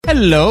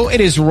Hello, it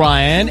is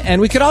Ryan,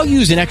 and we could all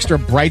use an extra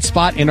bright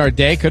spot in our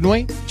day, couldn't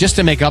we? Just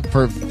to make up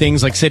for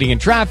things like sitting in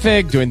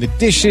traffic, doing the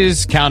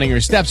dishes, counting your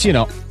steps, you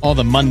know, all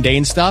the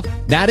mundane stuff.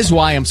 That is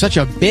why I'm such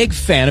a big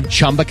fan of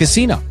Chumba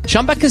Casino.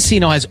 Chumba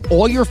Casino has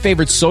all your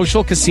favorite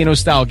social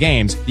casino-style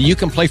games that you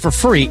can play for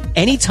free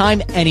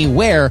anytime,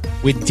 anywhere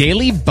with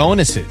daily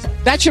bonuses.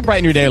 That should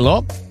brighten your day a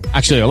little.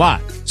 Actually, a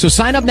lot. So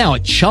sign up now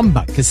at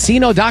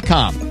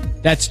ChumbaCasino.com.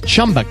 That's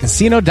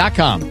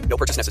ChumbaCasino.com. No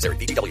purchase necessary.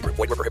 VGW Group.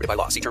 Void where prohibited by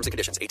law. See terms and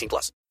conditions.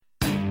 18+.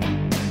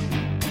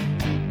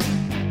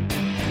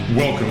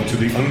 Welcome to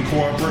the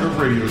Uncooperative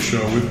Radio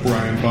Show with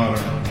Brian Bonner,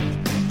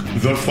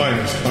 the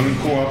finest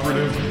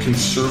uncooperative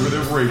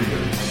conservative radio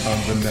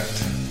on the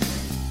net.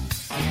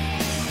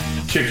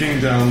 Kicking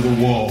down the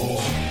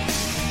walls,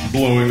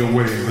 blowing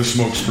away the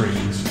smoke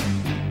screens.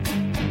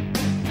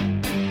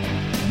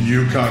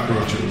 You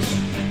cockroaches,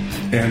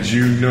 and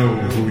you know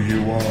who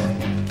you are.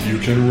 You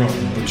can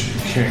run, but you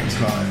can't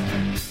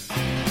hide.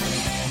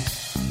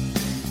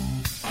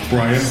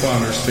 Brian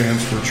Bonner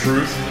stands for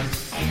truth,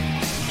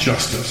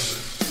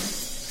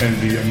 justice, and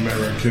the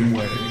American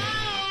way.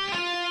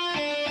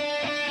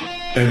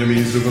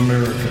 Enemies of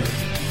America,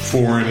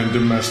 foreign and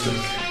domestic,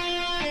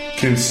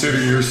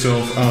 consider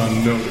yourself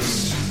on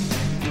notice.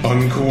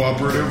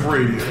 Uncooperative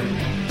Radio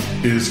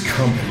is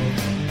coming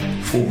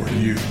for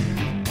you.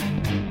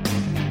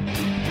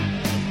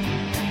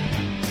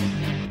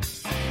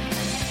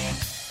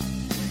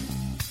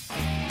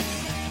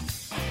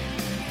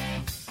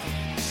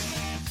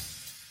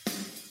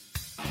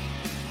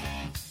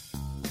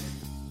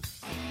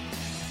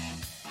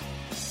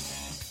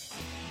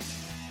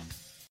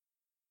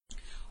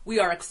 We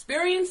are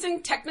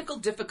experiencing technical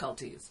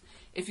difficulties.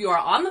 If you are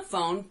on the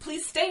phone,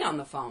 please stay on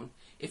the phone.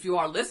 If you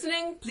are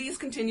listening, please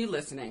continue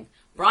listening.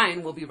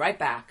 Brian will be right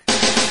back.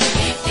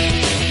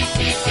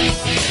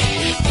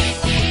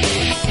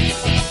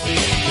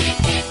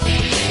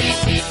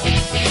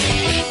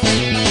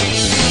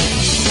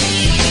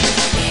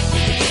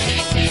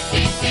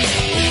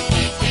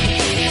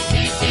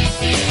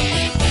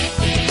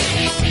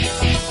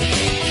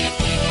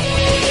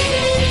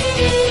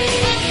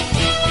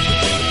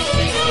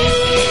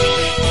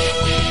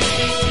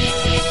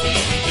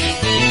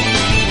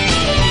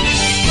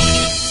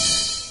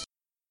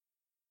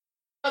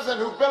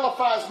 Who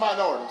vilifies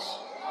minorities,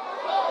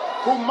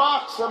 who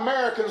mocks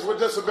Americans with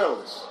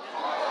disabilities,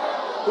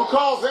 who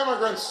calls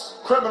immigrants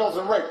criminals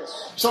and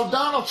rapists. So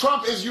Donald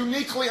Trump is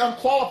uniquely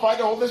unqualified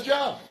to hold this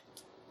job.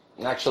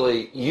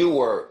 Actually, you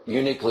were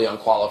uniquely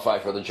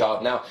unqualified for the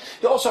job. Now,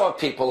 you also have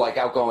people like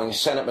outgoing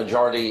Senate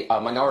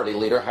Minority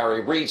Leader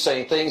Harry Reid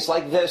saying things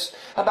like this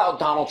about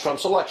Donald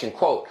Trump's election,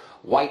 quote,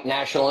 white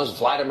nationalists,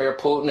 Vladimir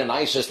Putin and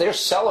ISIS, they're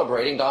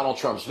celebrating Donald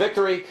Trump's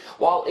victory,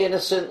 while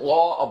innocent,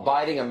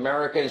 law-abiding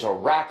Americans are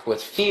racked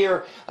with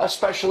fear,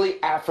 especially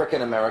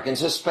African Americans,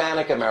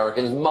 Hispanic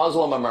Americans,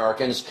 Muslim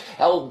Americans,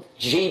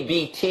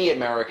 LGBT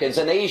Americans,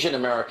 and Asian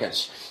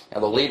Americans.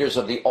 And the leaders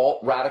of the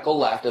alt-radical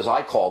left, as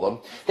I call them,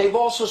 they've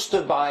also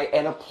stood by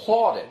and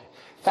applauded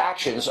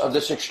factions of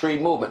this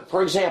extreme movement.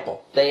 For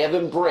example, they have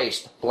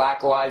embraced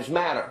Black Lives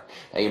Matter.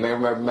 Now, you may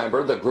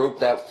remember the group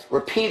that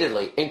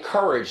repeatedly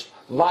encouraged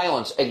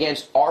violence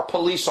against our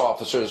police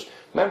officers.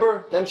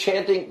 Remember them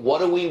chanting, what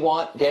do we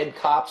want, dead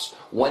cops?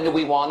 When do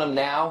we want them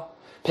now?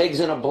 Pigs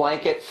in a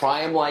blanket,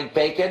 fry them like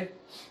bacon.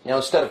 You know,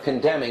 instead of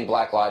condemning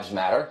Black Lives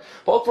Matter,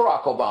 both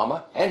Barack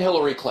Obama and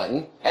Hillary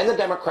Clinton and the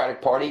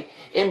Democratic Party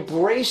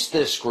embraced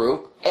this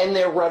group and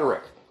their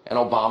rhetoric. And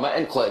Obama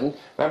and Clinton,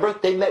 remember,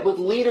 they met with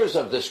leaders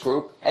of this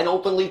group and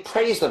openly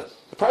praised them.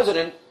 The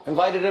president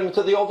invited them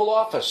to the Oval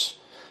Office.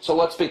 So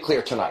let's be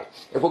clear tonight.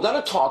 If we're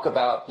going to talk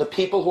about the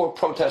people who are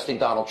protesting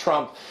Donald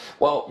Trump,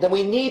 well, then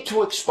we need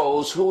to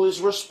expose who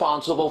is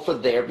responsible for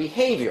their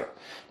behavior.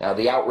 Now,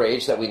 the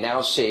outrage that we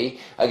now see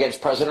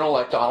against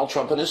President-elect Donald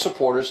Trump and his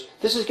supporters,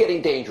 this is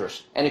getting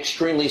dangerous and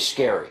extremely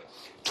scary.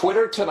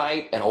 Twitter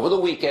tonight and over the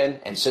weekend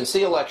and since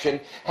the election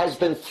has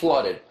been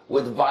flooded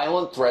with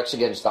violent threats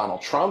against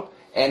Donald Trump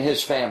and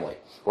his family.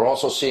 We're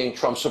also seeing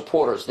Trump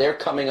supporters. They're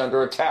coming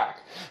under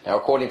attack. Now,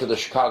 according to the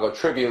Chicago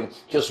Tribune,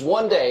 just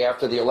one day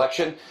after the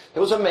election,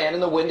 there was a man in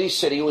the Windy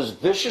City who was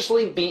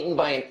viciously beaten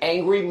by an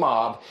angry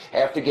mob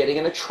after getting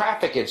in a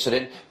traffic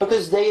incident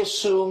because they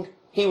assumed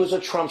he was a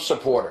Trump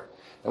supporter.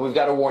 And we've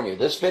got to warn you,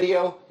 this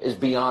video is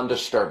beyond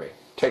disturbing.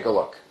 Take a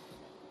look.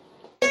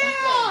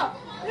 Yeah!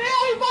 Yeah,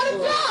 he bought a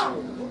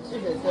job!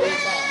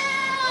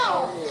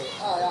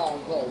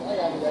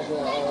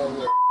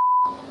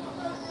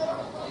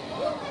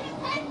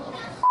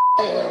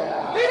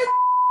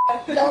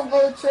 Don't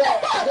vote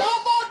Trump.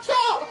 Don't vote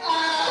Trump!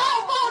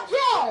 Don't vote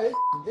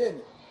Trump! Didn't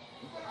it?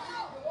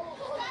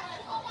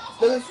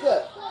 Still in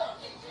slip.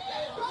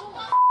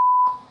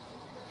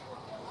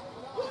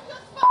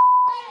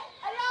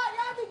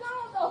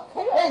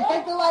 Hey,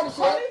 take the lighter,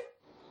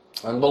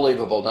 shit.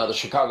 Unbelievable. Now, the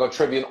Chicago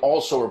Tribune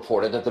also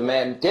reported that the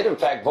man did, in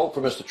fact, vote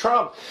for Mr.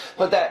 Trump,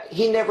 but that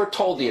he never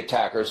told the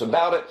attackers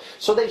about it,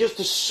 so they just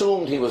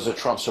assumed he was a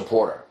Trump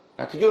supporter.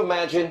 Now, could you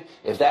imagine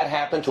if that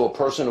happened to a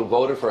person who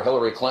voted for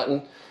Hillary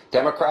Clinton?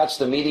 Democrats,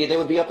 the media, they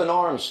would be up in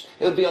arms.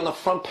 It would be on the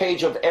front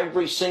page of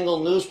every single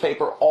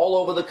newspaper all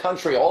over the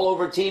country, all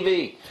over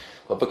TV.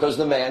 But because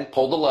the man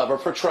pulled the lever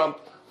for Trump,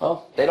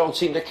 well, they don't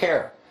seem to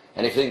care.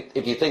 And if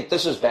you think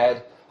this is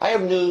bad, I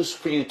have news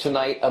for you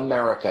tonight,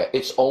 America.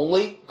 It's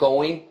only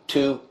going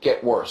to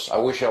get worse. I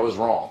wish I was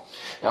wrong.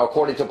 Now,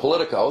 according to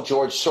Politico,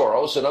 George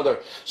Soros and other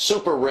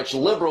super rich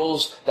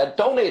liberals that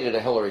donated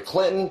to Hillary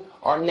Clinton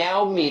are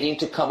now meeting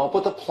to come up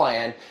with a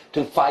plan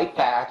to fight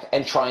back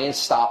and try and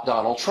stop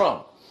Donald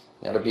Trump.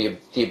 Now, to be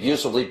the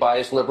abusively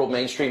biased liberal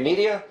mainstream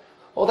media,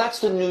 well, that's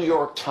the New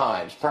York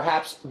Times,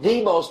 perhaps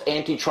the most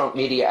anti-Trump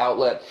media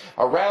outlet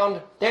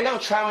around. They're now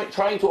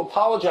trying to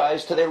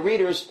apologize to their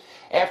readers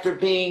after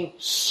being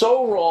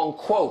so wrong,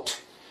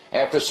 quote,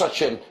 after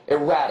such an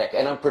erratic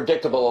and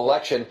unpredictable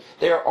election,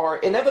 there are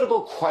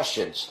inevitable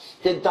questions.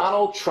 Did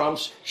Donald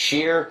Trump's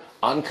sheer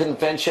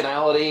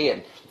unconventionality,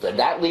 and did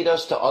that lead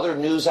us to other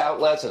news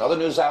outlets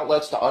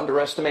to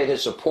underestimate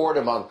his support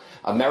among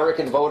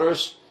American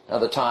voters? Now,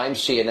 the Times,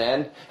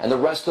 CNN, and the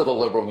rest of the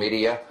liberal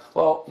media,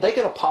 well, they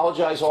can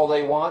apologize all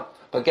they want,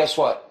 but guess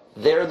what?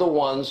 They're the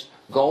ones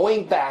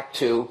going back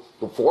to,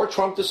 before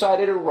Trump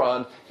decided to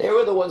run, they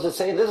were the ones that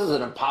say this is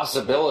an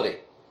impossibility.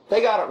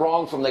 They got it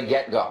wrong from the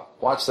get-go.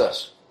 Watch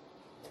this.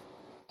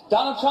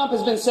 Donald Trump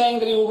has been saying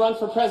that he will run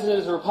for president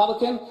as a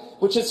Republican,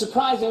 which is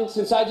surprising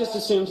since I just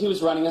assumed he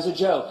was running as a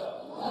joke.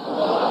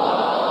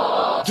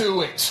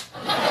 Do it.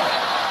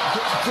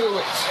 Do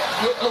it.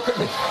 Look at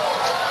me.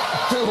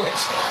 Do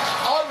it.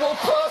 I will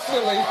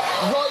personally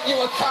write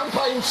you a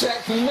campaign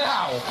check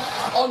now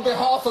on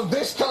behalf of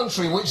this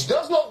country, which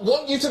does not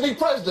want you to be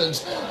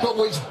president, but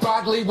which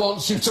badly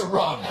wants you to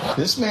run.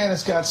 This man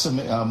has got some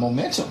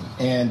momentum,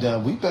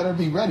 and we better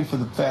be ready for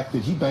the fact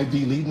that he might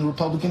be leading the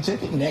Republican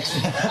ticket. Next,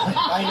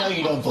 I know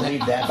you don't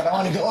believe that, but I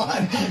want to go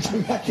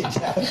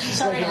on.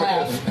 Sorry,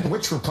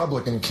 which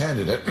Republican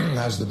candidate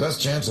has the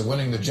best chance of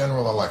winning the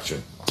general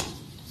election?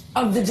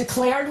 Of the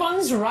declared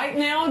ones right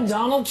now,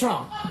 Donald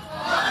Trump.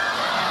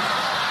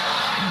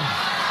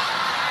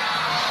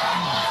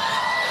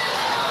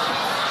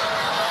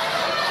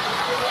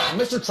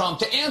 Mr. Trump,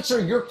 to answer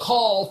your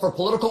call for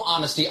political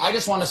honesty, I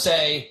just want to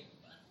say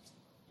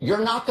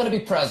you're not going to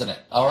be president,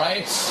 all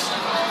right?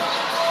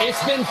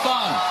 It's been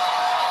fun.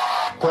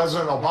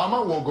 President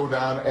Obama will go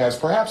down as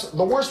perhaps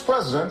the worst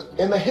president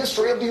in the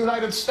history of the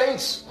United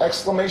States!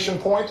 Exclamation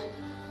point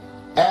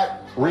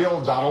at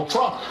real Donald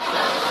Trump.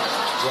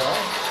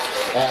 Well,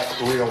 at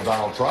real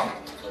Donald Trump,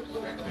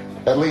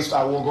 at least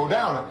I will go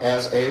down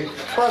as a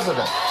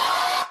president.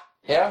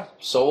 Yeah,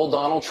 so will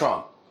Donald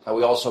Trump. And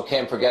we also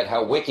can't forget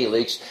how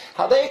WikiLeaks,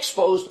 how they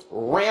exposed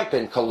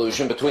rampant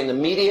collusion between the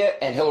media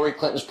and Hillary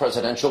Clinton's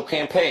presidential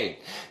campaign.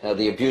 Now,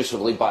 the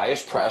abusively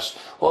biased press,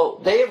 well,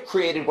 they have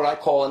created what I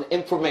call an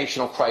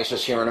informational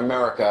crisis here in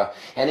America.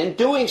 And in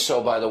doing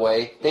so, by the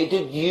way, they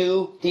did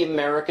you, the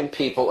American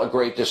people, a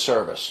great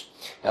disservice.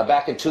 Now,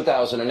 back in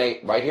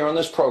 2008, right here on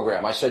this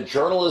program, I said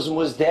journalism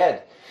was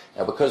dead.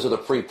 Now, because of the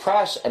free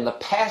press and the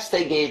pass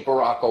they gave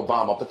Barack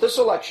Obama. But this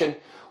election,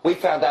 we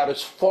found out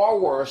it's far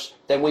worse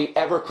than we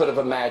ever could have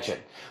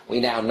imagined. We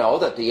now know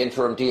that the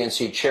interim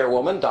DNC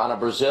chairwoman, Donna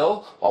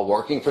Brazile, while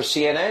working for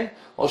CNN,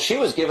 well, she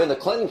was giving the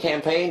Clinton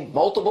campaign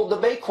multiple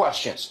debate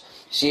questions.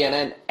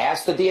 CNN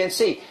asked the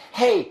DNC,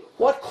 hey,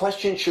 what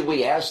questions should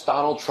we ask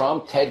Donald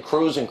Trump, Ted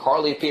Cruz, and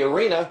Carly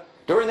Fiorina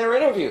during their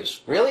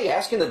interviews? Really?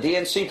 Asking the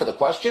DNC for the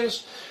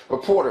questions?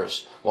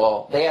 Reporters,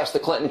 well, they asked the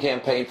Clinton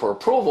campaign for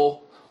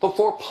approval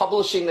before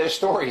publishing their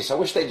stories. I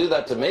wish they'd do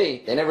that to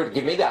me. They never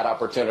give me that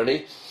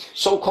opportunity.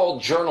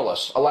 So-called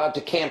journalists allowed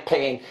to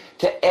campaign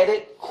to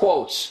edit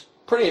quotes.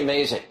 Pretty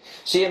amazing.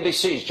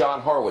 CNBC's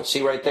John Horowitz,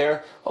 see right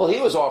there? Well, he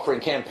was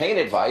offering campaign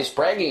advice,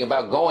 bragging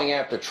about going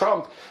after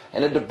Trump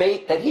in a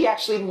debate that he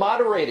actually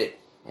moderated.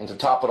 And to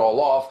top it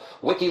all off,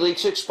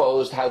 WikiLeaks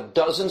exposed how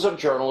dozens of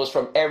journalists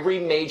from every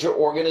major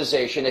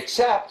organization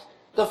except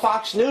the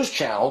Fox News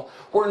Channel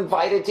were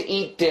invited to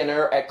eat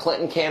dinner at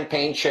Clinton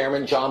campaign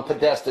chairman John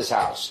Podesta's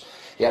house.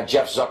 You have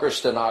Jeff Zucker's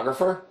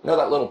stenographer, you know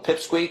that little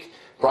pipsqueak?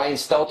 Brian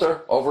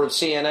Stelter over at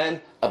CNN,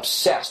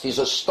 obsessed. He's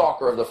a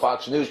stalker of the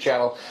Fox News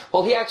Channel.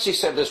 Well, he actually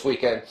said this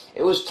weekend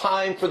it was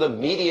time for the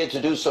media to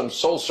do some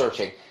soul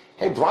searching.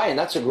 Hey, Brian,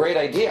 that's a great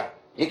idea.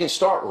 You can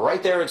start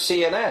right there at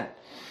CNN.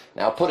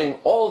 Now, putting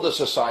all of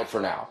this aside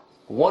for now,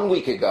 1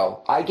 week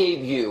ago, I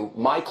gave you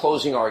my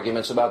closing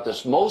arguments about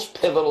this most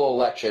pivotal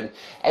election,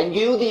 and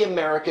you, the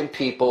American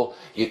people,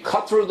 you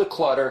cut through the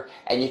clutter,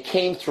 and you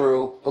came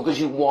through because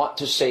you want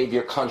to save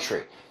your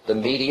country. The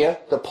media,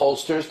 the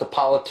pollsters, the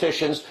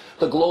politicians,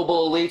 the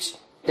global elites,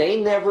 they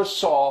never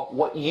saw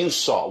what you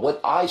saw, what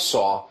I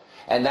saw,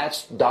 and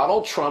that's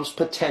Donald Trump's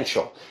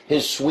potential,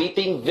 his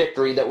sweeping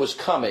victory that was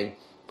coming.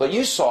 But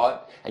you saw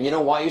it, and you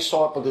know why you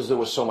saw it? Because there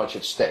was so much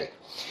at stake.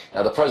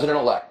 Now, the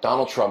president-elect,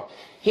 Donald Trump,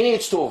 he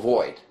needs to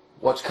avoid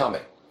what's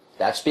coming.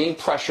 That's being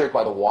pressured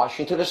by the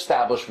Washington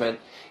establishment.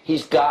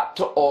 He's got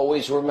to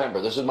always remember,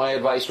 this is my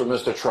advice for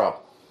Mr. Trump,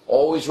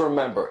 always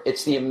remember,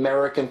 it's the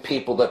American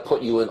people that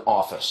put you in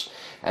office.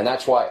 And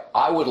that's why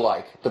I would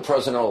like the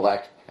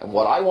president-elect And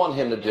what I want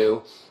him to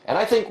do, and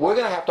I think we're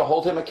going to have to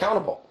hold him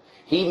accountable.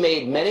 He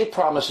made many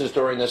promises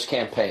during this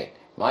campaign.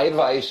 My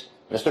advice,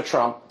 Mr.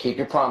 Trump, keep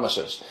your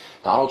promises.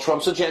 Donald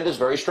Trump's agenda is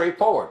very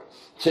straightforward.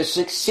 To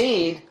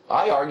succeed,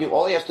 I argue,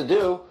 all he has to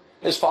do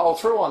is follow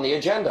through on the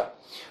agenda.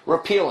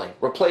 Repealing,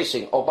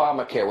 replacing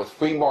Obamacare with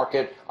free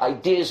market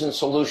ideas and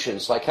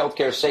solutions like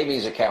healthcare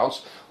savings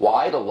accounts.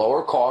 Why? To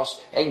lower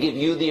costs and give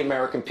you, the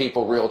American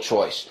people, real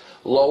choice.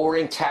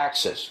 Lowering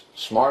taxes.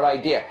 Smart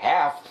idea.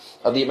 Half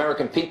of the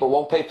American people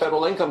won't pay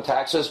federal income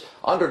taxes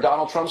under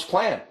Donald Trump's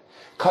plan.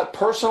 Cut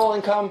personal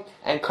income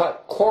and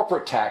cut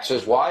corporate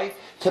taxes. Why?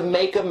 To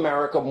make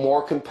America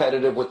more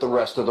competitive with the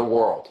rest of the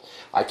world.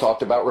 I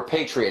talked about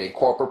repatriating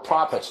corporate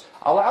profits.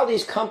 Allow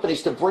these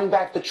companies to bring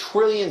back the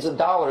trillions of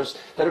dollars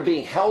that are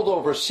being held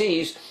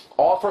overseas.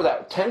 Offer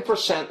that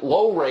 10%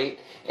 low rate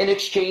in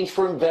exchange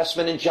for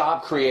investment and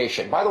job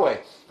creation. By the way,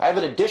 I have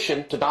an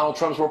addition to Donald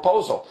Trump's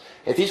proposal.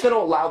 If he's going to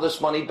allow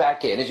this money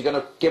back in, he's going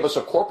to give us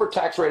a corporate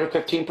tax rate of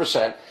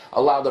 15%,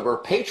 allow the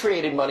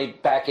repatriated money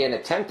back in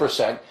at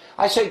 10%,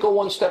 I say go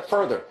one step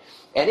further.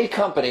 Any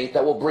company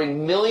that will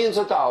bring millions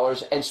of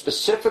dollars and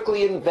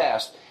specifically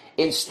invest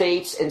in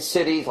states and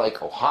cities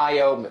like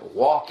Ohio,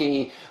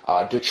 Milwaukee,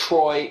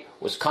 Detroit,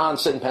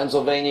 Wisconsin,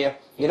 Pennsylvania,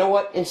 you know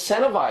what?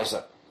 Incentivize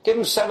them. Give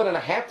them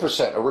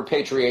 7.5% a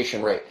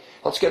repatriation rate.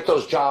 Let's get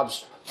those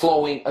jobs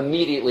flowing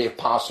immediately if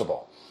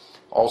possible.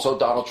 Also,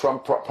 Donald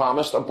Trump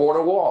promised a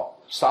border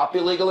wall, stop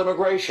illegal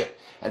immigration,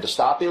 and to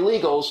stop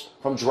illegals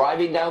from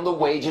driving down the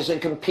wages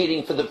and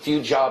competing for the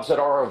few jobs that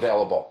are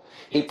available.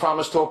 He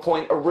promised to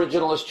appoint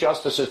originalist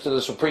justices to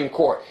the Supreme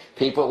Court,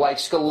 people like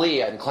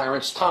Scalia and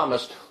Clarence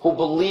Thomas, who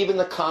believe in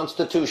the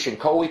Constitution,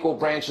 co-equal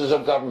branches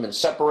of government,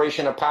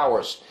 separation of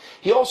powers.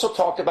 He also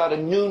talked about a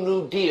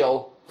New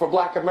Deal for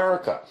Black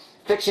America,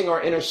 fixing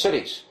our inner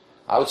cities.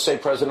 I would say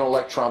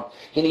President-elect Trump,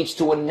 he needs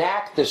to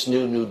enact this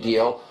New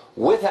Deal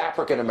with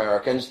African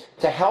Americans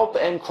to help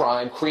end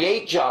crime,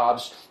 create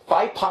jobs,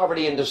 fight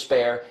poverty and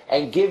despair,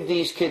 and give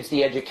these kids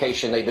the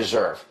education they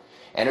deserve.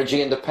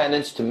 Energy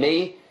independence, to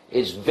me,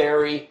 is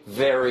very,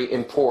 very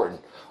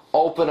important.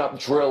 Open up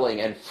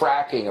drilling and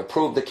fracking,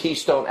 approve the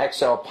Keystone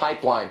XL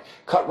pipeline,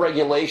 cut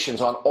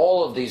regulations on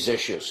all of these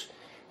issues.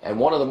 And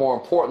one of the more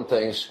important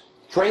things,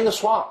 drain the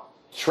swamp,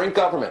 shrink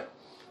government,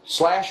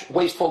 slash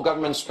wasteful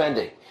government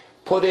spending,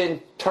 put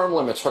in term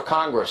limits for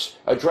Congress,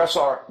 address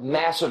our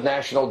massive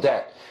national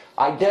debt,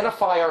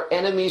 identify our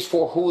enemies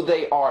for who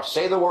they are.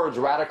 Say the words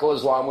radical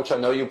Islam, which I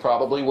know you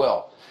probably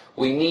will.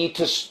 We need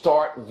to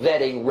start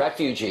vetting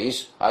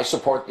refugees. I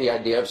support the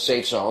idea of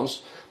safe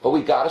zones, but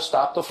we've got to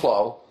stop the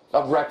flow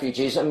of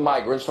refugees and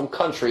migrants from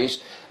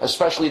countries,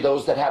 especially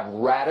those that have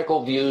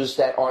radical views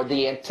that are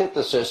the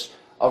antithesis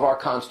of our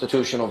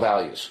constitutional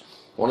values.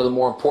 One of the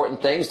more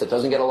important things that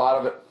doesn't get a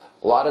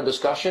lot of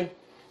discussion,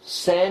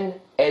 send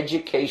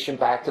education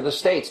back to the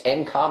states.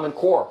 End Common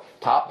Core,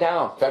 top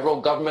down,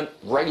 federal government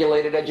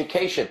regulated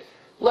education.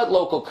 Let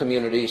local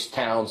communities,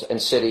 towns, and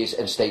cities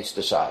and states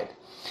decide.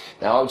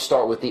 Now, I would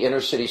start with the inner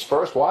cities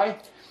first. Why?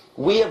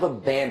 We have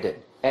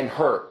abandoned and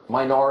hurt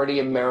minority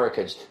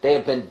Americans. They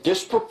have been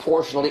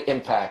disproportionately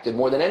impacted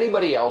more than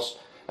anybody else,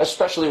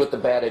 especially with the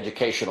bad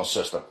educational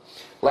system.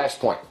 Last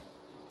point,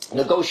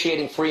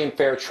 negotiating free and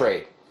fair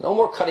trade. No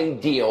more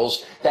cutting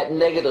deals that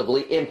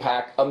negatively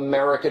impact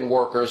American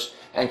workers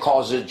and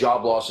causes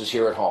job losses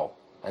here at home.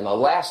 And the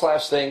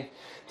last thing,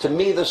 to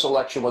me, this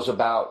election was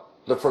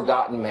about the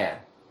forgotten man.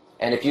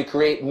 And if you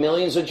create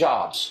millions of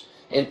jobs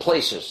in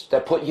places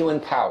that put you in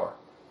power,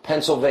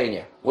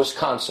 Pennsylvania,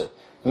 Wisconsin,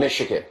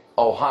 Michigan,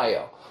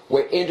 Ohio,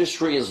 where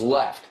industry is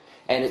left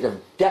and it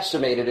have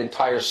decimated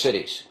entire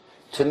cities.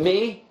 To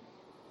me,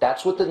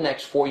 that's what the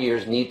next 4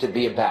 years need to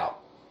be about.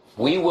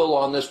 We will,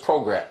 on this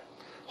program,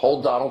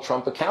 hold Donald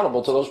Trump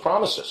accountable to those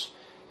promises.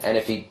 And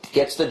if he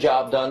gets the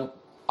job done,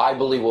 I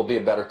believe we'll be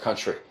a better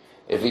country.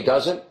 If he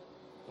doesn't,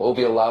 we'll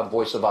be a loud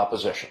voice of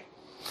opposition.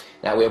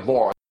 Now we have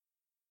more.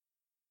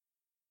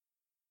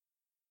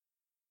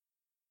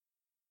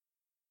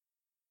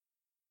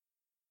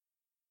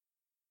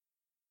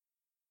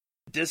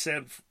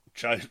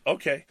 Disenfranchisement.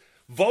 Okay.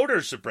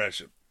 Voter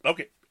suppression.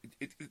 Okay.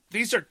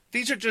 These are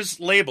just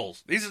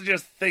labels. These are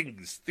just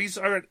things. These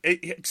aren't.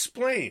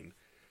 Explain.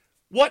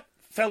 What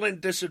felon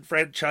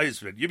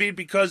disenfranchisement? You mean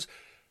because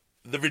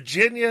the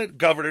Virginia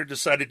governor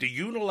decided to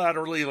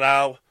unilaterally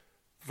allow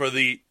for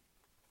the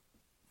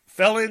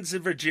felons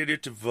in Virginia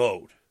to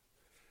vote,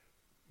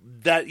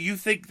 that you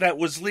think that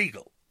was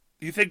legal?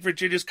 You think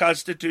Virginia's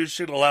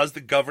constitution allows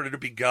the governor to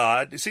be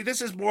God? You see,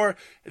 this is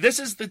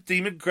the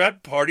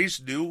Democrat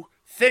Party's new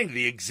thing.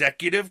 The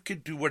executive can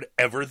do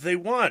whatever they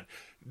want.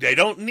 They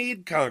don't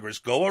need Congress.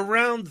 Go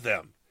around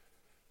them.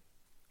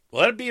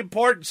 Well, that'd be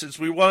important since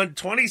we won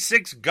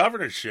 26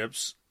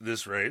 governorships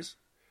this race.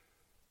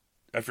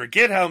 I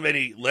forget how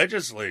many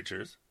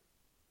legislatures.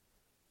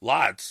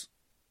 Lots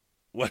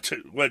went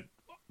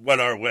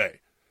our way.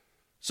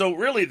 So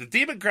really, the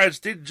Democrats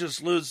didn't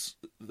just lose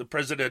the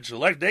presidential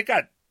election. They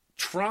got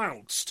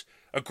trounced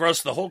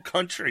across the whole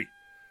country,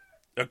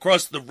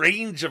 across the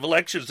range of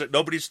elections that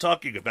nobody's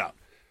talking about.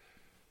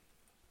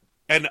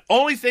 And the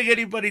only thing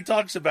anybody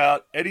talks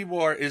about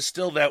anymore is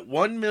still that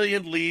 1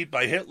 million lead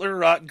by Hitler,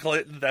 Rotten,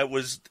 Clinton that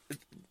was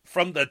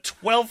from the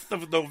 12th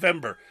of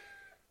November.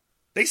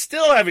 They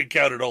still haven't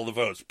counted all the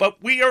votes.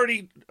 But we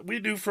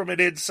knew from an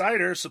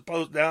insider,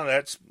 suppose now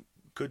that's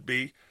could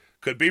be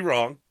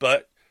wrong,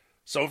 but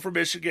someone from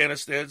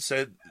Michiganistan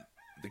said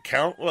the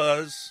count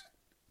was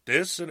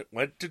this and it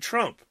went to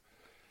Trump.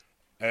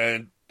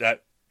 And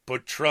that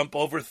put Trump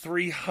over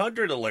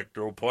 300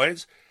 electoral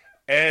points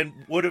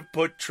and would have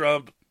put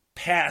Trump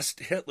past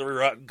Hitler,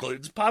 Rotten,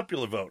 Clinton's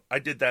popular vote. I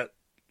did that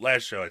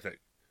last show, I think.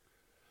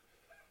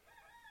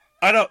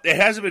 It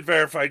hasn't been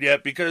verified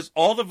yet because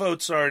all the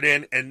votes aren't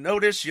in, and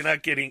notice you're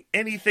not getting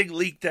anything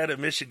leaked out of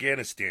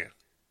Michiganistan.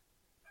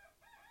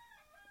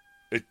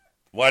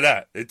 Why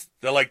not?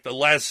 They're like the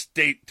last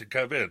state to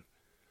come in.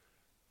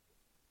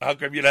 How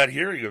come you're not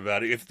hearing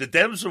about it? If the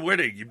Dems are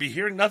winning, you'd be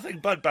hearing nothing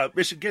but about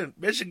Michiganistan.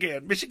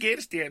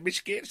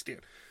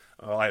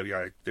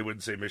 Oh, they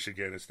wouldn't say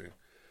Michiganistan.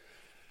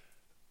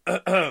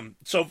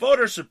 So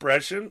voter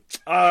suppression,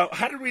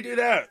 how did we do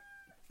that?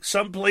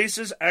 Some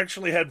places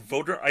actually had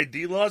voter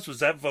ID laws. Was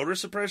that voter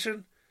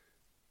suppression?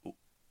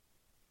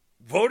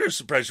 Voter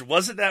suppression.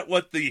 Wasn't that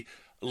what the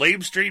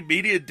lamestream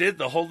media did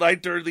the whole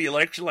night during the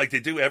election like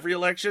they do every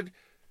election?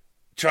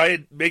 Try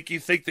and make you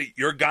think that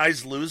your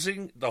guy's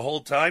losing the whole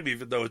time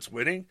even though it's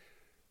winning?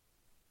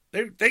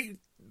 The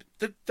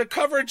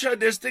coverage on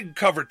this didn't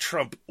cover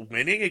Trump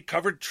winning. It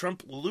covered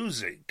Trump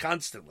losing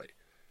constantly.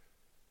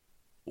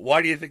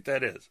 Why do you think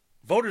that is?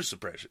 Voter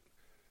suppression.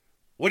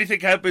 What do you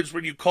think happens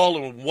when you call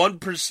them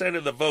 1%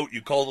 of the vote,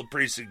 you call the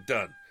precinct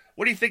done?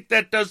 What do you think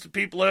that does to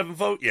people who haven't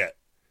voted yet?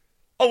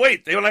 Oh,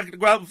 wait, they're not going to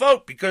go out and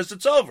vote because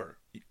it's over.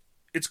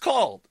 It's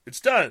called. It's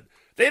done.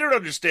 They don't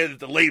understand that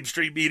the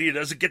lamestream media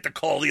doesn't get to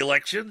call the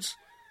elections.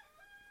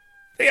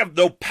 They have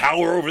no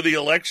power over the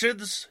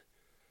elections.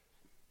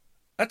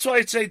 That's why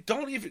I say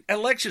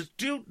elections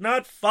do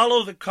not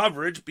follow the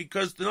coverage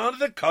because none of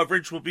the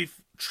coverage will be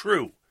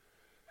true.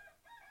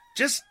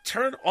 Just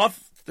turn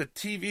off the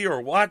TV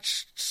or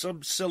watch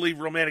some silly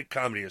romantic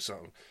comedy or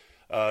something.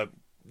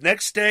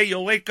 Next day,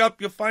 you'll wake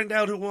up, you'll find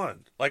out who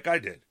won, like I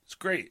did. It's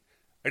great.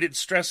 I didn't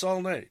stress all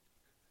night.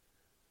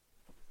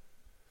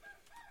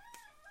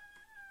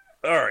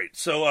 All right,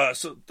 so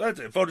that's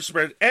it. Voter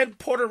suppression and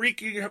Puerto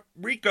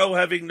Rico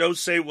having no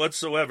say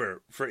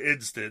whatsoever, for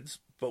instance.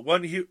 But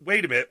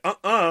wait a minute.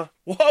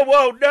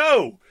 Whoa,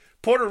 no.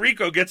 Puerto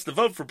Rico gets to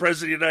vote for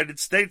President of the United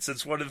States.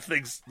 That's one of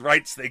the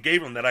rights they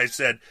gave them that I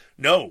said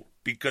no,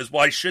 because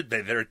why should they?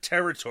 They're a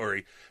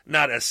territory,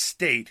 not a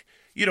state.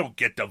 You don't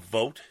get to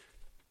vote.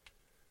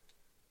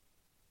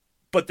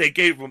 But they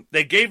gave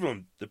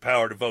them the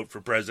power to vote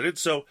for president.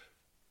 So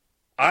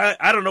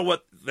I don't know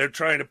what they're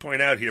trying to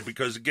point out here,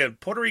 because again,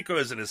 Puerto Rico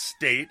isn't a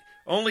state.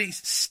 Only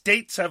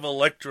states have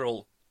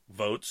electoral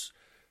votes.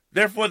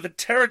 Therefore, the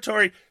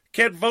territory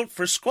can't vote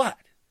for squat.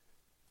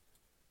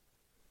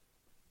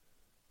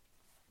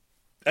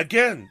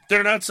 Again,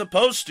 they're not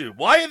supposed to.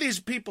 Why are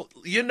these people...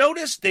 You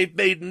notice they've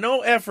made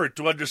no effort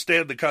to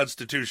understand the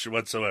Constitution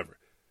whatsoever.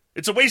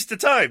 It's a waste of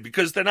time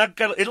because they're not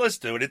going to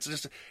listen to it.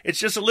 It's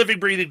just a living,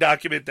 breathing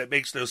document that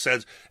makes no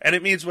sense, and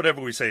it means whatever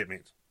we say it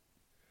means.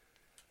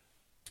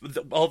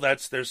 Well,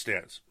 that's their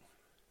stance.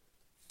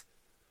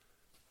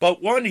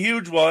 But one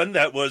huge one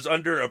that was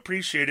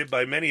underappreciated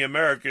by many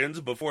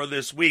Americans before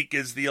this week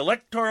is the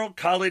Electoral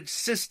College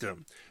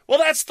system. Well,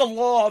 that's the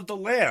law of the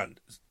land.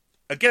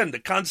 Again, the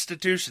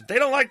Constitution. They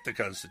don't like the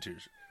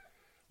Constitution.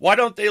 Why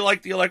don't they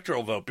like the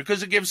electoral vote?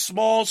 Because it gives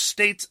small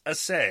states a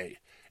say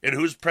in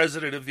who's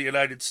president of the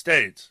United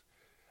States,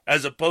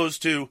 as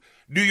opposed to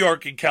New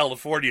York and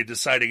California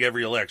deciding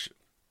every election.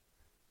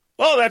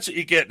 Well, that's what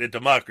you get in a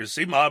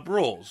democracy. Mob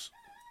rules.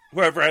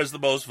 Whoever has the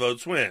most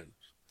votes wins.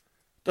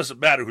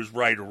 Doesn't matter who's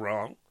right or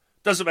wrong.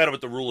 Doesn't matter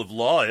what the rule of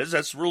law is.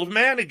 That's the rule of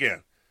man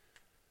again.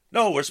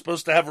 No, we're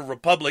supposed to have a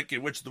republic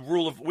in which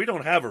we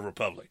don't have a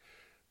republic.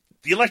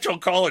 The Electoral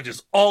College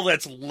is all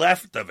that's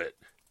left of it.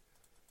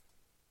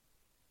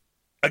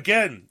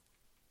 Again,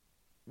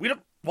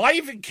 why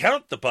even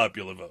count the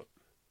popular vote?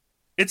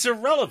 It's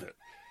irrelevant.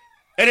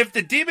 And if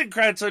the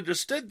Democrats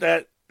understood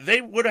that, they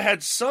would have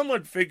had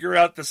someone figure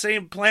out the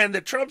same plan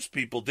that Trump's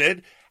people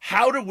did,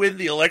 how to win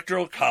the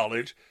Electoral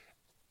College.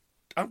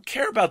 I don't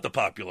care about the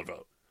popular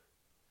vote.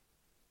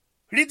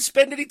 He didn't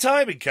spend any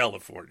time in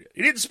California.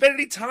 He didn't spend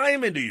any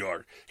time in New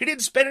York. He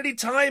didn't spend any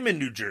time in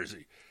New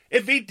Jersey.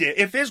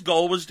 If his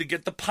goal was to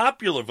get the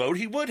popular vote,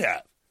 he would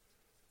have.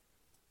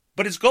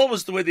 But his goal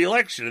was to win the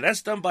election, and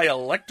that's done by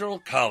Electoral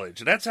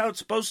College, and that's how it's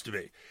supposed to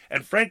be.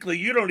 And frankly,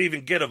 you don't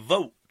even get a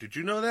vote. Did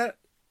you know that?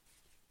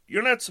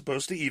 You're not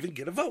supposed to even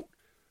get a vote.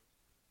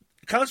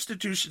 The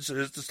Constitution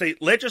says the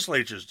state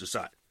legislatures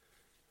decide.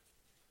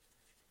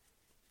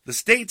 The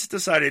states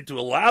decided to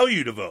allow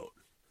you to vote.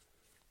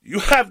 You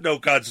have no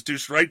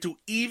constitutional right to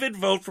even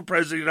vote for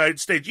President of the United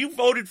States. You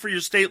voted for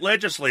your state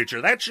legislature.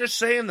 That's just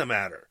saying the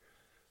matter.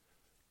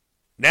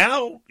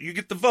 Now you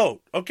get the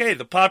vote. Okay,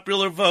 the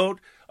popular vote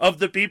of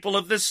the people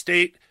of the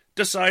state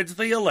decides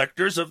the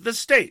electors of the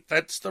state.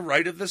 That's the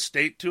right of the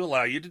state to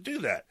allow you to do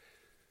that.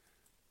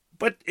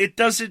 But it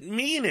doesn't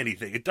mean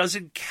anything. It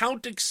doesn't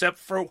count except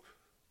for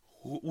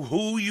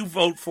who you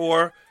vote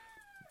for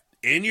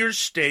in your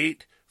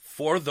state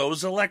for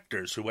those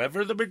electors.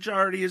 Whoever the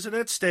majority is in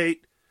that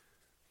state,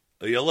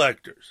 the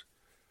electors.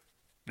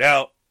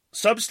 Now,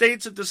 some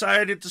states have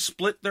decided to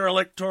split their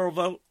electoral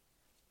vote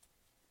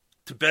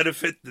to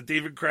benefit the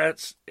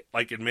Democrats,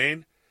 like in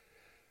Maine,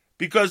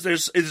 because there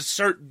was a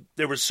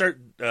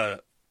certain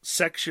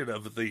section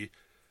of the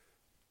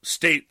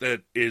state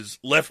that is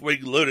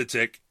left-wing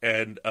lunatic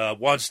and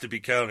wants to be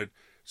counted.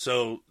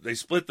 So they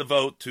split the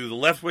vote to the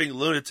left-wing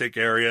lunatic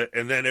area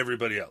and then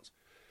everybody else.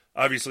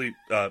 Obviously,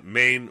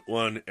 Maine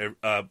won.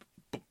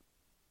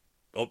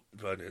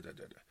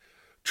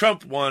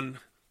 Trump won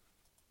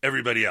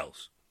everybody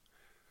else.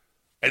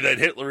 And then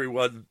Hitler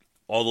won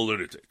all the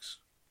lunatics.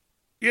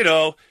 You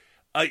know,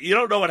 you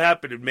don't know what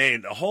happened in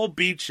Maine. The whole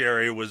beach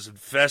area was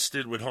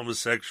infested with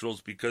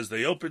homosexuals because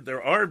they opened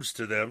their arms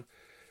to them.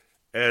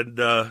 And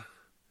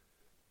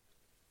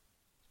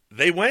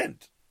they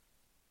went.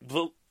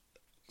 Well,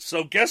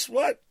 so guess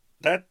what?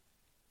 The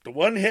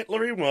one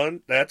Hitler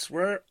won, that's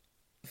where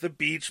the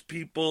beach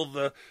people,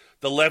 the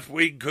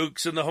left-wing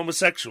kooks, and the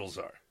homosexuals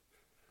are.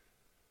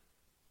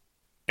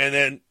 And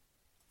then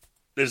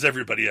there's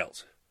everybody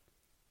else.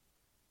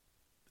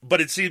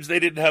 But it seems they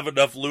didn't have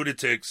enough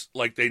lunatics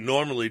like they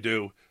normally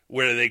do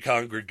where they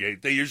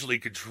congregate. They usually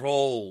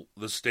control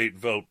the state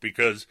vote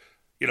because,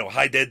 you know,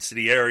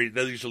 high-density areas,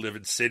 they usually live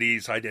in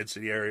cities,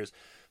 high-density areas.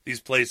 These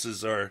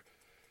places are,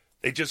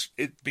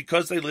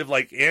 because they live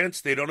like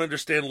ants, they don't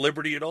understand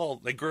liberty at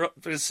all. They grew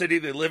up in a city,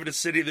 they live in a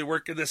city, they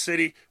work in the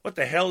city. What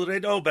the hell do they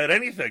know about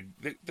anything?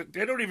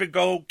 They don't even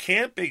go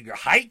camping or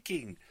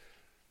hiking.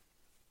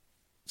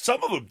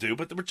 Some of them do,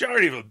 but the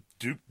majority of them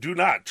do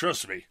not,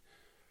 trust me.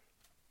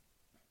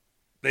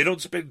 They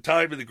don't spend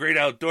time in the great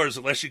outdoors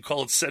unless you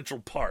call it Central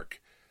Park.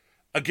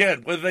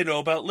 Again, what do they know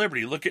about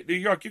liberty? Look at New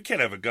York, you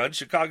can't have a gun.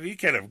 Chicago, you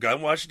can't have a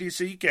gun. Washington,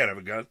 D.C., you can't have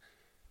a gun.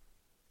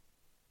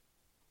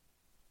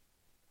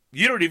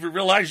 You don't even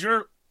realize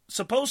you're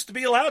supposed to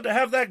be allowed to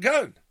have that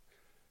gun.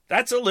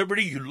 That's a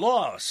liberty you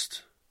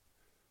lost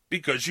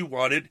because you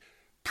wanted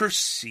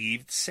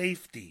perceived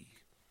safety.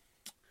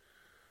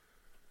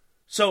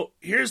 So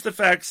here's the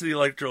facts of the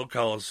Electoral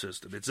College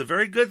system. It's a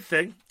very good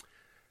thing.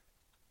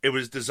 It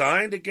was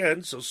designed,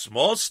 again, so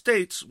small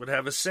states would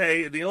have a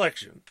say in the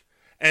election.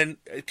 And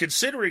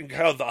considering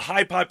how the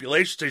high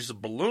population states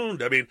have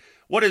ballooned, I mean,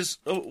 what is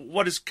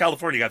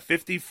California? You got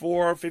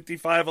 54,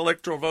 55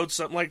 electoral votes,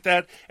 something like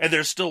that? And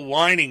they're still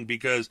whining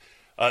because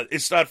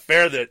it's not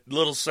fair that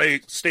little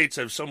states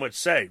have so much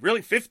say.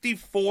 Really,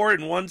 54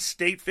 in one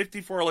state,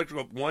 54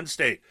 electoral votes in one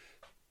state.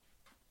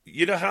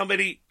 You know how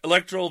many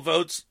electoral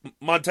votes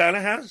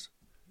Montana has?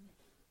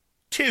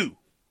 2.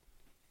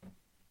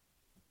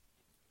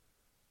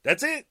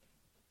 That's it.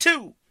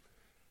 2.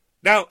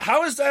 Now,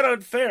 how is that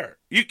unfair?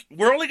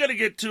 We're only going to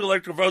get 2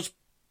 electoral votes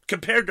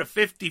compared to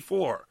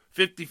 54,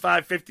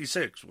 55,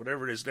 56,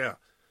 whatever it is now.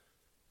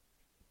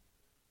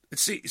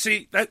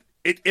 See that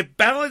it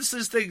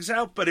balances things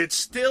out, but it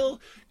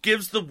still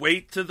gives the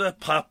weight to the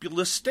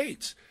populous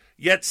states.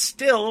 Yet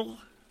still,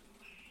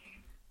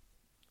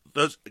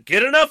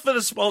 get enough of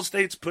the small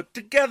states put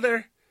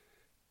together,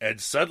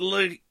 and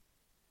suddenly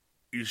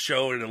you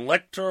show an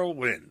electoral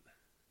win.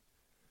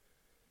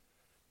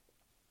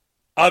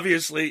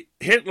 Obviously,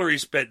 Hillary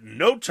spent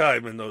no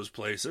time in those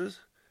places,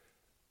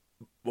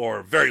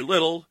 or very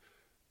little,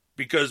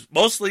 because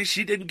mostly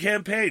she didn't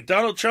campaign.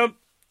 Donald Trump,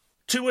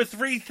 2 or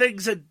 3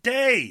 things a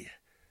day.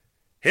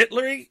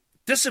 Hillary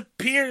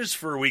disappears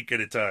for a week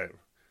at a time.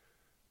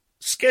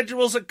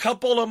 Schedules a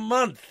couple a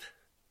month.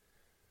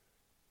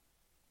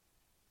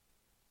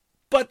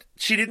 But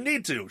she didn't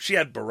need to. She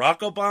had Barack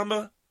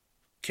Obama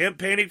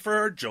campaigning for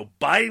her, Joe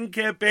Biden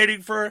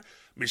campaigning for her,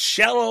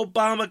 Michelle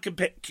Obama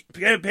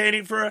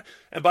campaigning for her.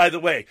 And by the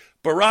way,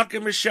 Barack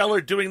and Michelle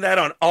are doing that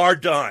on our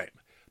dime.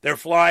 They're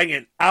flying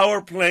in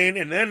our plane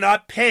and they're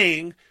not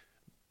paying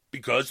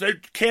because they're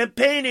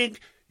campaigning.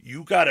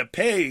 You got to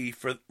pay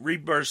for,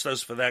 reimburse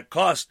us for that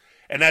cost.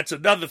 And that's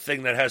another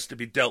thing that has to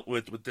be dealt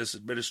with this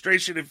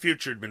administration and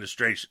future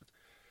administrations.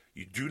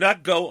 You do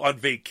not go on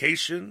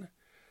vacation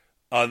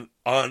on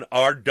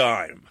our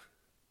dime.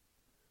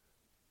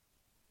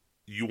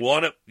 You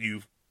want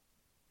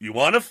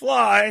to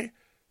fly,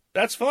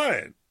 that's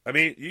fine. I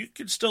mean, you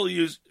can still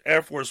use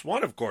Air Force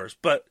One, of course,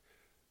 but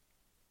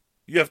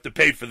you have to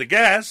pay for the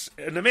gas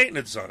and the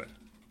maintenance on it.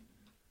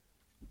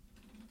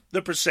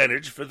 The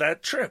percentage for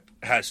that trip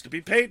has to be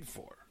paid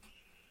for.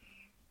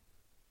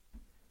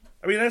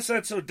 I mean, that's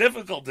not so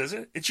difficult, is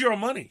it? It's your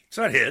money. It's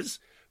not his.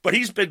 But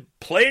he's been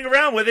playing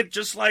around with it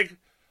just like,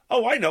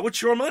 oh, I know,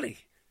 it's your money.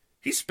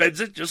 He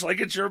spends it just like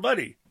it's your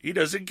money. He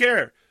doesn't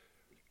care.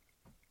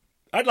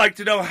 I'd like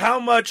to know how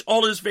much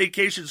all his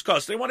vacations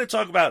cost. They want to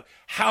talk about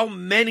how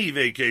many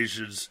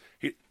vacations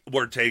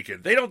were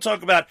taken. They don't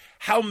talk about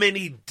how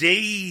many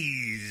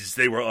days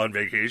they were on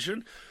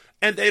vacation.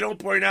 And they don't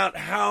point out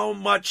how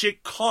much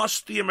it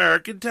cost the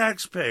American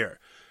taxpayer.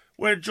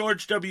 When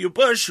George W.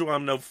 Bush, who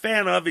I'm no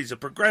fan of, he's a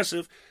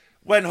progressive,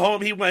 went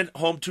home. He went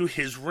home to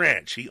his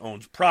ranch. He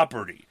owns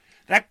property.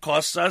 That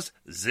costs us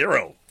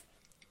 $0.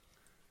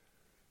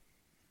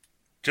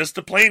 Just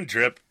a plane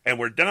trip, and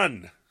we're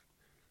done.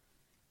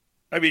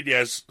 I mean,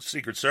 yes,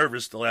 Secret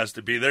Service still has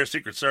to be there.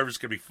 Secret Service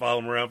can be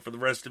following him around for the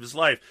rest of his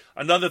life.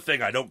 Another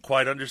thing I don't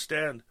quite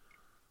understand.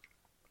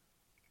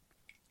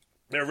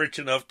 They're rich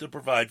enough to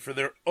provide for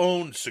their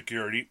own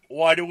security.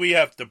 Why do we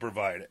have to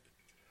provide it?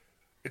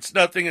 It's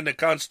nothing in the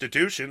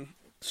Constitution,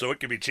 so it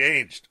can be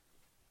changed.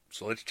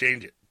 So let's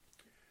change it.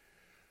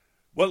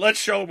 Well, let's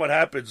show them what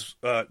happens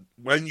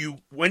when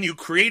you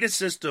create a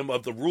system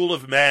of the rule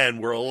of man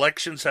where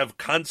elections have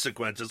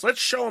consequences. Let's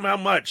show them how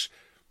much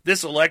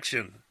this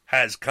election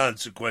has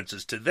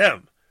consequences to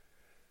them,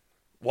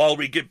 while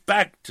we get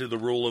back to the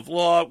rule of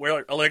law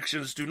where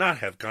elections do not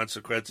have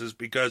consequences,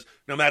 because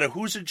no matter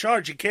who's in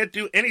charge, you can't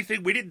do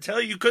anything we didn't tell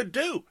you could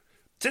do.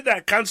 It's in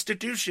that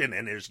Constitution,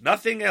 and there's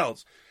nothing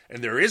else.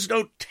 And there is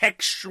no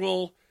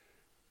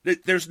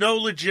there's no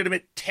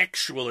legitimate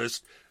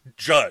textualist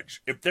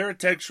judge. If they're a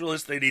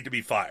textualist, they need to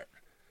be fired.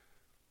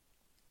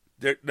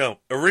 The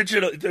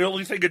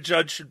only thing a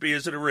judge should be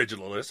is an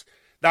originalist.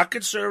 Not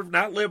conservative,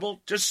 not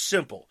liberal, just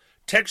simple.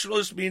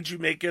 Textualist means you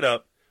make it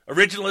up.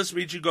 Originalist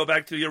means you go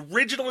back to the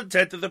original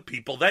intent of the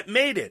people that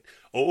made it.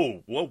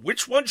 Oh, well,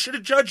 which one should a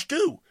judge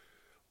do?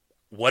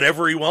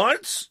 Whatever he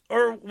wants,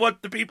 or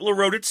what the people who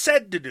wrote it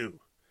said to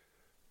do?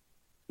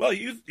 Well,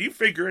 you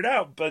figure it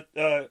out, but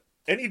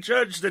any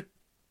judge that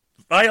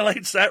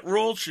violates that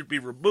rule should be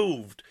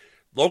removed.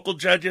 Local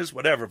judges,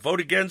 whatever, vote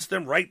against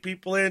them, write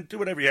people in, do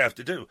whatever you have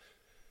to do.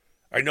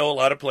 I know a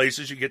lot of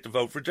places you get to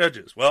vote for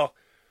judges. Well,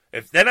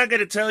 if they're not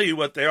going to tell you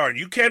what they are, and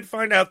you can't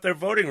find out their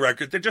voting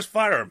record, then just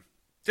fire them.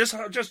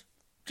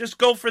 Just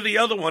go for the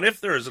other one if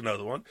there is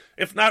another one.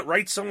 If not,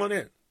 write someone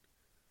in.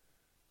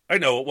 I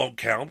know it won't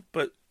count,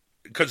 but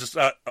because it's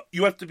not,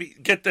 you have to be,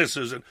 get this,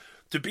 Susan,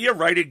 to be a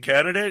write-in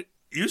candidate,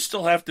 you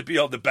still have to be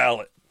on the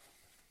ballot.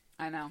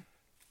 I know.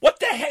 What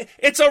the heck?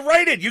 It's a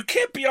write-in. You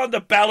can't be on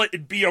the ballot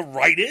and be a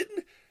write-in.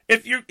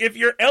 If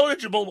you're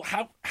eligible,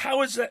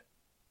 how is that?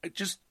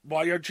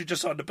 Why aren't you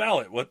just on the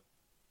ballot?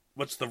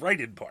 What's the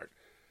write-in part?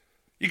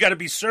 You got to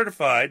be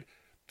certified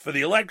for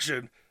the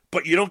election,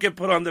 but you don't get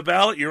put on the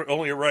ballot. You're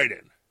only a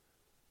write-in.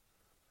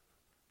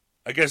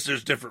 I guess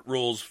there's different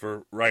rules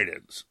for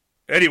write-ins.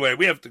 Anyway,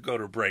 we have to go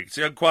to a break. It's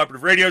the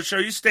Uncooperative Radio Show.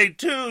 You stay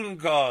tuned,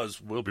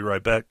 cause we'll be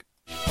right back.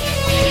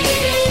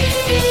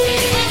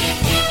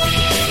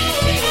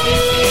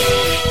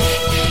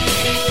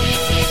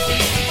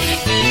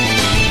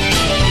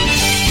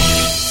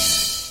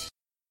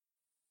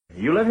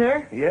 You live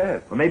here?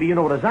 Yes. Well, maybe you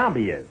know what a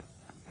zombie is.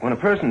 When a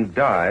person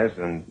dies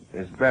and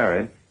is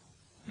buried,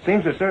 it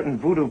seems there are certain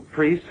voodoo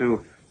priests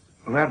who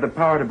have the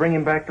power to bring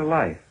him back to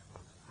life.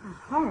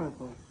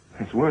 Horrible.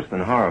 It's worse than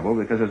horrible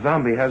because a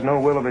zombie has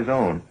no will of his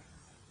own.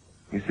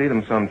 You see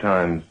them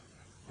sometimes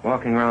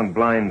walking around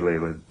blindly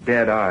with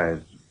dead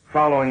eyes,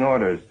 following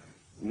orders,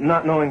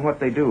 not knowing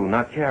what they do,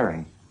 not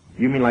caring.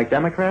 You mean like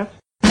Democrats?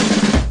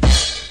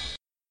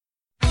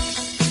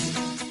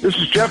 This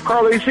is Jeff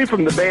Carlisi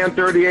from the Band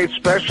 38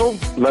 Special.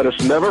 Let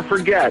us never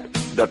forget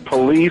that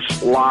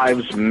police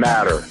lives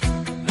matter.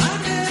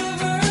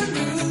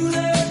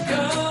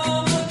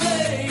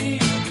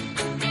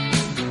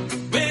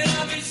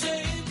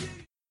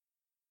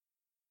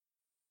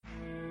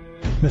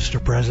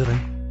 Mr.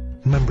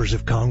 President, members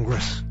of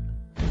Congress,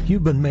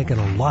 you've been making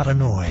a lot of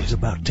noise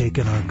about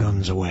taking our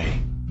guns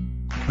away.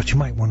 But you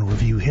might want to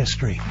review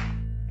history.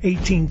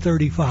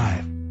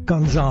 1835,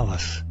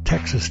 Gonzales,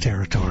 Texas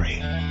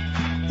Territory.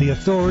 The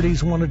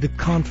authorities wanted to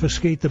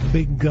confiscate the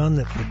big gun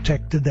that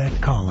protected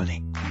that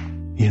colony.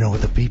 You know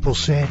what the people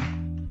said?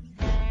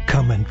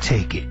 Come and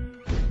take it.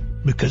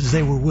 Because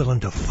they were willing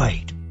to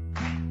fight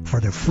for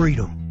their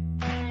freedom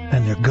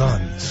and their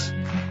guns.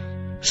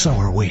 So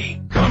are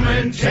we. Come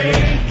and take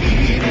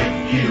it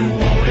if you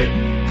want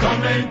it.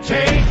 Come and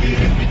take it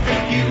if you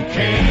think you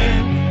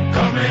can.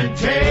 Come and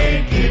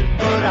take it,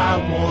 but I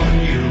warn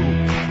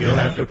you, you'll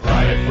have to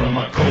pry it from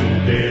our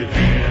cold dead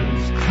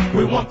hands.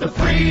 We want the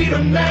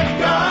freedom that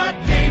God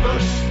gave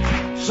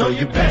us, so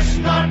you best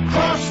not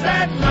cross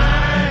that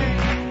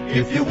line.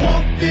 If you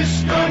want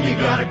this gun, you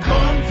gotta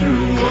come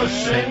through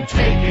us and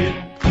take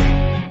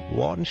it.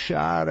 One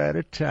shot at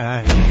a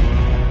time.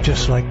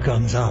 Just like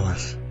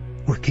Gonzales,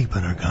 we're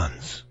keeping our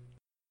guns.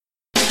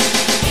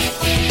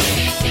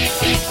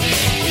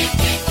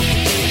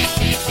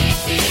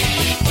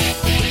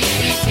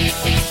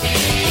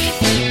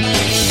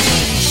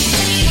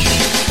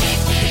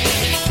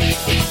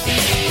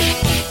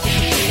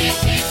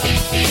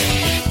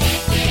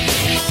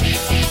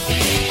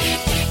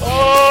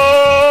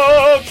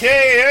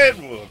 Okay,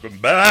 and welcome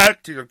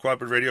back to the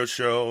Uncooperative Radio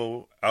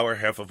Show, hour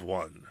half of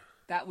one.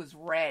 That was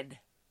red.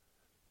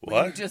 What?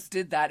 When you just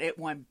did that, it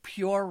went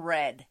pure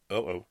red.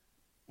 Uh-oh.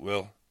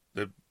 Well,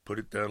 then put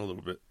it down a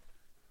little bit.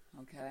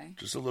 Okay.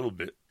 Just a little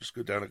bit. Just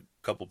go down a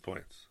couple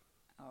points.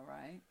 All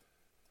right.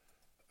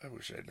 I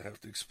wish I didn't have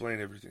to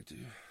explain everything to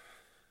you.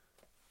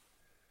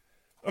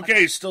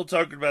 Okay, still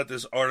talking about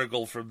this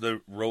article from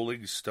the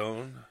Rolling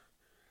Stone.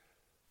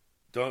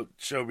 Don't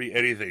show me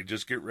anything.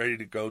 Just get ready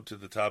to go to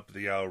the top of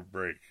the hour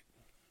break.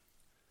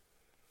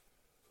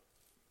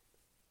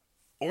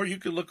 Or you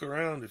can look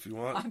around if you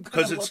want. I'm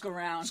going to look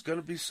around. It's going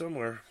to be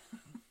somewhere.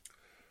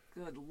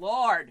 Good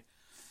Lord.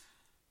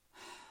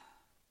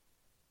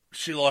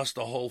 She lost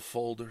a whole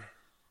folder.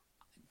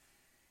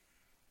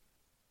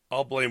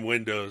 I'll blame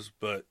Windows,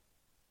 but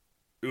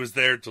it was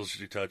there until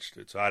she touched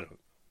it, so I don't.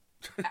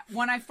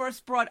 When I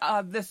first brought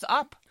this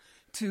up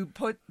to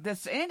put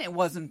this in, it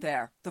wasn't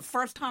there. The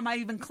first time I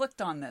even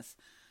clicked on this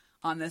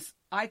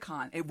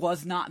icon, it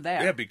was not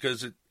there. Yeah,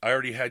 because I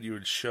already had you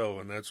in show,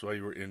 and that's why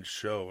you were in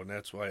show, and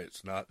that's why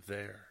it's not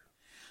there.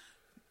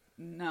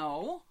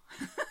 No.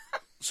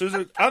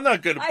 Susan, I'm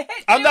not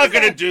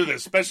gonna do this,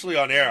 especially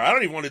on air. I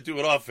don't even want to do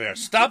it off air.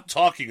 Stop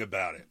talking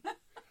about it.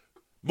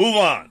 Move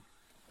on.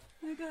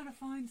 I gotta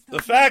find stuff.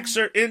 The facts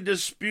are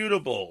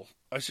indisputable.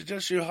 I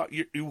suggest you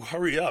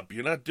hurry up.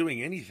 You're not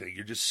doing anything.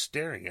 You're just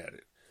staring at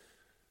it.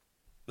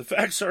 The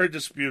facts are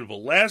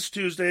indisputable. Last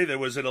Tuesday, there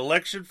was an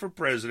election for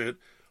president.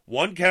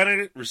 One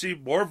candidate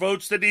received more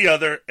votes than the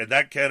other, and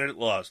that candidate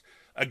lost.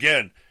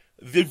 Again,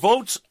 the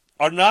votes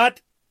are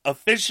not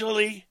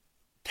officially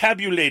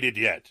tabulated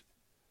yet.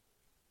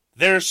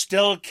 They're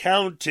still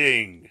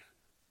counting.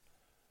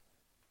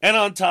 And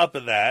on top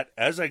of that,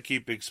 as I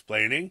keep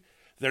explaining,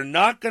 they're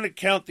not going to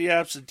count the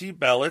absentee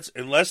ballots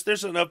unless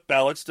there's enough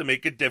ballots to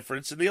make a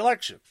difference in the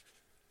election.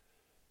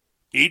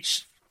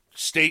 Each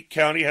state,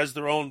 county has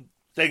their own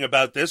thing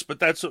about this, but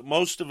that's what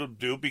most of them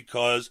do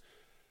because,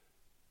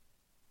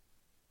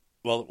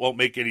 well, it won't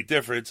make any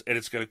difference, and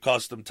it's going to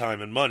cost them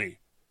time and money.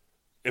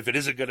 If it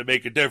isn't going to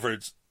make a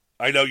difference,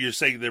 I know you're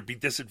saying they'd be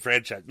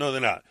disenfranchised. No,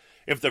 they're not.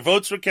 If their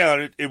votes were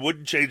counted, it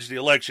wouldn't change the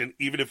election,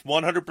 even if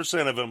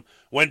 100% of them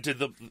went to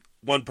the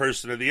one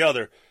person or the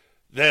other.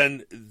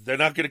 Then they're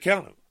not going to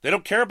count them. They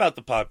don't care about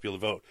the popular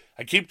vote.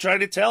 I keep trying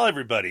to tell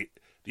everybody,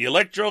 the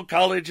Electoral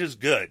College is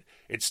good.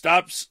 It's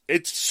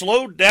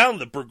slowed down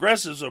the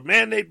progressives. Or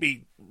man,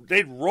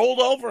 they'd rolled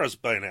over us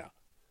by now.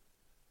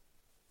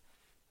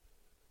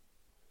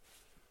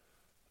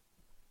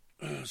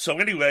 So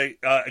anyway,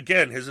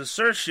 again, his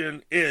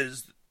assertion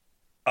is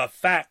a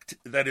fact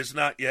that is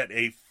not yet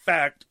a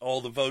fact.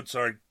 All the votes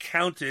aren't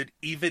counted,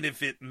 even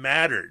if it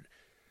mattered.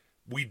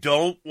 We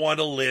don't want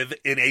to live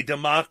in a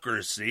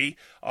democracy.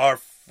 Our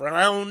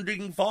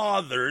founding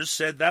fathers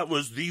said that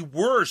was the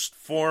worst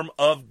form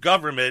of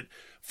government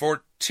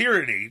for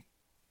tyranny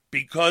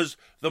because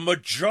the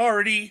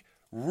majority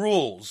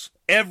rules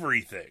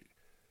everything.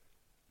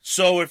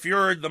 So if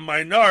you're the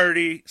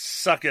minority,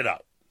 suck it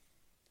up.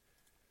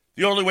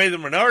 The only way the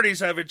minorities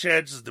have a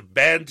chance is to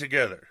band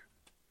together,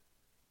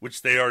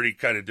 which they already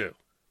kind of do.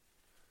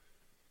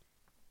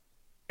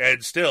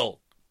 And still,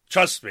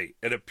 trust me,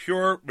 in a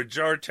pure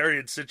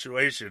majoritarian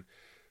situation,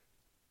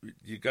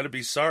 you got to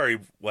be sorry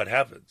what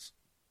happens.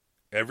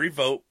 Every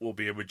vote will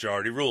be a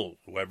majority rule.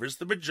 Whoever's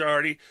the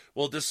majority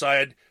will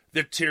decide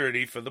the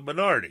tyranny for the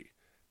minority.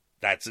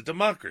 That's a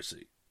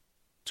democracy.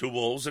 Two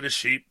wolves and a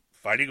sheep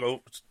fighting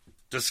over,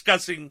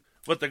 discussing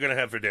what they're going to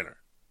have for dinner.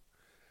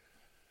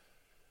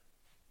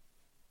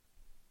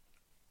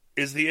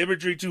 Is the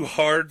imagery too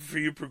hard for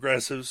you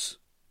progressives?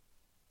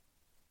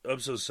 I'm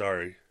so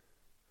sorry.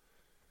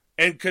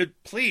 And could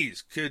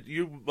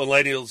you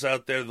millennials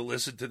out there that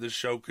listen to this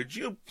show, could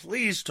you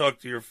please talk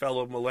to your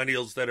fellow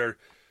millennials that are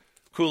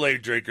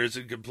Kool-Aid drinkers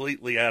and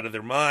completely out of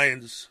their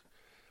minds?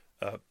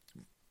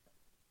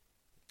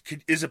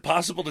 Is it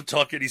possible to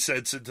talk any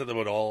sense into them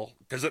at all?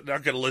 Because they're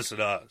not going to listen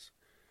to us.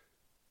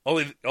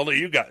 Only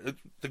you guys.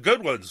 The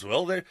good ones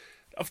will.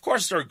 Of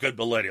course there are good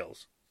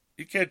millennials.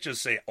 You can't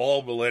just say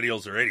all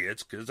millennials are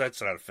idiots, because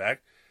that's not a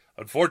fact.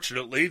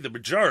 Unfortunately, the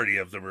majority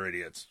of them are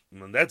idiots,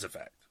 and that's a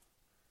fact.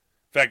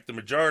 In fact, the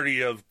majority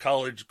of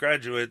college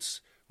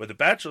graduates with a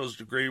bachelor's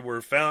degree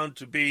were found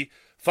to be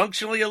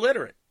functionally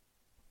illiterate.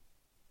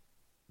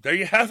 There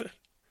you have it.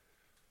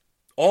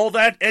 All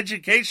that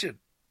education,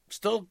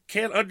 still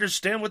can't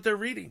understand what they're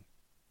reading.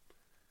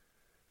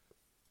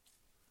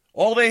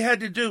 All they had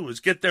to do was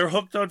get their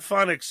Hooked on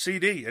Phonics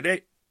CD, and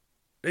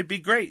they'd be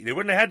great. They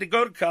wouldn't have had to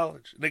go to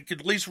college. They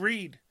could at least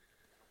read.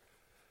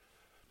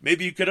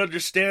 Maybe you could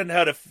understand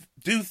how to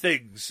do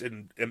things,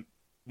 and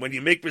when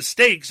you make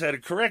mistakes, how to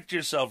correct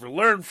yourself or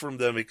learn from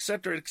them,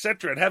 etc.,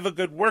 and have a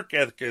good work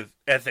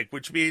ethic,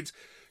 which means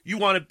you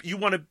want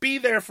to be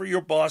there for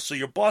your boss, so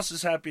your boss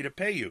is happy to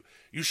pay you.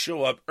 You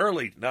show up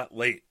early, not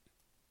late.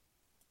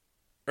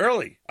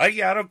 Early. I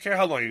don't care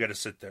how long you got to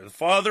sit there. The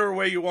farther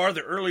away you are,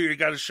 the earlier you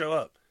got to show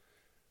up.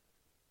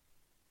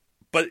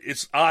 But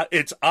it's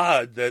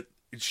odd that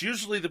it's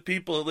usually the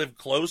people that live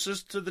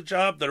closest to the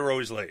job that are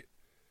always late.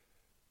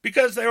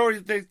 Because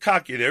they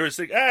cocky. They always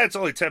think, it's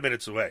only 10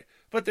 minutes away.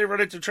 But they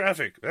run into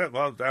traffic.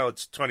 Well, now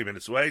it's 20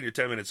 minutes away and you're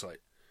 10 minutes late.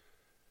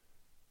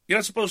 You're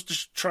not supposed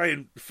to try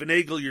and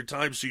finagle your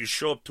time so you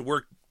show up to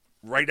work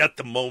right at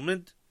the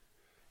moment.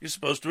 You're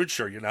supposed to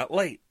ensure you're not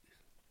late.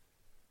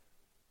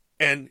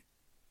 And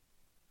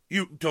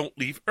you don't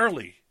leave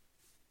early.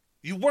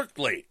 You work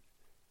late.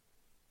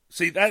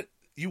 See, that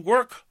you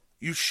work,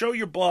 you show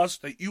your boss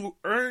that you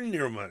earn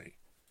your money.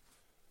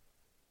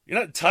 You're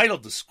not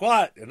entitled to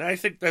squat, and I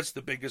think that's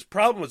the biggest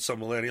problem with some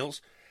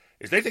millennials,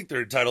 is they think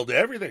they're entitled to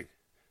everything.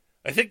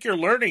 I think you're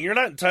learning you're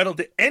not entitled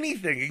to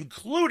anything,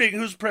 including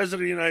who's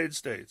president of the United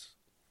States.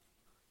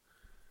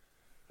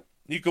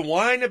 You can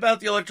whine about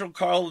the Electoral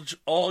College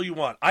all you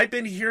want. I've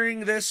been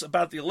hearing this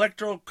about the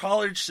Electoral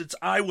College since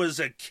I was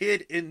a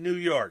kid in New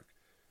York.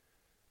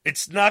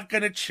 It's not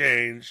going to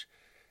change.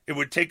 It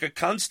would take a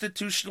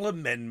constitutional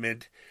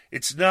amendment.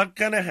 It's not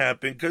going to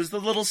happen because the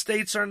little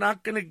states are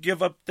not going to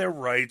give up their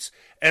rights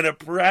and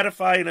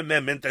ratify an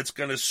amendment that's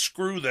going to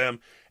screw them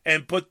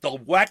and put the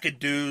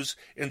wackadoos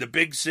in the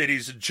big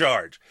cities in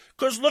charge.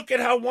 Because look at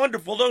how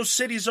wonderful those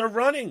cities are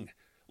running.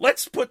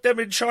 Let's put them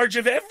in charge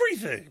of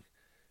everything.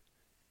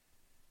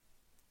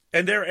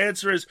 And their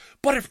answer is,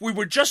 but if we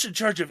were just in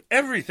charge of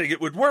everything,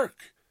 it would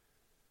work.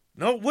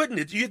 No, it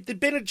wouldn't. You've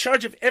been in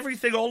charge of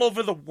everything all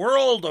over the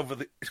world over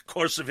the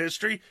course of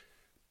history.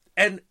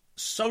 And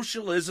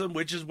socialism,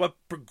 which is what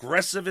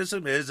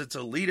progressivism is, it's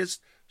elitist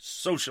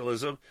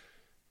socialism,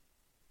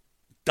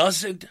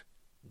 doesn't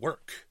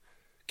work.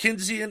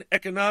 Keynesian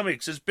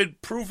economics has been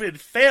proven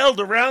failed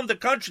around the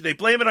country. They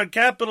blame it on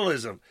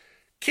capitalism.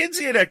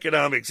 Keynesian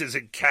economics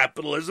isn't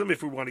capitalism,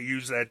 if we want to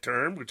use that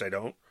term, which I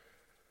don't.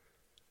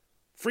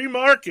 Free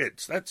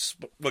markets, that's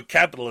what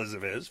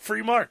capitalism is,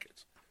 free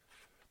markets.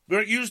 We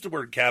don't use the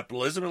word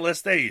capitalism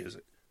unless they use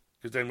it,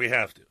 because then we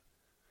have to.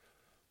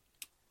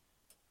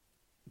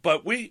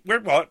 But we're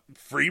what?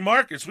 Free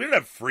markets. We don't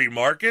have free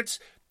markets.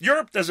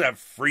 Europe doesn't have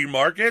free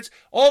markets.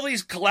 All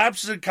these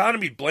collapses in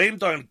economy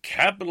blamed on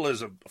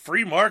capitalism,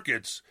 free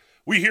markets.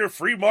 We hear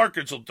free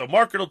markets, the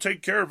market will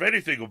take care of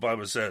anything,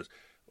 Obama says.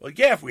 Well,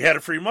 yeah, if we had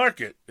a free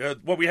market.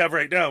 What we have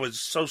right now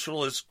is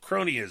socialist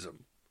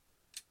cronyism.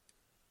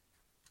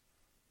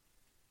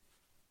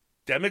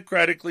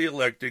 Democratically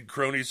elected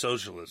crony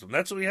socialism.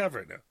 That's what we have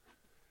right now.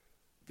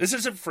 This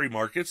isn't free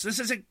markets. This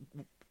isn't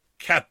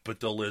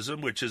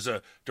capitalism, which is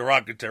a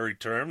derogatory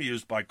term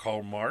used by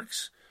Karl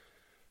Marx.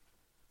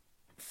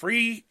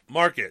 Free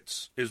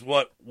markets is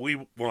what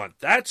we want.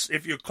 That's,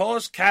 if you call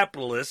us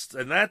capitalists,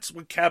 and that's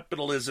what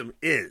capitalism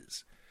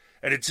is.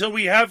 And until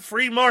we have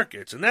free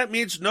markets, and that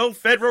means no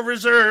Federal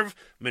Reserve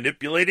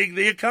manipulating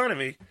the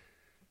economy,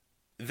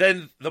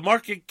 then the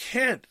market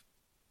can't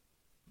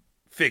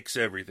fix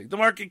everything. The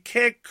market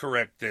can't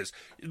correct this.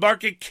 The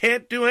market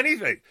can't do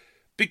anything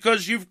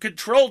because you've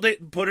controlled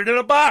it and put it in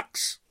a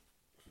box.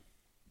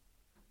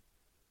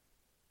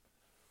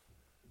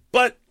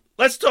 But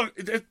let's talk,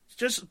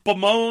 just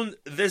bemoan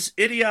this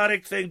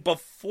idiotic thing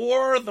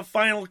before the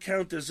final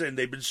count is in.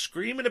 They've been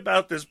screaming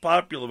about this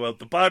popular vote,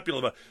 the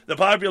popular vote, the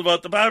popular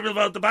vote, the popular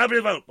vote, the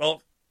popular vote.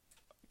 Well,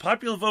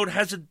 popular vote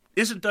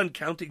isn't done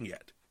counting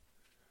yet.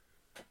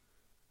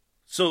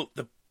 So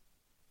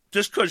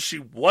just because she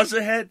was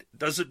ahead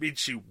doesn't mean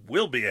she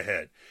will be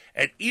ahead.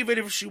 And even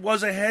if she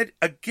was ahead,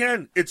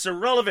 again, it's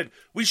irrelevant.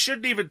 We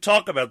shouldn't even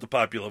talk about the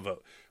popular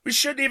vote. We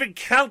shouldn't even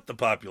count the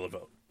popular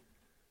vote.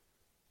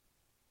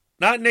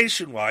 Not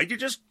nationwide. You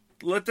just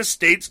let the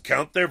states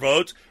count their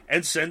votes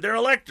and send their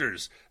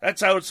electors.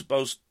 That's how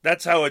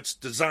it's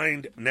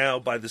designed now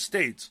by the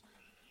states.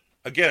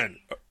 Again,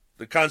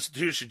 the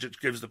Constitution just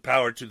gives the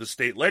power to the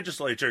state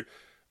legislature.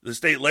 The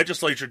state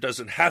legislature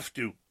doesn't have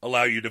to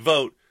allow you to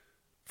vote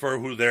for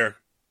who they're.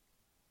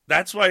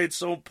 That's why it's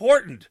so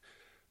important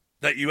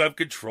that you have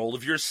control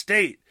of your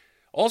state.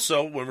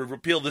 Also, when we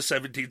repeal the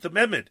 17th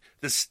Amendment,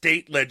 the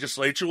state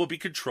legislature will be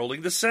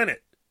controlling the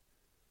Senate.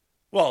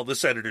 Well, the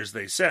senators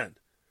they send.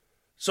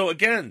 So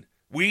again,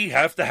 we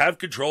have to have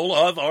control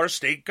of our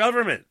state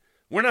government.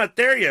 We're not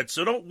there yet,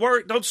 so don't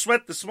worry, don't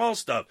sweat the small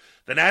stuff.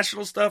 The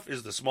national stuff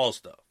is the small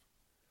stuff.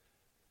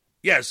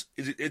 Yes,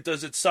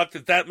 does it suck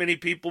that many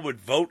people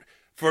would vote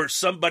for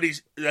somebody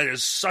that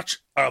is such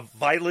a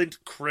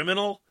violent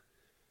criminal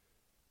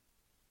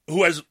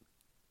who has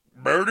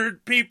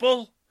murdered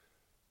people,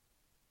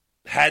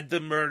 had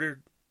them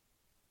murdered,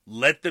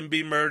 let them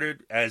be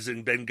murdered, as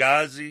in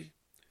Benghazi?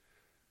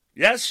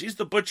 Yes, she's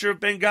the butcher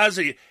of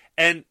Benghazi.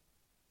 And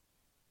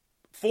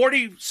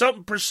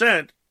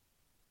 40-something%,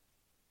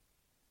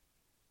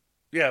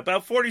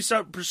 about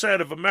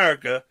 40-something% of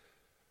America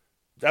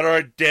that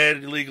are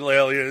dead illegal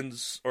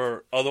aliens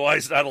or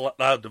otherwise not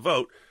allowed to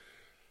vote,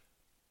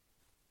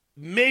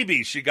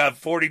 maybe she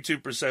got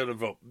 42% of the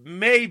vote.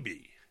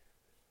 Maybe.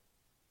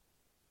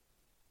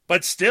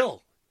 But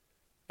still,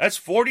 that's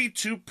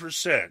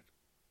 42%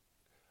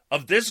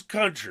 of this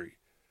country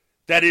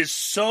that is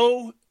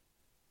so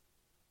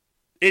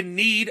in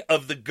need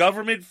of the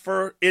government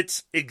for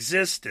its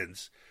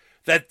existence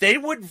that they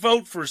would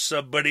vote for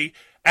somebody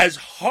as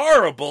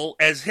horrible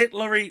as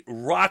Hillary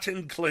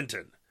rotten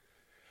Clinton.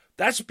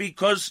 That's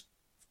because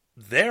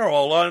they're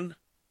all on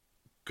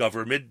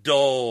government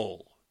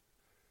dole.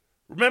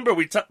 Remember,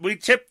 we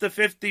tipped the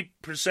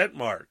 50%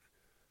 mark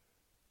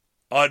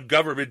on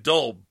government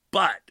dole,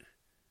 but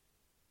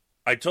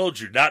I told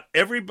you, not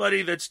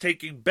everybody that's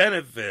taking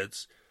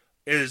benefits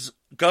is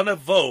going to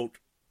vote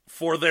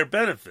for their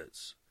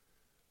benefits.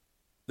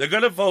 They're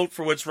going to vote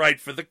for what's right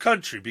for the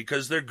country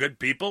because they're good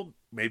people.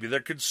 Maybe they're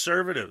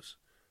conservatives.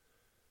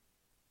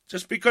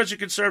 Just because you're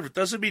conservative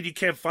doesn't mean you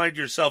can't find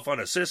yourself on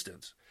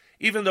assistance.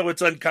 Even though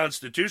it's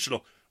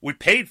unconstitutional, we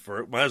paid for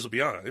it. Might as well be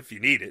on it if you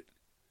need it.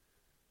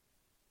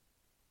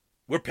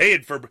 We're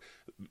paying for,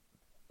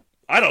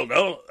 I don't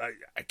know,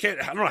 I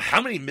don't know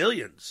how many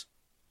millions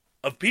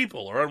of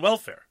people are on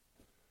welfare.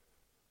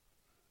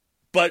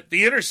 But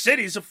the inner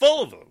cities are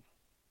full of them.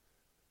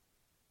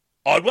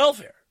 On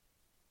welfare.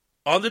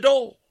 On the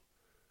dole.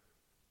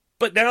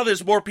 But now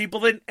there's more people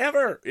than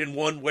ever, in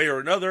one way or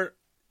another,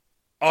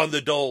 on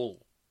the dole.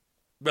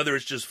 Whether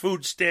it's just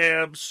food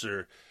stamps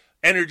or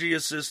energy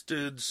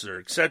assistance or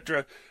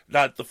etc.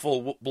 Not the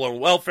full-blown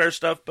welfare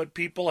stuff, but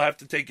people have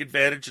to take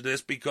advantage of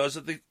this because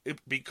of the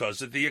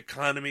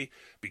economy,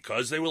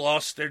 because they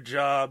lost their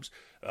jobs,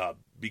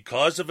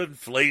 because of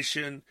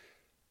inflation.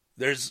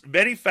 There's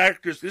many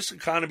factors. This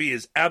economy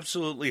is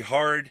absolutely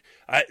hard.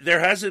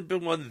 There hasn't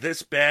been one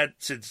this bad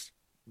since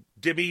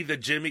Jimmy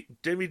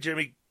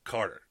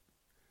Carter.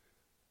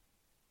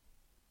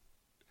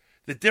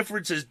 The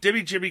difference is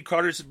Jimmy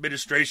Carter's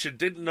administration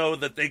didn't know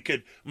that they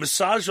could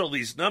massage all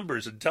these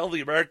numbers and tell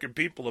the American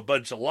people a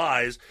bunch of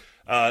lies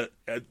that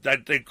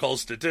they call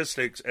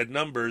statistics and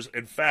numbers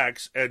and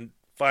facts, and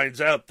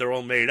finds out they're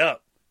all made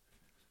up.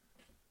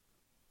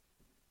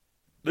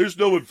 There's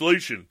no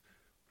inflation.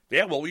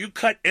 Yeah, well, you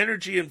cut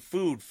energy and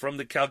food from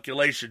the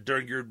calculation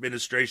during your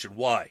administration.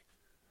 Why?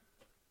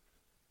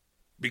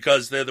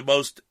 Because they're the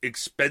most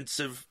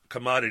expensive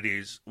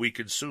commodities we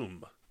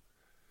consume.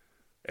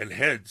 And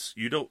hence,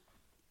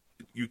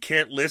 you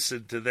can't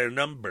listen to their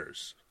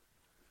numbers.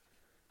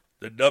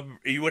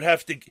 You would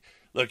have to,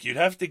 you'd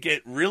have to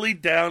get really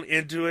down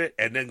into it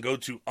and then go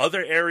to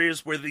other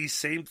areas where these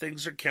same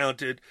things are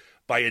counted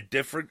by a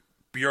different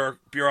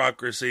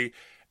bureaucracy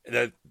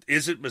that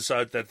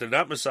that they're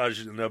not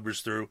massaging the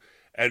numbers through,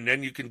 and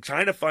then you can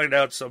kind of find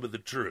out some of the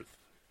truth.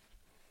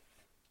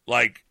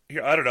 Like,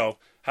 I don't know,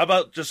 how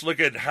about just look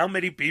at how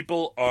many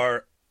people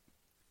are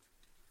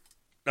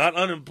not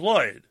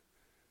unemployed,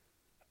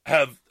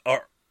 are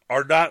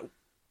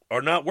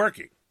not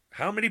working.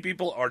 How many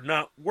people are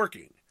not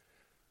working?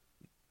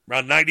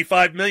 Around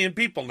 95 million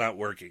people not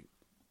working.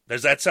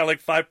 Does that sound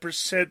like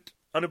 5%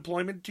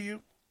 unemployment to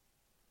you?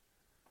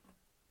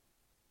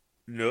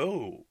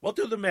 No. Well,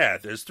 do the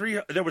math.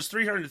 There was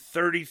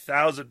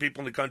 330,000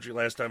 people in the country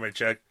last time I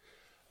checked.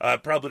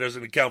 Probably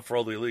doesn't account for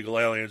all the illegal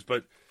aliens,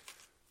 but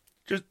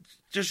just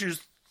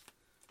use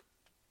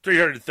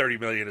 330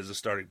 million as a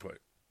starting point.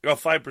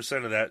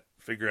 5% of that,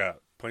 figure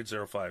out.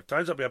 0.05.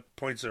 Times up,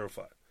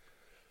 0.05.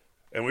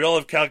 And we all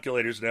have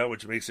calculators now,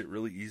 which makes it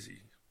really easy.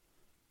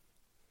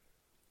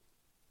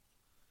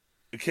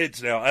 The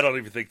kids now, I don't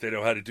even think they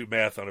know how to do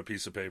math on a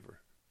piece of paper.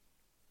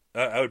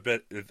 I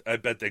bet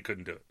they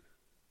couldn't do it.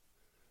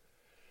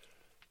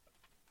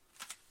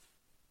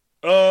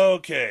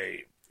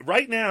 Okay.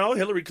 Right now,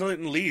 Hillary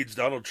Clinton leads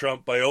Donald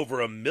Trump by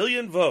over 1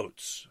 million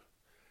votes.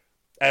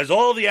 As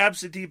all the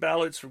absentee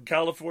ballots from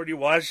California,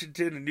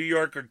 Washington, and New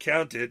York are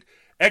counted,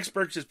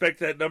 experts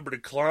expect that number to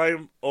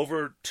climb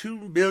over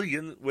 2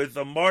 million with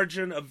a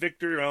margin of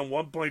victory around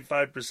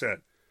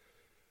 1.5%.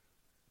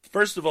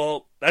 First of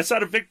all, that's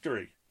not a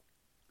victory.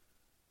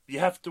 You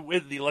have to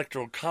win the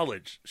Electoral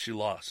College. She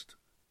lost.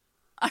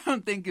 I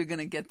don't think you're going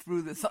to get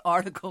through this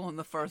article in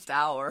the first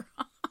hour.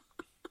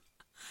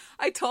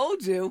 I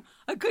told you.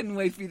 I couldn't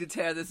wait for you to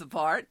tear this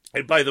apart.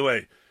 And by the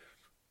way,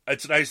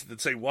 it's nice that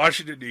say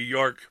Washington, New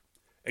York,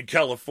 and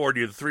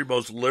California, the three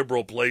most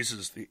liberal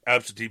places the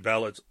absentee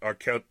ballots are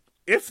counted.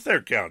 If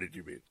they're counted,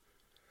 you mean.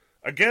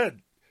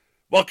 Again,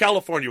 well,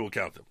 California will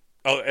count them.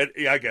 Oh, and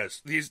yeah, I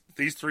guess these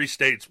three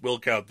states will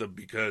count them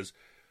because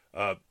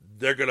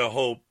they're going to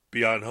hope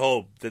beyond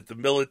hope that the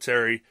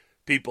military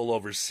people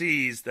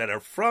overseas that are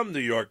from New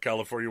York,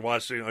 California,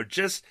 Washington are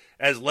just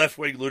as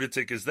left-wing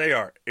lunatic as they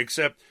are,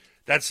 except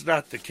that's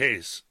not the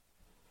case.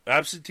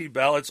 Absentee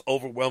ballots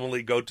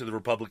overwhelmingly go to the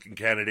Republican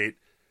candidate,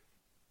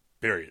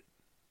 period.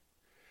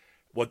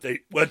 What he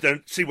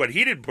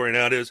didn't point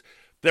out is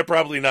they're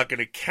probably not going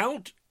to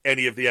count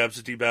any of the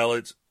absentee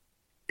ballots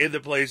in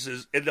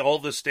all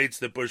the states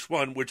that Bush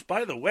won, which,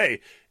 by the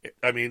way,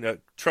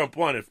 Trump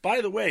won.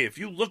 If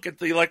you look at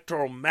the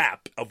electoral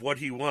map of what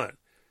he won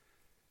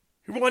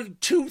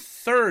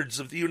 2/3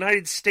 of the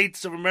United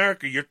States of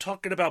America. You're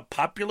talking about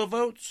popular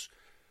votes?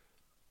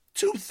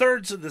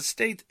 2/3 of the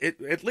state,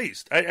 at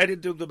least. I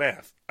didn't do the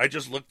math. I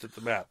just looked at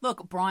the map.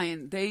 Look,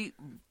 Brian, they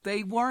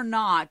were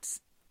not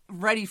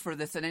ready for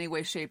this in any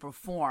way, shape, or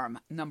form,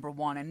 number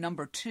one. And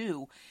number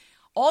two,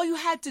 all you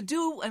had to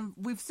do, and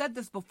we've said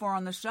this before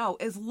on the show,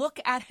 is look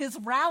at his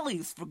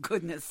rallies, for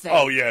goodness sake.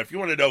 Oh, yeah, if you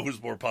want to know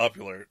who's more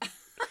popular.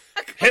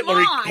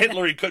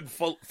 Hitler couldn't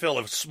fill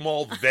a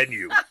small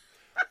venue.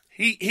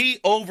 He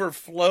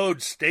overflowed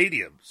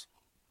stadiums.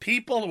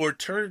 People were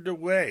turned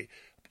away.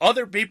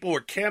 Other people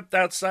were camped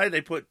outside.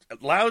 They put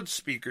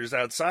loudspeakers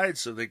outside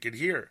so they could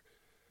hear.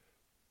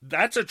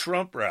 That's a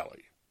Trump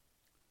rally.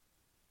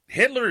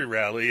 Hillary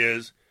rally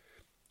is,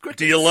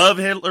 do you love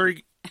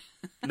Hillary?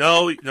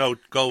 No,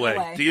 go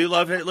away. Do you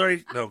love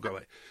Hillary? No, go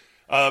away.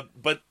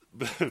 But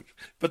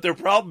their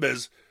problem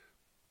is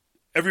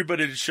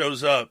everybody that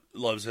shows up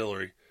loves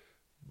Hillary,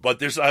 but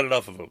there's not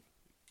enough of them.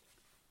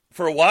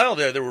 For a while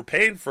there, they were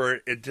paying for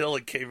it until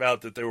it came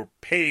out that they were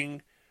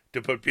paying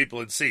to put people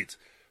in seats.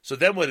 So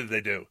then what did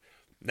they do?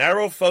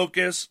 Narrow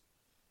focus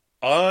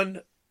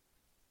on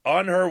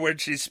her when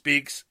she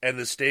speaks and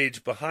the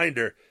stage behind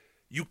her.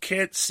 You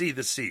can't see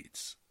the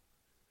seats.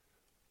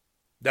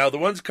 Now, the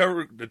ones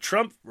covering the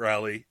Trump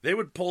rally, they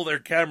would pull their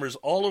cameras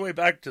all the way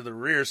back to the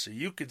rear so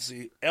you could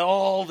see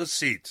all the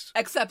seats.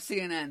 Except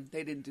CNN.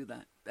 They didn't do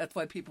that. That's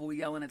why people were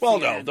yelling at CNN.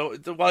 CNN. Well, no.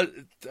 The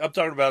one, I'm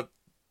talking about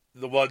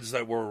the ones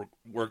that were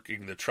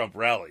working the Trump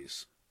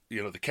rallies.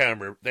 You know, the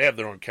camera, they have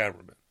their own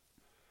cameraman.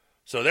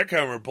 So their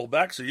camera pulled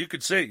back so you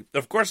could see.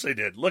 Of course they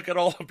did. Look at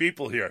all the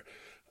people here.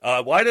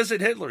 Why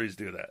doesn't Hillary's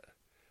do that?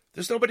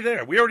 There's nobody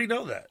there. We already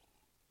know that.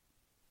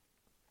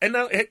 And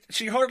now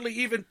she hardly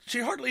even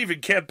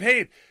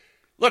campaigned.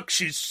 Look,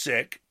 she's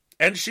sick,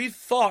 and she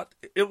thought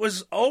it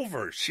was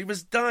over. She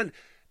was done.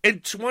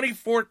 In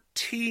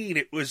 2014,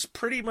 it was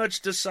pretty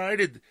much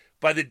decided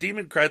by the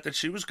Democrat that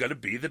she was going to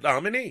be the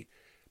nominee.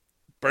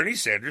 Bernie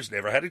Sanders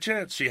never had a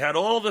chance. She had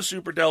all the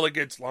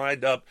superdelegates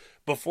lined up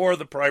before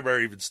the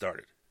primary even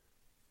started.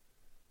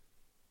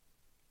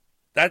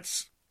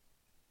 That's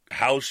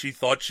how she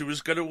thought she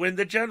was going to win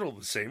the general,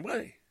 the same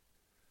way.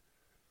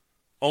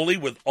 Only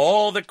with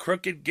all the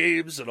crooked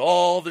games and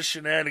all the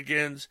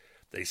shenanigans,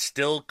 they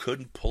still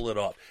couldn't pull it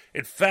off.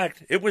 In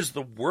fact, it was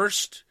the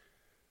worst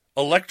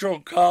electoral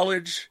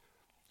college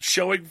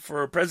showing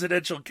for a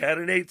presidential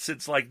candidate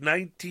since like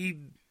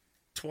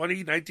 1920,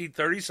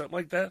 1930, something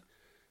like that.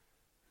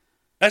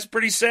 That's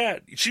pretty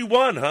sad. She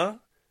won, huh?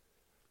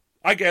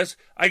 I guess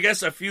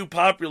a few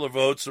popular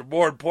votes are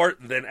more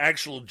important than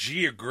actual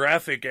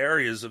geographic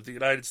areas of the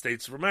United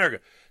States of America.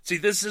 See,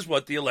 this is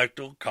what the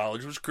Electoral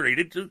College was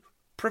created to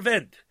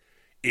prevent.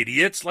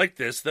 Idiots like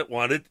this that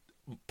wanted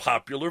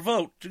popular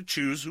vote to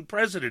choose who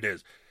president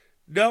is.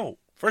 No.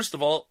 First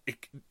of all,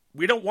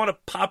 we don't want a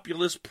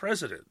populist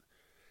president.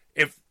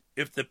 If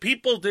the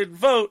people didn't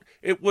vote,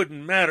 it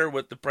wouldn't matter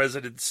what the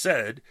president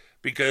said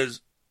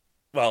because,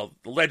 well,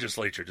 the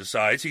legislature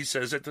decides. He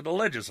says it to the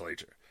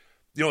legislature.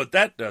 You know what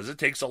that does? It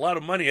takes a lot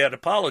of money out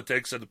of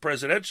politics in the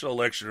presidential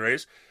election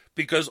race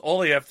because all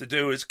they have to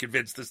do is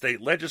convince the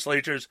state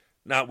legislatures,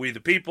 not we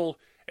the people,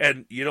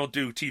 and you don't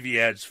do TV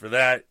ads for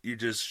that. You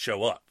just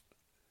show up.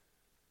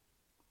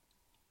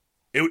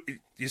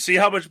 You see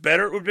how much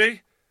better it would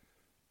be?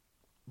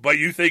 But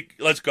you think,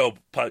 let's go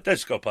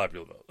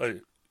popular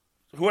vote.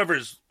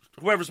 Whoever's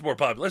more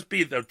popular. Let's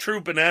be the true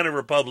banana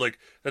republic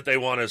that they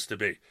want us to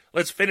be.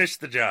 Let's finish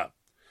the job.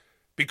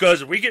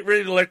 Because if we get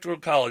rid of the Electoral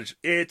College,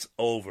 it's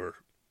over.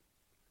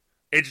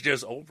 It's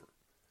just over.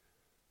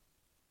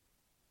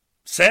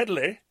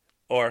 Sadly,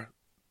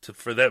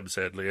 for them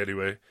sadly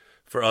anyway,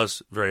 for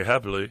us very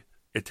happily,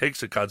 it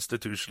takes a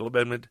constitutional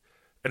amendment,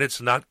 and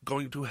it's not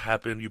going to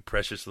happen, you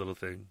precious little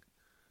thing.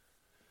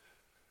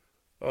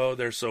 Oh,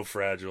 they're so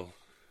fragile.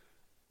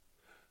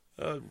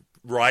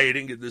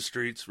 Rioting in the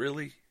streets,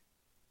 really?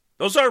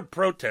 Those aren't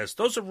protests,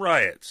 those are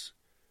riots.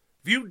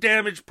 If you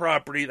damage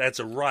property, that's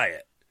a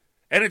riot.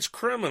 And it's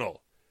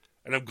criminal.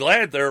 And I'm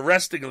glad they're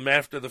arresting them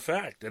after the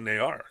fact, and they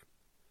are.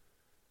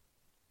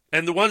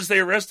 And the ones they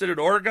arrested in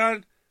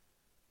Oregon,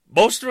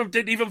 most of them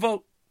didn't even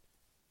vote.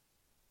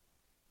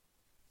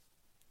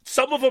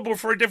 Some of them were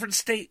for a different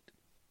state.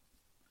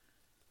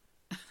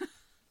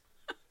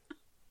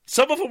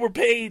 Some of them were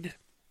paid.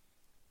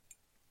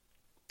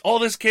 All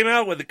this came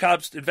out when the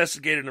cops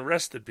investigated and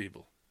arrested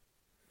people.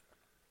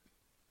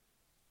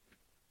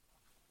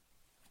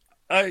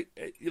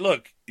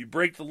 Look, you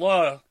break the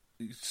law,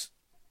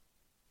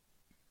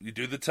 you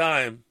do the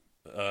time.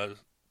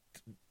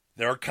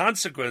 There are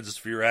consequences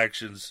for your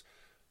actions,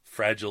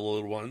 fragile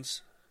little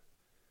ones.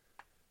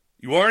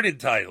 You aren't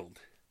entitled.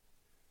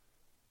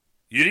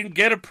 You didn't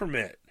get a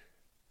permit.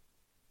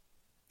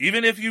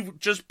 Even if you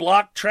just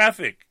block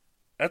traffic,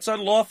 that's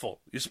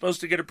unlawful. You're supposed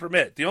to get a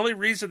permit. The only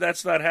reason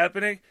that's not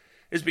happening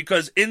is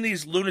because in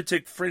these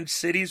lunatic fringe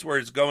cities where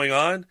it's going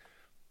on,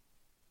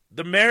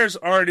 the mayors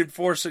aren't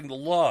enforcing the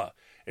law.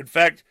 In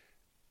fact,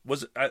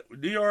 was it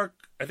New York?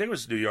 I think it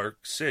was New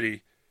York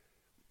City.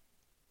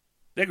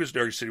 I think it was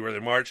New York City where they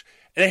marched.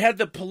 And they had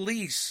the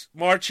police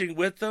marching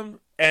with them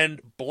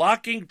and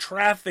blocking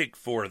traffic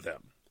for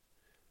them.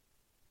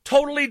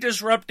 Totally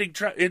disrupting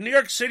traffic. In New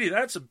York City,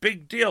 that's a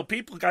big deal.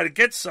 People got to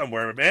get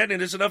somewhere, man,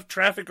 and there's enough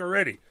traffic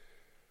already.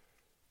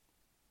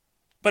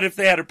 But if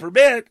they had a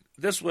permit,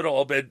 this would have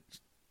all been,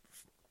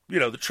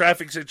 the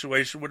traffic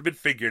situation would have been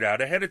figured out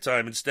ahead of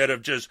time instead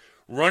of just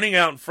running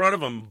out in front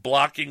of them,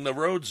 blocking the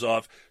roads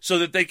off so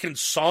that they can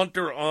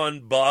saunter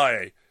on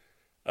by.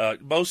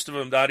 Most of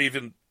them not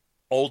even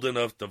old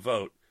enough to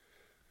vote.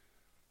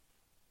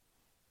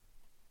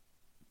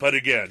 But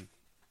again,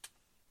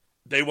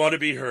 they want to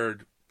be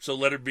heard, so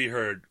let it be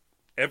heard.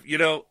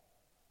 They're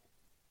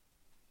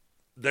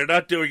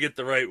not doing it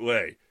the right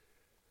way.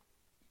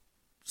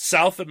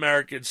 South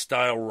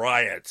American-style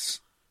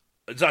riots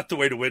is not the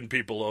way to win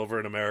people over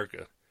in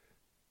America.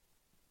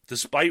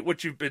 Despite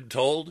what you've been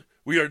told,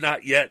 we are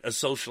not yet a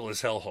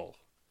socialist hellhole.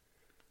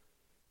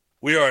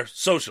 We are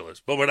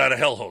socialists, but we're not a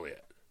hellhole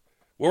yet.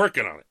 We're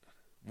working on it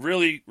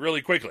really,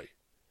 really quickly.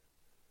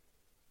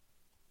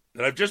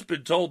 And I've just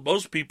been told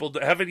most people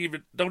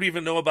don't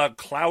even know about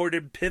Cloward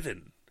and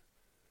Piven.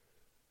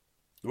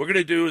 We're going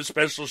to do a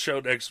special show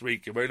next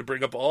week, and we're going to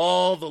bring up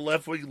all the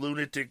left-wing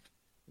lunatic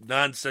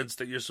nonsense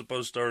that you're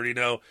supposed to already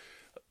know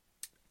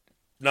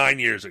 9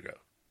 years ago.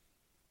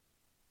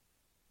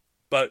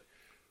 But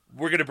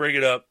we're going to bring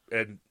it up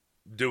and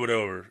do it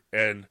over.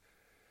 And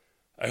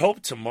I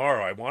hope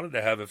tomorrow, I wanted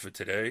to have it for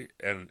today,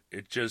 and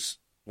it just,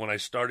 when I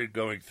started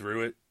going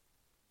through it,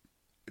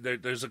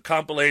 there's a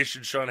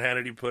compilation Sean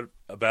Hannity put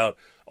about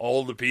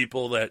all the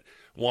people that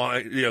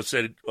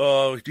said,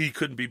 oh, he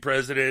couldn't be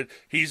president.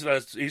 He's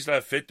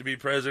not fit to be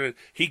president.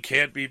 He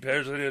can't be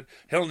president.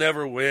 He'll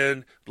never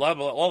win. Blah,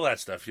 blah, all that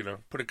stuff,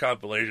 put a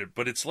compilation.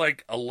 But it's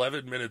like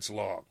 11 minutes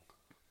long,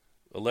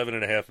 11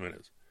 and a half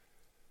minutes.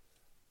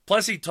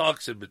 Plus he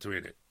talks in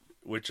between it,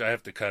 which I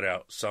have to cut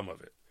out some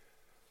of it.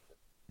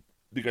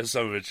 Because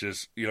some of it's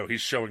just,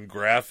 he's showing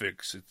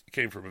graphics. It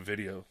came from a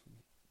video.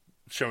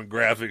 Showing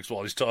graphics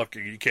while he's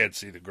talking. You can't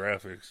see the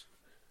graphics.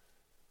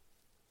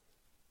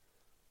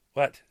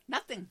 What?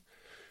 Nothing.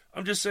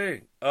 I'm just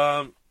saying.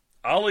 I'll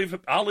leave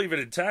it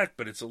intact,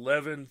 but it's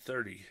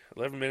 11:30.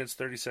 11 minutes,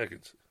 30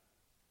 seconds.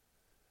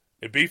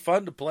 It'd be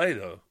fun to play,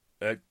 though.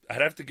 I'd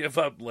have to give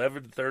up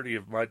 11:30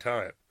 of my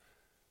time.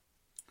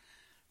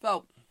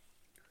 So,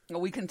 are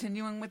we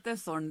continuing with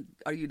this, or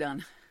are you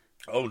done?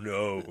 Oh,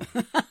 no.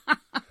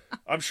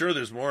 I'm sure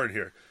there's more in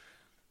here.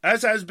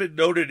 As has been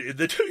noted in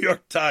the New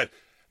York Times,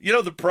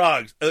 the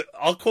progs.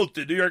 I'll quote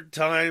the New York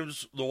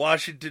Times, the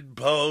Washington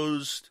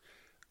Post,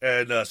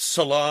 and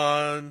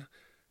Salon.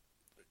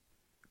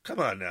 Come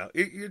on now.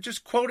 You're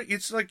just quoting.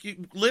 It's like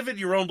you live in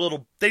your own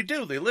little... They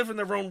do. They live in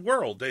their own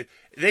world.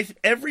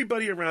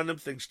 Everybody around them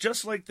thinks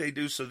just like they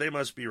do, so they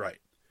must be right.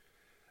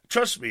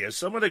 Trust me, as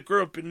someone that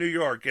grew up in New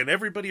York, and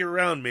everybody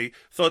around me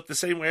thought the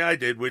same way I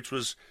did, which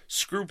was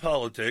screw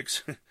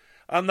politics.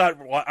 I'm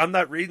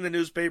not reading the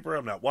newspaper.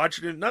 I'm not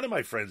watching it. None of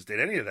my friends did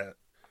any of that.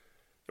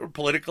 They were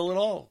political at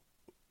all.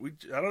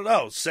 I don't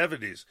know,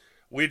 70s.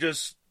 We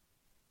just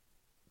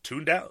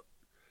tuned out.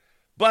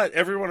 But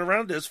everyone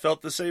around us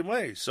felt the same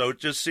way, so it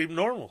just seemed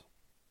normal.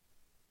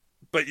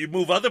 But you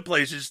move other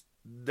places,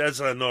 that's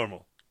not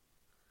normal.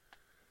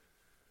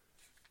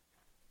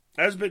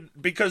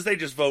 Because they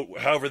just vote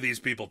however these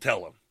people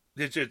tell them.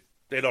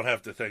 They don't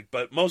have to think.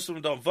 But most of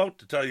them don't vote,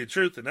 to tell you the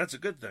truth, and that's a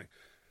good thing.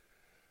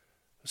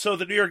 So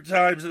the New York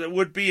Times, that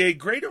would be a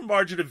greater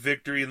margin of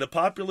victory in the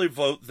popular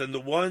vote than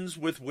the ones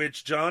with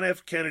which John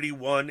F. Kennedy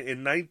won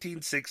in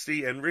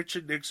 1960 and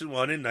Richard Nixon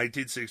won in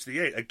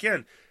 1968.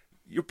 Again,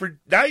 you're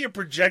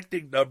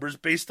projecting numbers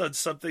based on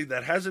something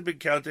that hasn't been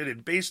counted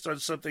and based on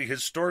something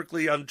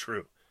historically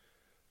untrue.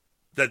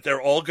 That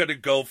they're all going to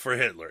go for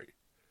Hitler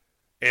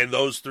in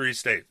those three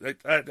states.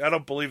 I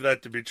don't believe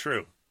that to be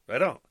true. I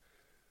don't.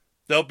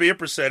 There'll be a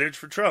percentage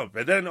for Trump.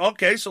 And then,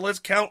 okay, so let's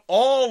count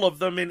all of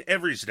them in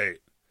every state.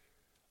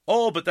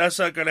 Oh, but that's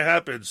not going to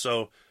happen,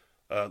 so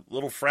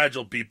little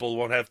fragile people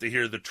won't have to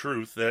hear the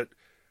truth that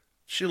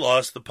she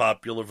lost the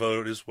popular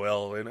vote as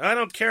well. And I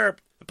don't care.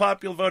 The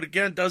popular vote,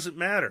 again, doesn't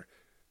matter.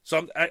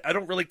 So I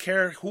don't really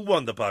care who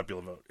won the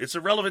popular vote. It's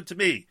irrelevant to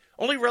me.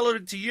 Only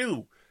relevant to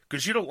you,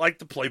 because you don't like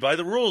to play by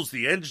the rules.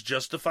 The ends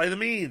justify the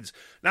means.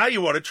 Now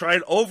you want to try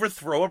and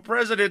overthrow a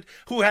president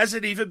who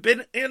hasn't even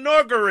been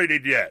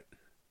inaugurated yet.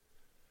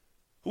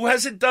 Who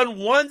hasn't done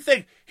one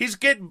thing. He's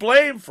getting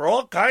blamed for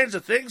all kinds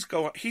of things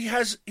going on.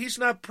 He's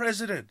not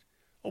president.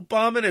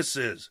 Obama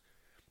is.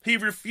 He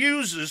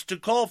refuses to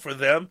call for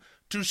them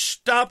to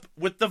stop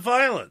with the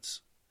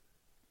violence.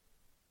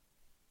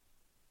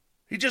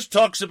 He just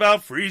talks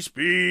about free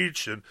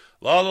speech and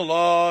la la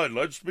la and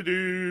let's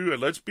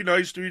be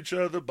nice to each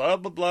other, blah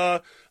blah blah.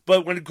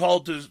 But when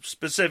called to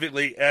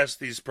specifically ask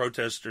these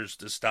protesters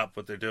to stop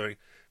what they're doing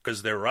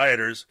because they're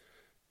rioters,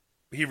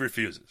 he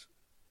refuses.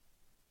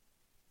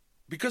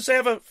 Because they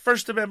have a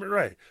First Amendment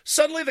right.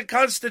 Suddenly the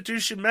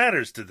Constitution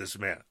matters to this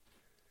man.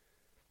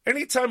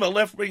 Anytime a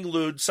left-wing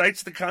loon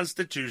cites the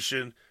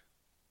Constitution,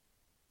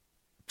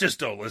 just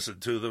don't listen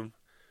to them.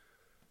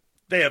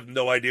 They have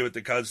no idea what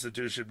the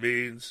Constitution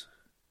means.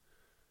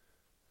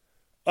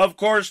 Of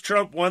course,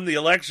 Trump won the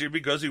election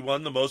because he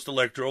won the most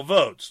electoral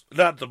votes.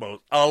 Not the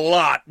most, a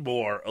lot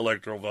more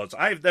electoral votes.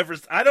 I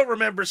don't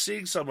remember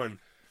seeing someone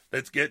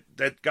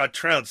that got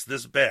trounced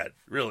this bad,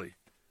 really.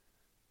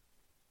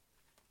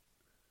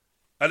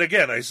 And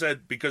again, I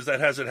said because that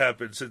hasn't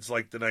happened since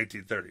like the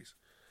 1930s.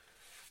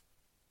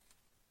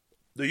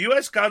 The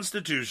U.S.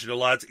 Constitution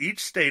allots each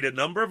state a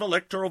number of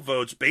electoral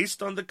votes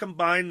based on the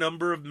combined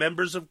number of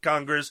members of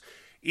Congress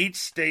each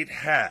state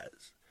has.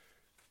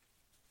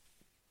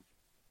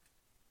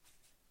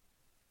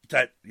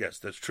 Yes,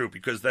 that's true,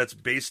 because that's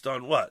based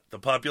on what? The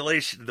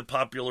population, the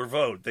popular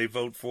vote. They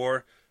vote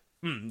for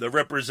the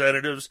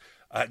representatives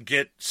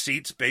get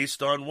seats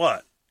based on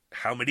what?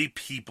 How many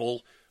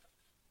people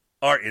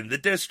are in the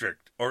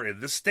district or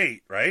in the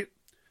state, right?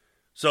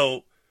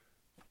 So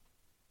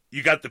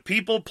you got the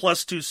people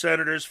plus 2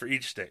 senators for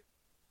each state.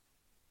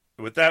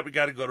 And with that, we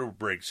got to go to a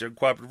break. So,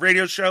 Uncooperative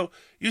Radio Show,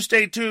 you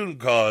stay tuned,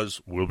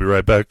 because we'll be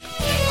right back.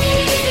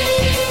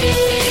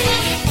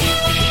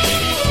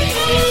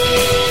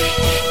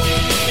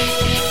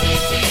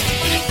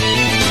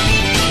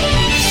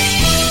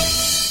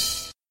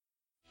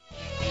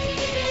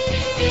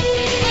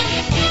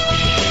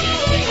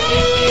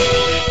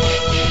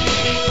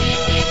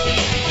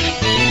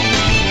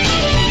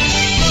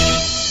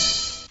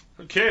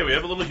 Okay, we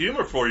have a little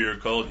humor for you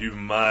called You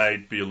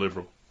Might Be a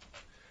Liberal.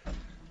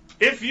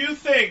 If you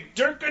think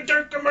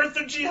Durka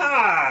Murtha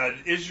Jihad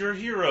is your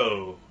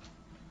hero,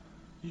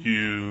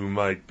 you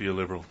might be a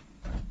liberal.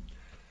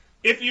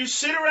 If you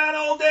sit around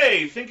all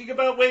day thinking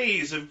about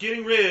ways of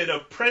getting rid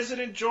of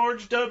President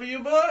George W.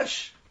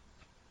 Bush,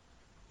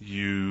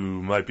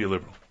 you might be a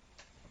liberal.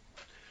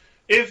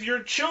 If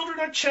your children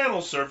are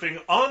channel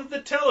surfing on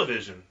the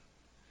television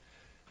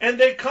and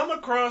they come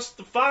across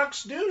the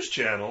Fox News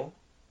channel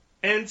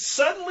and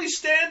suddenly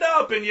stand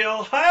up and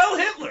yell, Heil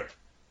Hitler,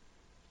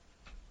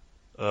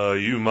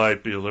 you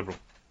might be a liberal.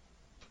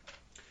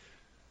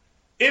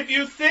 If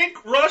you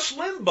think Rush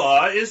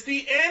Limbaugh is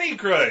the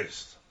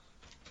Antichrist,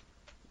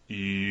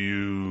 you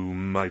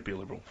might be a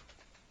liberal.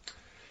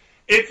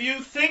 If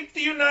you think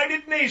the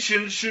United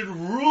Nations should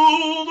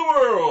rule the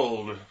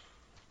world,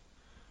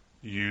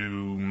 you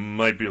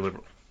might be a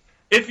liberal.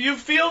 If you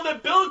feel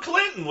that Bill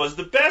Clinton was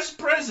the best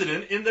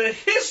president in the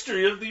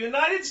history of the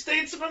United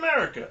States of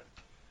America,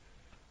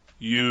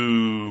 you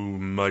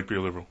might be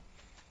a liberal.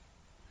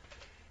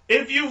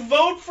 If you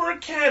vote for a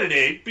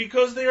candidate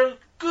because they are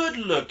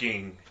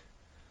good-looking,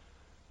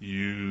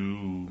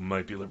 you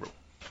might be a liberal.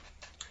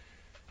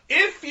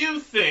 If you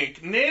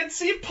think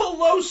Nancy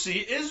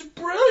Pelosi is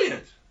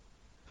brilliant,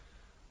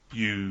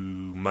 you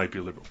might be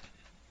a liberal.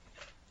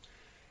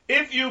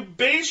 If you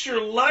base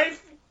your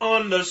life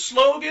on the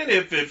slogan,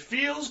 if it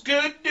feels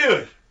good, do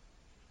it,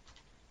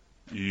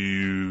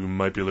 you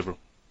might be a liberal.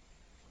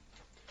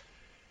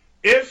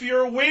 If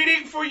you're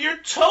waiting for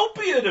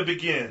utopia to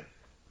begin,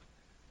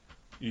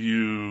 you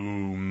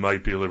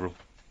might be a liberal.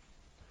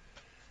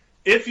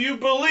 If you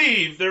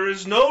believe there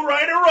is no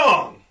right or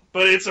wrong,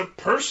 but it's a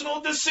personal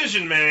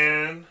decision,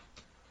 man,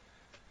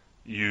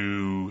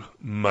 you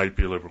might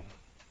be a liberal.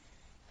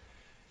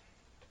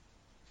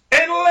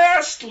 And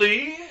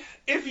lastly,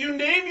 if you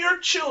name your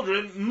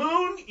children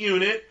Moon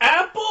Unit,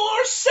 Apple,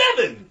 or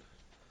 7,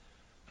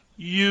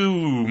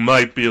 you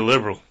might be a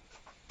liberal.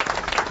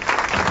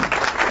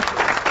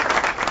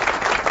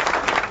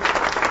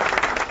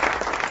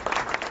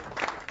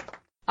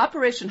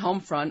 Operation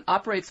Homefront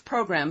operates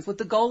programs with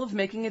the goal of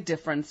making a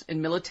difference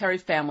in military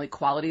family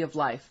quality of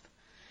life.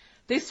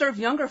 They serve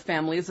younger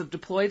families of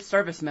deployed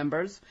service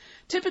members,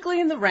 typically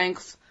in the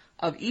ranks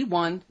of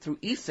E1 through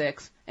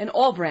E6 in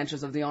all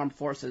branches of the armed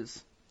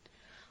forces.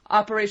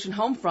 Operation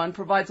Homefront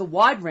provides a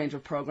wide range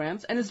of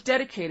programs and is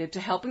dedicated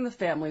to helping the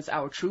families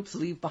our troops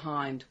leave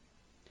behind.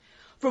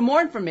 For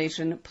more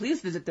information,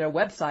 please visit their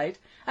website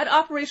at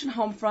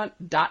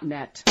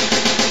operationhomefront.net.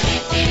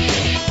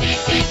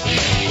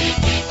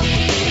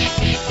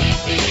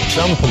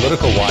 Some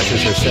political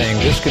watchers are saying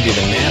this could be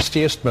the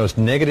nastiest, most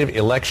negative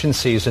election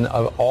season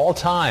of all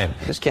time.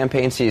 This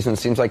campaign season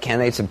seems like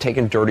candidates have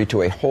taken dirty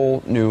to a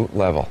whole new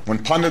level.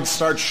 When pundits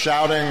start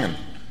shouting and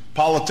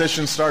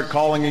politicians start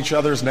calling each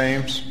other's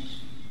names,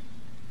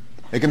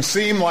 it can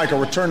seem like a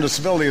return to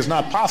civility is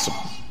not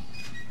possible.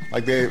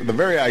 Like the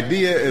very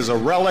idea is a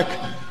relic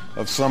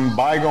of some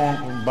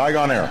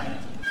bygone era.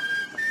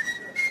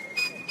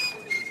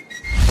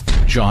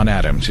 John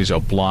Adams is a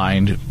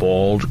blind,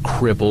 bald,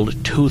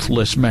 crippled,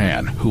 toothless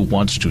man who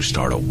wants to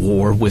start a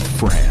war with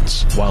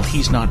France. While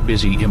he's not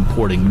busy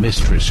importing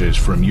mistresses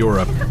from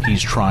Europe,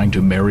 he's trying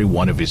to marry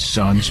one of his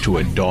sons to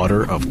a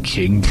daughter of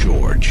King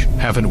George.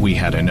 Haven't we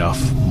had enough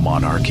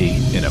monarchy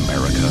in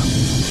America?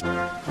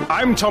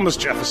 I'm Thomas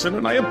Jefferson,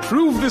 and I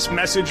approve this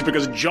message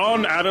because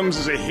John Adams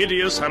is a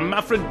hideous,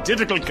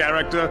 hermaphroditical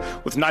character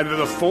with neither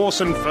the force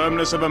and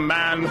firmness of a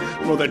man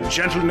nor the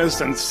gentleness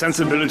and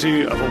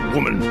sensibility of a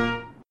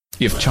woman.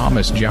 If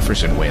Thomas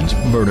Jefferson wins,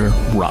 murder,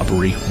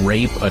 robbery,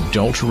 rape,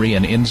 adultery,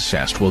 and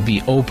incest will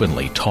be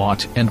openly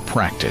taught and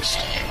practiced.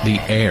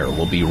 The air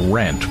will be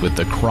rent with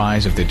the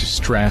cries of the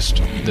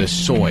distressed. The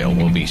soil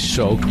will be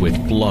soaked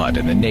with blood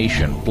and the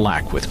nation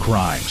black with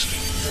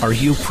crimes. Are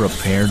you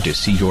prepared to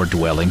see your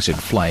dwellings in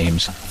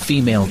flames,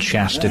 female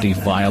chastity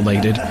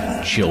violated,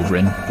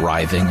 children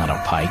writhing on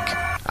a pike?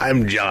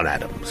 I'm John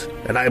Adams,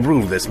 and I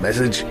approve this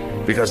message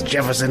because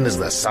Jefferson is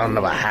the son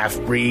of a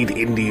half-breed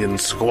Indian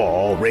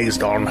squaw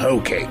raised on hoe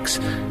cakes,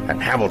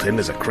 and Hamilton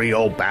is a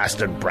Creole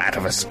bastard brat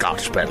of a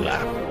Scotch peddler.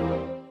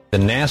 The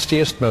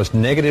nastiest, most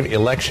negative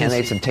election.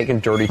 Candidates have taken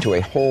dirty to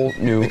a whole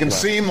new It can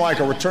seem like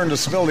a return to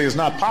civility is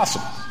not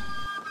possible.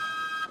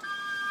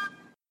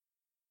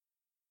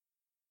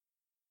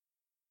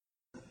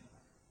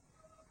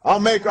 I'll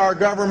make our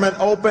government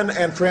open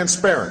and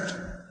transparent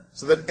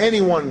so that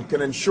anyone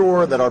can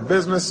ensure that our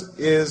business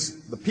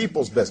is the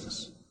people's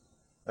business.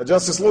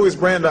 Justice Louis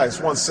Brandeis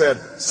once said,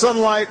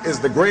 "Sunlight is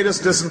the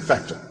greatest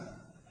disinfectant."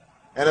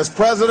 And as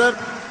president,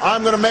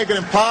 I'm going to make it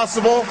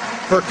impossible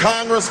for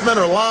congressmen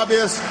or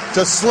lobbyists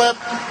to slip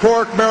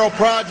pork barrel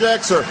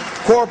projects or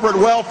corporate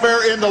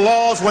welfare into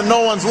laws when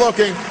no one's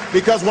looking,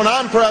 because when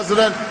I'm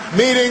president,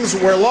 meetings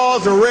where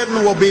laws are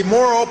written will be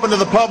more open to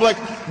the public,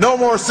 no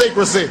more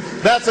secrecy.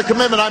 That's a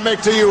commitment I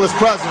make to you as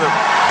president.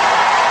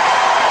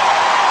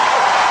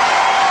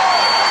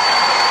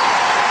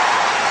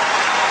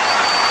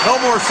 No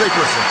more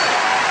secrecy.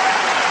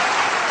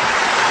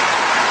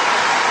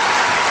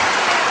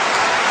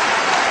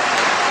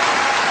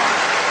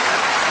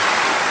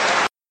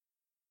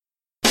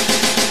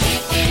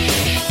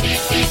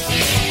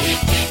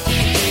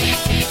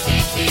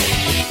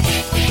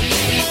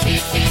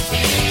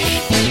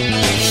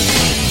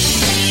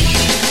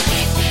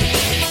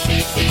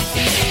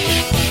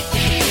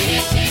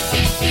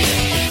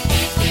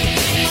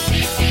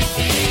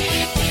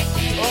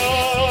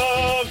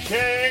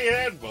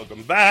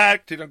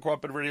 Back to the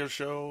Uncooperative Radio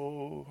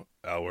Show,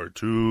 Hour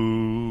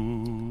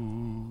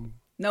 2.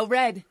 No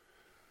red.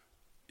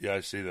 Yeah, I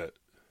see that.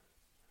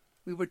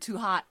 We were too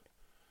hot.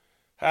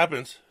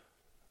 Happens,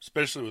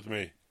 especially with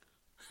me.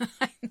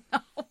 I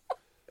know.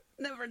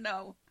 Never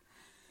know.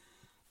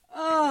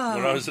 Oh.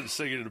 When I was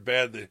singing in a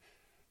band, the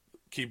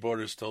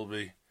keyboardist told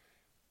me,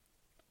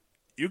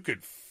 you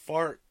could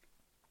fart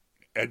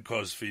and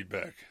cause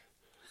feedback.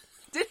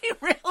 Did he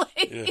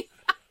really? Yeah.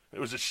 It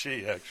was a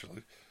she,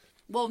 actually.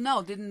 Well,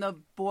 no, didn't the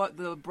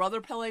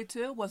brother play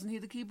too? Wasn't he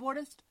the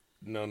keyboardist?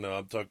 No,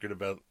 I'm talking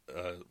about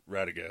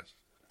Radagast.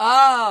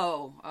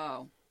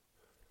 Oh.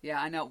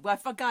 Yeah, I know. I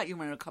forgot you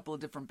were in a couple of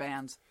different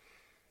bands.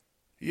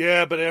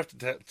 Yeah, but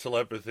after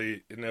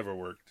telepathy, it never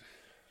worked.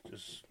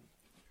 Just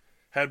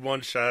had one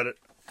shot at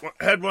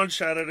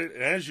it,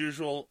 and as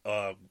usual,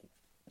 a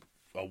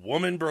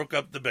woman broke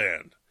up the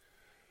band.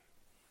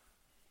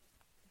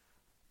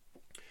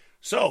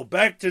 So,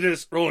 back to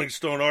this Rolling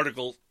Stone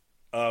article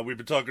we've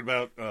been talking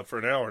about for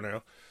an hour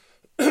now.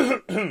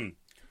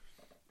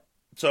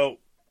 So,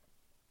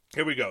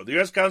 here we go. The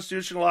U.S.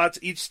 Constitution allots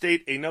each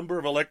state a number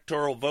of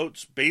electoral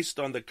votes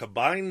based on the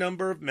combined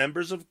number of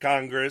members of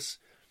Congress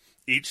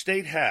each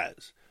state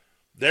has.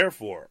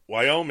 Therefore,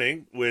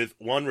 Wyoming, with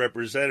one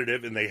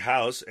representative in the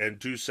House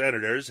and 2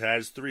 senators,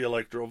 has 3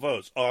 electoral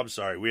votes. Oh, I'm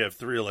sorry. We have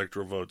 3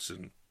 electoral votes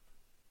in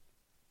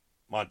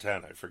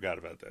Montana. I forgot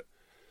about that.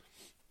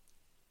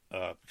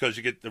 Because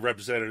you get the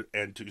representative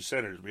and 2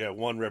 senators. We have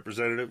 1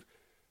 representative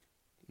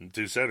and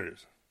 2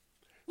 senators.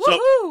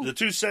 Woo-hoo!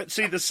 So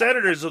the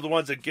senators are the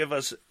ones that give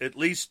us at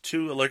least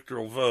 2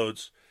 electoral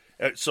votes.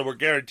 So we're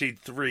guaranteed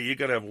 3. You're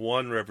going to have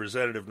 1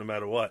 representative no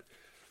matter what.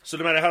 So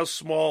no matter how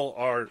small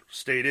our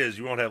state is,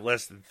 you won't have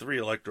less than 3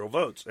 electoral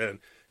votes. And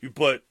you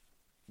put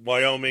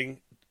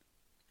Wyoming,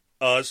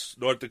 us,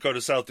 North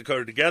Dakota, South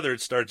Dakota together, it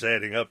starts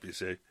adding up, you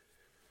see.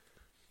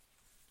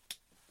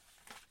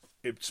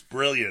 It's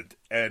brilliant.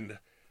 And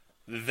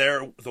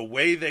the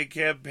way they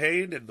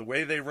campaigned and the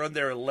way they run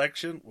their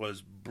election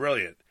was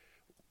brilliant.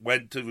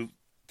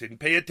 Didn't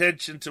pay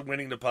attention to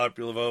winning the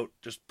popular vote.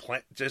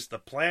 Just the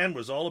plan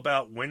was all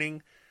about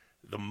winning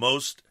the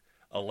most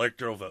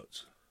electoral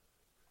votes,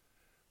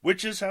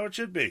 which is how it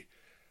should be.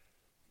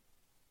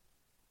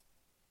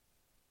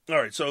 All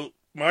right, so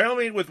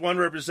Wyoming with 1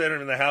 representative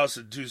in the House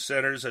and 2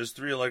 senators has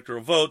 3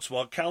 electoral votes,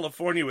 while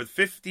California with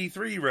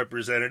 53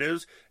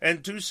 representatives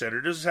and 2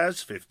 senators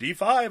has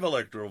 55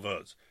 electoral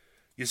votes.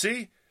 You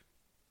see,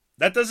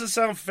 that doesn't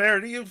sound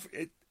fair to you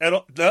at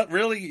all. Not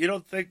really. You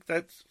don't think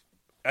that's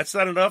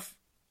not enough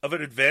of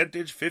an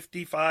advantage?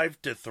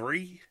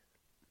 55-3.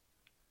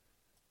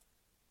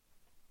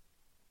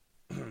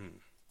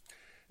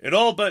 In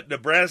all but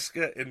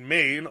Nebraska and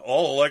Maine,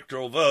 all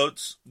electoral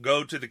votes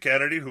go to the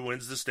candidate who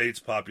wins the state's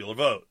popular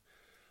vote.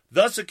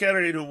 Thus, a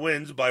candidate who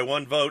wins by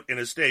 1 vote in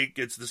a state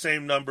gets the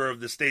same number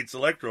of the state's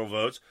electoral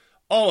votes,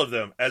 all of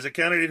them, as a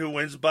candidate who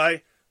wins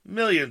by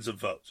millions of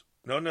votes.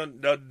 No.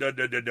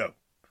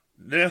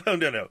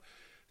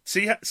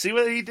 See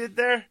what he did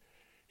there?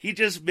 He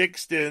just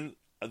mixed in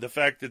the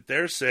fact that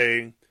they're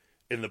saying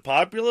in the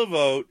popular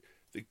vote,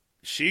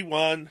 she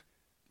won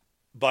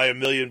by 1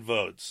 million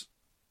votes.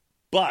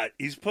 But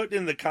he's put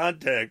in the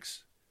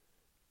context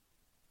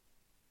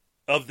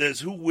of this,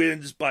 who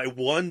wins by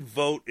 1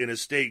 vote in a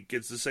state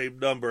gets the same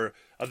number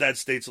of that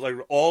state's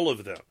electorate, all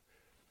of them,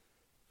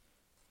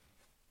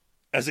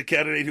 as a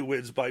candidate who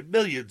wins by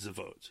millions of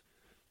votes.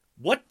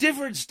 What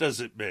difference does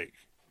it make?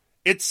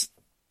 It's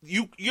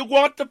you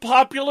want the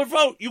popular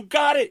vote. You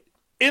got it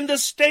in the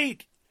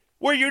state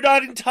where you're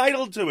not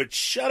entitled to it.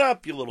 Shut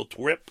up, you little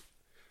twip.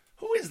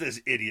 Who is this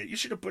idiot? You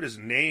should have put his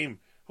name.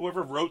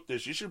 Whoever wrote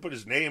this, you should have put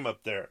his name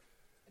up there.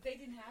 They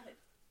didn't have it.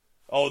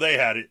 Oh, they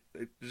had it.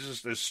 It's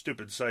just this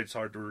stupid site's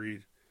hard to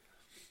read.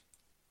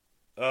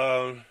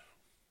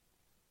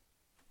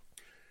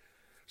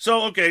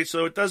 So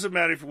it doesn't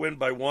matter if you win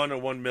by 1 or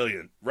 1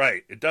 million.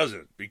 Right, it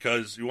doesn't,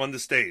 because you won the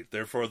state.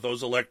 Therefore,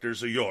 those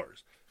electors are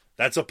yours.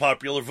 That's a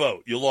popular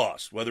vote. You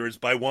lost. Whether it's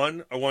by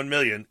 1 or 1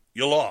 million,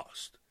 you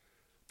lost.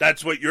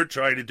 That's what you're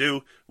trying to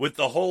do with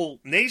the whole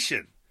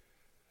nation.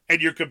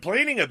 And you're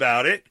complaining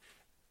about it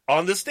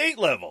on the state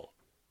level.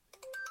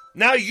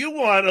 Now you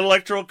want an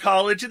electoral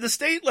college at the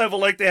state level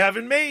like they have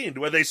in Maine,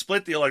 where they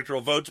split the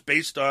electoral votes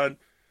based on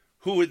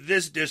who in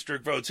this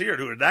district votes here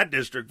and who in that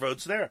district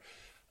votes there.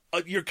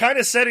 You're kind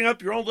of setting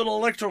up your own little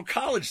electoral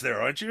college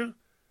there, aren't you?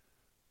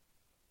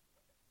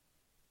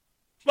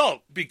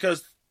 Well,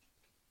 because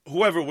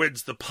whoever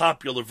wins the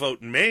popular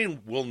vote in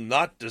Maine will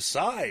not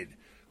decide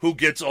who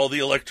gets all the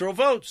electoral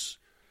votes.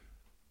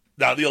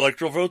 Now the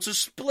electoral votes are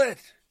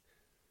split.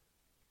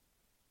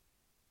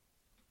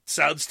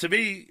 Sounds to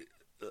me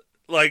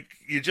like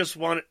you just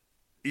want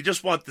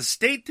the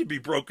state to be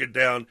broken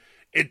down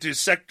into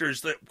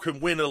sectors that can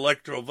win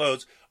electoral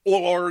votes,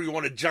 or you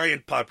want a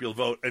giant popular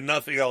vote and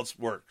nothing else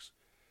works.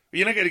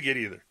 You're not going to get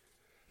either.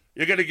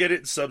 You're going to get it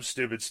in some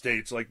stupid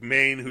states like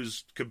Maine,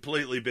 who's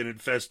completely been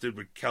infested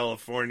with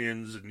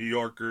Californians and New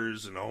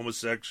Yorkers and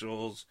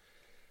homosexuals.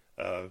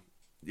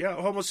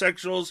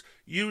 Homosexuals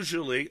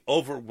usually,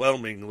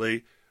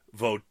 overwhelmingly,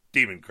 vote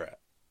Democrat.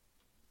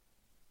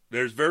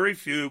 There's very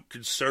few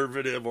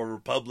conservative or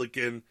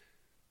Republican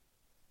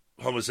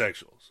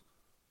homosexuals.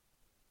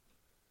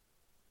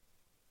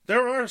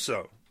 There are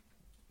some.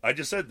 I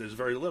just said there's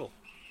very little.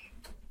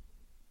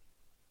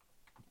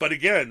 But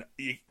again,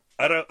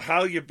 I don't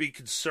how you be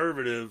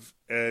conservative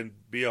and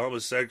be a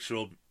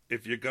homosexual.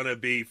 If you're going to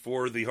be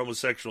for the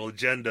homosexual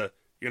agenda,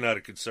 you're not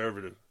a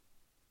conservative.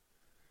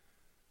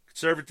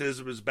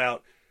 Conservatism is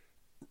about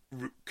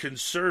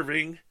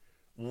conserving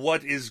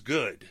what is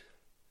good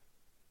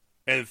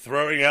and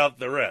throwing out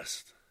the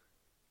rest.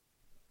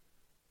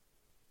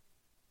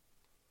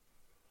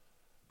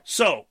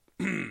 So,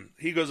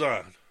 he goes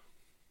on.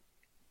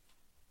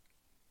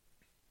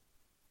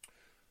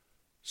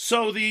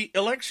 So the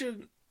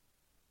election...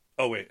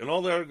 Oh, wait. And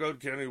all the other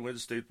candidate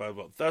wins state by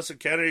vote. Thus, a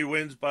candidate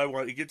wins by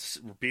one. He gets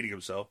repeating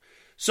himself.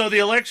 So the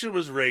election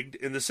was rigged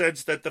in the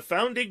sense that the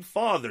founding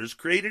fathers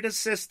created a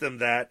system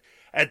that,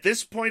 at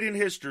this point in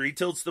history,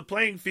 tilts the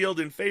playing field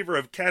in favor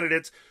of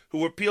candidates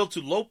who appeal to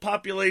low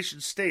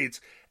population states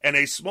and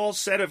a small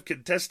set of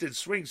contested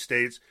swing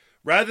states,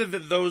 rather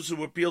than those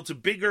who appeal to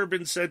big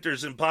urban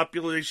centers and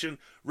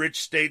population-rich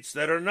states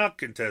that are not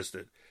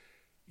contested.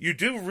 You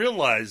do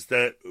realize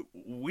that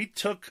we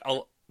took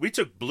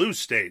blue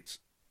states.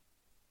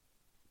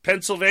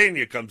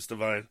 Pennsylvania comes to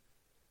mind.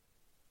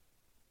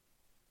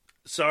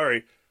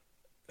 Sorry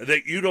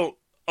that you don't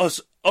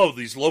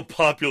these low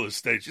populous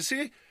states. You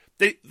see,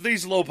 they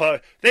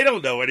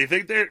don't know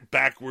anything. They're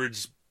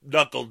backwards,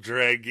 knuckle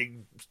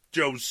dragging,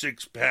 Joe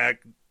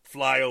Six-Pack,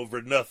 fly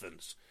over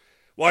nothings.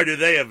 Why do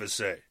they have a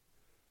say?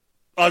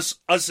 Us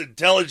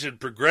intelligent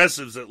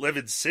progressives that live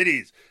in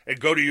cities and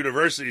go to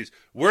universities,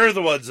 we're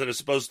the ones that are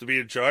supposed to be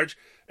in charge,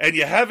 and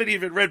you haven't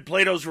even read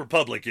Plato's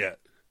Republic yet.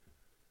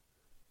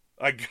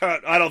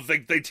 I don't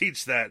think they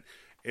teach that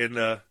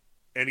in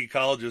any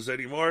colleges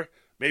anymore.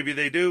 Maybe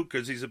they do,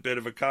 because he's a bit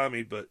of a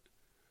commie, but...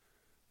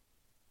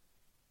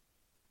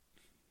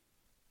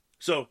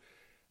 So,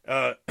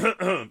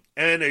 and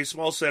a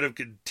small set of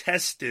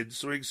contested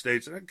swing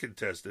states, not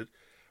contested,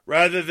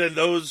 rather than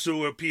those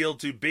who appeal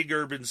to big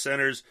urban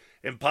centers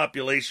and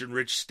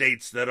population-rich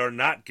states that are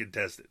not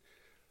contested.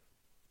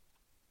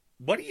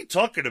 What are you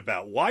talking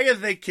about? Why are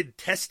they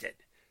contested?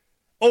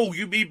 Oh,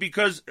 you mean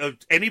because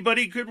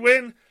anybody could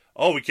win?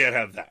 Oh, we can't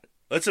have that.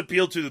 Let's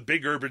appeal to the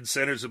big urban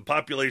centers and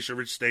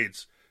population-rich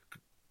states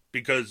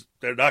because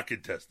they're not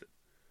contested.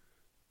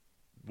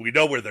 We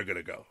know where they're going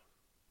to go.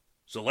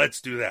 So let's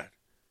do that.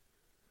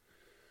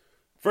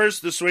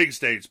 First, the swing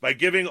states. By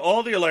giving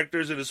all the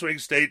electors in a swing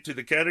state to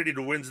the candidate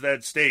who wins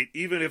that state,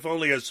 even if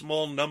only a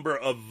small number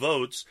of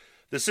votes,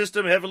 the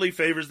system heavily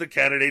favors the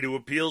candidate who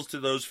appeals to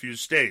those few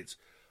states.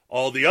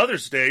 All the other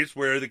states,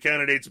 where the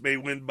candidates may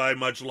win by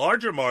much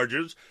larger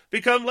margins,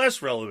 become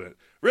less relevant.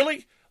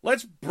 Really?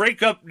 Let's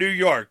break up New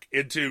York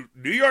into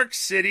New York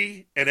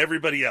City and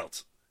everybody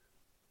else.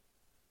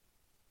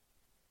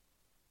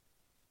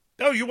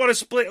 No, you want to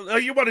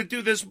split. You want to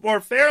do this more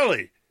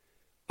fairly.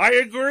 I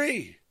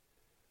agree.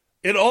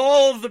 In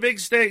all of the big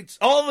states,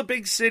 all the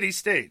big city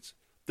states,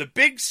 the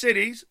big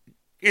cities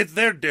get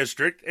their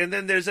district, and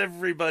then there's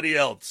everybody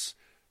else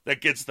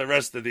that gets the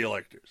rest of the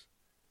electors.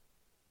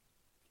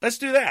 Let's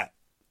do that.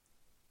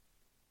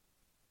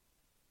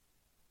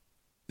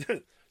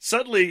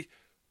 Suddenly,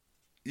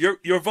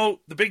 your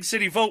vote, the big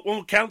city vote,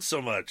 won't count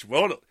so much,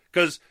 won't it?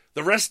 Because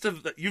the rest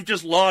of you've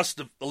just lost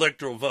the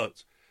electoral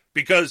votes.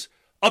 Because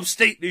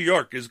upstate New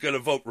York is going to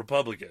vote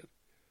Republican.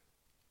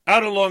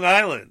 Out on Long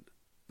Island,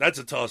 that's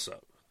a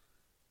toss-up.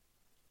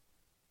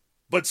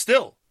 But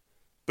still,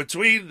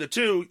 between the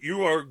two,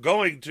 you are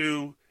going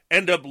to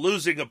end up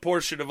losing a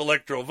portion of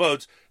electoral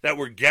votes that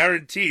were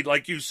guaranteed,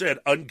 like you said,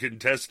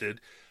 uncontested.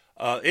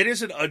 It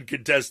isn't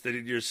uncontested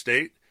in your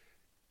state.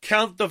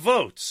 Count the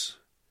votes.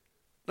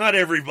 Not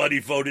everybody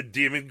voted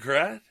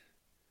Democrat.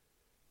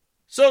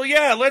 So,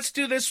 yeah, let's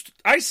do this.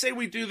 I say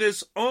we do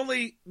this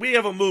only, we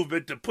have a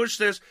movement to push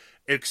this.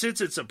 And since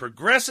it's a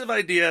progressive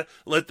idea,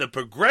 let the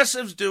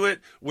progressives do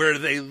it where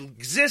they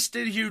exist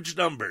in huge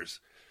numbers.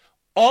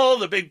 All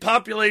the big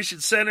population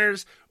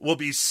centers will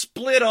be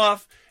split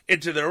off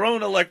into their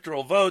own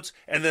electoral votes,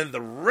 and then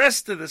the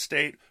rest of the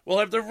state will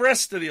have the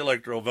rest of the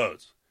electoral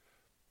votes.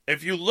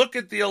 If you look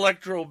at the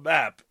electoral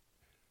map,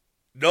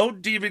 no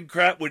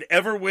Democrat would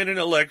ever win an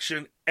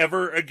election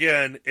ever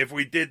again if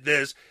we did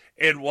this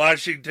in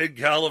Washington,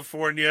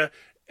 California,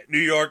 New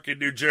York, and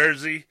New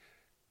Jersey,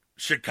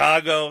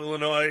 Chicago,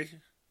 Illinois,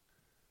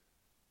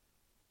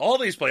 all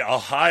these places,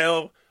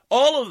 Ohio,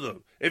 all of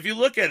them. If you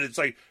look at it, it's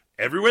like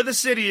everywhere the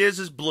city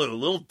is blue, a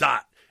little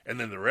dot, and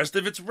then the rest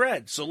of it's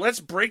red. So let's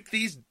break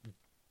these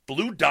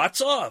blue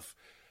dots off.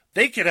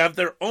 They could have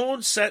their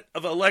own set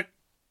of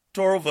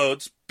electoral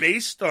votes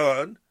based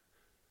on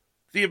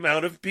the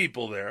amount of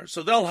people there.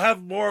 So they'll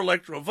have more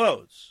electoral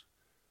votes.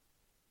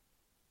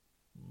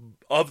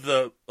 Of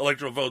the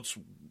electoral votes,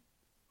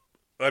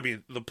 I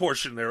mean, the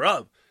portion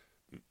thereof.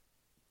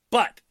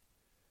 But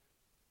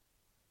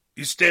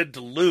you stand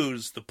to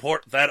lose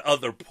that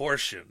other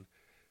portion,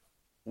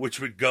 which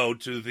would go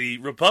to the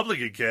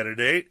Republican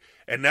candidate,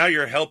 and now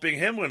you're helping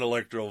him win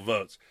electoral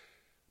votes.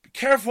 Be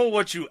careful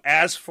what you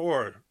ask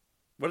for.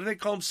 What do they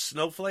call them?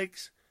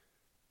 Snowflakes?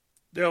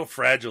 They're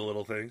fragile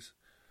little things.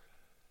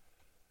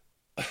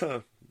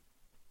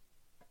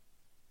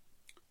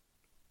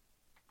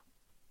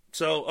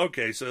 So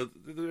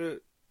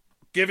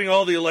giving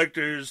all the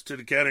electors to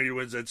the candidate who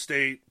wins that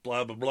state,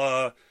 blah, blah,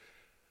 blah.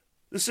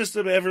 The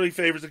system heavily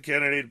favors the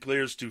candidate who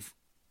clears to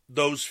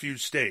those few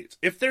states.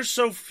 If there's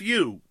so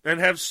few and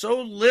have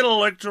so little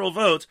electoral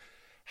votes,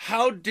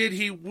 how did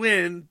he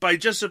win by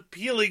just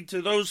appealing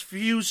to those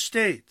few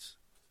states?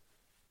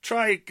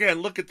 Try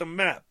again. Look at the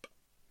map.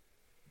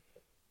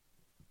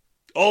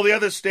 All the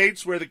other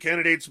states where the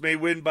candidates may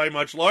win by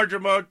much larger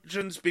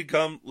margins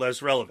become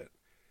less relevant.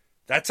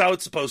 That's how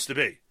it's supposed to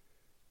be.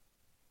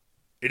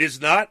 It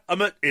is not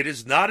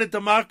a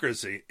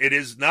democracy. It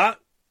is not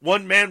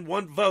one man,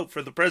 one vote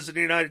for the President of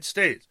the United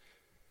States.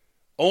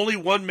 Only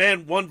one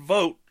man, one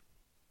vote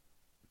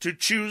to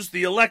choose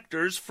the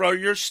electors for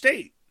your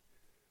state.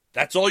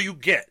 That's all you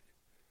get.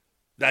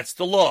 That's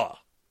the law.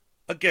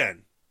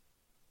 Again,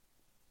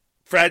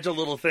 fragile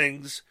little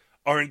things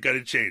aren't going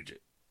to change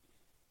it.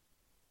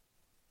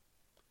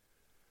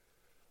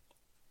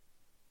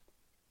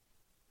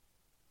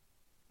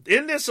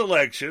 In this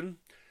election,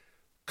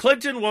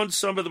 Clinton won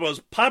some of the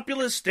most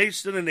populous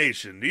states in the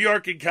nation, New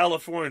York and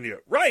California.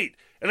 Right,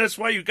 and that's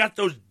why you got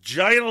those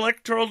giant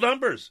electoral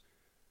numbers.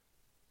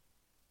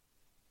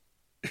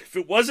 If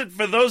it wasn't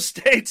for those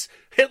states,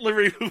 Hitler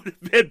would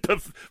have been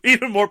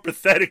even more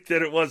pathetic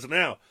than it was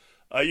now.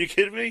 Are you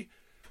kidding me?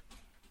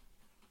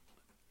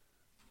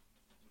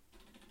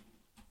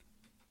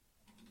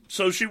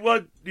 So she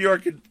won New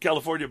York and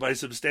California by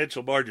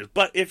substantial margins.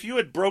 But if you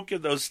had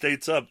broken those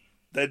states up,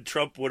 then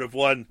Trump would have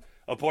won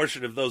a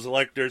portion of those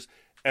electors,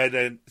 and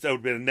then that would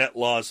have been a net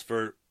loss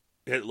for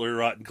Hitler,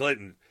 Rotten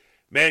Clinton.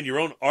 Man, your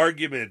own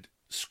argument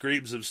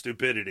screams of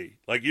stupidity.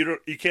 Like you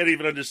can't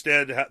even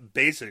understand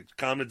basic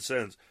common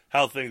sense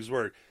how things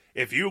work.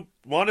 If you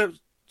want to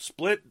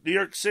split New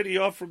York City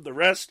off from the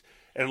rest,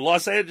 and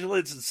Los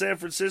Angeles and San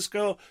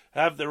Francisco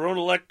have their own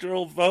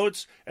electoral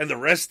votes, and the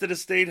rest of the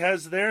state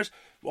has theirs,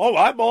 oh,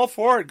 I'm all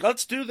for it.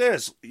 Let's do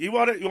this. You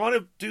want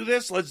to do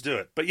this? Let's do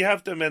it. But you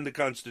have to amend the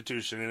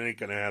Constitution. It ain't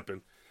going to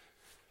happen.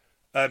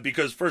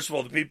 Because, first of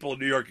all, the people in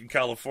New York and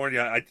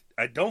California,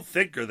 I don't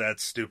think are that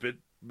stupid.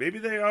 Maybe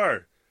they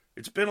are.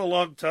 It's been a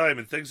long time,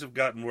 and things have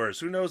gotten worse.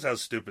 Who knows how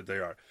stupid they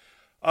are?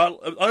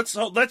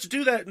 Let's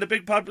do that in the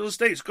big populous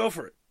states. Go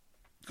for it.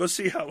 Go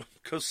see how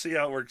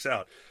it works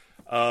out.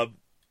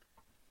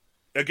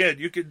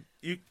 Again,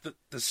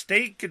 the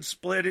state can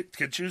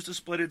choose to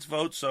split its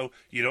vote, so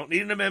you don't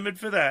need an amendment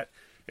for that.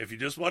 If you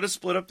just want to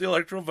split up the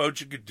electoral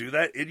votes, you can do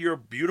that in your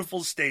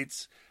beautiful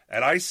states.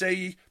 And I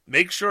say,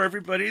 make sure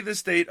everybody in the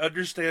state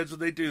understands when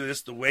they do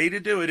this. The way to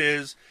do it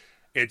is,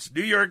 it's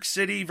New York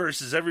City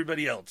versus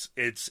everybody else.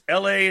 It's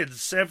L.A. and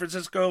San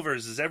Francisco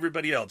versus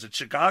everybody else. It's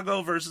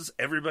Chicago versus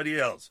everybody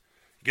else.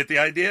 Get the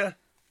idea?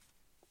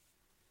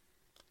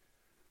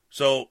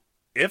 So,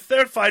 if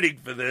they're fighting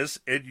for this,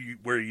 and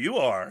where you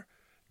are,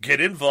 get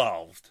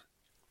involved.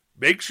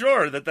 Make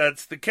sure that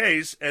that's the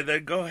case, and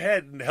then go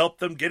ahead and help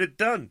them get it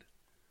done.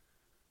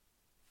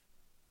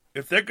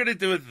 If they're going to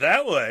do it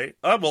that way,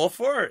 I'm all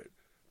for it.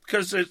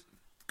 Because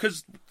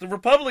the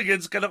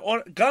Republicans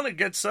gonna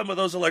get some of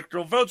those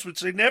electoral votes,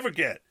 which they never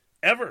get,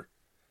 ever.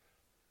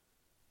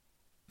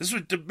 This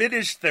would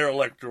diminish their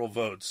electoral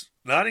votes,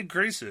 not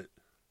increase it.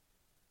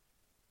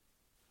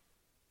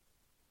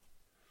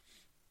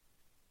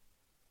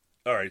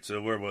 All right,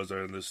 so where was I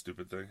on this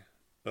stupid thing?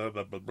 Blah,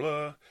 blah,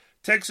 blah.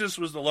 Texas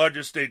was the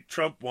largest state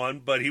Trump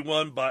won, but he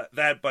won by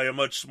a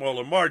much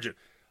smaller margin.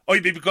 Oh,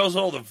 you mean because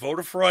of all the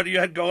voter fraud you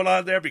had going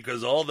on there?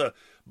 Because all the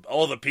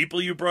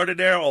people you brought in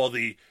there, all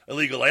the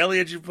illegal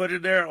aliens you put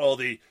in there, all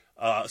the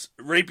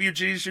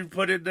refugees you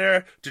put in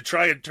there to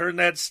try and turn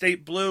that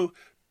state blue,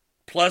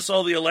 plus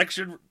all the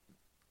election,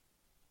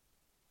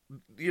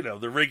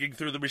 the rigging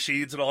through the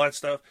machines and all that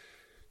stuff.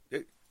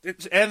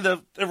 and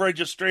the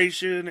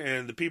registration,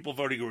 and the people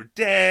voting who are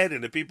dead,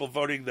 and the people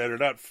voting that are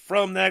not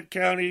from that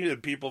county,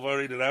 and people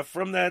voting that are not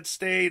from that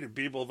state, and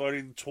people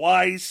voting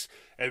twice.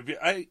 And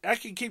I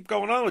can keep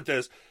going on with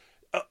this.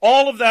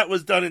 All of that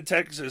was done in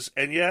Texas,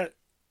 and yet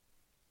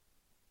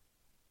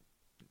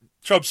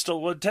Trump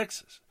still won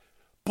Texas,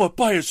 but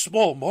by a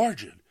small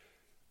margin.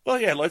 Well,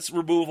 yeah, let's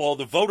remove all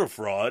the voter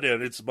fraud,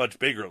 and it's a much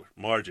bigger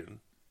margin.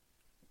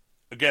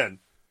 Again,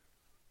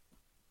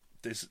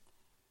 there's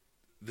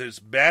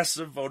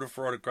massive voter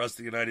fraud across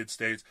the United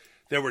States.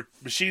 There were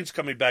machines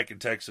coming back in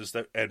Texas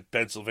and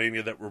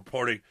Pennsylvania that were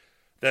reporting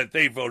that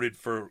they voted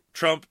for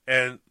Trump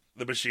and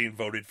the machine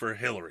voted for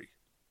Hillary.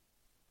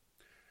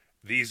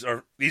 These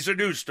are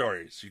news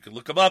stories. You can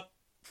look them up.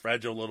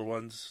 Fragile little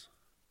ones.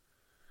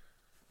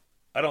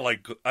 I don't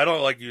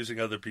like using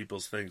other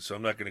people's things, so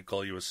I'm not going to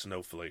call you a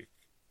snowflake.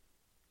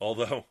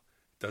 Although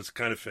it does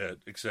kind of fit,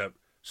 except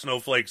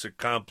snowflakes are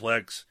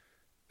complex,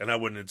 and I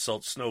wouldn't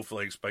insult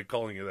snowflakes by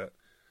calling you that.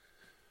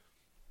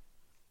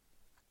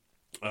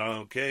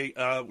 Okay,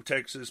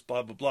 Texas,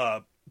 blah, blah, blah.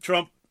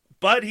 Trump,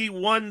 but he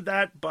won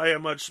that by a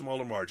much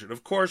smaller margin.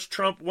 Of course,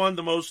 Trump won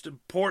the most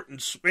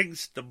important swing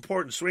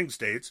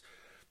states,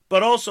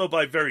 but also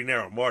by very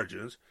narrow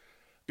margins.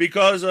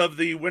 Because of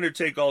the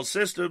winner-take-all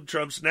system,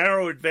 Trump's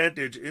narrow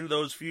advantage in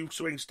those few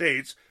swing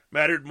states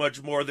mattered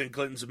much more than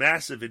Clinton's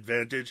massive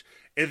advantage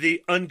in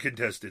the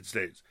uncontested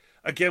states.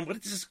 Again, what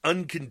is this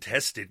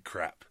uncontested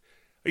crap?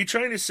 Are you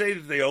trying to say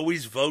that they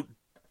always vote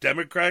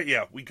Democrat?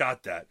 Yeah, we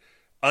got that.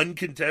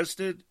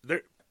 Uncontested?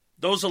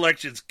 Those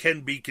elections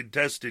can be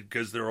contested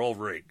because they're all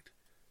rigged.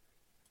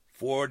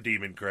 For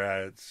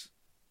Democrats.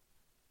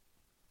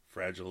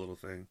 Fragile little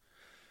thing.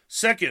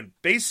 Second,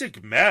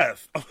 basic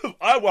math.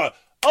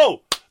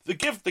 The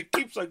gift that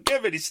keeps on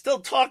giving. He's still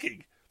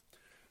talking.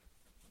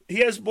 He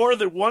has more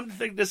than one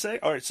thing to say.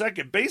 All right,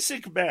 second,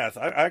 basic math.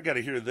 I got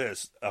to hear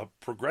this.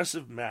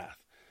 Progressive math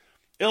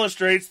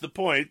illustrates the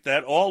point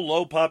that all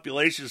low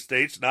population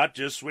states, not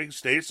just swing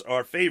states,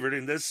 are favored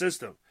in this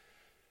system.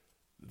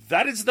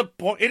 That is the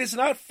point. It is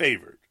not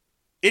favored.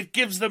 It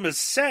gives them a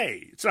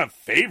say. It's not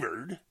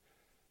favored.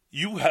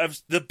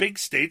 The big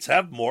states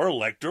have more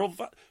electoral.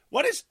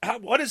 What is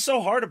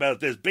so hard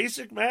about this?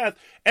 Basic math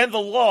and the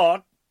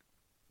law.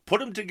 Put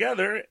them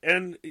together,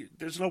 and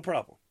there's no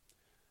problem.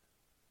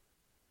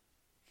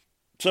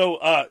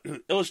 So,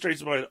 illustrates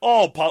the point,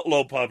 all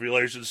low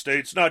population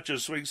states, not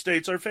just swing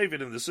states, are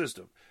favored in the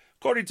system.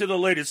 According to the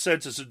latest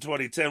census in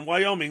 2010,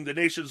 Wyoming, the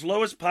nation's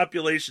lowest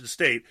population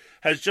state,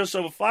 has just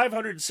over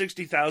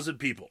 560,000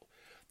 people.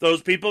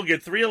 Those people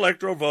get 3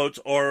 electoral votes,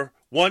 or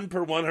 1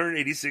 per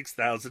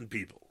 186,000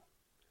 people.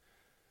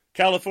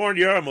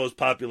 California, our most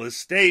populous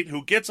state,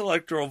 who gets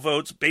electoral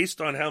votes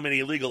based on how many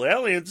illegal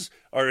aliens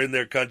are in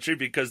their country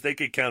because they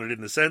get counted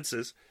in the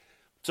census.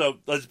 So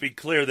let's be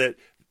clear that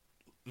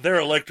their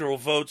electoral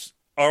votes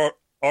are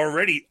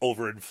already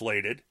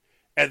overinflated,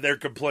 and they're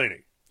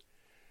complaining.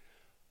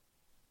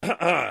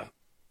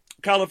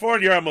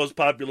 California, our most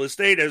populous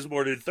state, has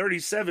more than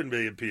 37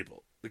 million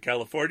people. The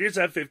Californians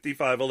have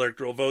 55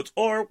 electoral votes,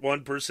 or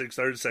 1 per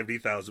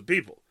 670,000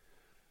 people.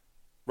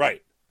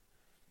 Right.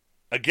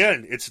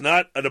 Again, it's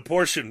not an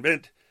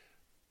apportionment.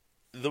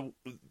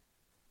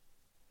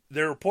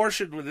 They're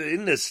apportioned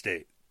within this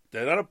state.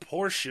 They're not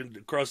apportioned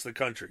across the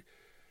country.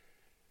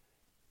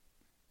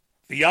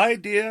 The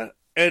idea,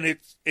 and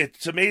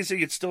it's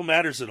amazing it still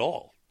matters at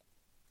all.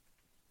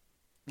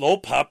 Low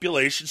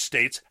population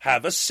states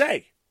have a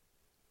say.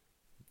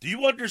 Do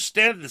you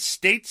understand the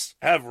states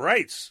have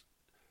rights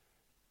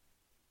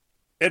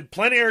and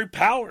plenary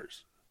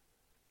powers?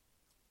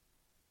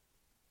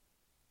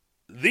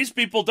 These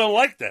people don't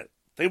like that.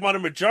 They want a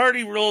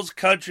majority rules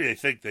country. They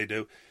think they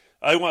do.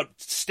 I want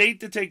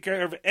state to take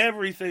care of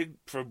everything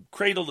from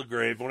cradle to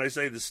grave. When I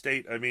say the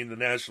state, I mean the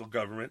national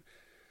government.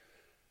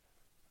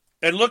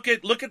 And look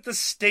at the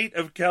state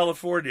of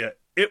California.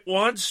 It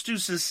wants to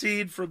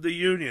secede from the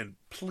Union.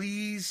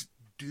 Please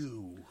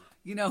do.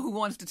 You know who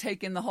wants to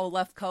take in the whole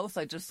left coast?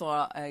 I just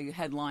saw a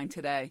headline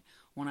today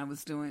when I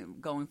was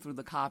going through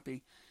the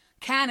copy.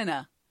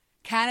 Canada.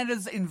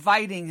 Canada's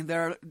inviting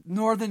their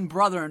northern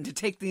brethren to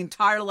take the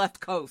entire left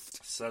coast.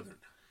 Southern.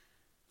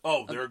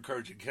 Oh, they're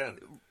encouraging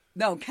Canada.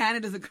 No,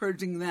 Canada's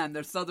encouraging them.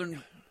 They're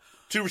southern.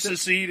 To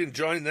secede and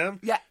join them?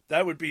 Yeah.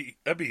 That'd be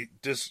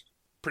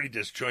pretty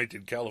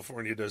disjointed.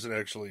 California doesn't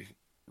actually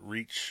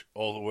reach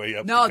all the way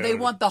up. No, to they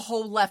want the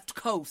whole left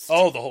coast.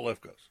 Oh, the whole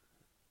left coast.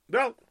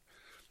 Well,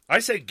 I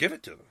say give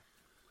it to them.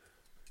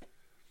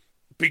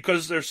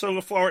 Because they're so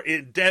far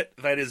in debt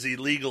that is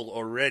illegal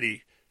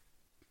already.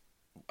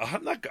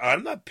 I'm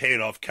not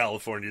paying off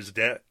California's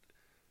debt.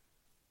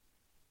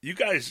 You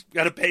guys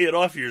got to pay it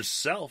off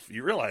yourself.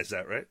 You realize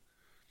that, right?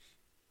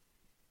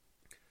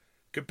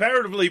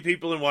 Comparatively,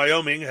 people in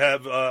Wyoming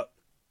have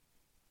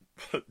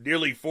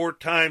nearly 4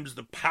 times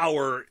the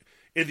power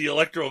in the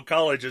Electoral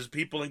College as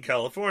people in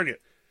California.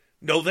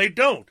 No, they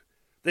don't.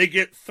 They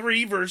get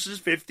 3 versus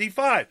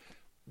 55.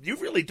 You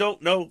really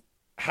don't know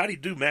how to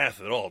do math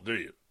at all, do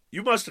you?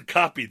 You must have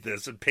copied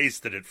this and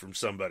pasted it from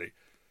somebody.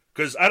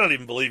 Because I don't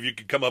even believe you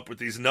could come up with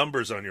these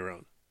numbers on your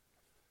own.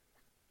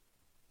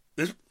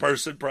 This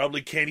person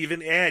probably can't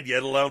even add,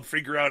 yet alone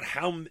figure out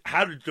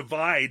how to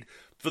divide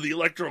for the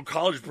Electoral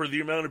College for the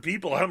amount of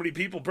people. How many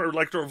people per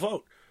electoral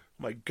vote?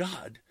 My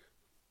God.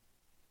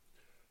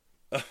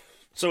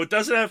 So it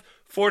doesn't have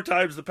 4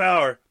 times the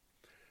power.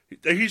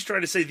 He's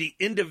trying to say the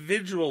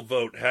individual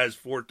vote has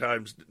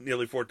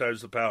nearly 4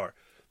 times the power.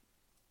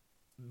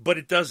 But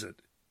it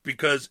doesn't,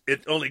 because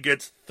it only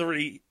gets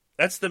 3.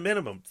 That's the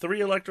minimum. 3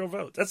 electoral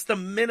votes. That's the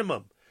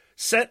minimum.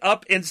 Set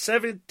up in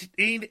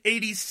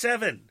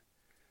 1787.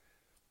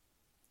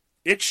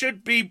 It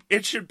should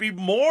be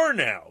more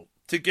now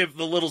to give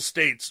the little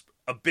states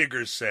a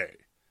bigger say.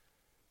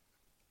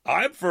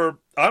 I'm for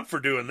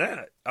doing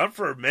that. I'm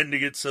for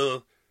amending it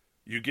so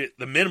you get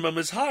the minimum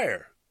is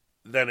higher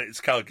than it's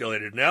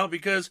calculated now,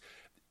 because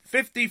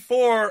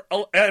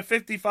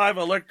 55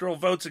 electoral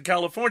votes in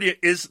California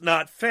is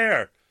not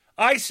fair.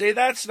 I say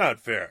that's not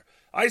fair.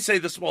 I say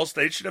the small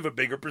states should have a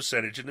bigger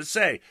percentage in the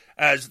say,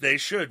 as they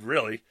should,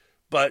 really.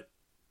 But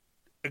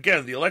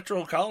again, the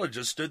Electoral College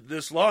has stood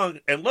this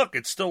long, and look,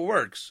 it still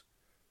works.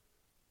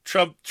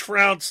 Trump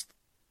trounced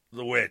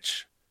the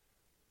witch.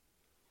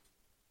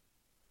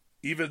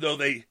 Even though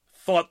they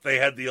thought they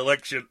had the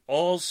election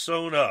all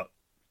sewn up.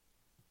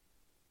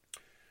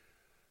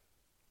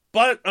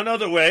 But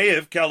another way,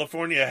 if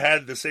California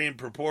had the same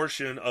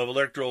proportion of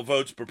electoral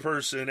votes per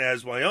person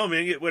as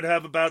Wyoming, it would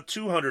have about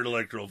 200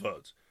 electoral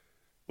votes,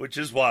 which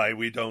is why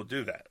we don't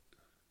do that.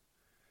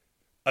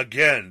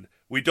 Again,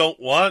 we don't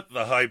want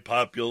the high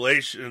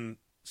population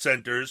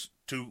centers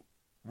to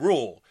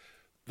rule.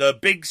 The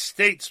big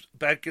states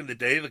back in the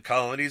day, the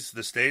colonies,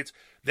 the states,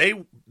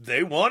 they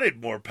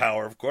wanted more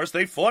power, of course.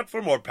 They fought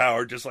for more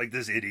power, just like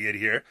this idiot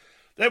here.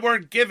 They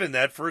weren't given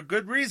that for a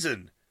good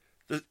reason.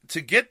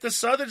 To get the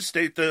southern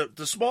state,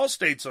 the small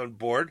states on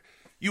board,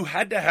 you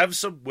had to have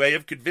some way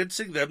of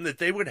convincing them that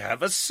they would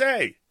have a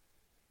say.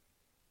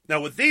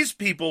 Now, what these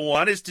people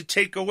want is to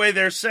take away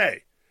their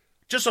say.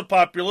 Just a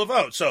popular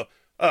vote. So,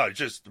 it's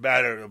just a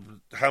matter of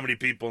how many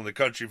people in the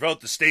country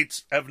vote. The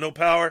states have no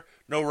power,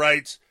 no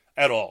rights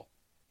at all.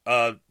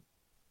 I'm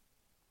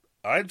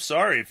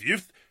sorry. If you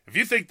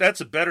think that's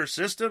a better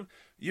system,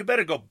 you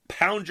better go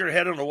pound your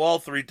head on the wall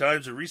 3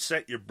 times and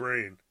reset your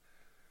brain.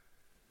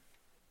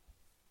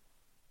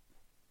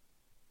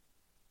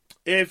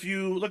 If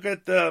you look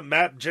at the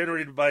map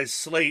generated by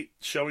Slate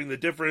showing the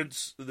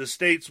difference, the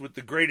states with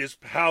the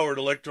greatest power at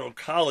Electoral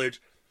College,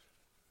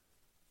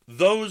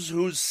 those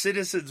whose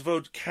citizens'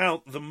 votes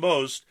count the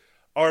most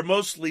are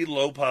mostly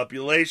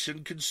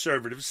low-population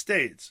conservative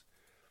states.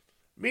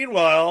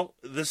 Meanwhile,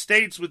 the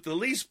states with the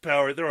least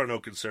power, there are no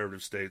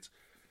conservative states,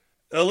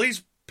 the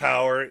least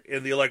power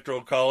in the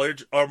Electoral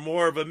College are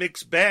more of a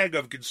mixed bag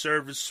of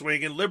conservative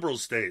swing and liberal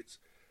states.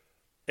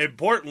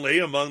 Importantly,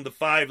 among the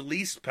 5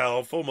 least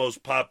powerful,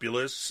 most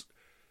populous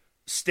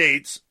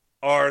states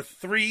are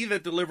 3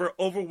 that deliver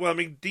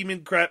overwhelming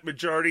Democrat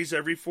majorities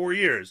every 4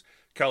 years.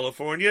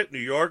 California, New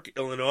York,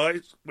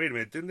 Illinois. Wait a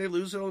minute, didn't they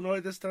lose Illinois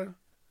this time?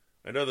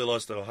 I know they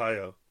lost to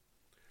Ohio.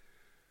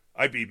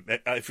 I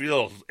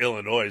feel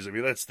Illinois. I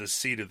mean, that's the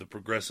seat of the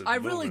progressive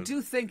movement. Really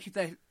do think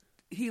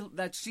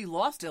that she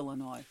lost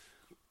Illinois.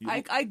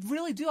 I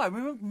really do. I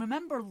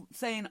remember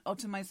saying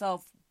to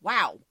myself,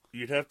 wow.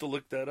 You'd have to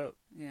look that up.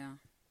 Yeah.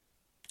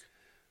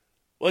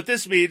 What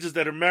this means is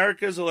that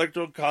America's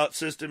electoral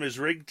system is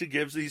rigged to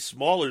give these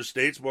smaller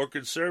states more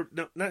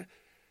conservative. No,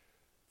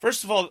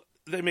 first of all,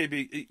 they may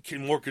be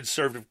more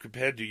conservative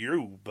compared to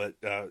you, but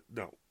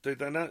no,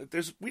 they're not.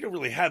 We don't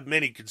really have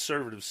many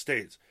conservative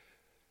states.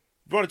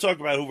 If you want to talk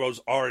about who votes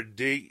R and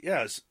D,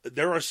 yes,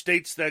 there are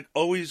states that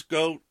always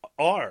go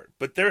R,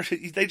 but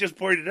they just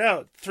pointed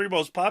out 3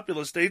 most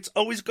populous states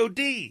always go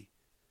D.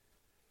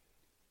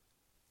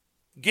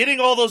 Getting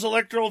all those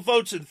electoral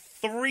votes in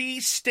 3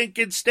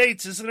 stinking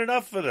states isn't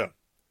enough for them.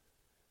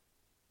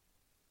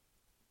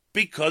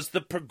 Because the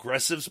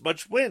progressives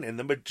must win, and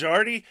the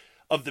majority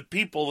of the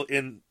people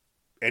in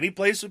any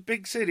place with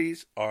big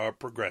cities are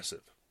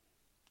progressive.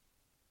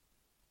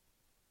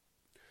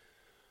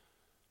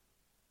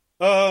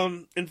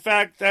 In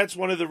fact, that's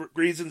one of the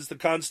reasons the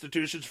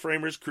Constitution's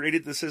framers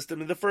created the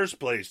system in the first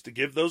place, to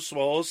give those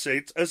small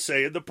states a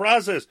say in the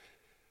process.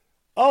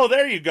 Oh,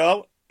 there you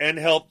go. And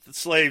help the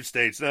slave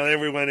states. Now, there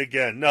we went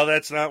again. No,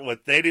 that's not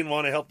what. They didn't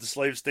want to help the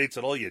slave states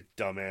at all, you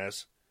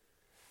dumbass.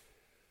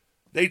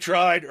 They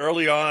tried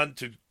early on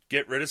to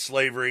get rid of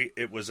slavery.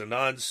 It was a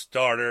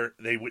non-starter.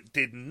 They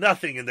did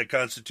nothing in the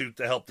Constitution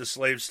to help the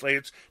slave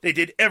states. They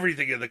did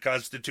everything in the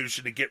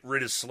Constitution to get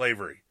rid of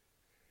slavery.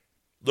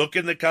 Look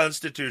in the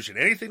Constitution.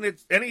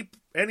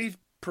 Any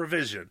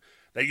provision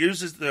that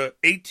uses the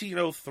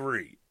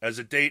 1803 as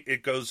a date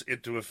it goes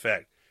into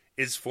effect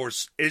is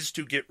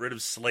to get rid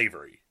of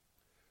slavery.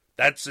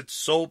 That's its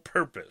sole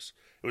purpose.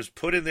 It was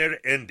put in there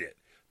to end it,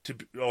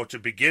 to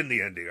begin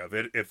the ending of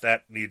it, if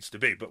that needs to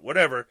be. But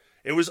whatever,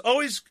 it was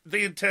always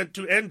the intent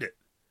to end it.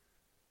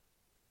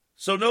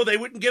 So no, they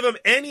wouldn't give them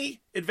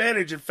any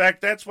advantage. In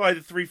fact, that's why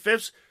the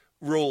 3/5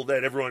 rule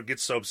that everyone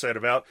gets so upset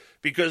about,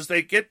 because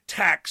they get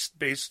taxed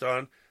based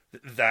on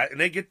that, and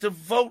they get to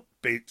vote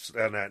based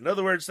on that. In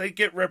other words, they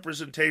get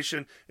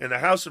representation in the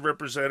House of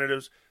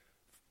Representatives,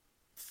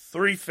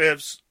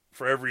 3/5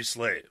 for every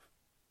slave.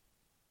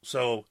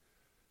 So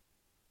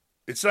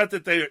it's not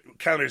that they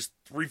count as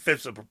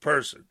 3/5 of a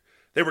person.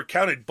 They were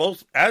counted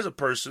both as a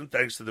person,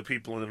 thanks to the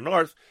people in the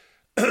North,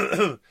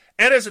 and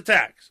as a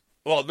tax.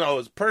 Well, no,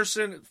 as a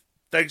person,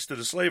 thanks to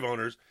the slave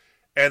owners,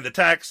 and the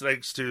tax,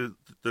 thanks to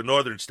the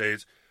northern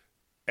states.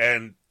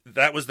 And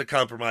that was the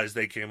compromise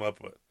they came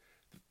up with.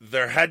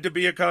 There had to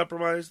be a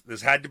compromise.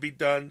 This had to be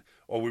done,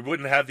 or we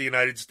wouldn't have the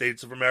United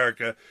States of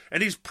America.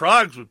 And these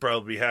progs would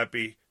probably be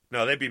happy.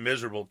 No, they'd be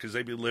miserable because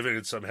they'd be living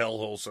in some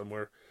hellhole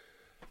somewhere.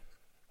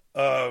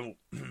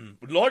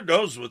 Lord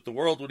knows what the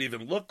world would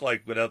even look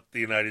like without the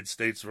United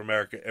States of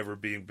America ever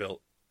being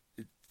built.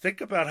 Think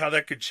about how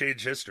that could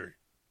change history.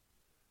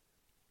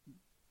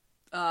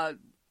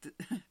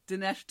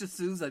 Dinesh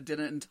D'Souza did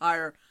an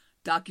entire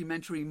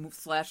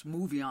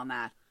documentary/movie on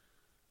that.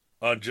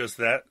 On just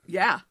that?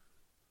 Yeah.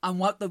 On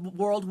what the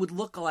world would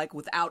look like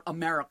without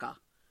America.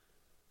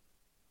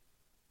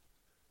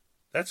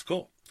 That's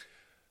cool.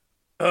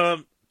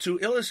 To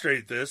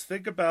illustrate this,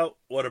 think about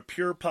what a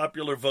pure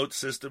popular vote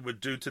system would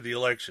do to the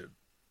election.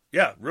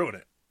 Yeah, ruin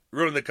it.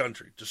 Ruin the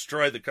country.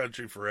 Destroy the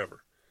country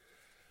forever.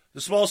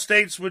 The small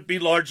states would be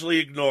largely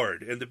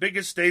ignored, and the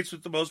biggest states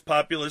with the most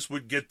populace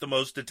would get the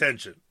most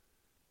attention.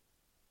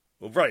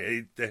 Well,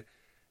 right.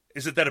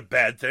 Isn't that a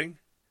bad thing?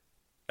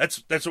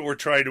 That's what we're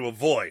trying to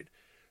avoid.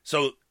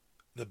 So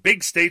the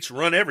big states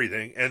run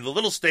everything, and the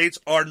little states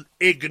are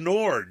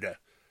ignored.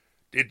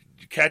 Did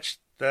you catch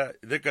that?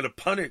 They're going to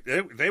punish.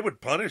 They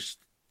would punish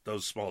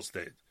those small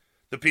states.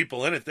 The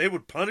people in it, they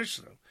would punish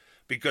them.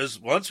 Because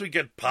once we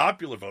get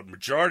popular vote,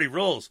 majority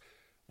rules,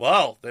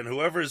 well, then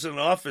whoever's in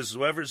office,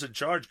 whoever's in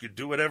charge could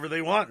do whatever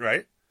they want,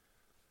 right?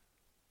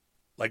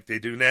 Like they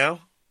do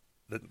now.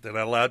 They're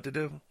not allowed to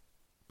do.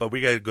 But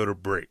we got to go to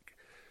break.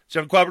 It's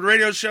the Uncooperative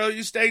Radio Show.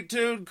 You stay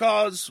tuned,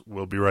 cause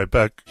we'll be right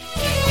back.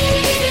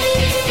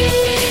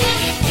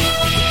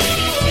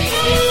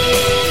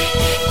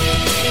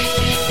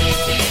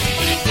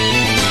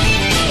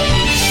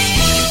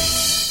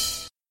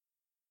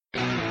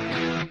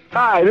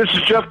 Hi, this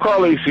is Jeff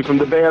Carlisi from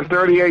the Band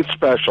 38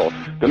 Special.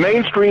 The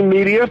mainstream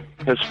media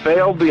has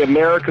failed the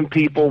American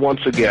people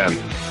once again.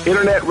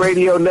 Internet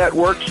radio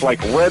networks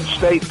like Red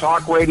State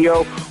Talk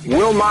Radio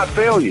will not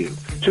fail you.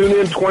 Tune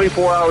in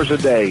 24 hours a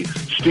day.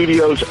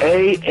 Studios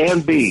A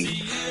and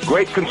B.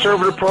 Great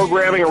conservative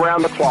programming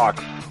around the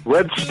clock.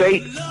 Red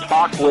State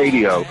Talk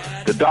Radio,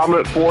 the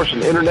dominant force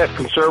in Internet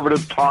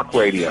conservative talk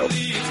radio.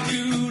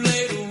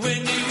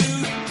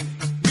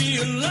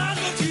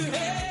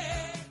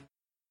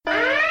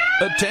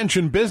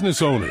 Attention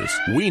business owners.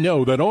 We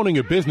know that owning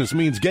a business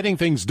means getting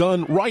things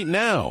done right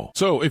now.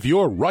 So if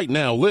your right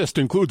now list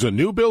includes a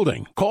new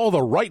building, call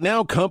the Right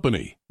Now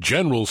Company.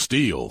 General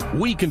Steel.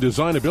 We can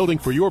design a building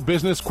for your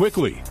business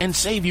quickly and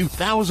save you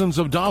thousands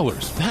of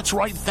dollars. That's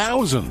right,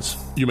 thousands.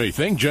 You may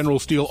think General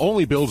Steel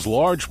only builds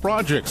large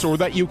projects or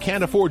that you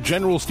can't afford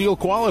General Steel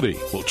quality.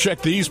 Well, check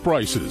these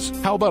prices.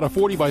 How about a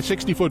 40 by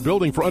 60 foot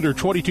building for under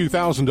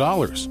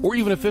 $22,000? Or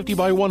even a 50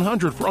 by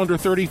 100 for under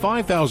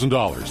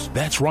 $35,000?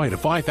 That's right, a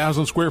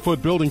 5,000 square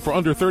foot building for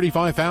under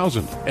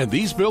 $35,000. And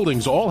these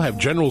buildings all have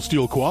General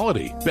Steel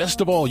quality. Best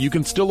of all, you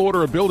can still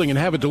order a building and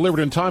have it delivered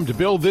in time to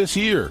build this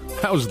year.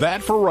 How's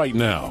that for right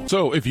now?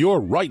 So if your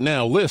right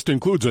now list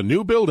includes a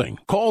new building,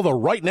 call the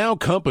Right Now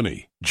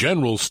Company.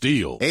 General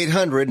Steel.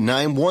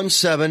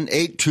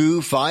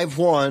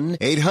 800-917-8251.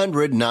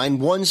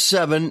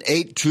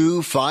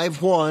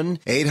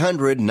 800-917-8251.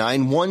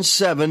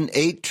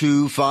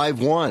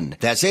 800-917-8251.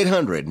 That's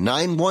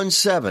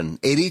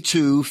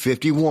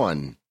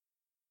 800-917-8251.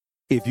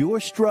 If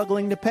you're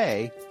struggling to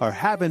pay or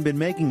haven't been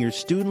making your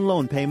student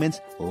loan payments,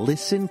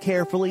 listen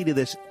carefully to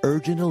this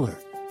urgent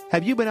alert.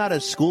 Have you been out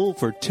of school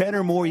for 10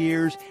 or more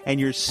years and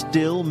you're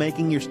still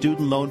making your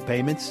student loan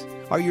payments?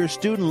 Are your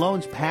student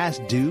loans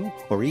past due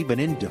or even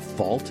in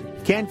default?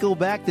 Can't go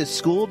back to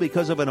school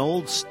because of an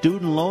old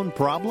student loan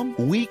problem?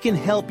 We can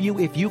help you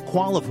if you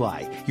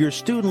qualify. Your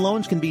student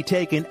loans can be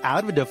taken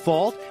out of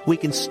default. We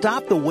can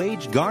stop the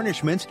wage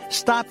garnishments,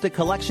 stop the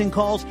collection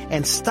calls,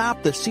 and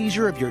stop the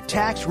seizure of your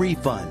tax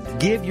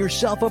refund. Give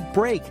yourself a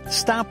break.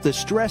 Stop the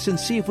stress and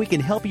see if we can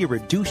help you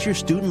reduce your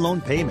student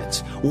loan payments.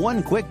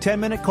 One quick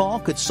 10-minute call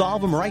could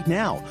solve them right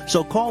now.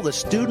 So call the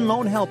Student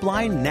Loan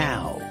Helpline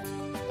now.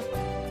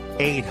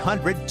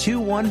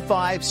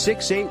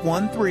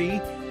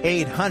 800-215-6813.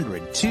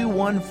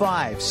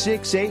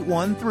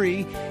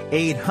 800-215-6813.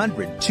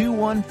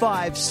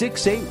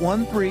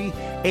 800-215-6813.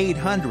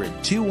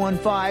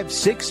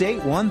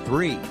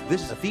 800-215-6813.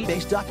 This is a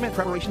fee-based document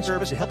preparation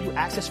service to help you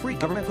access free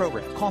government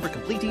programs. Call for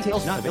complete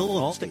details. Not available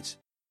in all states.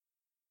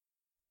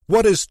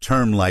 What is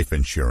term life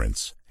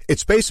insurance?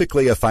 It's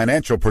basically a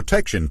financial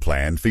protection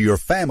plan for your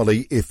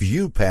family if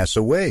you pass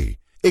away.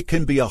 It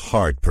can be a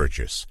hard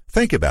purchase.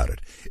 Think about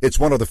it. It's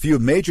one of the few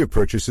major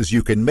purchases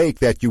you can make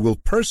that you will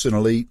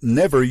personally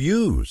never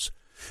use.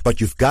 But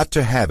you've got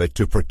to have it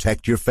to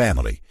protect your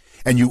family.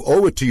 and you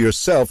owe it to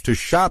yourself to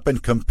shop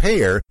and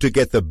compare to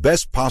get the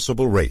best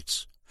possible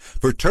rates.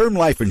 For term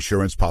life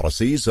insurance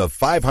policies of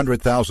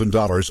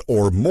 $500,000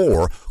 or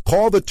more,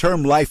 call the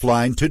Term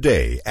Lifeline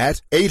today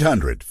at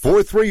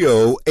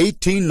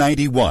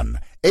 800-430-1891.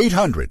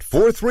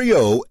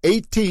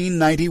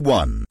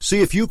 800-430-1891.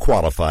 See if you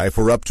qualify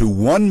for up to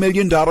 $1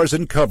 million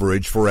in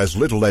coverage for as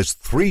little as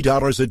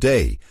 $3 a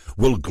day.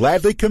 We'll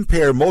gladly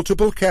compare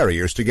multiple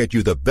carriers to get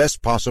you the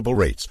best possible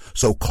rates.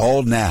 So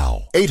call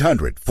now.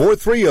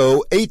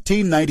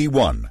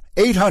 800-430-1891.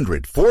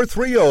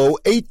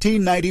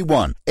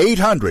 800-430-1891.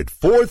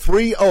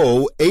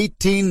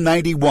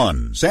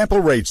 800-430-1891. Sample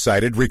rate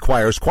cited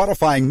requires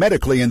qualifying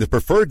medically in the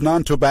preferred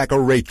non-tobacco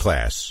rate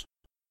class.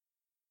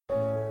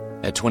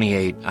 At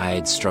 28, I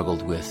had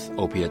struggled with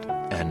opiate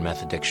and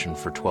meth addiction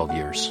for 12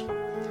 years.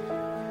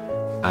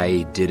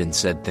 I did and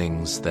said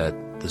things that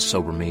the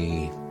sober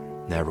me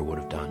never would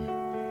have done.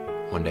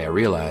 One day I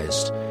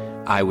realized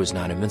I was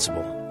not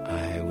invincible.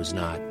 I was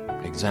not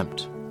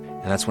exempt.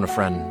 And that's when a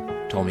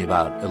friend told me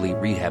about elite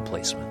rehab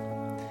placement.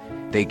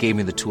 They gave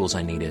me the tools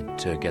I needed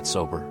to get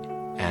sober,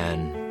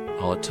 and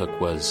all it took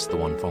was the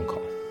one phone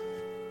call.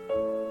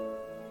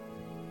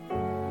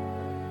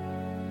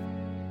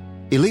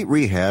 Elite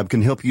Rehab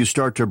can help you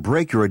start to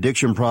break your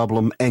addiction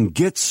problem and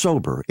get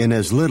sober in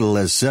as little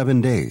as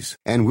 7 days.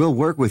 And we'll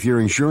work with your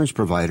insurance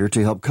provider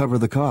to help cover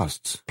the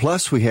costs.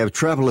 Plus, we have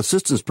travel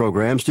assistance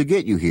programs to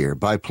get you here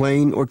by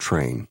plane or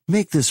train.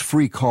 Make this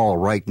free call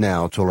right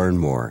now to learn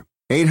more.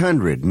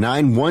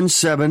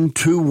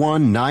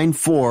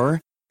 800-917-2194.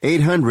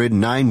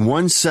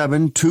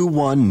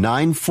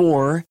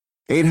 800-917-2194.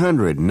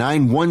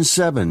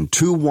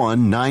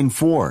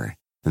 800-917-2194.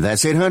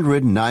 That's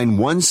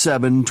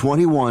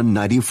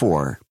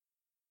 800-917-2194.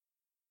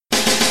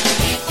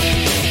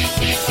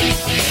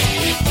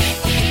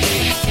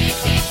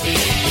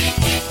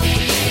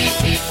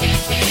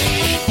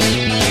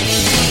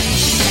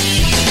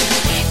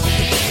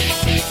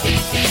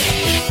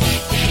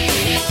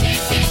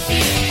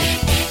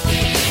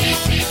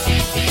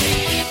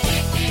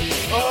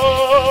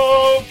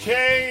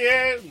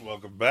 Okay, and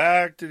welcome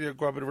back to the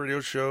Uncooperative Radio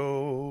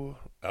Show,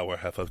 hour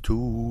half of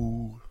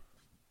 2.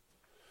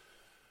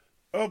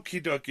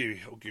 Okie dokie,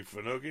 okie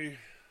finokie.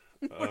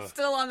 We're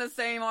still on the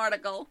same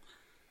article.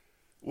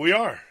 We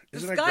are.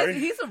 Isn't that great?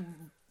 He's a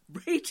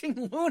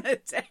raging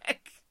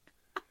lunatic.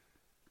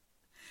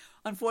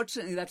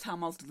 Unfortunately, that's how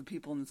most of the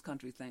people in this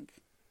country think.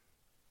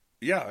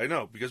 Yeah, I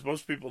know, because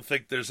most people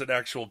think there's an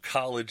actual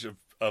college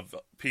of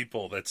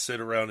people that sit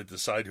around and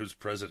decide who's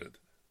president.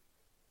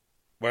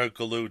 My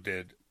Uncle Lou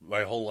did.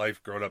 My whole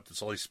life growing up,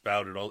 that's all he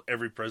spouted,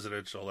 every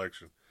presidential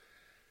election.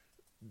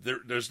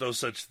 There's no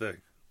such thing.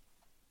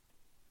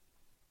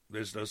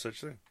 There's no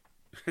such thing.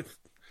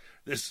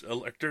 This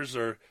electors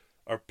are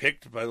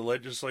picked by the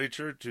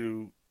legislature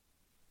to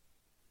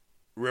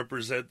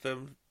represent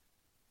them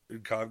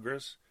in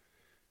Congress,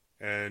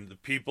 and the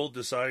people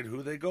decide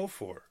who they go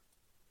for.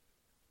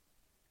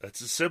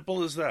 That's as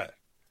simple as that.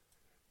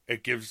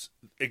 It gives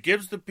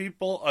the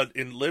people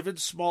in live in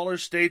smaller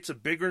states a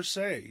bigger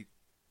say,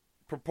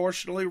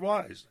 proportionally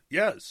wise.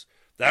 Yes,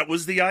 that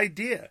was the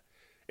idea.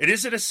 It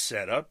isn't a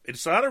setup.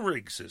 It's not a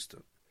rigged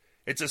system.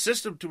 It's a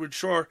system to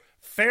ensure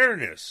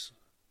fairness.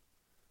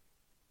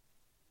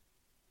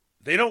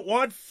 They don't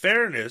want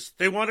fairness.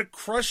 They want to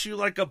crush you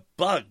like a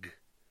bug.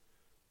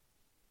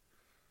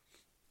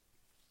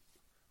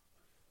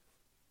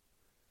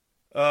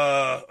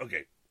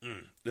 Okay.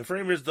 The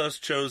framers thus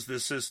chose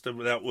this system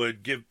that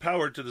would give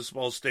power to the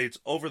small states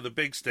over the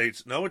big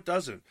states. No, it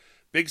doesn't.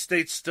 Big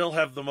states still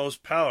have the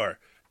most power.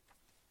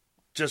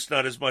 Just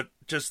not as much.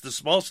 Just the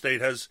small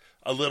state has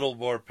a little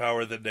more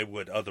power than they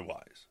would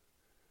otherwise.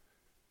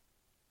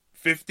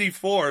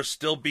 54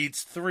 still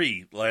beats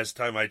 3 last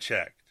time I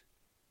checked.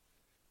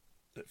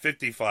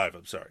 55,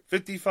 I'm sorry.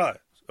 55.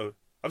 Oh,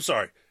 I'm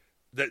sorry.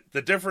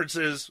 The difference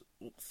is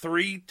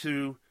 3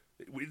 to...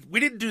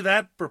 We didn't do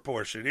that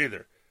proportion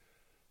either.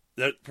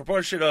 The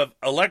proportion of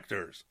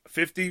electors,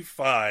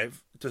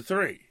 55 to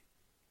 3.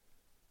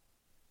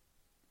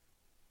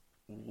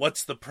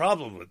 What's the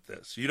problem with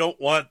this? You don't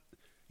want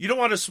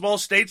a small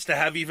states to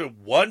have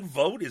even one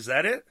vote? Is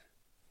that it?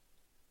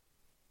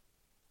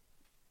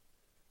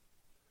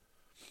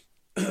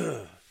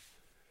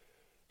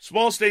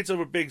 Small states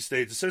over big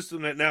states, a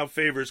system that now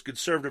favors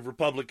conservative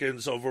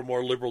Republicans over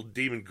more liberal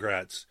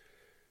Democrats.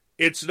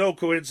 It's no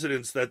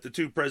coincidence that the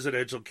two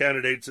presidential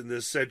candidates in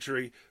this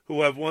century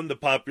who have won the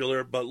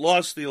popular but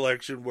lost the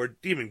election were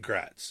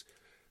Democrats.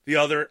 The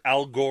other,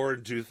 Al Gore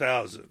in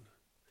 2000.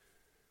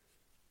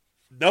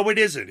 No, it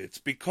isn't. It's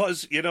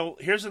because,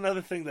 here's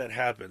another thing that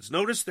happens.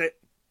 Notice that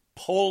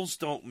polls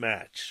don't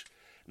match.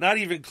 Not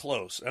even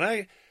close. And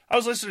I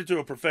was listening to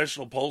a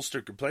professional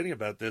pollster complaining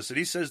about this, and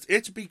he says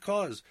it's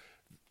because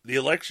the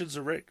elections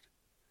are rigged.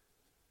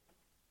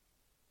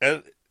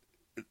 And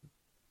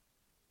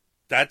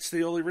that's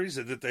the only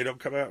reason that they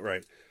don't come out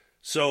right.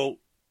 So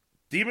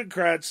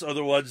Democrats are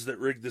the ones that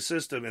rig the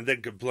system and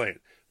then complain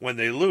when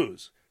they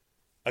lose.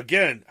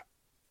 Again,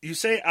 you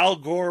say Al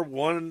Gore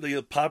won the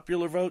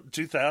popular vote in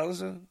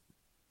 2000?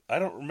 I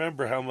don't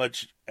remember how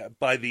much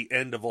by the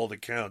end of all the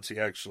counts he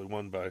actually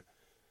won by.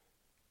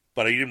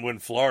 But he didn't win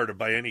Florida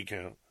by any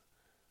count.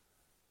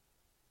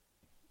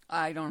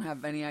 I don't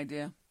have any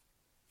idea.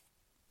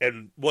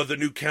 And were the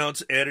new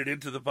counts added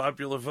into the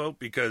popular vote?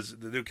 Because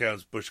the new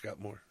counts, Bush got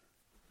more.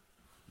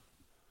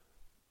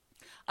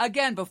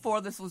 Again,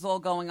 before this was all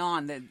going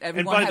on, that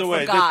everyone and by had the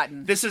way,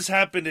 forgotten. This has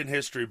happened in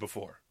history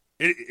before.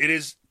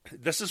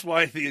 This is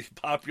why the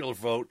popular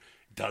vote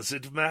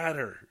doesn't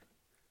matter.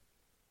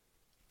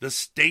 The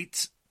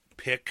states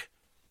pick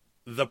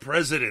the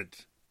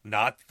president,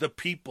 not the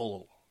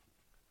people.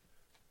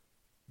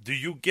 Do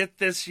you get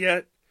this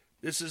yet?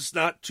 This is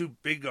not too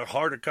big or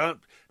hard a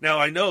comp. Now,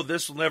 I know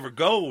this will never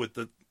go with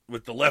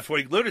the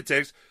left-wing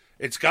lunatics.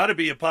 It's got to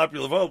be a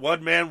popular vote.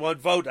 One man, one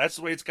vote. That's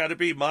the way it's got to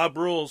be. Mob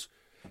rules.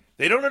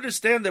 They don't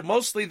understand that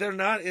mostly they're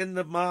not in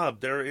the mob.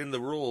 They're in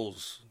the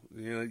rules.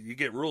 You know, you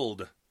get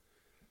ruled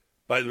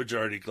by the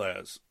majority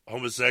class.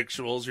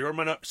 Homosexuals, you're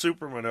a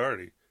super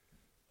minority.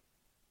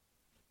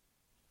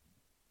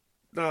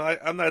 No,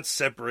 I'm not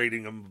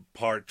separating them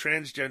apart.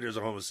 Transgenders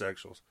are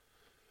homosexuals.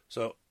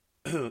 So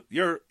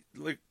you're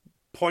like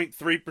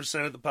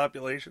 0.3% of the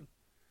population.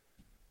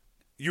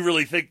 You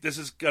really think this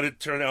is going to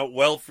turn out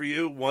well for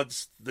you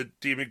once the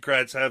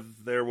Democrats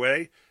have their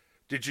way?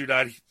 Did you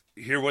not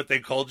hear what they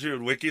called you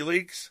in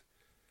WikiLeaks?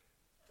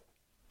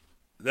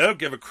 They don't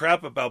give a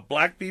crap about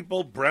black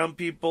people, brown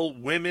people,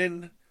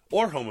 women,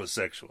 or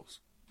homosexuals.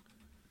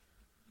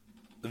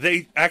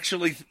 They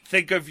actually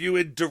think of you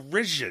in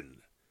derision,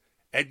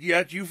 and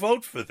yet you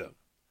vote for them.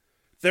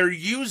 They're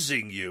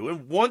using you,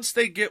 and once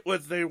they get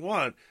what they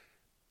want,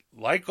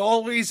 like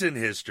always in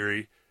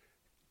history,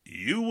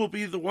 you will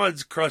be the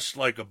ones crushed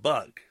like a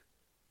bug.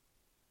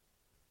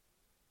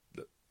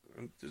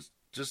 I'm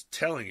just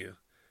telling you.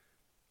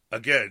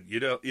 Again, you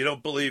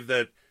don't believe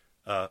that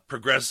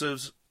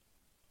progressives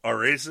are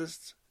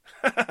racists?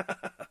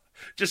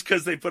 Just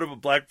because they put up a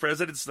black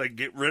president so they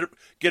can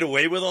get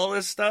away with all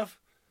this stuff?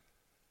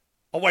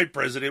 A white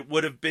president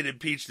would have been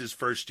impeached his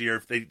first year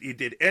if he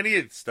did any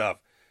of the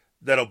stuff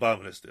that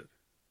Obama did.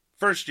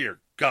 First year,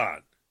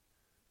 gone.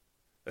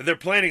 And they're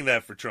planning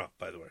that for Trump,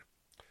 by the way.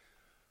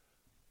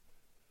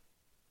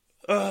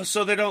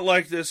 So they don't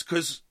like this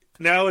because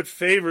now it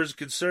favors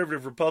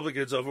conservative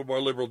Republicans over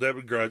more liberal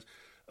Democrats.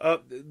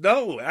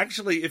 No,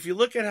 actually, if you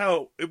look at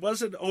how it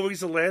wasn't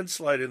always a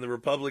landslide in the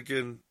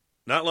Republican,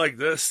 not like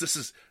this.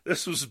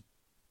 This was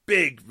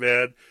big,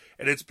 man,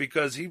 and it's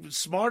because he was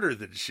smarter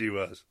than she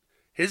was.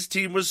 His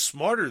team was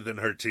smarter than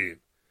her team.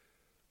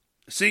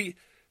 See,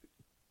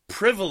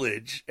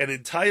 privilege and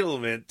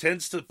entitlement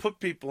tends to put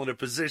people in a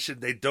position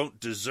they don't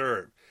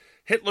deserve.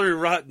 Hillary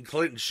Rodham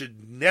Clinton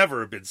should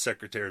never have been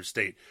Secretary of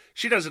State.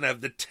 She doesn't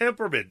have the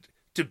temperament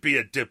to be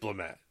a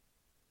diplomat.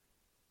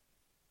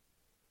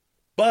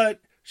 But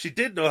she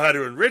did know how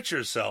to enrich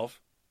herself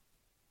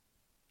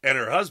and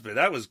her husband.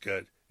 That was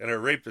good. And her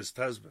rapist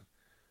husband.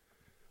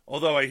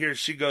 Although I hear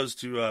she goes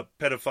to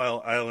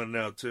Pedophile Island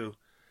now, too,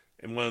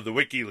 in one of the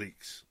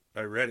WikiLeaks.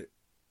 I read it.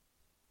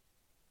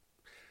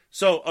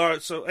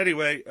 So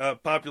anyway,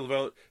 popular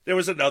vote. There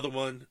was another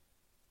one,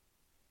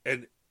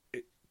 and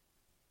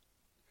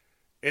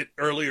it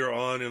earlier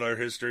on in our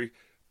history.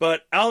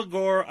 But Al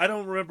Gore, I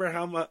don't remember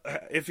how much,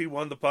 if he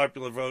won the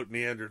popular vote in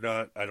the end or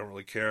not. I don't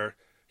really care.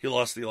 He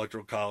lost the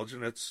Electoral College,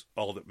 and that's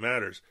all that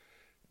matters.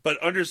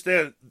 But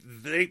understand,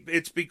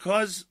 it's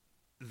because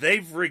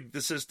they've rigged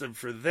the system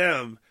for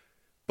them,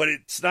 but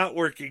it's not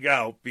working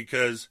out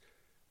because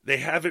they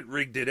haven't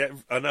rigged it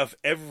enough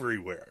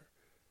everywhere.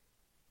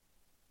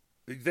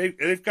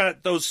 They've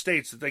got those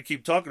states that they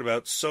keep talking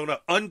about,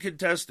 SONA,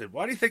 uncontested.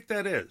 Why do you think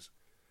that is?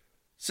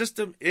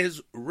 System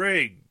is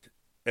rigged,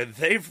 and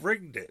they've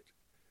rigged it.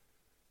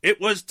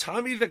 It was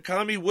Tommy the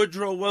Commie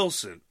Woodrow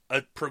Wilson,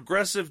 a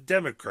progressive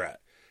Democrat,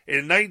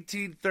 in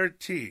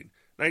 1913.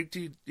 I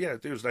think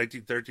it was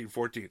 1913,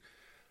 14.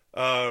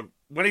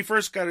 When he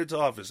first got into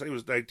office, I think it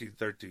was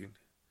 1913.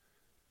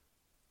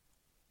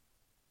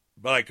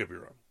 But I could be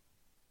wrong.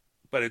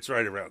 But it's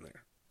right around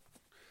there.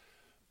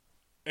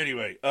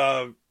 Anyway,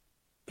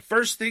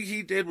 first thing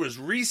he did was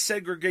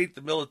resegregate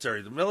the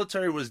military. The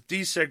military was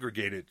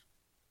desegregated.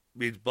 It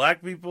means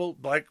black people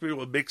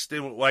mixed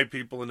in with white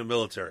people in the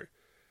military.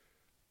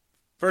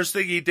 First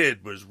thing he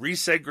did was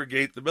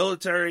resegregate the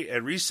military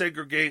and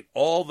resegregate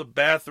all the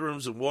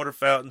bathrooms and water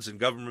fountains in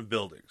government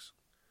buildings.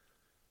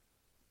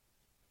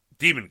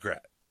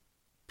 Democrat.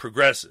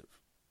 Progressive.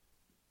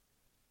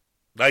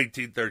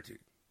 1913.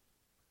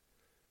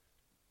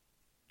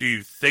 Do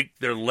you think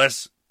they're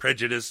less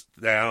prejudiced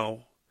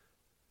now?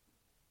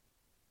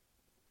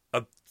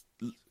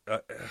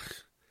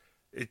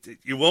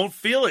 You won't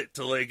feel it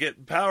till they get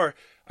in power.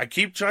 I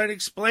keep trying to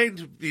explain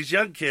to these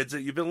young kids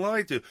that you've been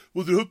lying to.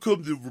 Well, how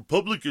come the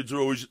Republicans are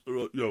always,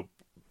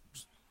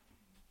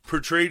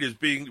 portrayed as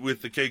being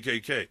with the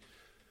KKK?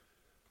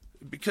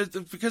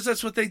 Because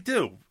that's what they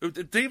do.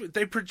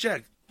 They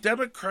project.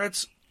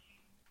 Democrats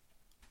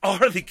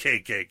are the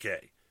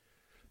KKK.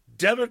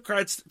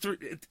 Democrats,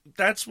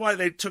 that's why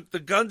they took the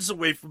guns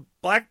away from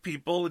black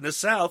people in the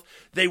South.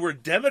 They were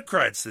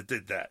Democrats that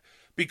did that.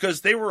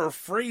 because they were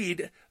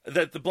afraid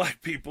that the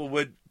black people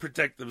would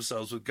protect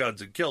themselves with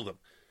guns and kill them.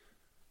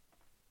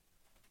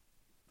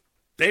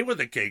 They were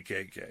the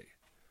KKK.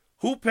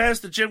 Who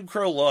passed the Jim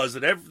Crow laws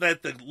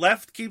that the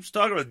left keeps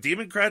talking about,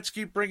 Democrats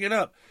keep bringing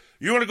up?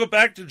 You want to go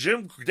back to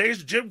days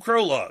of Jim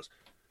Crow laws?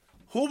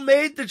 Who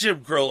made the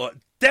Jim Crow law?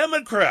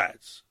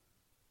 Democrats.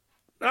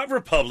 Not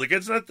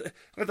Republicans. Not that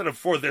I'm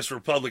for this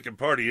Republican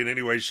Party in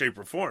any way, shape,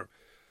 or form.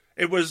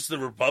 It was the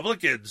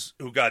Republicans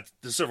who got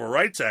the Civil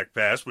Rights Act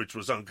passed, which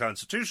was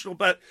unconstitutional,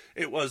 but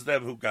it was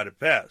them who got it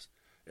passed.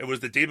 It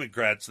was the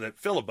Democrats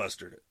that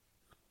filibustered it.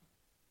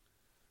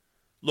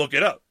 Look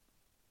it up.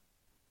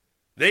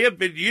 They have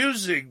been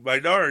using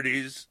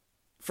minorities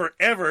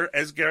forever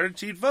as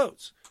guaranteed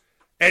votes.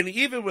 And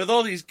even with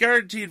all these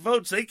guaranteed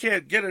votes, they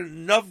can't get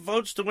enough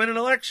votes to win an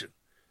election.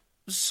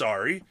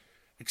 Sorry,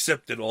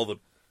 except in all the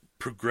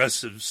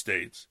progressive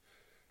states.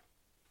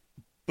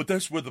 But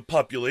that's where the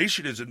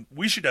population is, and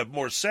we should have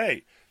more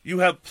say. You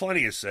have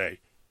plenty of say.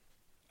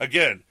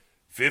 Again,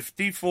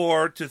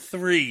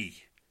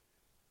 54-3.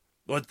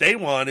 What they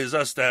want is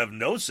us to have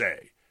no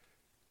say.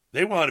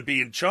 They want to be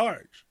in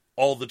charge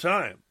all the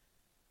time.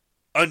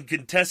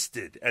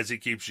 Uncontested, as he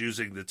keeps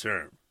using the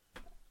term.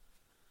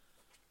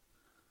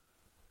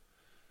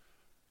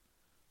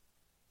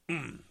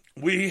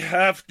 We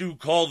have to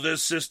call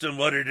this system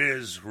what it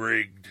is,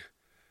 rigged.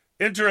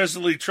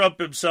 Interestingly, Trump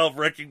himself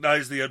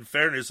recognized the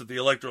unfairness of the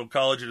Electoral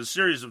College in a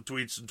series of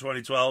tweets in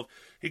 2012.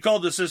 He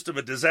called the system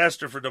a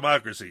disaster for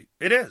democracy.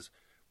 It is.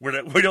 We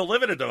don't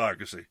live in a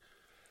democracy.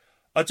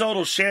 A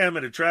total sham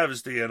and a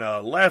travesty and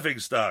a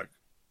laughingstock.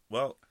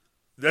 Well,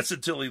 that's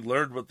until he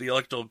learned what the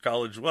Electoral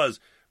College was.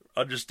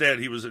 Understand,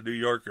 he was a New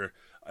Yorker.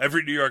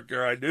 Every New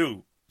Yorker I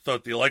knew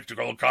thought the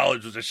Electoral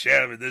College was a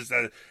sham and this,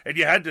 that. And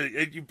you had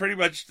to, you pretty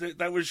much,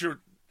 that was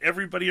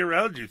everybody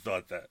around you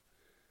thought that.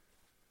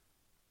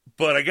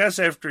 But I guess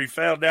after he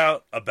found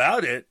out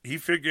about it, he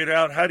figured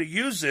out how to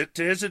use it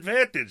to his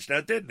advantage,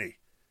 now didn't he?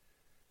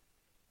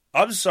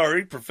 I'm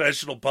sorry,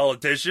 professional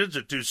politicians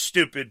are too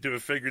stupid to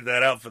have figured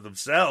that out for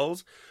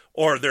themselves,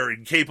 or they're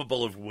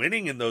incapable of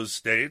winning in those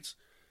states.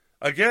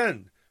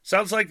 Again,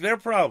 sounds like their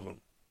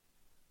problem.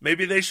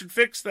 Maybe they should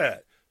fix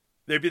that.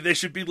 Maybe they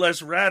should be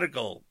less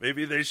radical.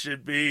 Maybe they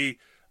should be,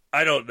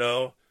 I don't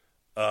know,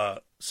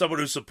 someone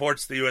who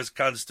supports the U.S.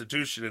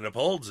 Constitution and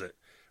upholds it,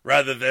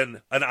 rather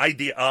than an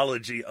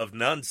ideology of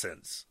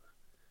nonsense.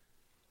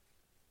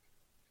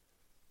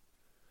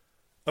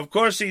 Of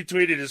course, he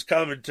tweeted his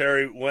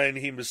commentary when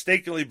he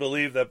mistakenly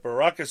believed that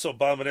Barack's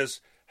Obama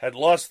had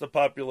lost the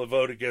popular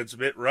vote against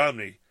Mitt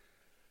Romney.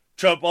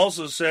 Trump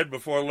also said,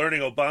 before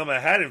learning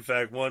Obama had in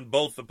fact won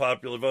both the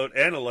popular vote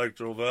and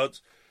electoral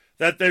votes,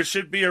 that there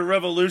should be a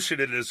revolution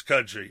in this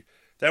country,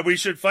 that we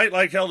should fight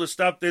like hell to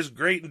stop this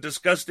great and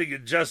disgusting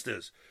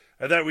injustice,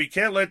 and that we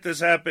can't let this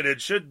happen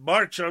and should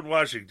march on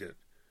Washington.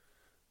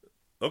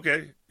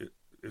 Okay,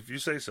 if you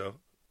say so.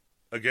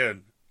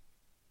 Again,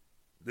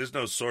 there's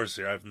no source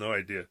here. I have no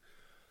idea.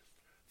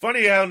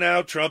 Funny how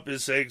now Trump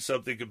is saying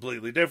something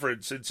completely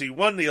different. Since he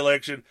won the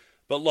election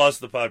but lost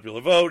the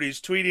popular vote,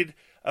 he's tweeted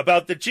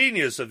about the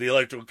genius of the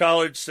Electoral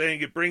College, saying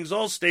it brings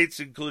all states,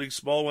 including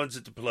small ones,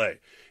 into play.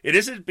 It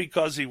isn't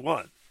because he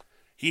won.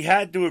 He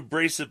had to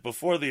embrace it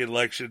before the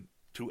election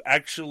to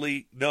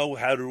actually know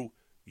how to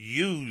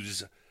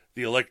use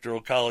the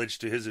Electoral College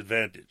to his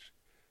advantage,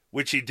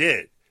 which he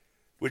did.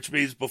 Which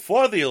means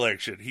before the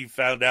election, he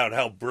found out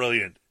how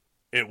brilliant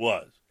it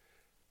was.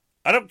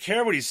 I don't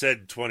care what he said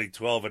in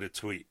 2012 in a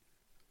tweet.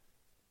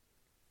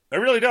 I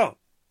really don't.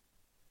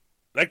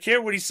 I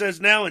care what he says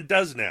now and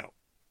does now.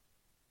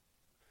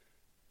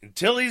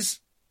 Until he's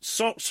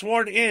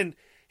sworn in,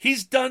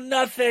 he's done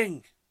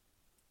nothing.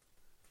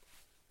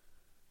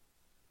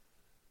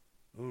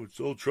 Oh, it's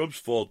all Trump's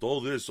fault,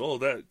 all this, all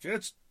that.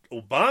 That's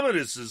Obama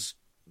is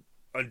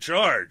in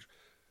charge.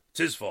 It's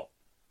his fault.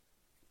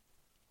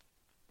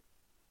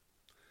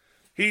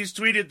 He's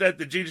tweeted that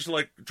the genius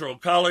Electoral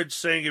College,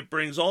 saying it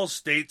brings all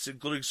states,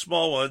 including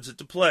small ones,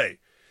 into play.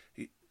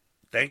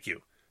 Thank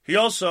you. He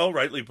also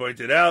rightly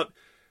pointed out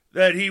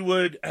that he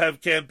would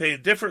have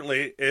campaigned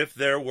differently if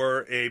there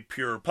were a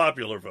pure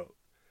popular vote.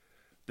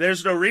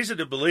 There's no reason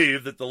to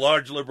believe that the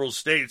large liberal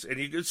states, and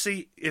you can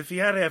see, if he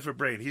had half a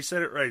brain, he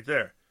said it right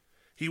there,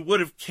 he would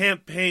have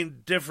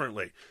campaigned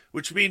differently,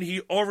 which means he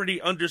already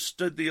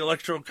understood the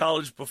Electoral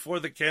College before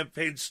the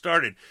campaign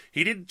started.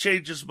 He didn't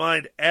change his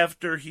mind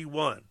after he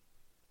won.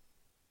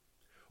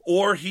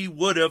 Or he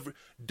would have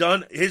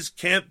done his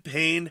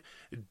campaign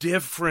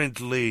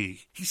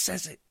differently. He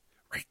says it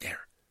right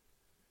there.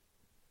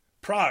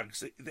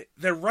 Progs,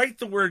 they write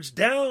the words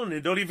down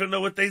and don't even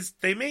know what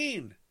they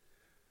mean.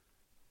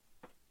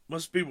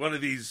 Must be one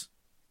of these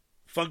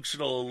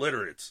functional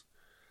illiterates.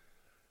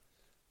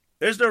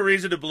 There's no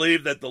reason to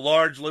believe that the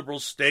large liberal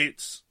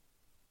states...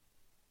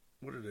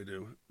 What did I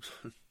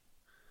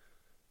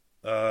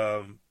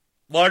do?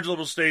 Large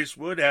liberal states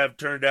would have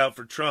turned out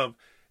for Trump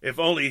if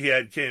only he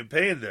had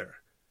campaigned there.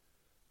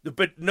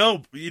 But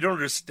no, you don't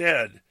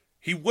understand.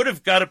 He would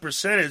have got a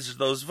percentage of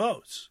those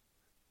votes.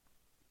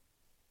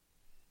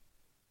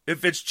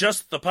 If it's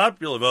just the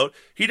popular vote,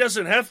 he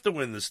doesn't have to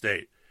win the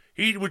state.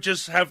 He would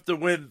just have to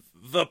win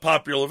the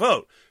popular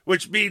vote,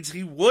 which means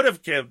he would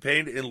have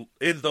campaigned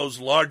in those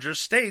larger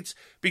states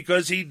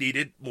because he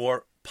needed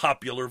more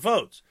popular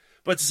votes.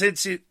 But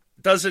since it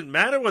doesn't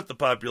matter what the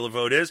popular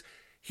vote is,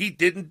 he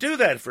didn't do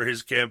that for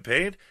his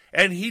campaign,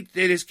 and he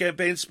did his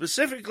campaign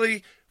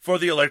specifically for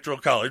the Electoral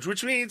College,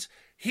 which means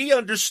he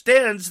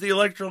understands the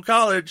Electoral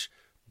College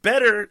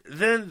better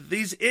than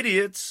these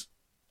idiots.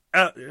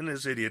 And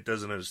this idiot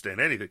doesn't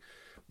understand anything,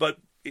 but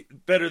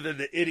better than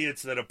the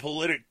idiots that are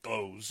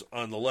politicos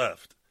on the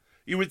left.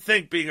 You would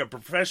think, being a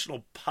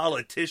professional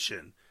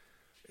politician,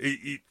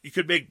 you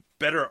could make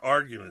better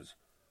arguments.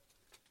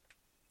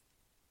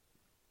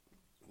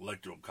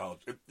 Electoral College.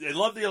 They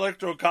love the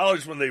Electoral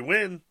College when they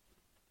win.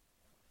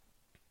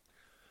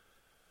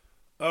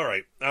 All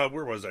right.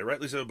 Where was I?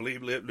 Rightly so,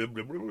 believe.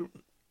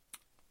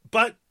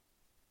 But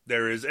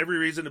there is every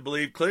reason to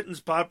believe Clinton's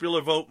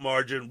popular vote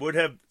margin would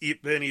have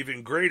been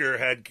even greater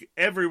had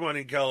everyone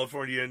in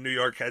California and New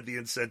York had the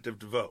incentive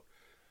to vote.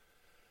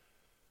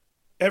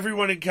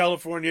 Everyone in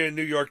California and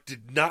New York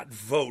did not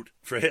vote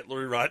for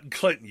Hillary Rodham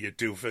Clinton, you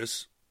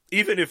doofus,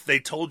 even if they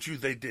told you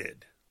they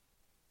did.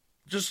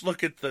 Just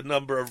look at the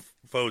number of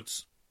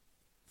votes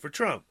for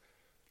Trump.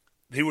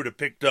 He would have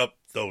picked up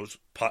those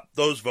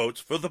votes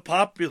for the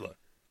popular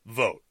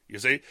vote, you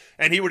see?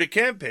 And he would have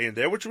campaigned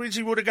there, which means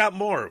he would have got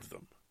more of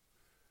them.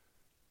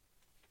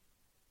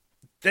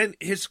 Then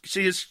his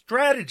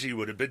strategy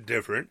would have been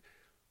different.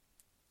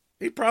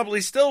 He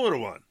probably still would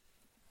have won.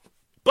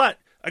 But,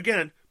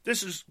 again,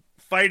 this is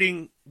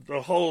fighting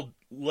the whole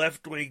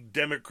left-wing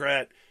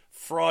Democrat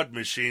fraud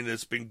machine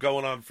that's been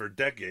going on for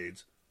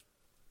decades.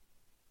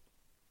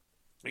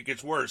 It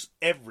gets worse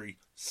every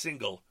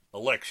single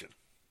election.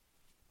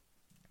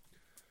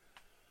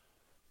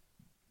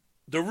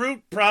 The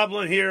root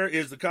problem here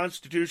is the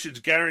Constitution's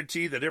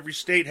guarantee that every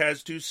state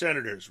has 2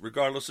 senators,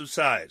 regardless of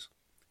size.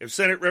 If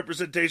Senate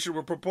representation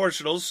were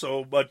proportional,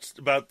 so much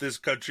about this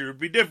country would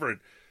be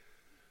different.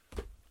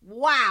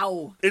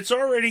 Wow.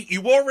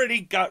 You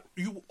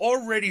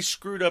already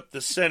screwed up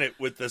the Senate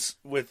with the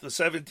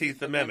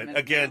 17th Amendment.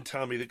 Again,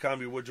 Tommy the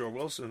Commie Woodrow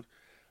Wilson,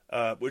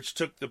 which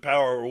took the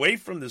power away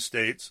from the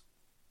states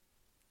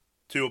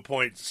to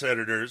appoint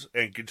senators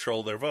and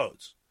control their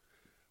votes,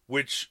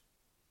 which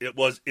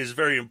is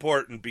very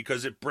important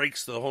because it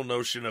breaks the whole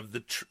notion of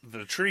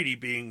the treaty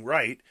being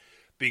right,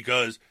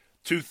 because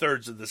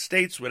 2/3 of the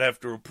states would have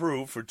to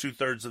approve for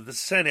 2/3 of the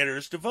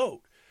senators to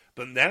vote.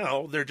 But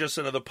now they're just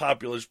another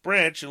populist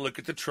branch, and look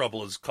at the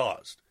trouble it's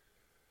caused.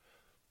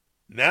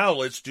 Now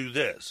let's do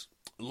this.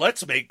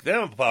 Let's make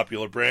them a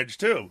popular branch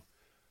too.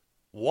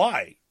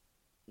 Why?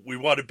 We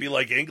want to be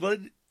like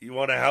England? You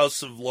want a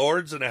House of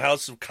Lords and a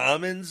House of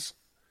Commons?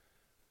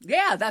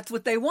 Yeah, that's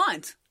what they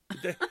want.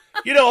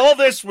 All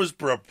this was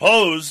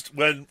proposed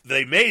when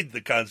they made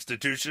the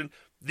Constitution.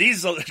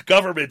 These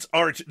governments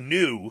aren't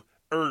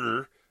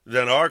newer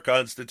than our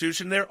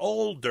Constitution. They're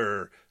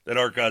older than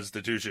our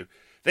Constitution.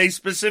 They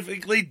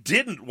specifically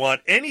didn't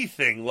want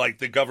anything like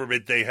the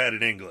government they had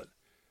in England.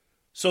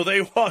 So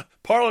they want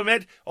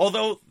Parliament,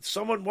 although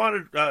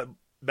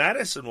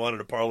Madison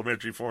wanted a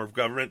parliamentary form of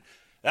government,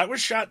 that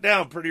was shot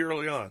down pretty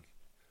early on.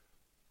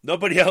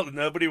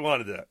 Nobody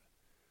wanted that.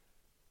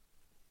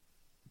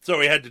 So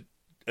we had to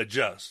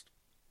adjust.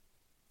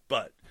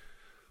 But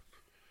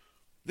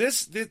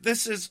this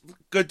is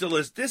good to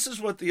listen. This is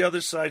what the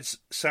other side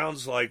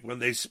sounds like when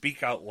they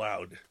speak out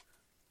loud.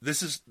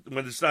 This is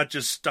when it's not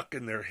just stuck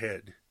in their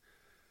head.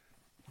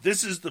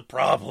 This is the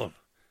problem.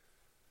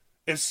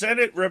 If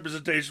Senate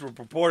representation were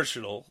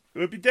proportional, it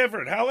would be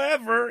different.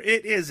 However,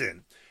 it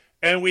isn't.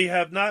 And we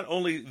have not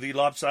only the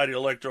lopsided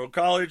Electoral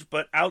College,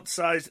 but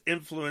outsized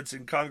influence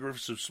in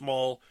Congress of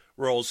small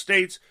rural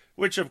states,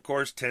 which of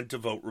course tend to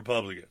vote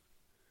Republican.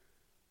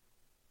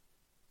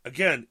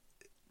 Again,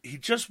 he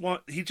just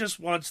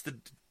wants the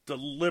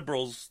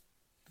liberals,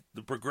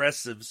 the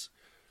progressives,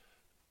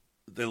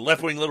 the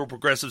left-wing liberal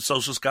progressive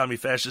socialist commie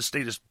fascist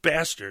statist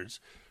bastards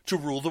to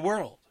rule the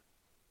world.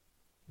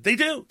 They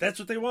do. That's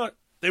what they want.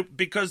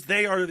 Because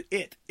they are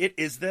it. It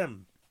is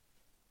them.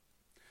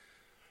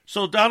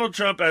 So Donald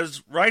Trump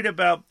is right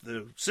about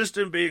the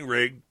system being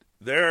rigged.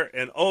 There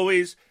and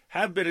always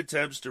have been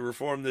attempts to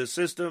reform this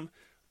system,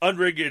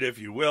 unrig it if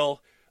you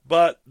will,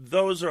 but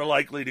those are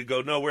likely to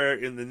go nowhere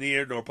in the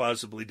near nor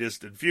possibly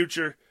distant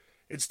future.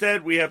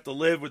 Instead, we have to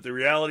live with the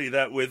reality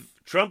that with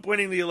Trump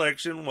winning the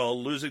election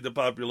while losing the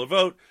popular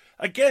vote,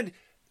 again,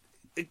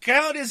 the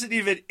count isn't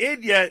even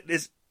in yet.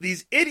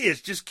 These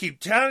idiots just keep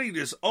touting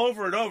this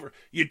over and over.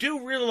 You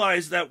do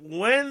realize that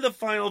when the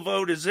final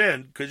vote is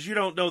in, because you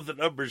don't know the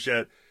numbers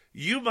yet,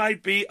 you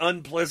might be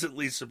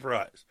unpleasantly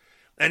surprised.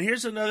 And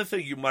here's another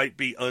thing you might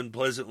be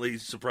unpleasantly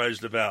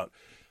surprised about.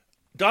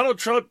 Donald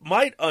Trump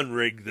might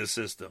unrig the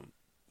system.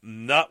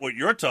 Not what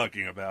you're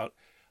talking about.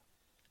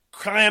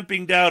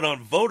 Clamping down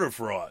on voter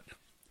fraud.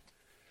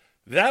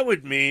 That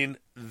would mean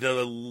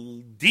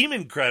the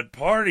Democrat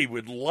Party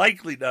would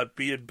likely not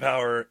be in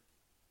power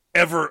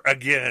ever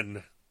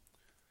again.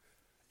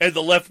 And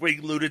the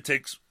left-wing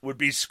lunatics would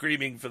be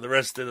screaming for the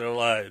rest of their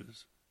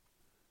lives.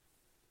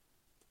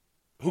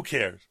 Who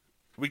cares?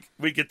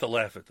 We get to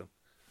laugh at them.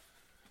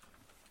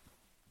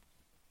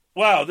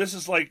 Wow, this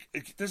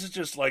is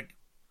just like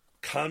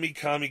commie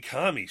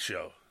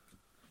show.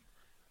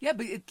 Yeah,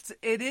 but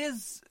it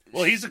is.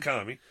 Well, he's a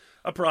commie.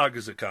 A Prague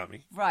is a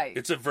commie. Right.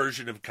 It's a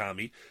version of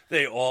commie.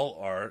 They all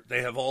are.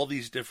 They have all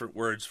these different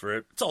words for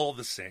it. It's all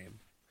the same.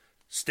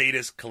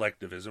 Statist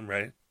collectivism,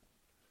 right?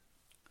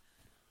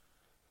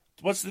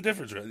 What's the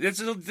difference? It's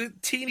the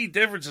teeny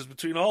differences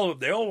between all of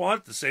them. They all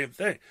want the same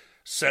thing.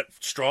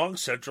 Strong,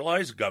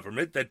 centralized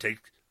government that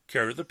takes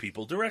care of the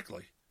people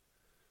directly.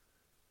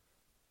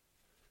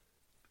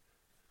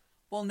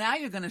 Well, now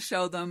you're going to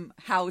show them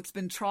how it's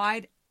been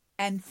tried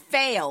and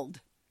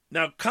failed.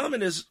 Now,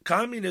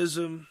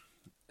 communism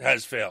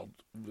has failed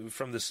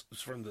from this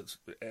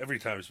every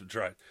time it's been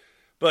tried.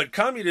 But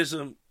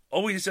communism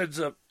always ends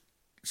up,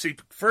 see,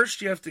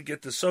 first you have to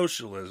get to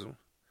socialism.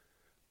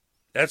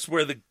 That's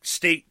where the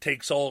state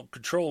takes all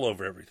control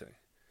over everything.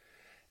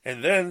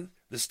 And then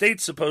the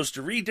state's supposed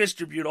to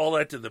redistribute all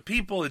that to the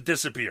people and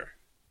disappear.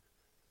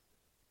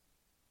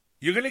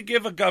 You're going to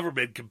give a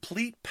government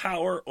complete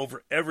power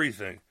over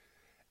everything,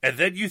 and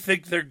then you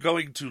think they're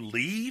going to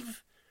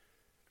leave?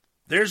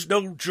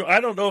 I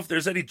don't know if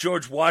there's any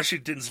George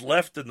Washingtons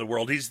left in the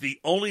world. He's the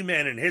only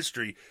man in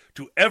history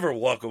to ever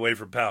walk away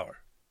from power.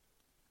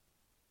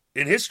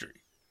 In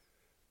history.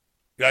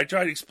 I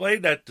try to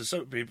explain that to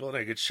some people, and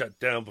I get shut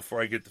down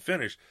before I get to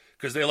finish,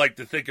 because they like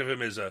to think of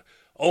him as a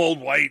old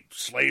white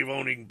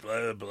slave-owning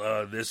blah,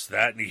 blah, this,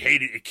 that, and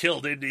he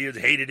killed Indians,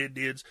 hated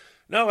Indians.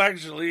 No,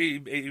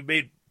 actually, he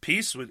made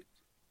peace with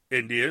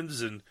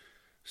Indians, and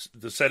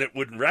the Senate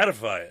wouldn't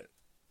ratify it.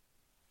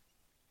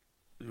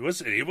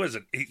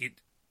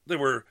 There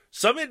were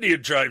some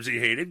Indian tribes he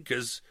hated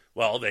because,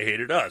 well, they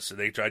hated us, and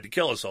they tried to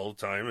kill us all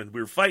the time, and we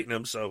were fighting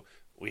them, so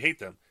we hate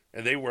them.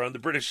 And they were on the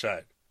British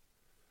side.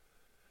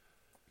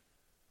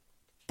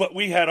 But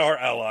we had our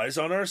allies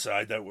on our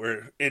side that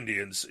were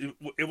Indians.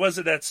 It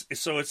wasn't that,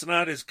 so it's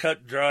not as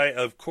cut dry,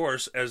 of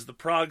course, as the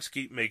Pragues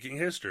keep making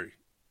history.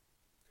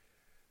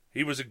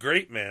 He was a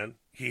great man.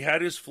 He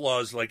had his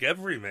flaws like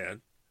every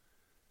man.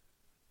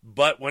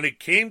 But when it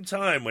came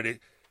time, when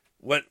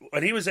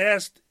he was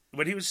asked,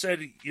 when he was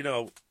said, you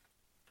know,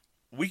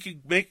 we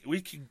could make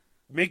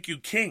you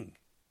king.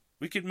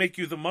 We could make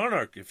you the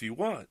monarch if you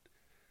want.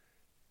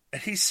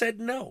 And he said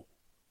no.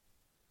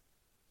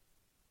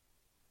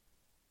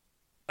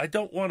 I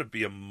don't want to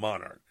be a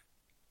monarch.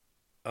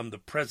 I'm the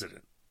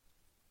president.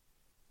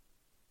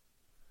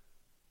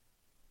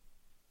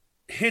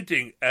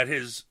 Hinting at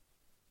his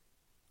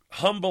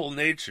humble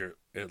nature,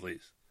 at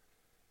least.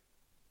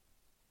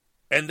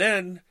 And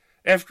then,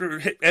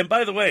 and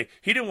by the way,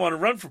 he didn't want to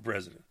run for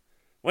president.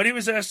 When he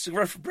was asked to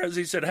run for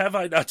president, he said, "Have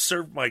I not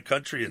served my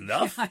country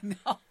enough?" I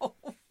know.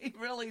 He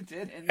really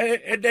didn't.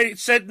 And they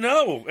said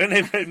no, and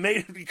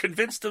they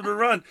convinced him to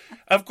run.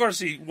 Of course,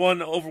 he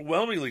won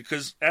overwhelmingly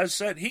because, as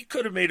said, he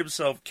could have made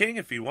himself king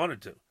if he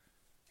wanted to.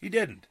 He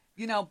didn't.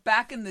 You know,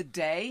 back in the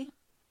day,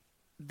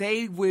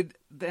 they would,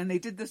 and they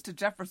did this to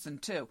Jefferson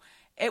too.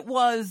 It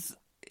was,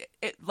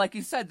 like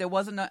you said, there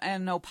wasn't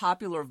no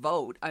popular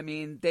vote. I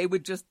mean, they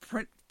would just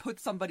put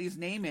somebody's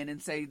name in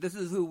and say, "This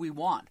is who we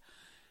want."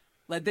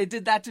 Like they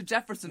did that to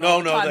Jefferson.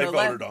 No, they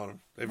voted on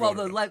him.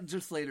 The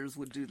legislators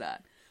would do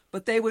that.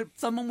 But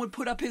someone would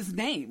put up his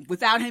name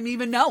without him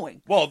even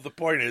knowing. Well, the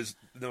point is,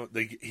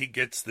 he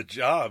gets the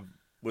job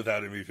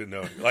without him even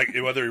knowing. Like,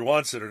 whether he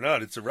wants it or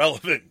not, it's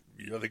irrelevant.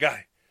 You're the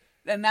guy.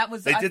 And that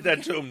was... They did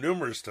that to him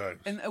numerous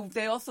times. And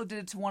they also did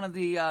it to one of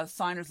the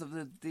signers of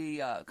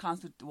the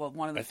Constitution. Well,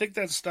 one of the... I think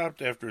that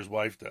stopped after his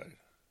wife died.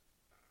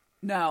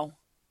 No.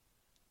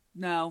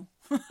 I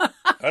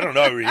don't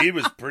know. He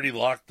was pretty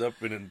locked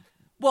up in...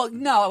 Well,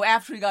 no,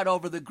 after he got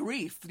over the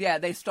grief, yeah,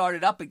 they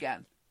started up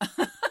again.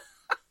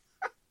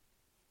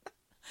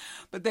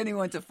 But then he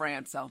went to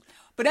France. So,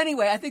 but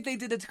anyway, I think they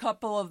did it to a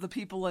couple of the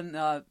people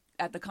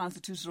at the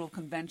Constitutional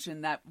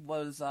Convention that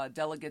was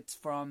delegates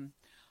from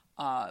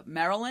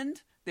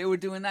Maryland. They were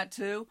doing that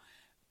too.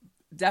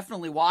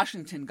 Definitely,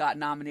 Washington got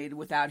nominated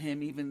without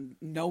him even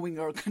knowing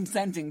or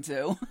consenting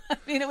to. I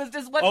mean, it was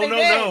just what they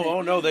did.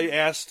 Oh no, they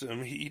asked him.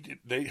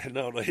 They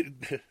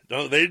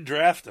didn't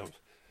draft him.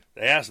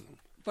 They asked him.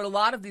 But a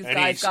lot of these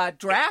guys got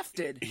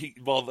drafted.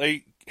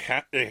 They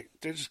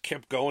just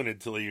kept going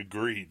until he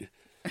agreed.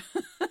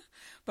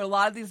 But a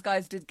lot of these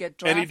guys did get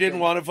drafted. And he didn't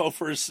want to vote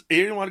he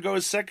didn't want to go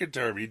his second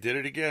term. He did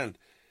it again.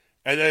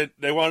 And then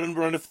they wanted him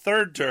to run a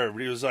third term.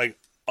 And he was like,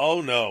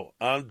 "Oh no,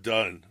 I'm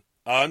done.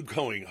 I'm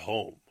going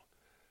home.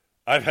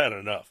 I've had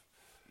enough."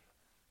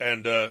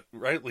 And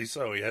rightly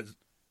so. He had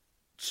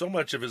so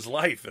much of his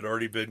life had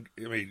already been,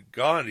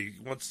 gone. He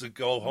wants to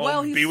go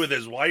home and be with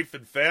his wife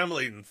and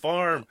family and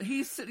farm.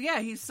 He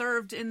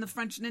served in the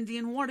French and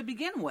Indian War to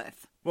begin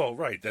with. Well,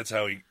 right. That's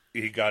how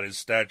he got his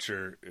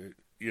stature,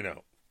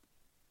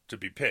 to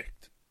be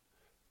picked.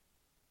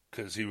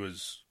 Because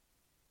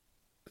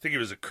I think he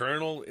was a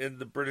colonel in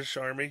the British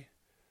Army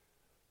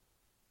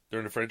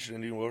during the French and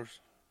Indian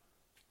Wars.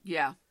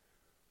 Yeah.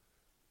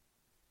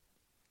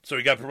 So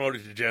he got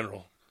promoted to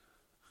general.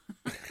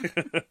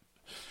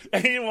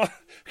 And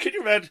can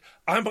you imagine?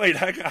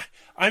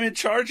 I'm in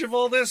charge of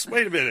all this?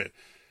 Wait a minute.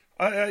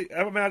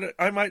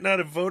 I might not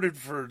have voted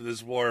for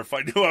this war if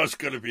I knew I was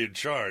going to be in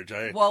charge.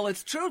 Well,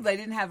 it's true. They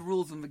didn't have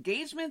rules of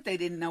engagement. They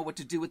didn't know what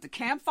to do with the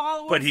camp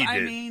followers. But he did. I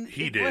mean,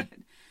 he did.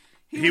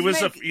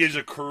 He's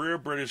a career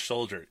British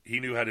soldier. He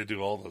knew how to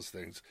do all those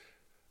things.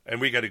 And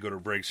we got to go to a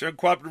break. So,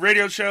 Cooperative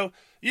Radio Show,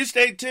 you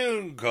stay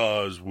tuned,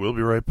 because we'll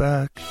be right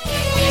back.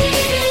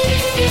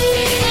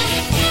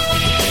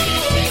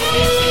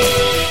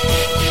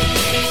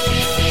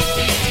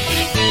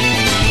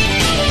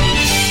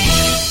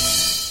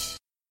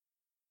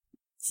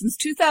 Since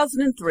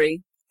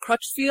 2003,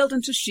 Crutchfield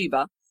and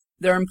Toshiba,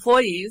 their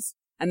employees,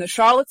 and the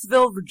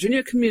Charlottesville,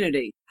 Virginia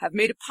community have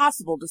made it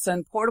possible to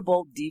send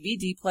portable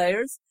DVD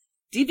players,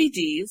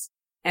 DVDs,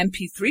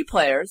 MP3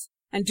 players,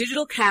 and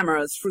digital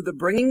cameras through the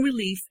Bringing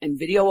Relief and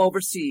Video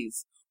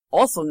Overseas,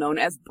 also known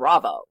as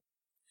Bravo.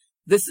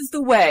 This is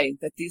the way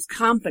that these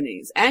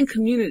companies and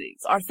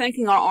communities are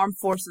thanking our armed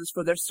forces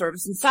for their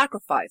service and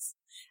sacrifice,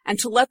 and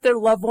to let their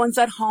loved ones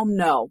at home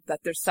know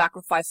that their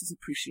sacrifice is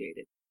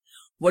appreciated.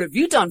 What have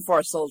you done for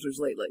our soldiers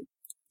lately?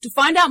 To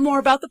find out more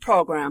about the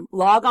program,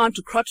 log on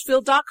to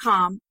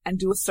crutchfield.com and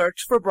do a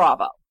search for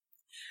Bravo.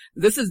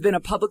 This has been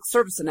a public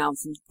service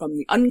announcement from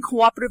the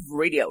Uncooperative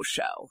Radio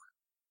Show.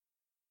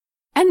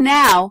 And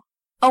now,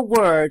 a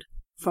word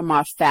from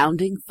our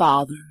founding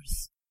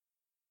fathers.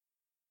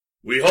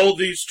 We hold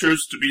these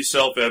truths to be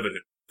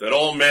self-evident, that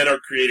all men are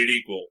created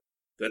equal,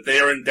 that they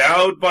are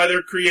endowed by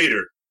their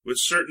Creator with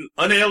certain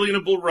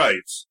unalienable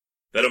rights,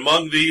 that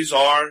among these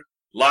are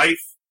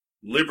life,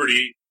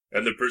 liberty,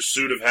 and the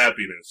pursuit of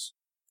happiness.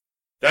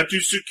 That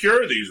to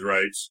secure these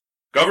rights,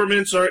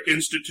 governments are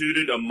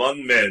instituted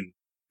among men,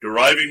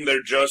 deriving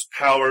their just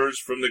powers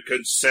from the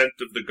consent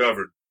of the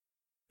governed.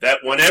 That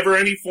whenever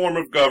any form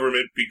of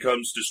government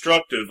becomes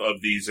destructive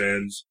of these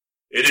ends,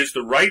 it is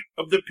the right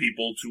of the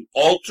people to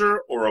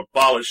alter or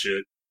abolish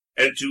it,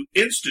 and to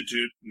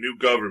institute new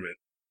government,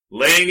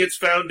 laying its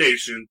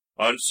foundation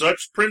on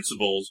such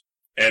principles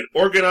and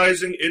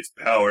organizing its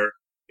power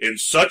in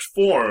such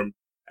form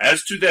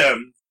as to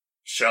them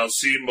shall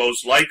seem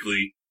most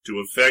likely to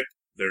affect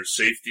their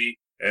safety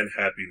and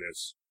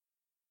happiness.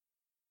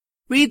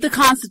 Read the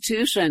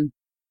Constitution.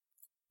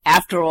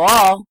 After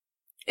all,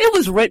 it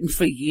was written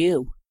for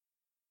you.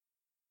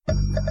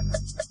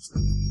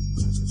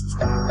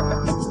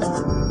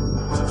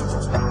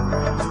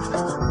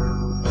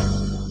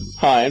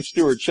 Hi, I'm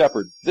Stuart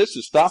Shepard. This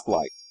is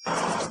Stoplight.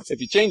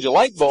 If you change a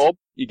light bulb,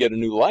 you get a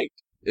new light.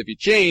 If you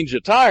change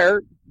a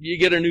tire, you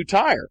get a new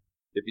tire.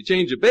 If you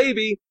change a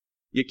baby,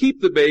 you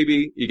keep the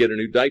baby, you get a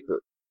new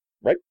diaper.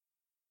 Right?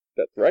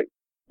 That's right.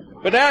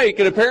 But now you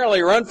can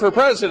apparently run for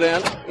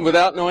president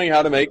without knowing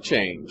how to make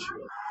change.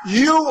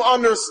 You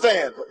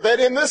understand that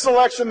in this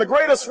election, the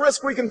greatest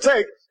risk we can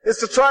take is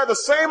to try the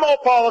same old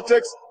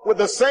politics with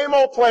the same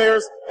old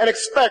players and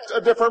expect a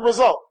different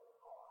result.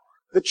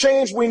 The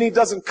change we need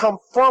doesn't come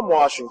from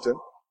Washington.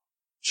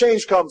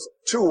 Change comes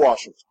to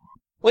Washington.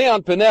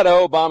 Leon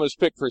Panetta, Obama's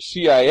pick for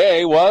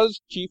CIA,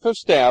 was chief of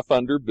staff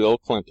under Bill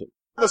Clinton.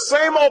 The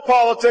same old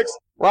politics.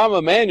 Rahm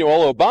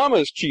Emanuel,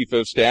 Obama's chief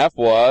of staff,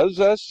 was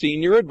a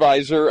senior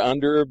advisor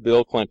under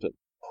Bill Clinton.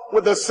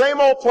 With the same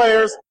old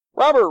players.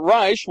 Robert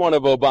Reich, one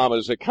of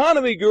Obama's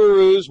economy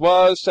gurus,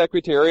 was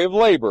Secretary of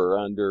Labor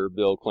under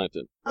Bill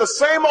Clinton. The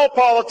same old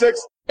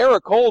politics.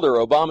 Eric Holder,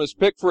 Obama's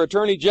pick for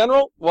Attorney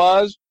General,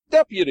 was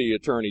Deputy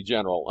Attorney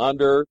General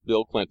under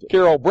Bill Clinton.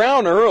 Carol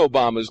Browner,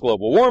 Obama's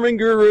global warming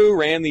guru,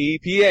 ran the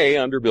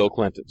EPA under Bill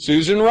Clinton.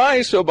 Susan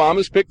Rice,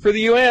 Obama's pick for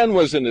the UN,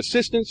 was an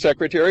Assistant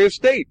Secretary of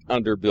State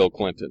under Bill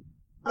Clinton.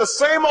 The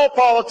same old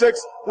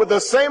politics with the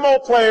same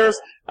old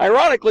players.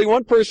 Ironically,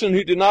 one person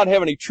who did not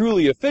have any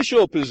truly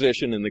official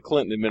position in the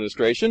Clinton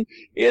administration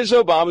is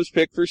Obama's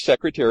pick for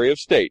Secretary of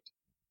State,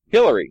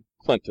 Hillary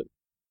Clinton.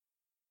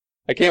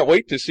 I can't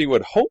wait to see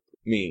what hope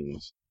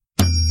means.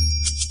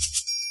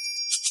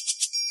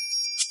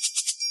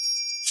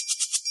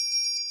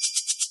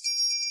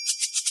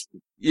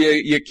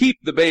 You keep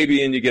the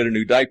baby and you get a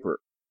new diaper.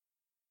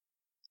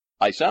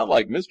 I sound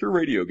like Mr.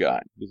 Radio Guy.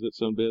 Does that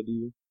sound bad to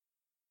you?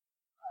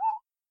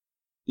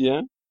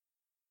 Yeah?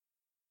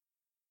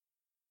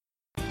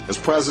 As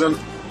president,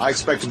 I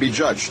expect to be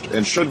judged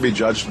and should be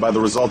judged by the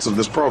results of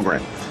this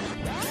program.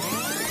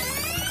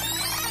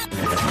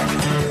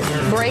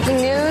 Breaking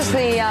news,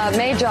 the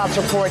May jobs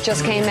report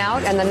just came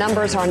out, and the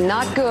numbers are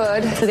not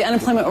good. The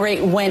unemployment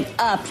rate went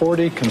up.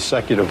 40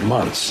 consecutive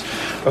months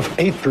of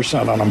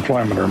 8%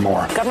 unemployment or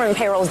more. Government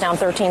payrolls down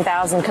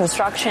 13,000,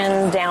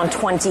 construction down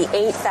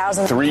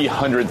 28,000.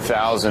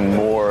 300,000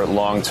 more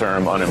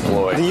long-term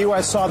unemployed. The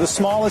U.S. saw the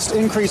smallest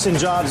increase in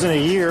jobs in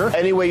a year.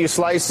 Any way you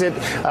slice it,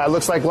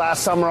 looks like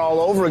last summer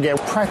all over again.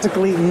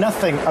 Practically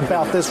nothing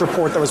about this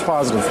report that was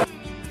positive.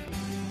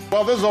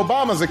 Well, this is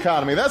Obama's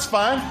economy. That's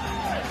fine.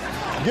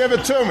 Give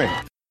it to me.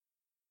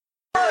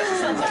 No,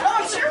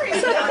 I'm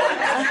serious.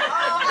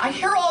 I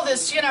hear all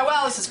this,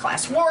 well, this is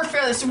class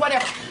warfare, this is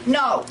whatever.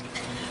 No,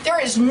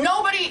 there is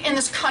nobody in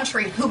this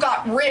country who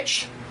got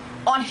rich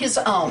on his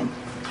own.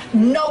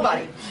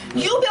 Nobody.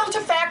 You built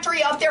a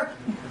factory out there,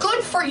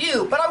 good for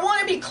you, but I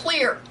want to be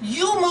clear.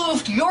 You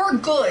moved your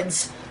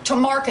goods to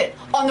market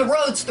on the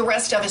roads the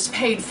rest of us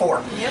paid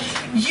for. Yep.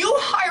 You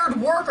hired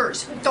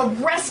workers the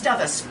rest of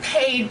us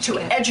paid to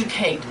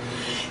educate.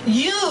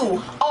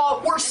 You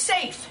were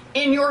safe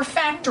in your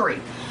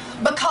factory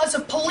because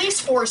of police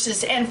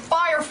forces and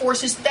fire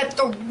forces that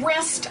the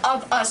rest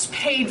of us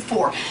paid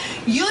for.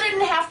 You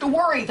didn't have to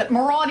worry that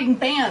marauding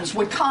bands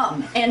would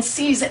come and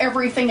seize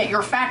everything at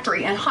your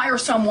factory and hire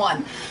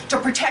someone to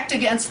protect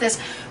against this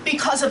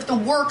because of the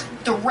work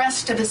the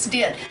rest of us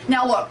did.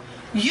 Now look,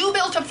 you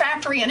built a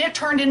factory and it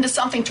turned into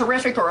something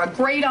terrific or a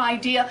great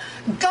idea.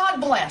 God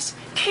bless.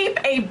 Keep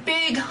a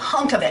big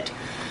hunk of it.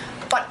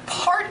 But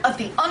part of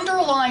the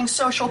underlying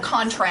social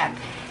contract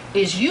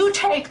is you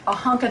take a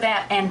hunk of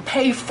that and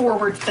pay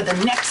forward for the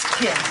next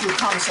kid who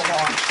comes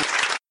along.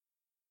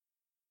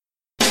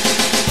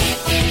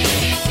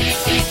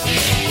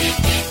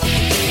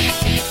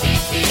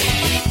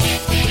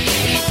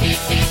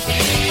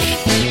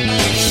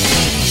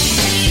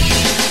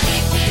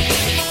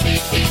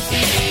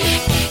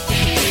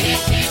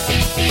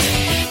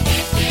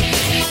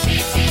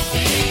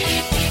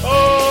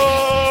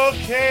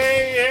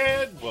 Okay,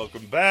 and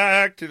welcome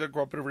back to the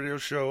Cooperative Radio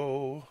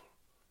Show.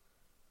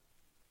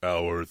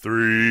 Hour 3.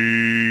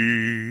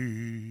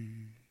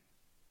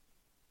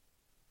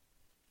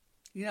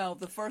 You know,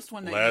 the first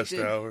one that Last you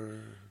did, hour.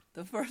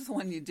 The first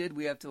one you did,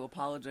 we have to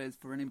apologize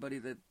for anybody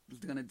that is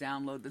going to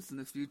download this in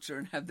the future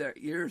and have their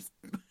ears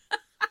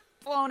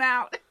blown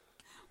out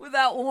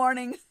without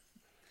warning.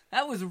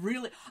 That was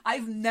really,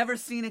 I've never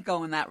seen it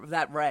go in that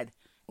red,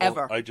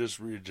 ever. Well, I just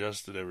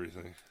readjusted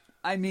everything.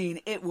 I mean,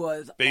 it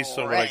was based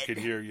on what I could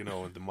hear, in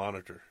the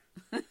monitor.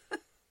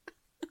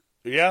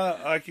 Yeah,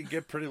 I can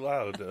get pretty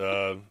loud.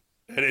 And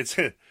it's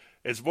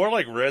more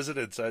like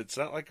resonance. It's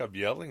not like I'm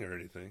yelling or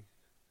anything.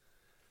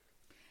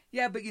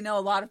 Yeah, but a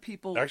lot of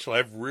people... Actually,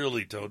 I've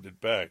really toned it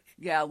back.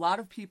 Yeah, a lot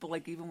of people,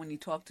 like even when you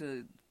talk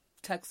to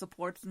tech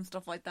supports and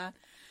stuff like that,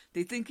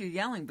 they think you're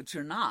yelling, but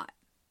you're not.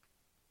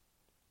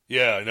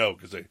 Yeah, I know,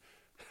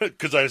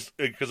 because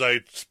I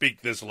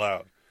speak this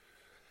loud.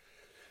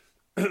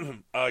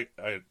 I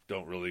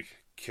don't really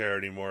care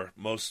anymore.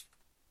 Most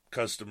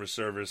customer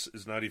service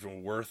is not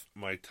even worth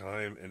my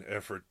time and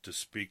effort to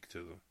speak to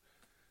them.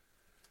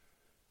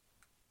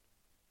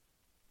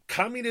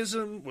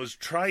 Communism was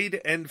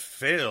tried and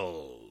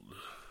failed.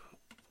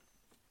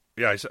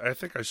 Yeah, I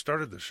think I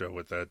started the show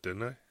with that,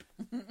 didn't I?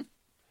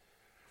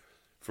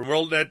 From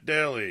WorldNet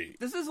Daily.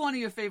 This is one of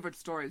your favorite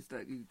stories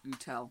that you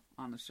tell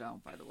on the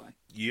show, by the way.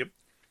 Yep.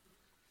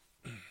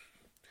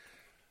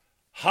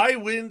 High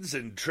winds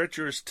and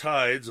treacherous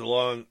tides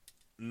along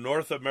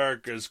North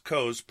America's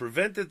coast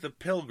prevented the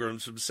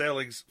Pilgrims from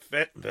sailing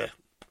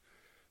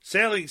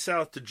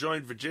south to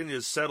join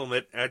Virginia's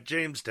settlement at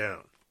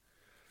Jamestown,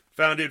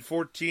 founded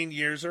 14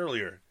 years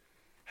earlier.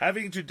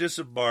 Having to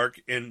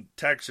disembark in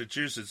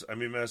Massachusetts,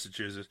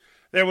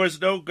 there was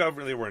no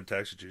government. They weren't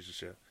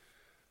Massachusetts yet.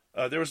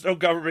 There was no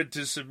government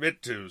to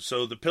submit to,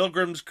 so the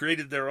Pilgrims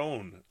created their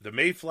own, the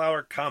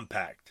Mayflower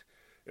Compact.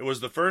 It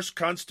was the first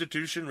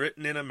constitution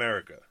written in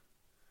America.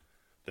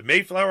 The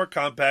Mayflower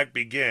Compact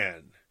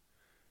began,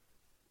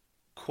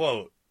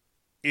 quote,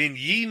 "In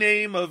ye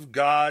name of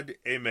God,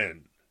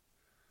 amen."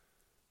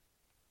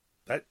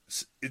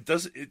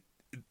 Doesn't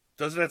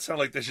that sound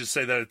like they should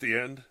say that at the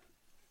end?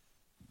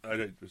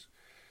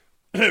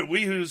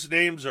 We whose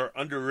names are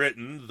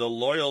underwritten, the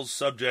loyal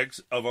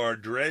subjects of our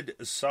dread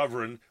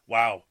sovereign.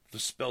 Wow, the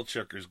spell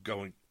checker's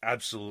going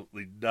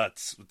absolutely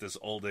nuts with this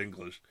old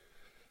English.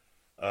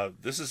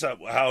 This is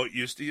how it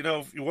used to,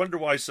 you wonder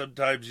why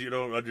sometimes you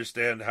don't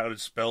understand how to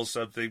spell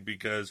something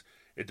because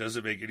it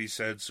doesn't make any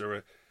sense,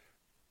 or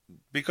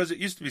because it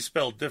used to be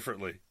spelled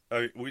differently.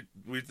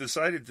 We've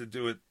decided to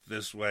do it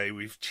this way.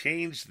 We've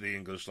changed the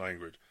English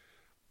language,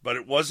 but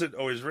it wasn't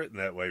always written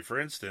that way. For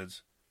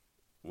instance,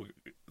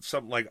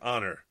 something like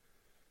honor.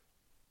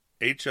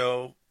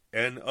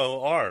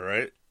 Honor,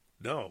 right?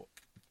 No.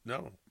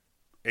 Honour.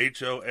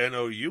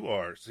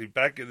 See,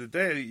 back in the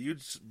day,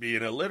 you'd be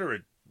an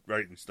illiterate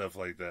writing stuff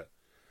like that.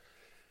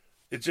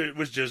 It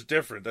was just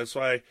different. That's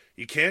why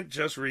you can't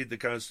just read the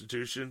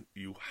Constitution.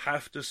 You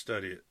have to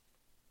study it.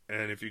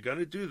 And if you're going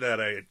to do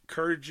that, I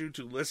encourage you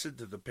to listen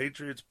to the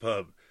Patriots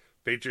Pub.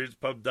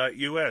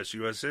 PatriotsPub.us.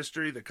 U.S.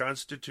 history, the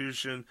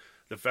Constitution,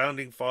 the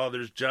Founding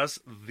Fathers, just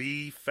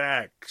the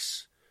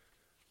facts.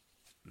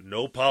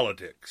 No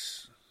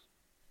politics.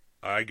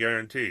 I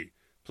guarantee.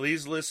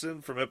 Please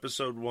listen from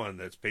episode 1.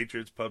 That's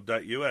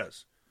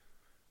PatriotsPub.us.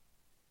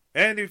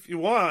 And if you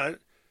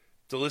want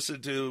to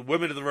listen to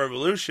Women of the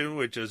Revolution,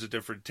 which is a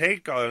different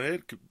take on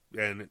it,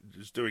 and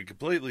is doing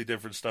completely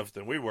different stuff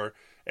than we were,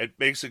 it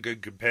makes a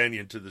good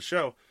companion to the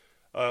show,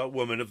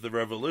 Women of the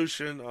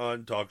Revolution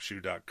on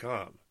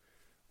TalkShoe.com.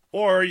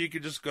 Or you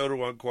can just go to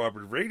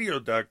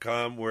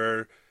UncooperativeRadio.com,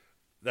 where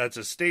that's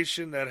a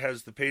station that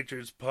has the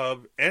Patriots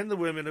Pub and the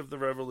Women of the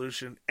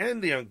Revolution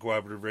and the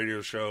Uncooperative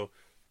Radio Show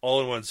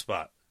all in one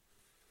spot.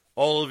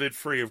 All of it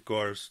free, of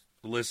course.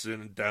 Listen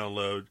and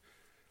download.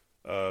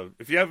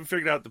 If you haven't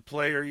figured out the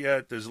player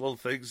yet, there's little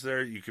things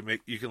there. You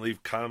can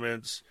leave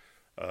comments.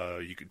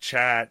 You can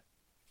chat.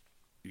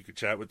 You can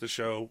chat with the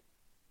show.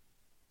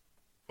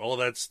 All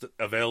that's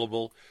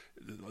available.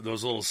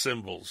 Those little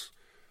symbols.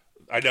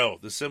 I know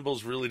the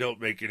symbols really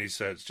don't make any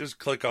sense. Just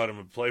click on them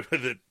and play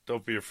with it.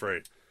 Don't be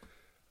afraid.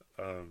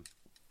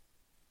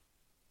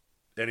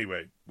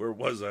 Anyway, where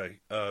was I?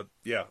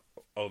 The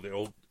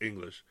Old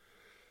English.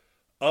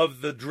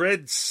 Of the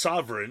dread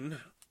sovereign,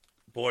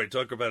 boy,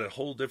 talk about a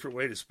whole different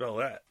way to spell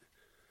that.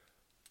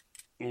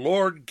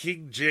 Lord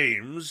King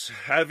James,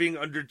 having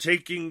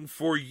undertaking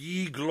for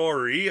ye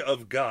glory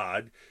of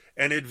God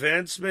and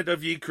advancement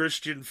of ye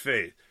Christian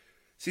faith.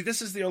 See,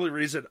 this is the only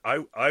reason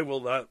I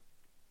will not,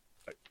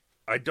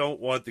 I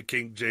don't want the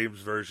King James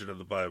version of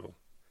the Bible.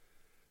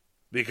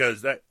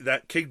 Because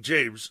that King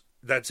James,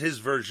 that's his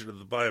version of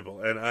the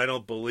Bible, and I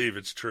don't believe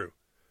it's true.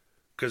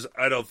 Because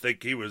I don't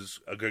think he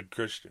was a good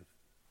Christian.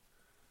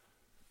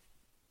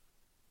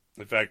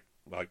 In fact,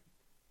 I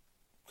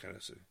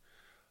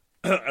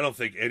don't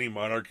think any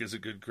monarch is a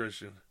good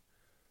Christian.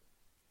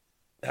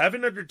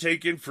 Having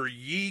undertaken for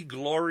ye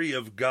glory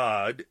of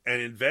God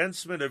and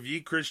advancement of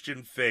ye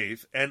Christian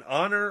faith and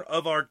honor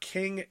of our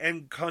king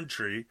and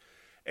country,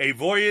 a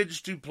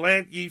voyage to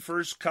plant ye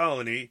first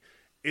colony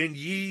in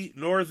ye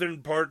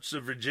northern parts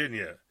of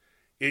Virginia,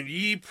 in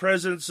ye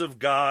presence of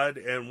God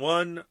and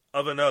one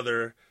of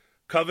another,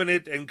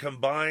 covenant and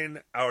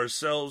combine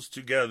ourselves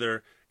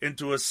together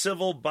into a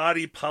civil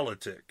body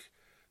politic,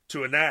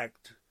 to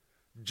enact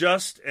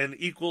just and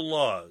equal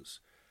laws,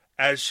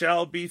 as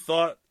shall be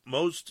thought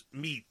most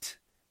meet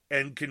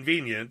and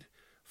convenient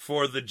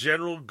for the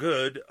general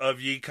good of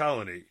ye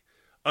colony,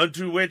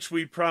 unto which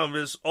we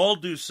promise all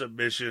due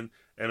submission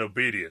and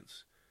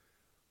obedience.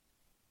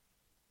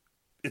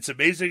 It's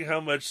amazing how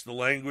much the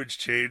language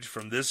changed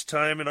from this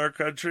time in our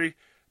country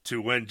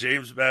to when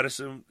James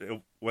Madison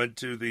went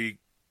to the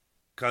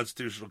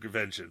Constitutional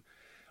Convention.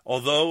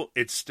 Although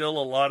it's still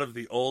a lot of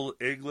the old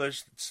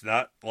English, it's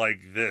not like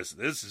this.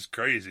 This is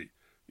crazy.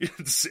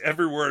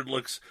 Every word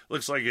looks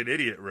like an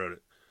idiot wrote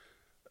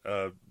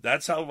it.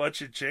 That's how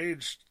much it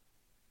changed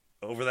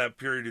over that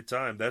period of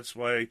time. That's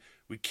why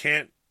we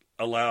can't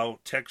allow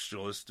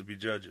textualists to be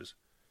judges,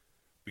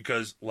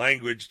 because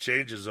language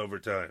changes over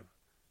time.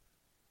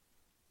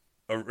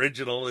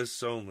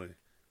 Originalists only.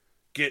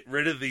 Get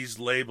rid of these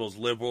labels,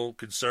 liberal,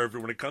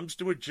 conservative. When it comes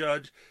to a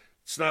judge,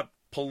 it's not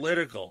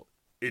political.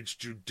 It's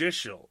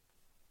judicial,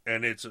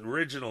 and it's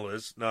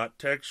originalist, not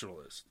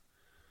textualist.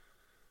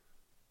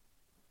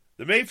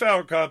 The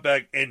Mayflower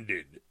Compact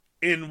ended,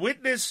 in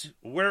witness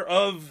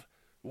whereof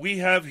we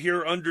have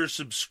hereunder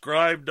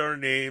subscribed our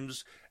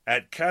names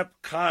at Cap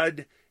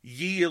Cod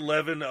ye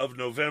 11 of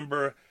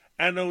November,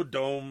 Anno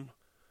Dominus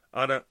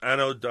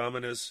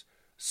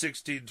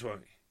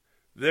 1620.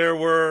 There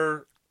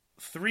were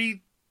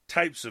 3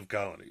 types of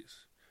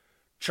colonies: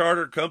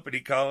 charter company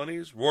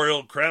colonies,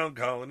 royal crown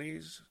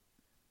colonies,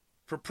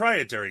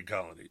 proprietary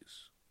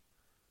colonies.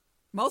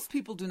 Most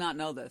people do not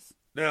know this.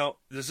 Now,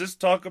 does this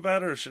talk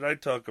about it, or should I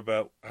talk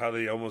about how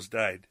they almost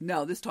died?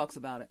 No, this talks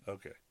about it.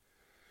 Okay.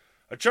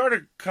 A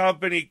charter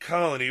company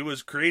colony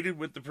was created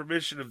with the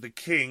permission of the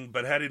king,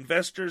 but had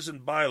investors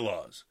and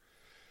bylaws.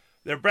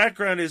 Their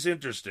background is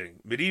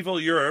interesting.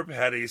 Medieval Europe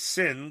had a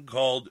sin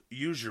called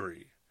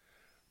usury,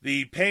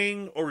 the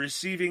paying or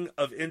receiving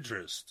of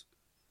interest.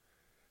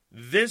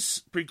 This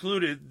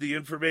precluded the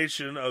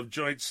information of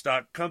joint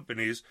stock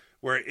companies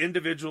where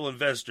individual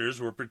investors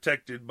were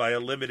protected by a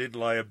limited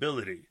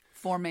liability.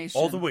 Formation.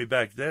 All the way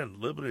back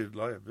then, limited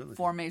liability.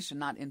 Formation,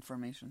 not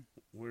information.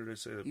 Where did I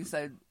say that? You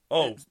said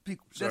sorry.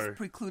 This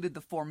precluded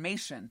the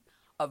formation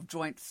of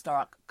joint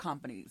stock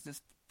companies.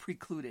 This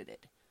precluded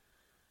it.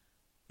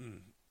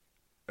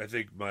 I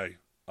think my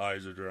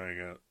eyes are drying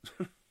out.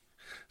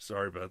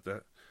 Sorry about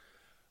that.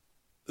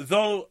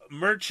 Though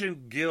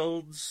merchant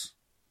guilds,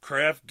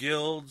 craft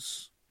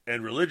guilds,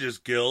 and religious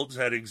guilds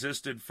had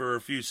existed for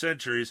a few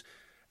centuries,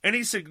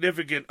 any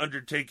significant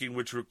undertaking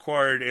which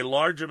required a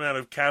large amount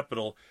of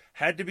capital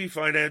had to be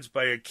financed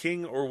by a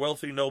king or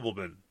wealthy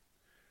nobleman.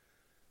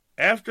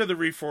 After the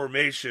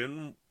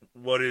Reformation,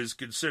 what is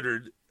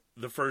considered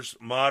the first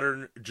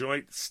modern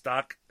joint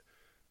stock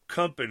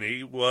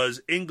company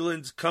was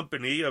England's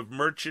Company of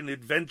Merchant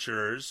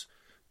Adventurers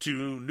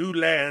to New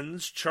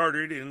Lands,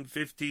 chartered in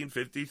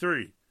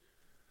 1553.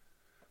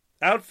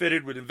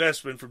 Outfitted with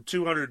investment from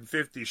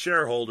 250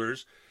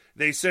 shareholders,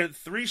 they sent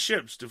 3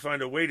 ships to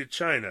find a way to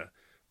China,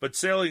 but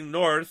sailing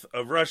north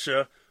of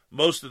Russia,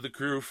 most of the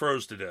crew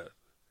froze to death.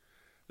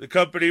 The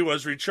company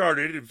was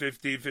rechartered in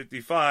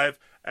 1555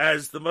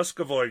 as the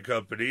Muscovy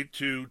Company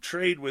to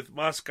trade with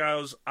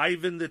Moscow's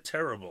Ivan the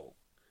Terrible.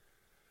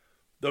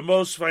 The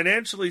most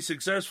financially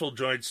successful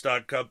joint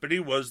stock company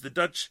was the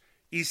Dutch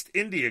East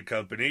India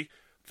Company,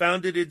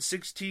 founded in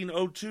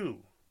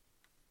 1602.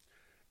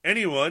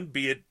 Anyone,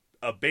 be it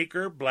a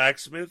baker,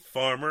 blacksmith,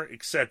 farmer,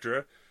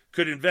 etc.,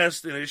 could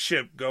invest in a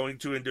ship going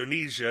to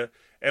Indonesia,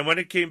 and when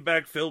it came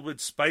back filled with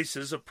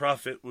spices, a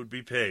profit would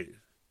be paid.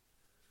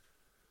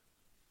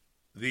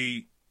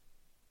 The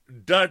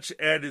Dutch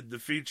added the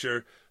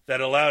feature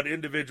that allowed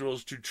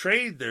individuals to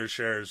trade their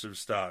shares of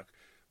stock,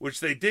 which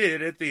they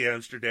did at the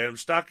Amsterdam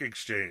Stock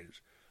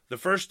Exchange, the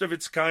first of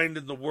its kind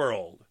in the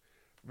world.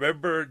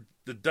 Remember,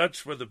 the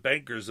Dutch were the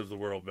bankers of the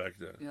world back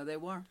then. Yeah, they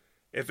were.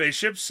 If a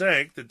ship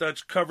sank, the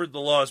Dutch covered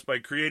the loss by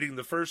creating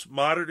the first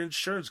modern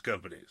insurance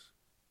companies.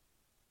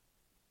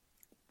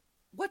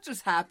 What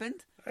just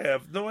happened? I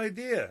have no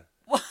idea.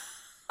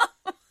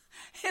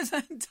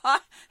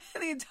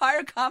 The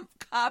entire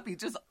copy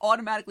just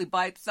automatically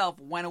by itself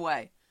went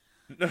away.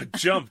 No,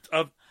 jumped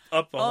up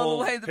a all whole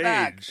the way to the page.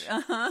 back.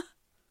 Uh-huh.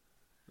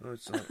 No,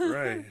 it's not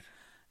right.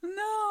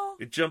 No.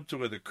 It jumped to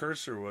where the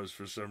cursor was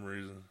for some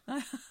reason.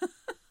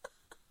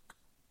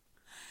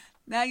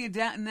 Now you're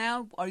down.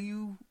 Now are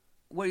you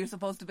where you're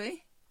supposed to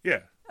be?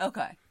 Yeah.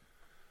 Okay.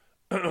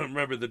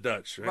 Remember the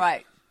Dutch, right?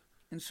 Right.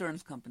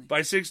 Insurance company. By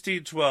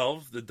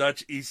 1612, the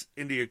Dutch East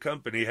India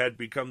Company had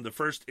become the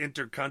first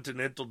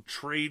intercontinental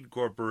trade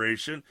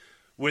corporation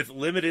with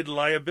limited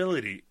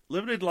liability.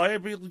 Limited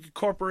liability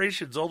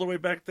corporations all the way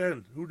back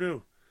then. Who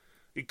knew?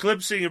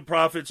 Eclipsing in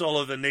profits all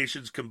of the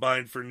nations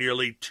combined for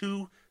nearly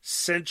 2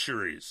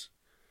 centuries.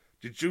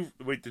 Did you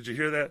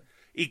hear that?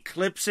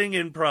 Eclipsing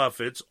in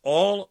profits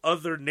all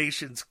other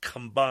nations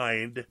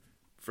combined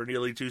for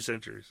nearly 2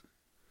 centuries.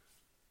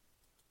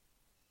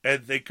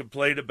 And they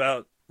complain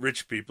about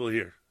rich people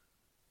here.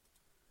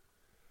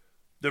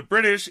 The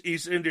British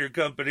East India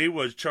Company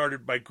was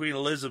chartered by Queen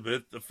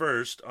Elizabeth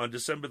I on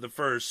December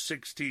 1st,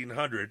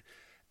 1600,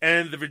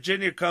 and the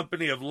Virginia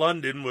Company of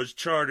London was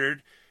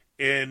chartered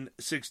in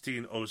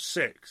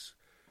 1606.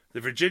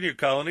 The Virginia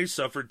colony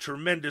suffered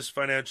tremendous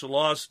financial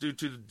loss due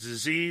to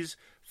disease,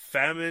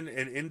 famine,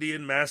 and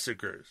Indian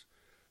massacres.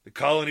 The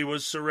colony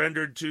was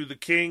surrendered to the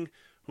king,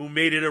 who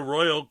made it a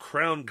royal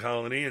crown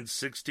colony in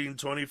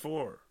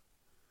 1624.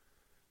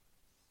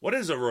 What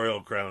is a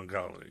royal crown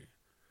colony?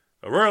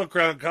 A royal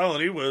crown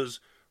colony was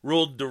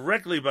ruled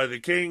directly by the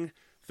king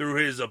through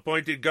his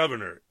appointed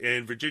governor.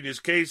 In Virginia's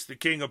case, the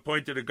king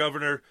appointed a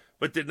governor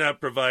but did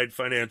not provide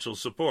financial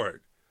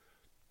support.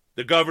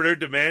 The governor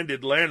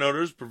demanded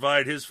landowners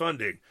provide his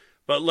funding,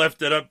 but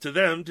left it up to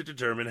them to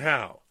determine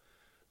how,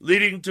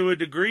 leading to a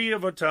degree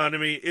of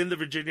autonomy in the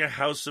Virginia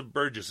House of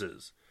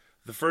Burgesses,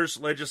 the first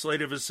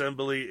legislative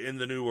assembly in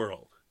the New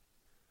World.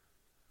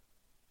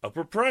 A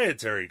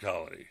proprietary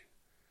colony.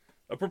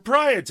 A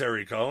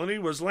proprietary colony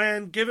was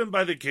land given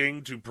by the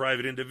king to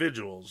private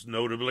individuals.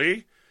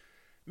 Notably,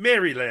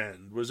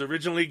 Maryland was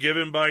originally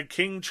given by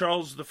King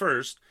Charles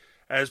I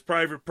as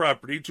private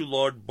property to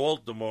Lord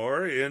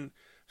Baltimore in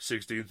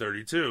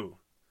 1632.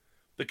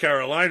 The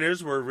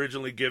Carolinas were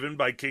originally given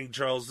by King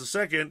Charles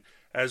II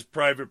as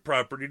private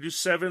property to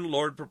 7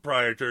 Lord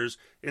Proprietors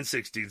in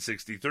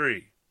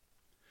 1663.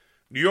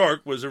 New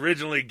York was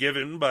originally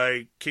given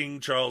by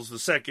King Charles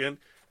II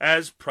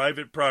as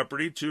private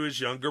property to his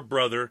younger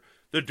brother,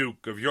 the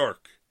Duke of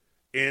York,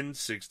 in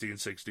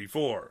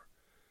 1664.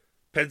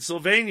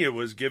 Pennsylvania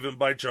was given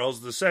by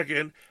Charles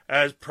II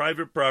as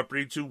private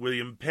property to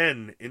William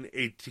Penn in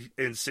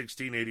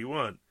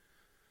 1681.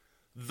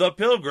 The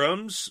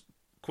Pilgrims,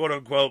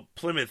 quote-unquote,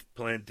 Plymouth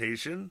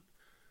Plantation,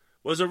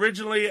 was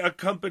originally a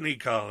company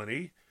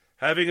colony,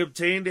 having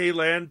obtained a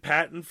land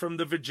patent from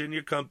the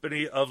Virginia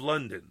Company of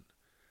London.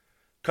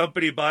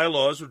 Company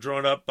bylaws were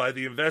drawn up by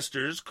the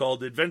investors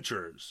called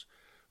adventurers,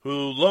 who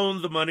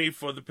loaned the money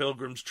for the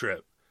Pilgrims'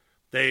 trip.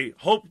 They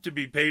hoped to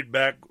be paid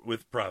back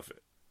with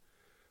profit.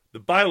 The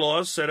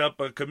bylaws set up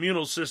a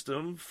communal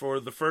system for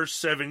the first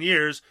 7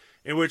 years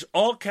in which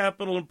all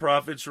capital and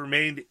profits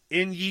remained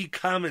in ye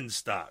common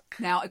stock.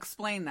 Now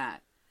explain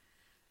that.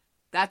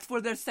 That's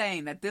where they're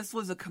saying that this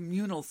was a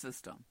communal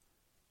system.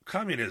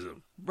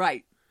 Communism.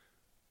 Right.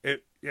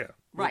 Yeah.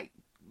 Right.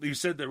 You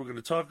said they were going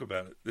to talk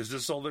about it. Is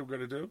this all they were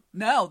going to do?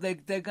 No,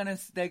 they're going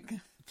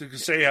to... To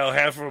say how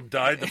half of them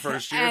died the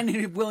first year?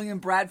 And William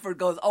Bradford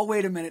goes, oh,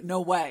 wait a minute,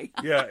 no way.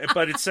 Yeah,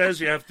 but it says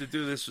you have to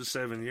do this for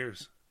 7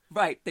 years.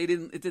 Right,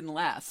 it didn't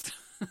last.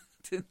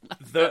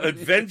 The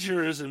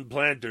adventurers and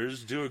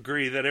planters do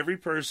agree that every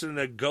person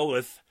that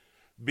goeth,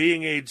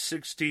 being aged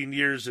 16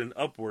 years and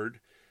upward,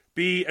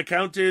 be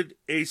accounted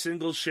a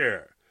single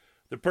share.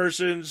 The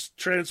persons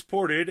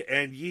transported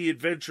and ye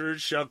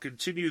adventurers shall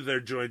continue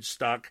their joint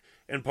stock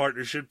and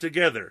partnership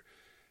together,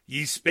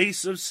 ye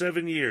space of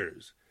 7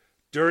 years,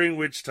 during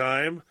which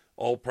time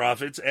all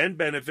profits and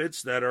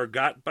benefits that are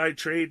got by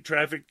trade,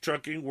 traffic,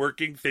 trucking,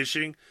 working,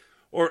 fishing,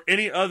 or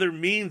any other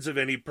means of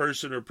any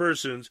person or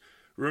persons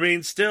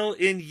remain still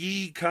in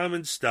ye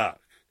common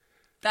stock.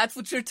 That's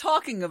what you're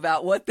talking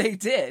about, what they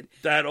did.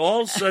 That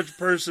all such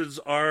persons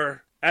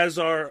are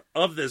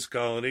of this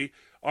colony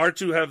are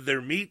to have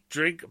their meat,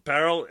 drink,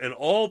 apparel, and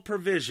all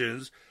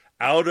provisions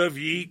out of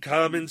ye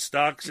common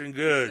stocks and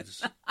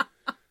goods.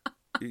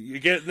 You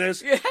getting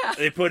this? Yeah.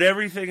 They put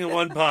everything in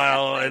one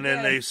pile and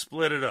then they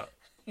split it up.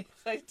 Yes,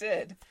 I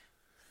did.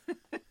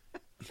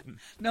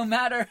 No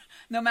matter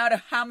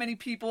how many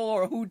people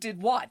or who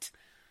did what.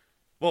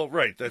 Well,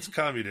 right, that's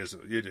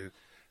communism.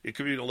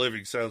 Communal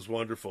living sounds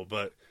wonderful,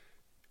 but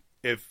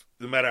if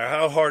no matter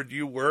how hard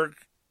you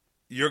work,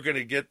 you're going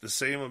to get the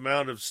same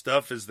amount of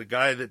stuff as the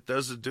guy that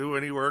doesn't do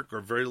any work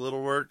or very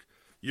little work,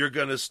 you're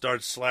going to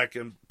start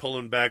slacking,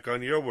 pulling back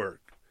on your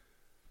work.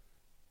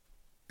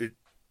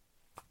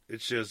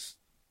 It's just,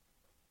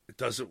 it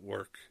doesn't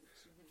work.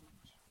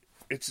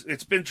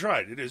 It's been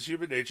tried. It is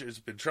human nature. It's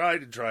been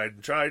tried and tried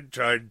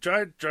and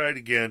tried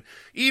again.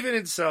 Even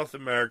in South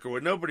America,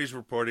 where nobody's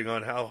reporting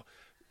on how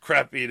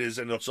crappy it is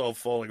and it's all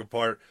falling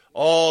apart.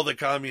 All the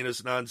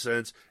communist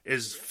nonsense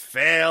is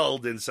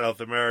failed in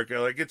South America.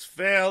 Like, it's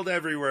failed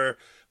everywhere.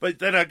 But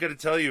they're not going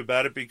to tell you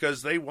about it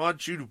because they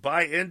want you to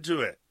buy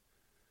into it.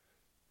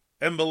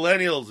 And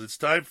millennials, it's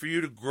time for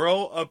you to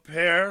grow a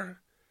pair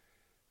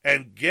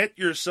and get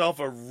yourself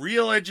a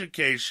real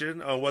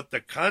education on what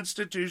the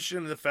Constitution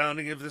and the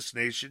founding of this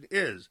nation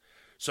is,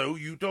 so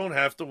you don't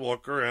have to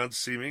walk around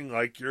seeming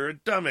like you're a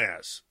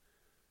dumbass.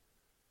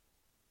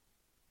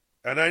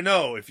 And I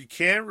know, if you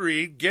can't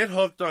read, get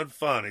hooked on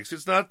phonics.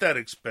 It's not that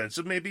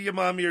expensive. Maybe your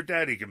mommy or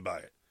daddy can buy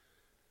it.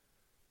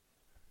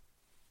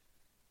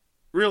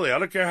 Really, I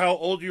don't care how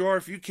old you are.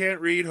 If you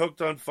can't read,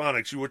 hooked on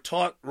phonics. You were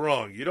taught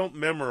wrong. You don't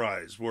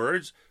memorize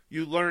words.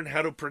 You learn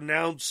how to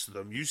pronounce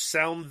them. You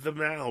sound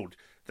them out.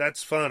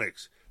 That's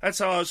phonics. That's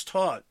how I was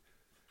taught.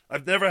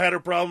 I've never had a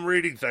problem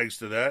reading thanks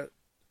to that.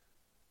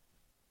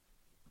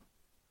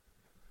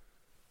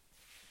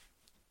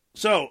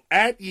 So,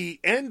 at ye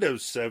end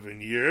of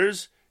 7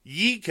 years,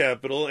 ye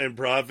capital and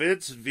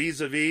profits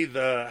vis-a-vis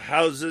the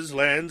houses,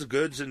 lands,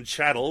 goods, and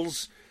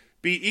chattels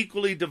be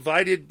equally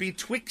divided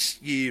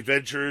betwixt ye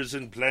ventures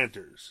and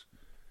planters.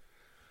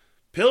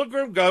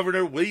 Pilgrim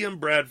Governor William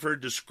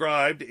Bradford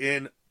described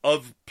in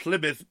Of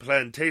Plymouth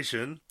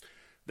Plantation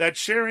that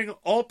sharing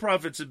all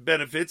profits and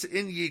benefits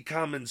in ye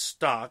common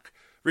stock,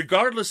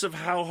 regardless of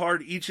how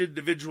hard each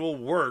individual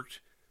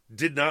worked,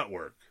 did not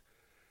work.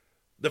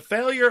 The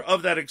failure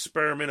of that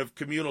experiment of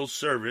communal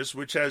service,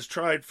 which has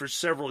tried for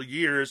several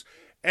years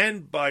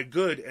and by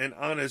good and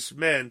honest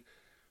men,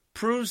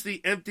 proves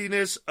the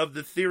emptiness of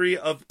the theory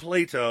of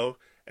Plato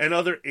and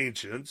other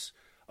ancients,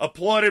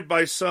 applauded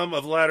by some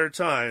of latter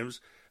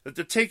times, that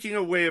the taking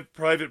away of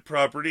private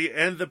property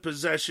and the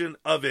possession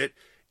of it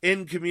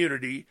in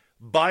community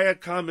by a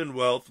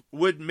commonwealth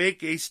would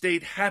make a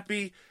state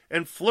happy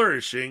and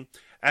flourishing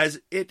as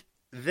it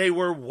they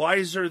were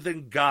wiser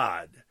than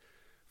God.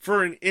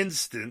 For an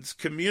instance,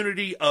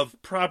 community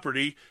of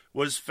property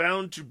was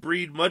found to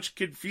breed much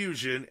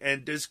confusion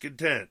and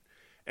discontent,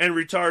 and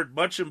retard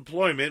much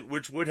employment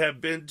which would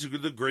have been to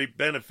the great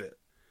benefit.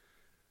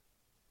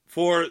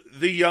 For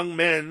the young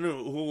men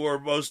who were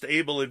most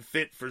able and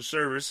fit for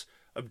service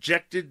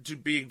objected to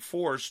being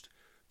forced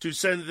to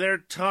spend their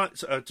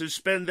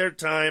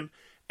time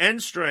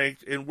and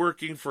strength in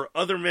working for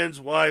other men's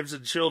wives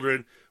and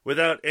children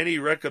without any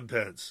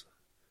recompense.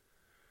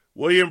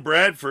 William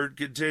Bradford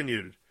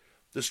continued,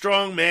 the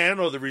strong man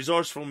or the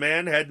resourceful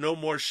man had no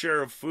more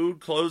share of food,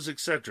 clothes,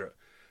 etc.,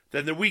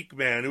 than the weak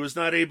man who was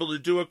not able to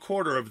do a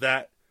quarter of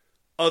that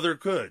other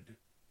could.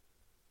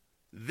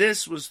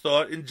 This was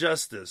thought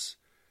injustice.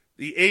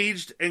 The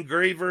aged and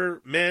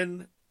graver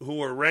men who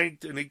were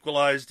ranked and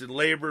equalized in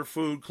labor,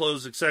 food,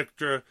 clothes,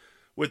 etc.,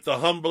 with the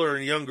humbler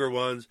and younger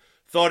ones,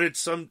 thought it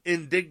some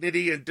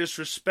indignity and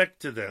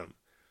disrespect to them.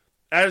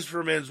 As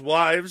for men's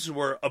wives who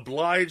were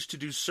obliged to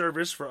do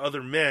service for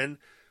other men,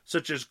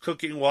 such as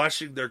cooking,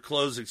 washing their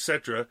clothes,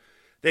 etc.,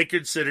 they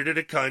considered it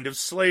a kind of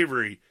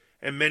slavery,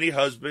 and many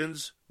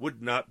husbands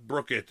would not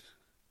brook it,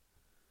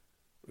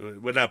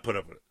 would not put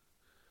up with it.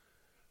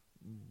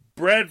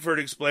 Bradford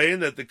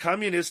explained that the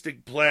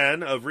communistic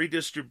plan of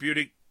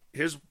redistributing,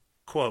 his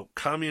quote,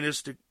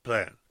 communistic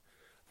plan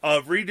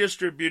of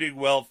redistributing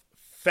wealth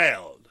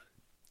failed.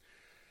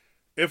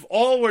 If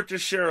all were to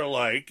share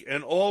alike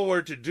and all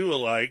were to do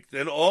alike,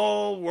 then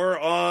all were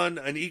on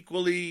an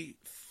equally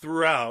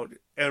throughout,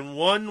 and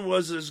one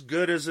was as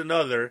good as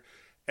another,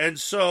 and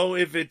so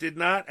if it did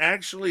not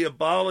actually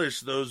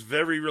abolish those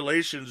very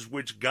relations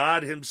which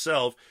God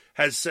himself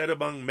has set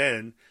among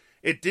men,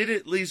 it did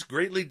at least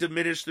greatly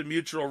diminish the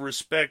mutual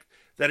respect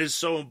that is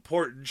so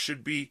important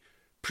should be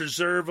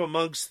preserved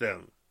amongst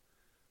them.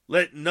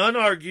 Let none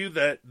argue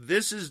that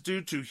this is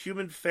due to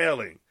human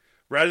failing,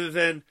 rather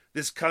than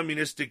this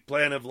communistic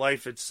plan of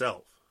life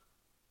itself.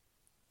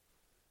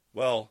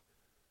 Well,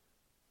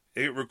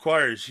 it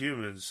requires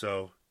humans,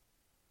 so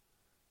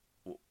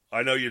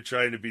I know you're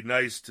trying to be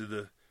nice to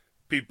the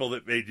people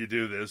that made you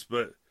do this,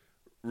 but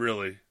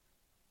really,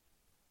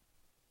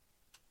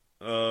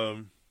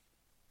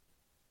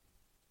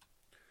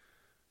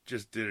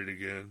 just did it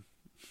again.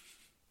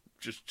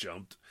 Just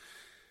jumped.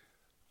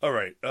 All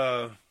right.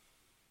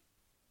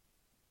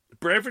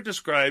 Bradford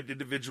described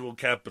individual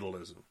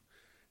capitalism.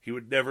 He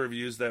would never have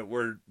used that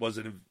word,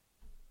 wasn't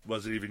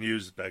even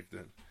used back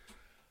then.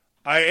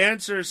 I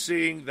answer,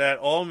 seeing that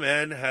all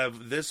men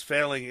have this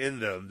failing in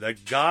them,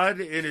 that God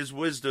in his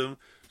wisdom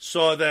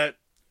saw that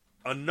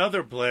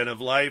another plan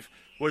of life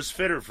was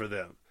fitter for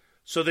them.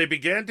 So they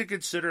began to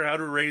consider how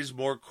to raise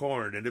more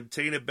corn and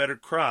obtain a better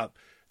crop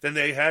than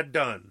they had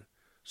done,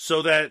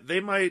 so that they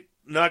might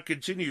not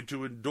continue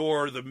to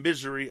endure the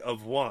misery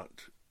of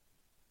want.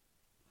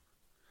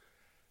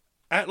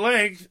 At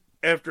length,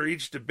 after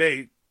each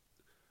debate,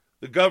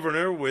 the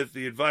governor, with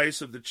the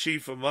advice of the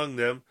chief among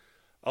them,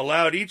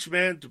 allowed each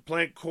man to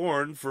plant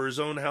corn for his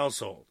own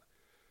household.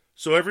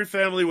 So every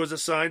family was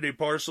assigned a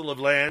parcel of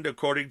land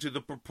according to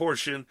the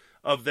proportion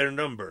of their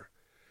number.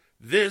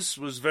 This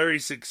was very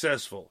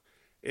successful.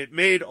 It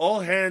made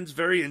all hands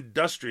very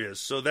industrious,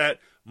 so that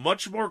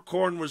much more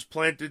corn was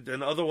planted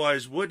than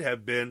otherwise would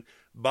have been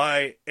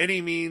by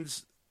any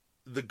means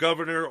the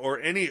governor or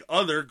any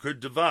other could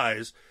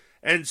devise,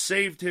 and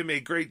saved him a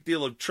great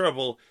deal of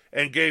trouble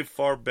and gave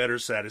far better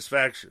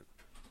satisfaction.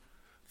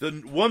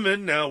 The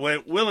woman now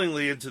went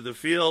willingly into the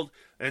field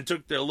and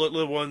took their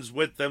little ones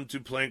with them to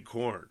plant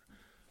corn,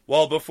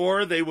 while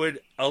before they would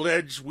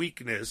allege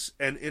weakness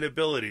and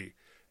inability,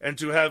 and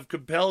to have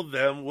compelled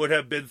them would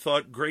have been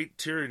thought great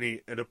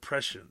tyranny and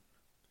oppression.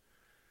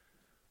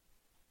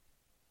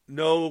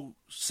 No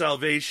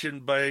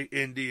salvation by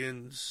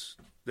Indians.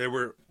 They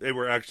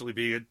were actually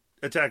being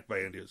attacked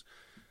by Indians.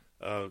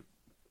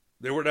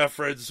 They were not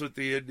friends with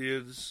the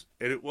Indians,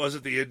 and it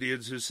wasn't the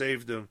Indians who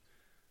saved them.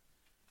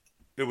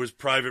 It was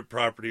private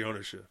property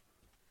ownership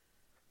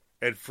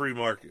and free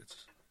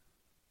markets.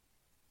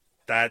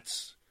 That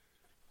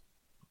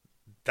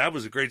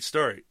was a great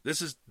story.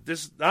 This is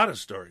not a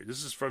story.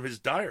 This is from his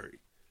diary.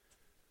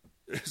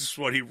 This is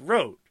what he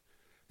wrote.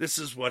 This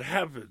is what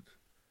happened.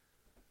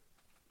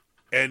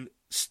 And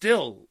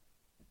still,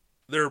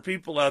 there are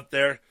people out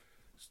there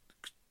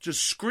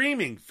just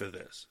screaming for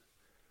this.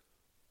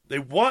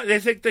 They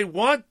think they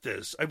want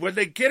this. And when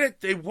they get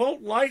it, they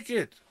won't like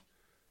it.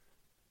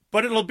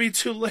 But it'll be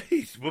too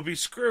late. We'll be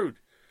screwed.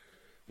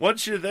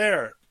 Once you're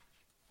there,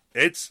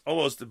 it's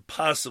almost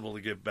impossible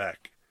to get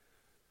back.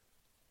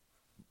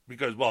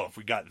 Because, well, if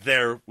we got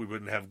there, we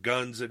wouldn't have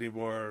guns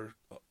anymore,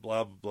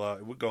 blah, blah, blah.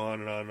 It would go on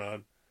and on and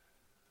on.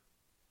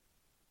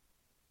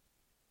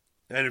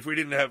 And if we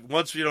didn't have,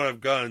 once we don't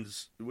have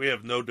guns, we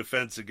have no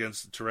defense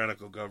against the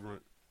tyrannical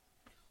government.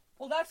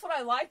 Well, that's what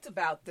I liked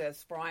about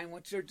this, Brian,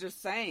 what you're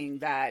just saying,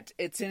 that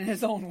it's in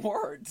his own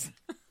words.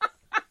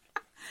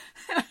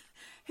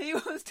 He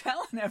was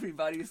telling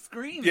everybody,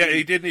 screaming. Yeah,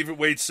 he didn't even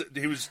wait.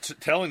 He was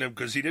telling them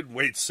because he didn't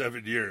wait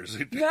 7 years.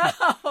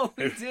 No,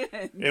 he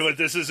didn't.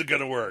 This isn't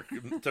going to work.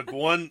 It took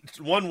one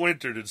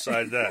winter to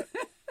decide that.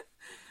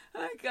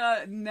 I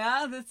got,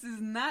 now this is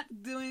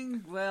not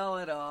doing well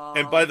at all.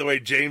 And by the way,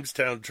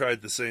 Jamestown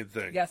tried the same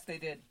thing. Yes, they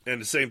did.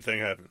 And the same thing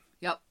happened.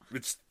 Yep.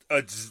 It's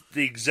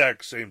the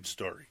exact same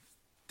story.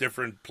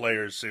 Different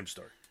players, same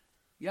story.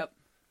 Yep.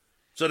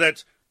 So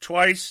that's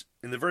twice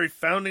in the very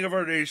founding of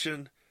our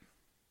nation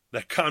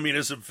that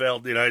communism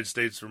failed the United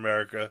States of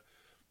America.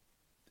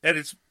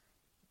 And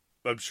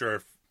I'm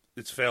sure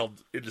it's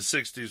failed in the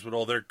 60s with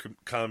all their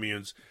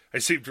communes. I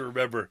seem to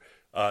remember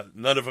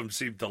none of them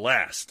seemed to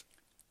last.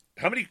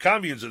 How many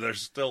communes are there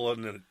still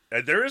in it?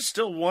 And there is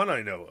still one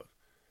I know of.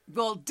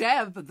 Well,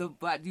 Deb,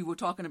 but you were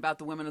talking about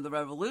the Women of the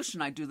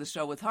Revolution. I do the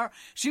show with her.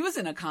 She was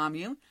in a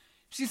commune.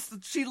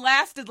 She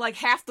lasted like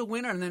half the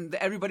winter, and then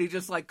everybody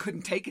just like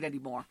couldn't take it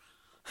anymore.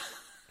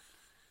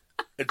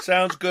 It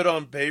sounds good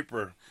on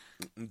paper.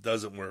 It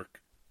doesn't work.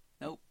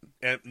 Nope.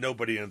 And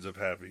nobody ends up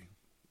happy.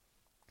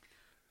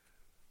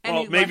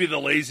 Anyway. Well, maybe the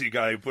lazy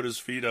guy who put his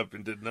feet up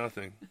and did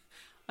nothing.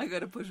 I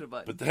gotta push a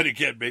button. But then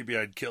again, maybe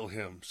I'd kill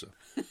him. So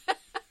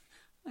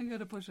I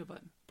gotta push a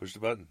button. Push the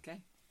button. Okay.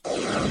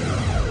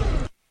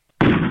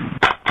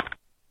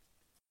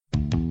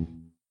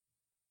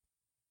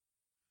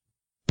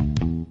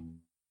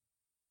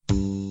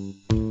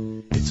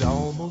 It's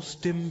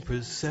almost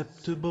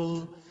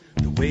imperceptible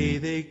the way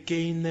they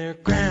gain their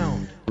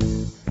ground.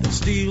 They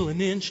steal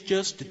an inch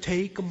just to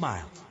take a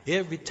mile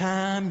every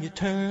time you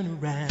turn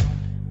around.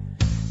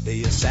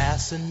 They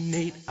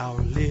assassinate our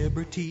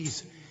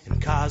liberties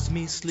and cause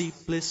me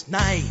sleepless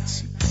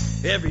nights.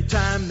 Every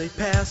time they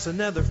pass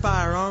another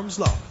firearms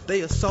law,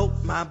 they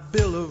assault my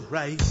Bill of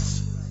Rights.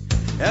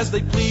 As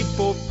they plead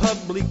for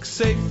public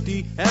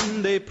safety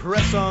and they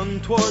press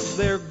on towards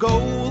their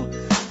goal,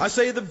 I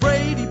say the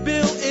Brady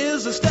Bill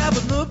is a stab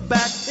in the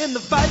back in the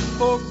fight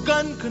for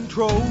gun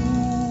control.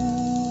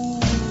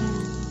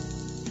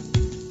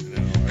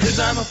 'Cause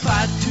I'm a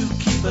fight to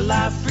keep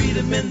alive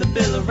freedom in the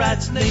Bill of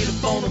Rights, native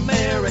born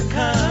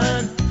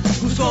American.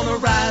 Who's gonna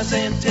rise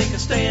and take a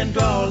stand,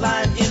 draw a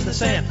line in the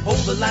sand, hold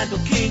the line till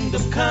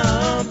kingdom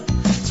come.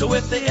 So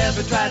if they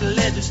ever try to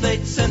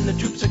legislate, send the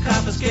troops to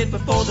confiscate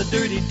before the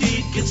dirty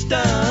deed gets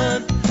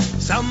done.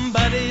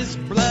 Somebody's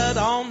blood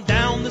on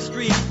down the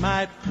street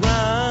might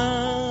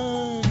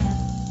run.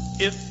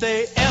 If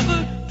they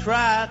ever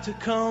try to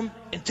come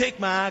and take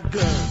my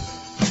gun,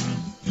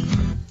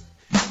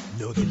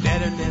 no, they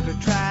better never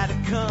try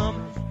to come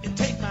and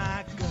take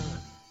my gun.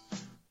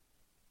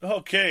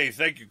 Okay,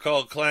 thank you,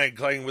 Call Clang,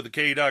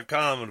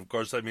 clangwithak.com. And of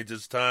course, that means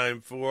it's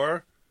time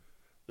for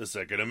the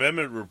Second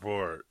Amendment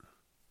Report.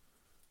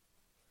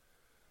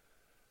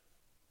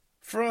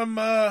 From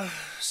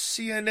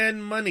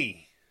CNN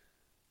Money.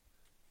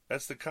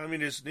 That's the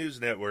Communist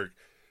News Network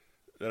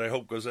that I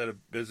hope goes out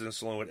of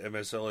business along with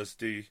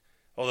MSLSD.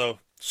 Although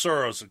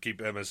Soros will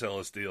keep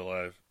MSLSD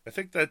alive. I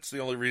think that's the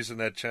only reason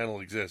that channel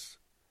exists.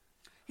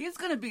 He's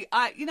going to be,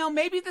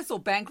 maybe this will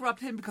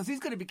bankrupt him because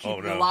he's going to be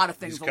keeping a lot of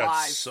things alive. He's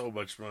got so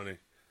much money.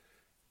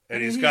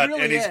 And he's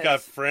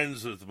got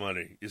friends with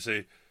money. You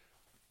see,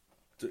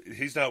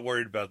 he's not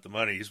worried about the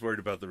money. He's worried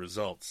about the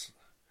results.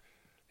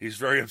 He's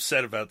very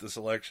upset about this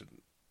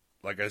election.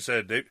 Like I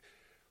said, at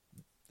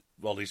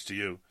least to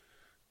you,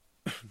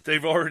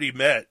 they've already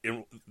met.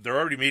 They're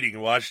already meeting in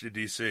Washington,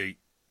 D.C.,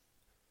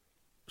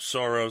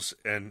 Soros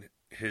and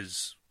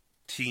his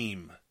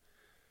team.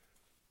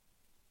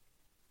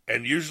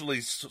 And usually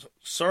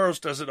Soros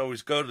doesn't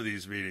always go to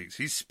these meetings.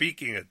 He's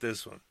speaking at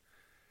this one.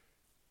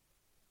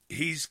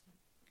 He's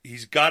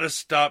got to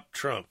stop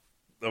Trump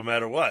no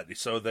matter what.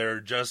 So they're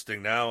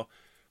adjusting. Now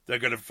they're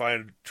going to try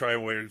and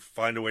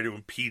find a way to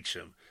impeach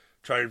him.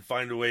 Try and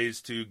find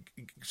ways to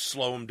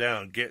slow him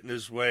down, get in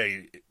his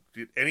way.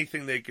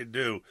 Anything they can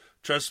do.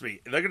 Trust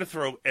me, they're going to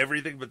throw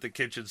everything but the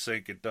kitchen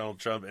sink at Donald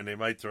Trump, and they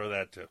might throw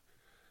that too.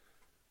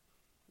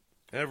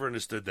 I never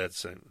understood that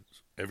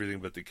sentence. Everything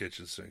but the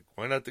kitchen sink.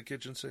 Why not the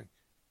kitchen sink?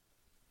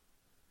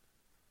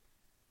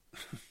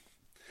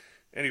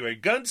 Anyway,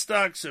 gun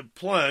stocks have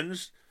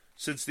plunged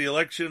since the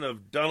election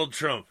of Donald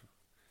Trump.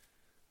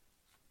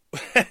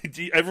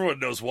 Everyone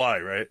knows why,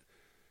 right?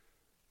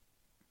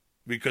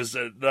 Because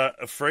they're not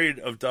afraid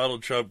of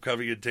Donald Trump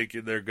coming and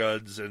taking their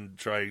guns and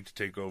trying to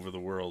take over the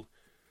world.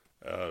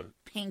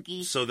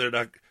 Pinky. So they're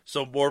going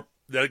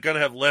to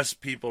have less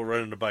people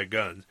running to buy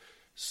guns.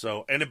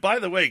 So, and by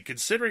the way,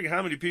 considering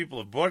how many people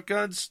have bought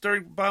guns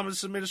during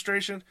Obama's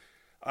administration,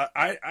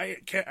 I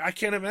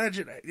can't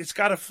imagine. It's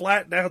got to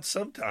flatten out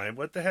sometime.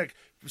 What the heck?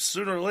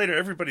 Sooner or later,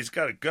 everybody's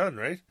got a gun,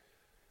 right?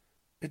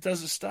 It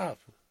doesn't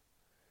stop.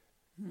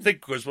 I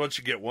think because once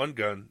you get one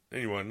gun,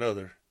 then you want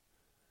another.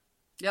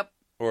 Yep.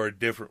 Or a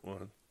different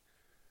one.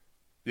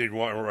 You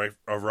want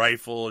a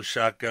rifle, a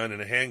shotgun,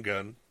 and a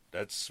handgun.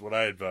 That's what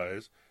I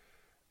advise.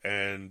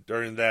 And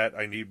during that,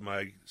 I need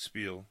my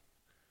spiel.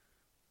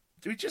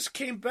 We just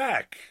came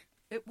back.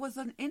 It was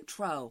an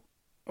intro.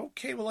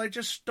 Okay, well, I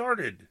just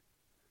started.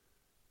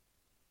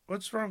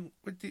 What's wrong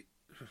with the...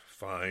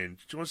 Fine.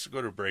 She wants to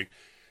go to a break.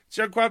 It's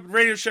the Uncooperative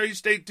Radio Show. You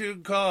stay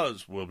tuned,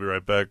 cause we'll be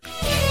right back.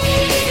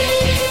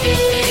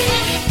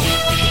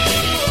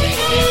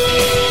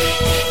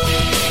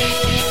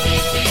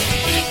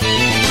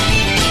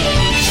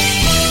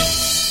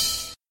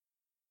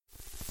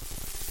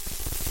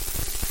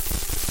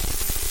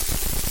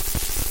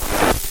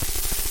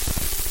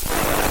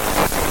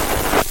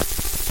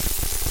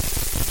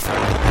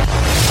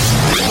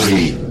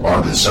 We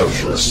are the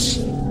socialists.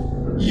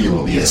 You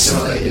will be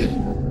assimilated.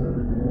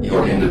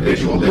 Your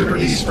individual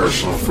liberties,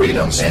 personal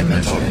freedoms, and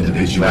mental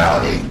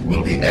individuality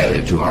will be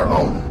added to our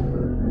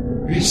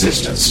own.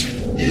 Resistance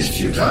is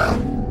futile.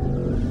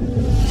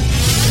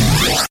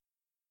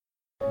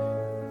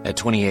 At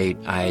 28,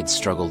 I had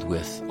struggled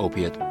with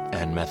opiate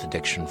and meth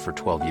addiction for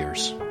 12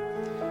 years.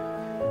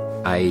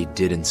 I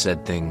did and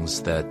said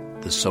things that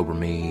the sober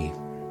me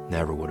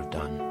never would have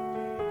done.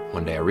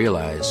 One day I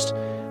realized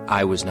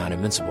I was not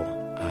invincible.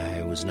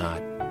 I was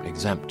not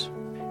exempt.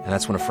 And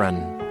that's when a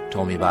friend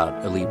told me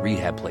about elite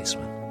rehab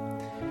placement.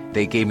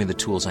 They gave me the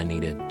tools I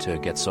needed to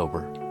get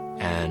sober,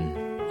 and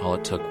all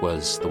it took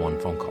was the one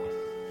phone call.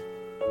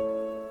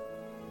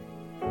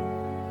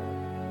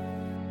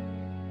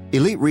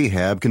 Elite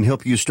Rehab can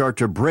help you start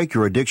to break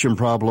your addiction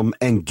problem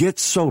and get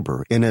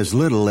sober in as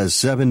little as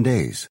 7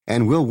 days.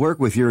 And we'll work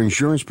with your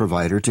insurance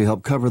provider to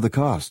help cover the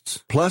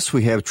costs. Plus,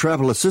 we have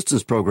travel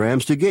assistance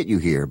programs to get you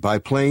here by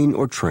plane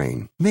or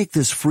train. Make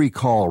this free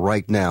call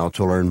right now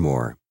to learn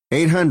more.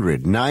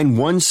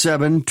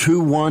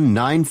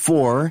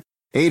 800-917-2194.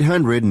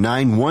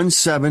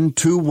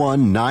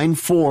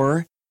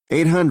 800-917-2194.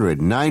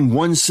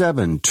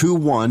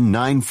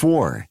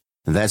 800-917-2194.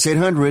 That's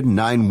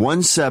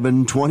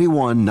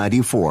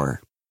 800-917-2194.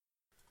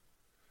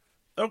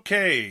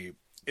 Okay,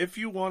 if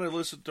you want to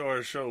listen to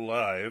our show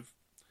live,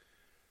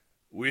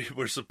 we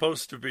were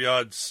supposed to be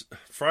on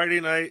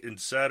Friday night and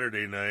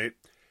Saturday night,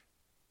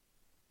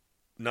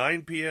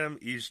 9 p.m.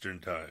 Eastern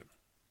Time,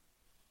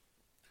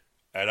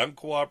 at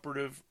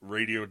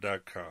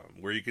UncooperativeRadio.com,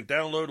 where you can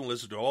download and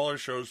listen to all our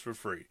shows for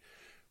free.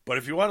 But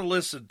if you want to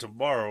listen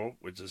tomorrow,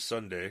 which is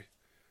Sunday,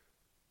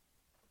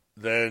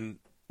 then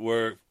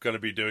we're going to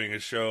be doing a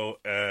show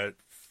at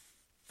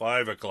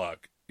 5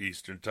 o'clock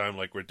Eastern Time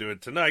like we're doing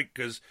tonight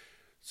because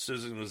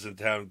Susan was in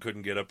town,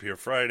 couldn't get up here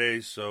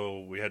Friday, so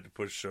we had to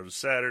push the show to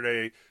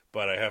Saturday,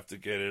 but I have to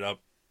get it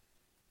up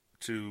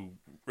to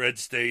Red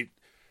State,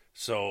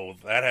 so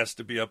that has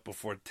to be up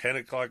before 10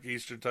 o'clock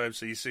Eastern Time,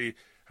 so you see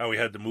how we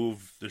had to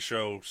move the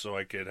show so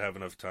I could have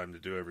enough time to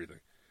do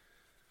everything.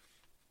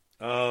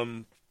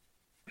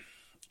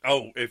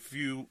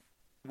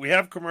 We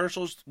have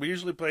commercials. We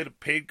usually play the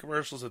paid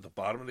commercials at the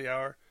bottom of the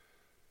hour.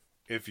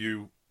 If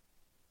you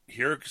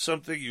hear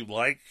something you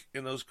like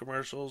in those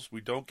commercials,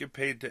 we don't get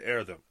paid to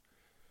air them.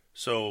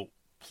 So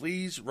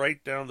please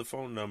write down the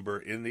phone number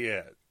in the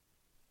ad.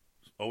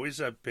 Always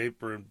have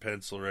paper and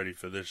pencil ready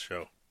for this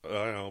show. I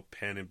know,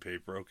 pen and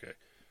paper, okay.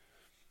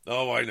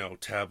 Oh, I know,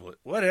 tablet.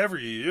 Whatever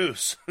you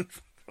use.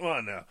 Come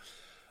on now.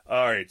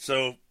 All right,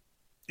 so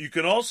You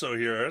can also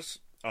hear us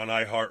on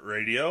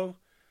iHeartRadio,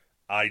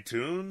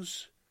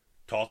 iTunes,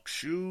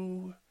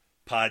 TalkShoe,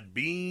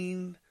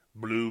 Podbean,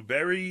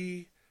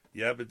 Blueberry,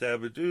 Yabba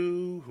Dabba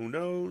Doo, who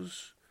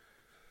knows?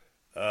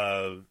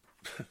 I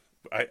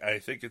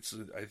think I'm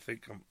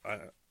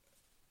on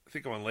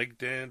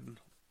LinkedIn.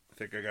 I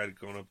think I got it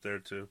going up there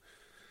too.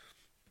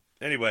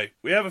 Anyway,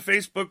 we have a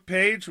Facebook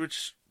page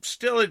which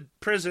still in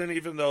prison,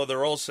 even though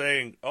they're all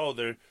saying, oh,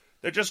 they're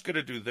just going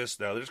to do this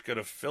now. They're just going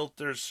to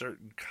filter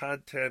certain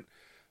content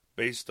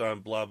based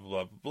on blah,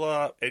 blah, blah,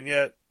 blah. And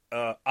yet,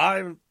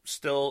 I'm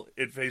still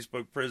in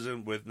Facebook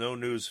prison with no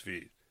news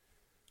feed.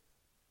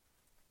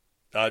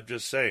 I'm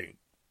just saying,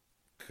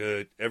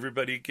 could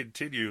everybody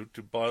continue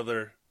to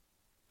bother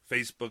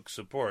Facebook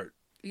support?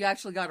 You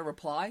actually got a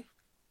reply?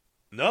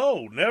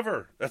 No,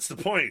 never. That's the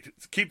point.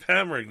 Keep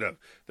hammering them.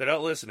 They're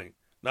not listening.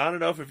 Not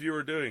enough if you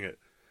were doing it.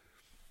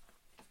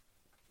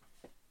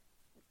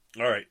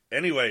 All right.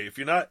 Anyway, if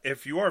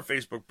you are a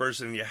Facebook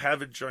person and you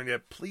haven't joined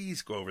yet,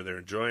 please go over there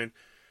and join.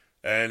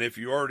 And if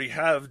you already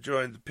have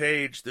joined the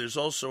page, there's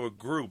also a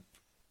group,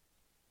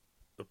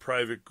 a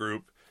private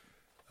group.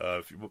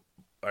 I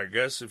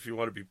guess if you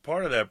want to be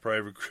part of that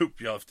private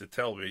group, you'll have to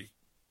tell me,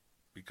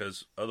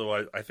 because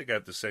otherwise I think I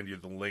have to send you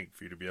the link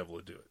for you to be able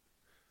to do it.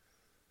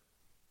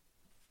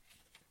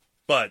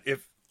 But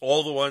if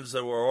all the ones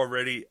that were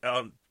already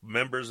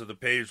members of the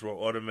page were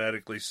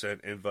automatically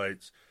sent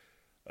invites,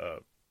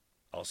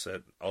 I'll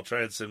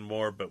try and send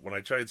more. But when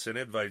I try and send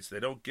invites, they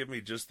don't give me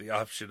just the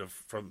option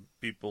from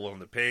people on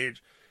the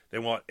page. They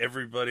want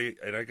everybody,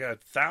 and I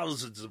got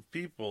thousands of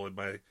people in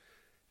my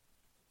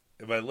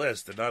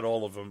list, and not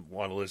all of them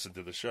want to listen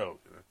to the show.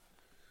 You know?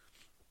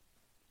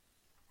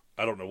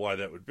 I don't know why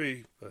that would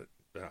be, but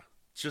it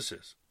just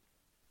is.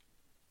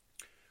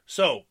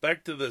 So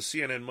back to the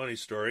CNN money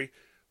story.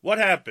 What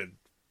happened?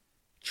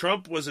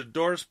 Trump was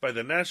endorsed by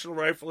the National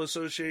Rifle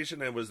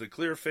Association and was the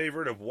clear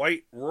favorite of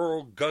white,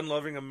 rural,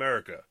 gun-loving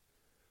America.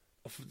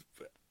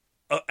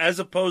 As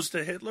opposed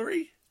to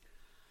Hitlery?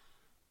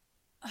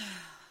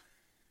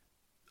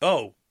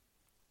 Oh.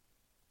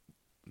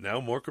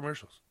 Now more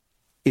commercials.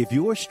 If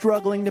you're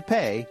struggling to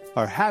pay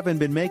or haven't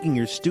been making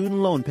your student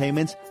loan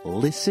payments,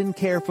 listen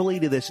carefully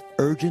to this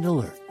urgent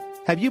alert.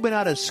 Have you been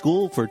out of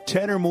school for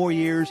 10 or more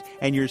years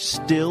and you're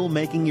still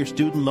making your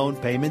student loan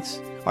payments?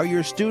 Are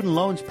your student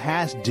loans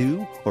past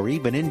due or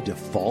even in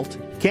default?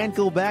 Can't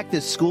go back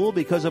to school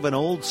because of an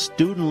old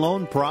student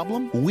loan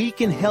problem? We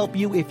can help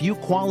you if you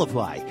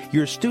qualify.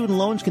 Your student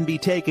loans can be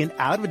taken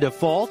out of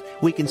default.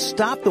 We can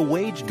stop the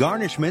wage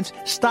garnishments,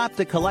 stop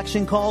the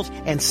collection calls,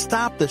 and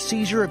stop the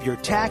seizure of your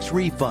tax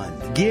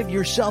refund. Give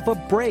yourself a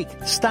break.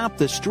 Stop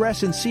the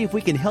stress and see if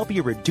we can help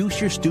you reduce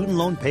your student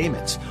loan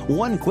payments.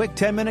 One quick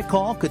 10-minute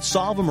call could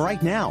solve them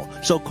right now.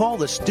 So call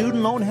the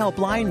Student Loan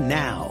Helpline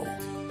now.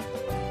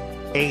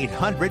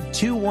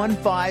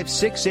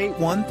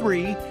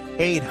 800-215-6813,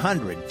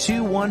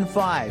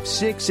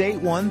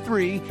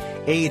 800-215-6813,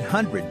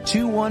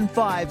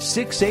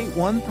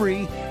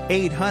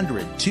 800-215-6813,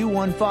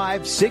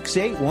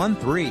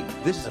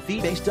 800-215-6813. This is a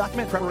fee-based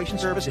document preparation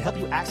service to help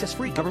you access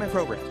free government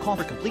programs. Call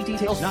for complete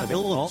details, not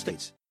available in all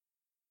states.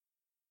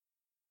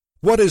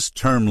 What is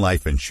term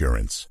life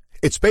insurance?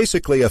 It's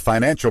basically a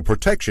financial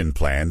protection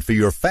plan for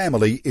your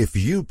family if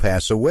you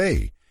pass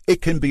away. It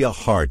can be a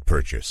hard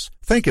purchase.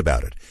 Think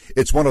about it.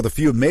 It's one of the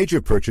few major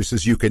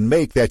purchases you can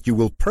make that you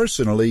will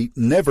personally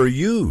never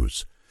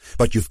use.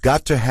 But you've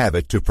got to have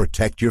it to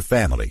protect your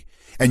family.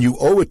 And you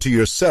owe it to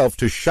yourself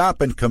to shop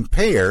and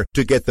compare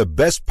to get the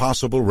best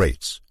possible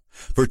rates.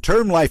 For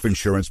term life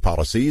insurance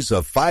policies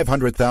of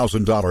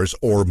 $500,000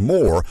 or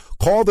more,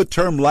 call the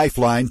Term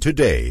Lifeline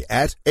today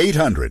at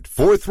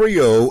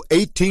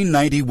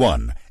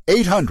 800-430-1891.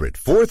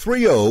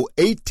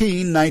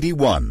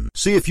 800-430-1891.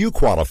 See if you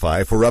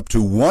qualify for up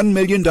to $1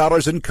 million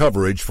in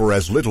coverage for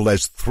as little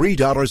as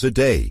 $3 a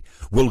day.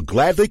 We'll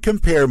gladly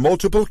compare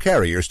multiple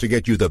carriers to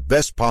get you the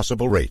best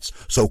possible rates.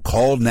 So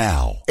call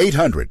now.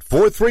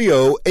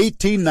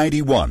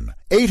 800-430-1891.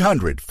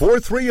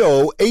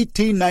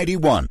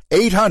 800-430-1891.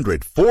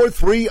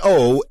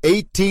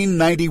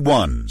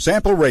 800-430-1891.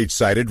 Sample rate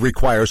cited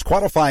requires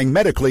qualifying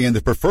medically in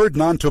the preferred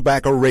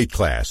non-tobacco rate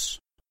class.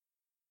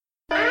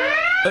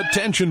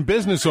 Attention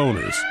business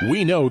owners.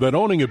 We know that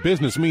owning a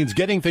business means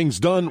getting things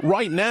done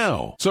right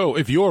now. So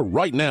if your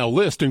right now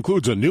list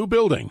includes a new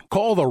building,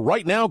 call the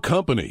Right Now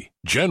Company.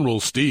 General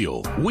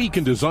Steel. We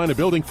can design a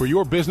building for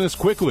your business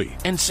quickly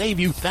and save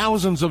you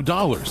thousands of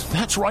dollars.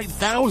 That's right,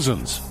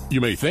 thousands. You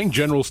may think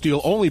General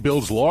Steel only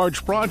builds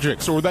large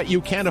projects or that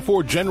you can't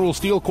afford General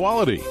Steel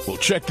quality. Well,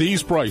 check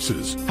these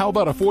prices. How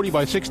about a 40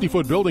 by 60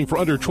 foot building for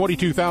under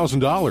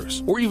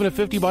 $22,000 or even a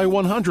 50 by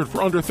 100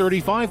 for under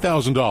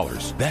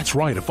 $35,000? That's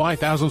right, a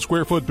 5,000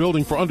 square foot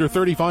building for under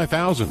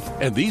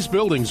 $35,000. And these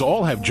buildings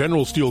all have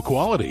General Steel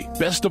quality.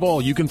 Best of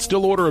all, you can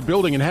still order a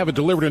building and have it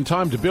delivered in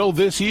time to build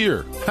this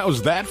year.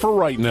 How's that for for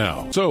right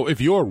now. So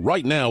if your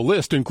right now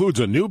list includes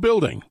a new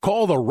building,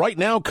 call the Right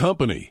Now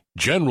Company,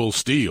 General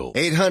Steel.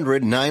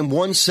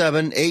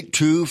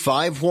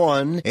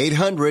 800-917-8251.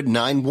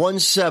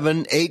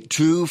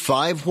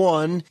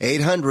 800-917-8251.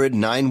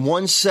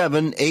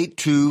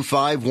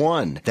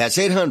 800-917-8251. That's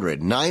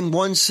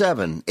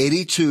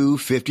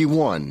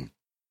 800-917-8251.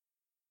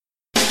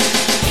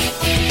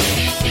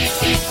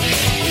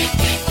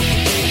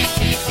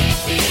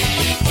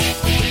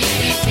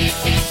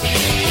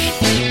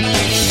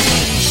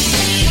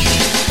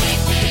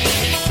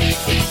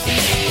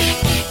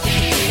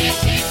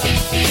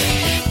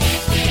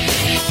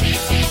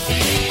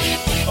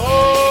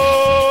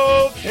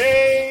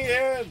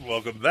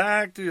 Welcome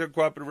back to the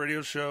Uncooperative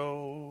Radio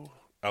Show,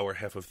 hour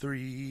half of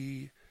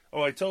 3.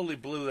 Oh, I totally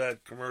blew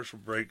that commercial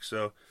break,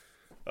 so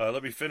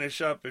let me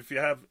finish up. If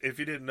you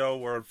didn't know,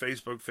 we're on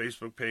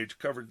Facebook page,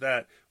 covered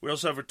that. We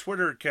also have a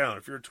Twitter account.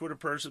 If you're a Twitter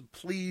person,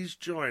 please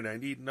join. I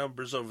need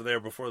numbers over there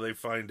before they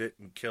find it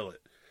and kill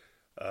it.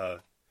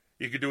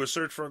 You can do a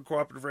search for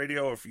Uncooperative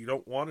Radio. If you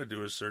don't want to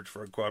do a search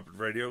for Uncooperative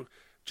Radio,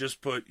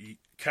 just put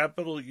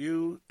capital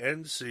UNC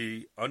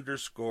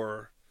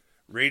 _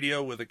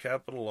 radio with a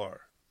capital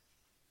R.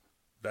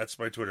 That's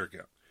my Twitter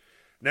account.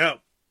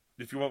 Now,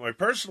 if you want my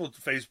personal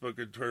Facebook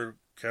and Twitter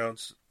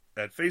accounts,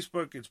 at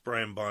Facebook, it's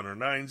Brian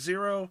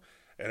Bonner90,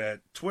 and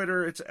at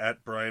Twitter, it's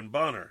at Brian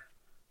Bonner.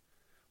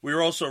 We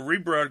are also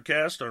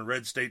rebroadcast on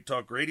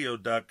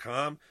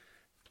RedStateTalkRadio.com,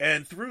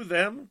 and through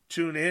them,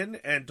 tune in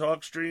and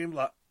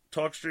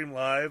TalkStream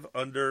Live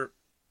under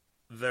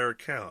their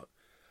account.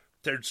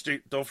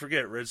 Don't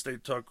forget, Red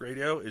State Talk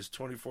Radio is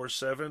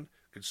 24/7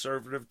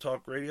 conservative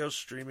talk radio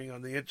streaming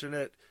on the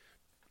internet.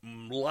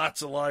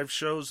 Lots of live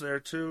shows there,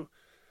 too.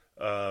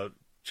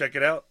 Check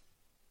it out.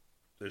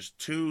 There's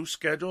 2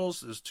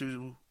 schedules. There's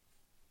 2,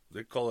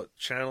 they call it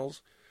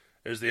channels.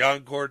 There's the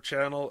Encore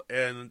channel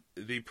and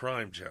the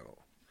Prime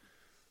channel.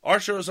 Our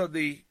show is on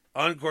the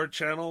Encore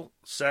channel,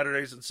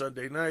 Saturdays and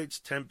Sunday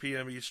nights, 10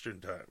 p.m. Eastern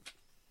Time.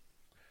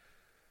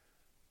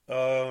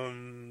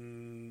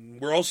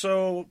 We're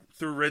also,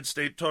 through Red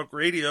State Talk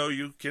Radio,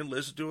 you can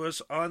listen to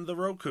us on the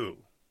Roku.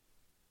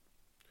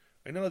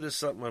 I know there's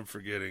something I'm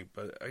forgetting,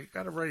 but I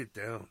got to write it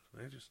down.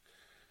 I just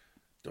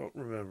don't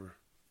remember.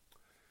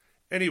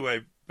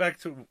 Anyway, back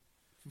to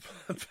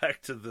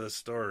the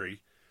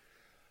story.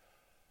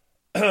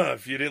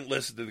 If you didn't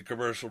listen to the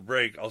commercial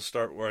break, I'll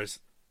start where I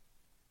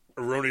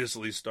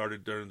erroneously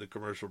started during the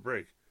commercial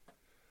break.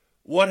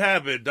 What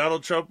happened?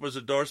 Donald Trump was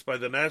endorsed by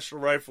the National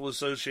Rifle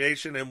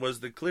Association and was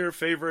the clear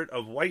favorite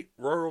of white,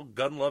 rural,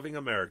 gun-loving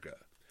America.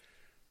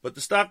 But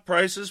the stock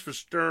prices for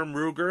Sturm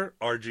Ruger,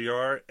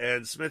 RGR,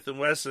 and Smith &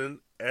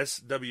 Wesson,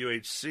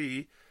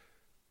 SWHC,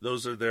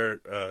 those are their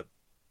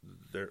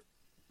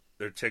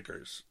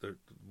tickers,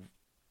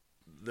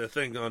 the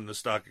thing on the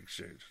stock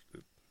exchange.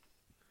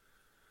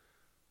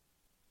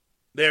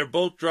 They are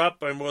both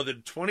dropped by more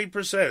than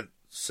 20%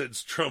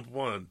 since Trump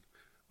won.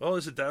 Well,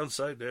 there's a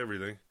downside to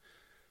everything.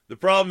 The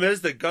problem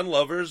is that gun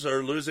lovers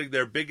are losing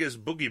their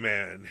biggest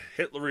boogeyman,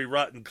 Hillary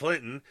Rotten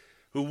Clinton,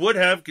 who would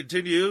have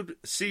continued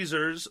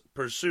Caesar's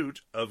pursuit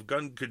of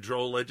gun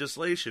control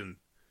legislation.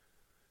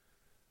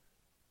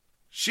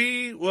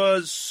 She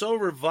was so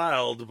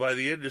reviled by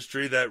the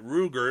industry that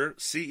Ruger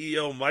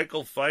CEO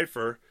Michael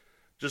Pfeiffer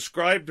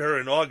described her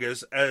in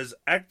August as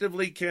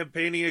actively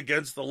campaigning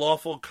against the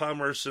lawful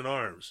commerce in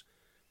arms.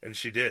 And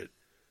she did.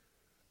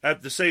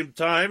 At the same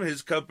time,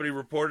 his company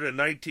reported a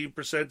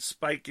 19%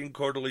 spike in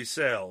quarterly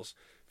sales,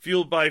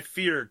 fueled by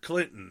Fear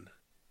Clinton.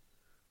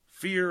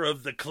 Fear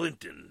of the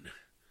Clinton.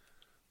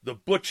 The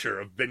butcher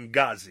of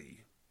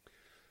Benghazi.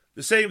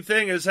 The same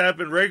thing has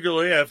happened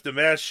regularly after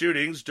mass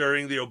shootings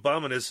during the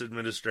Obama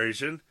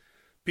administration.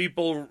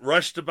 People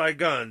rush to buy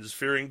guns,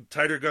 fearing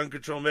tighter gun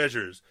control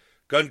measures.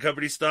 Gun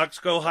company stocks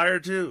go higher,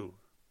 too.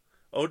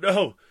 Oh,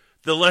 no,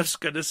 the left's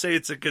going to say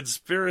it's a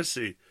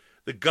conspiracy.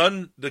 The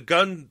gun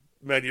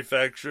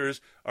manufacturers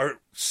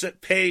are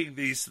paying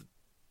these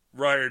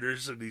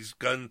rioters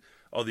and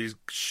all these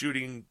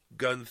shooting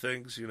gun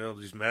things,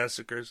 these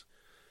massacres.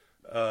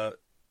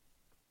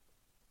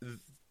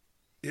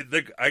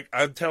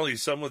 I'm telling you,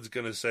 someone's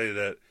going to say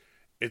that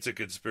it's a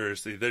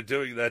conspiracy. They're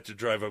doing that to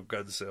drive up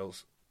gun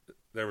sales.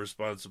 They're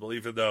responsible,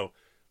 even though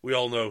we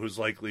all know who's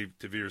likely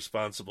to be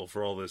responsible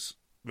for all this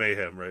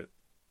mayhem, right?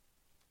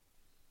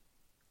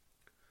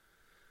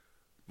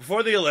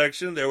 Before the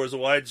election, there was a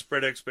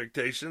widespread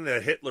expectation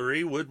that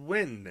Hillary would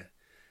win,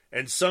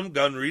 and some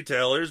gun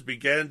retailers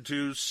began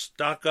to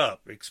stock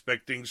up,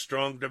 expecting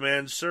strong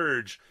demand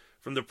surge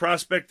from the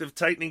prospect of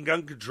tightening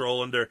gun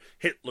control under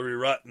Hillary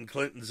Rotten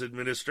Clinton's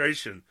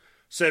administration,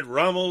 said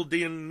Rommel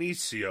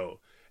Dionisio,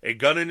 a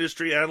gun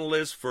industry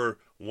analyst for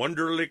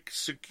Wunderlich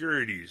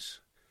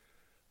Securities.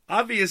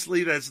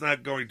 Obviously, that's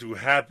not going to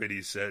happen,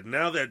 he said.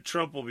 Now that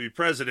Trump will be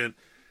president,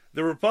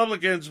 the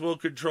Republicans will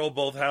control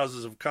both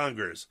houses of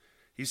Congress.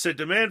 He said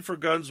demand for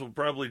guns will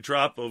probably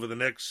drop over the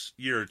next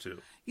year or two.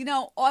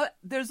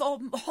 There's all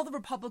the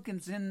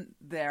Republicans in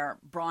there,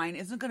 Brian,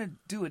 isn't going to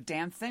do a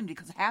damn thing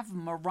because half of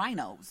them are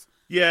rhinos.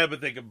 Yeah,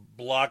 but they can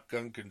block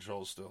gun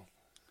control still.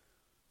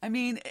 I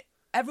mean,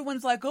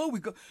 everyone's like, oh, we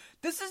go.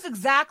 This is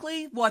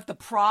exactly what the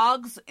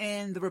progs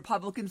and the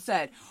Republicans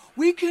said.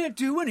 We can't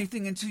do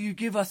anything until you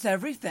give us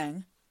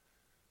everything.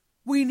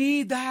 We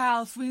need the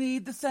House, we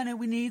need the Senate,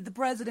 we need the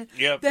president.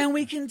 Yep. Then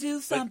we can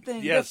do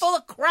something. Yes. They're full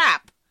of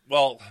crap.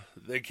 Well,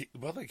 they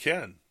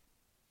can.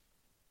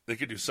 They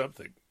can do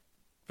something,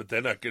 but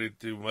they're not going to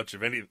do much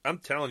of any. I'm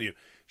telling you,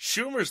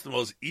 Schumer's the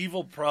most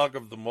evil prog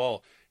of them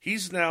all.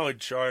 He's now in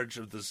charge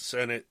of the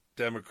Senate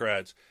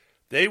Democrats.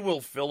 They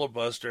will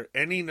filibuster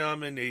any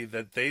nominee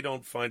that they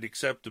don't find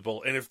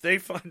acceptable, and if they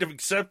find them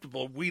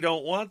acceptable, we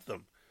don't want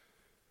them.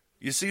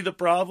 You see the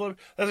problem?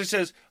 As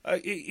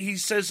he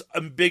says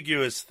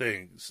ambiguous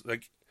things.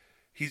 Like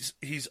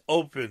he's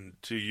open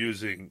to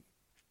using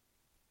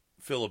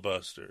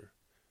filibuster.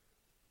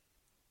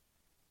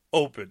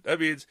 Open. I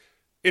mean,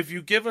 if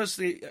you give us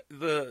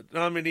the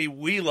nominee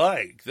we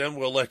like, then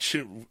we'll let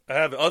you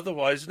have it.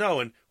 Otherwise, no.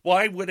 And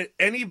why would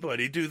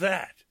anybody do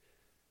that?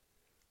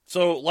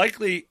 So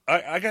likely,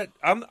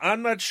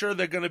 I'm not sure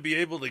they're going to be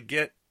able to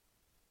get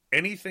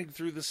anything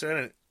through the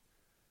Senate,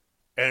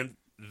 and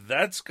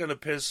that's going to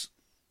piss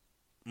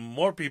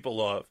more people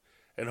off,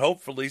 and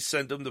hopefully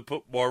send them to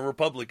put more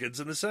Republicans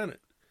in the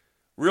Senate.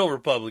 Real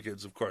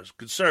Republicans, of course,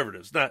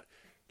 conservatives, not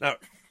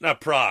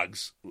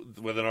progs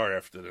with an R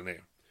after the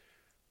name.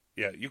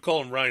 Yeah, you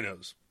call them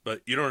rhinos,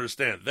 but you don't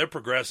understand. They're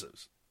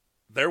progressives.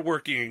 They're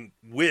working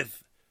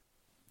with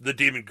the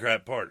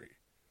Democrat Party.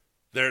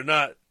 They're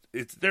not.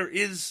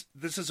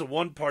 This is a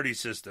one-party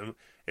system.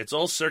 It's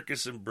all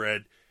circus and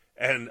bread,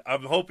 and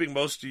I'm hoping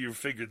most of you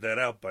figured that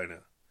out by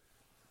now.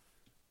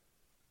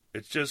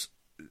 It's just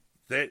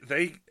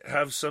they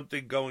have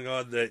something going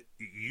on that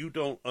you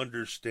don't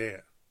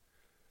understand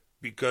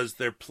because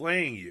they're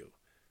playing you.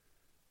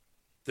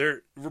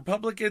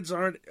 Republicans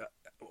aren't.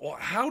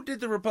 How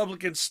did the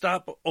Republicans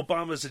stop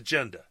Obama's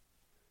agenda?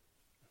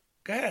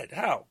 Go ahead.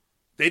 How?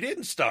 They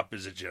didn't stop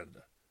his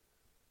agenda.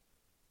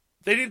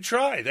 They didn't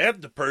try. They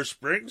had the purse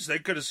strings. They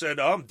could have said,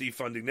 oh, I'm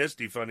defunding this,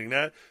 defunding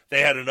that.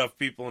 They had enough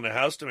people in the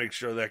House to make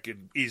sure that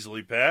could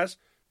easily pass.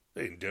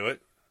 They didn't do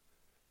it.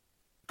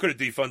 Could have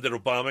defunded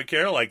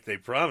Obamacare like they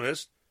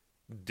promised.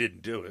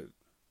 Didn't do it.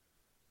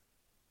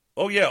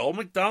 Oh, yeah, old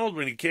McDonald,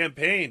 when he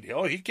campaigned,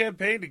 he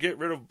campaigned to get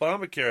rid of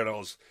Obamacare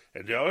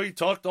and he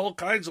talked all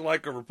kinds of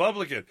like a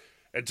Republican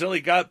until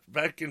he got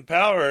back in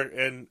power,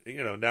 and,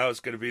 now it's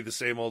going to be the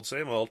same old,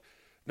 same old.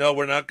 No,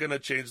 we're not going to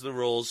change the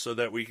rules so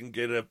that we can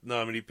get a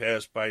nominee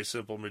passed by a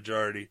simple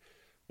majority.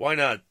 Why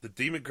not? The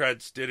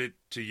Democrats did it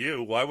to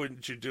you. Why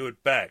wouldn't you do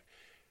it back?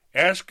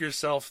 Ask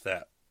yourself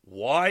that.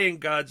 Why in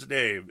God's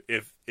name,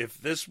 if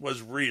this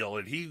was real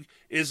and he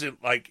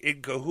isn't like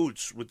in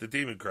cahoots with the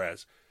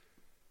Democrats,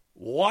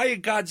 why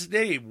in God's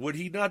name would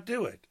he not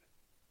do it?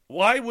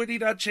 Why would he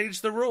not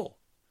change the rule?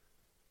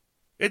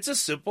 It's a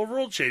simple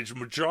rule change.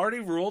 Majority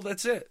rule,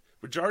 that's it.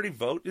 Majority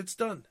vote, it's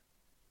done.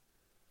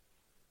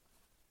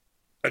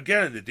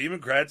 Again, the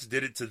Democrats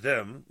did it to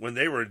them when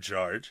they were in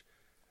charge,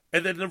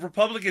 and then the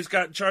Republicans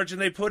got in charge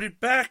and they put it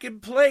back in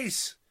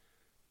place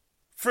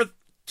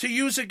to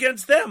use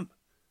against them.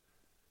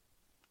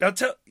 Now,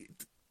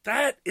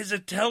 that is a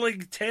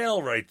telling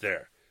tale right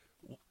there.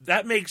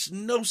 That makes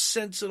no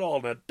sense at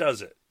all, now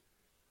does it?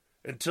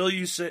 Until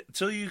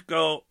you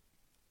go,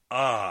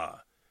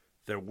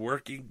 they're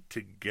working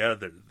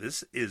together.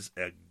 This is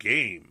a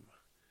game.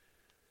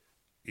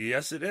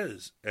 Yes, it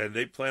is, and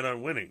they plan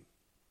on winning.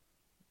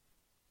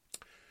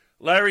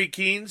 Larry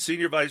Keene,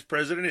 Senior Vice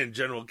President and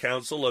General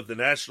Counsel of the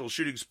National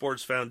Shooting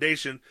Sports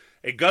Foundation,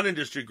 a gun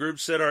industry group,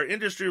 said our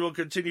industry will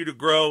continue to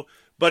grow,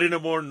 but in a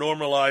more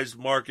normalized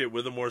market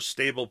with a more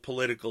stable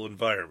political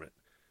environment.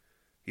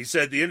 He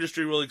said the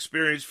industry will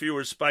experience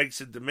fewer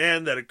spikes in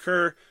demand that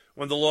occur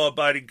when the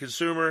law-abiding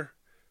consumer...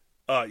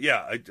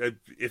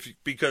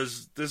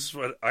 because this is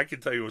what... I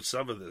can tell you what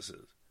some of this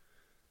is.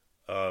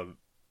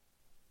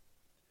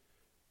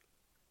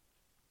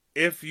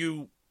 If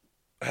you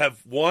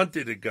have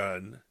wanted a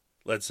gun,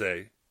 let's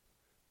say,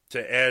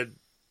 to add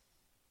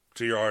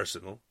to your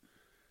arsenal,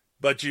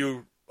 but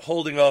you're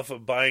holding off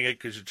of buying it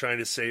because you're trying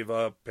to save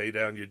up, pay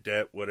down your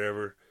debt,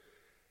 whatever.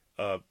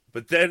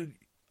 But then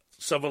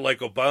someone like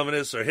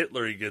Obama or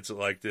Hitler gets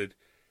elected,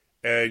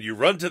 and you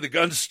run to the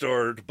gun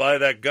store to buy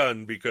that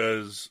gun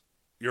because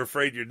you're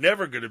afraid you're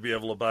never going to be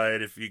able to buy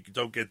it if you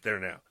don't get there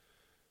now.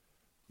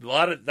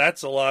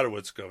 That's a lot of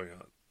what's going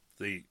on.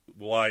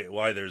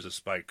 Why there's a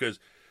spike, because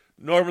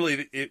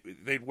normally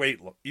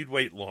you'd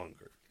wait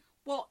longer.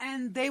 Well,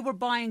 and they were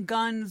buying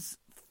guns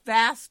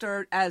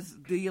faster as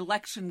the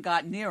election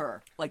got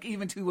nearer, like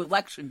even to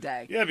election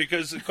day. Yeah,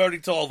 because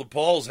according to all the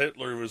polls,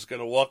 Hitler was going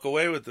to walk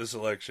away with this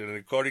election, and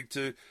according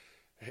to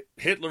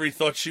Hitler, he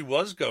thought she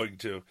was going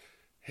to.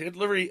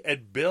 Hitler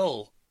and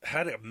Bill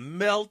had a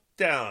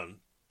meltdown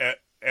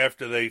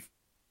after they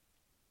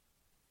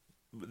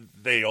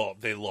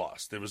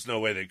lost. There was no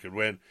way they could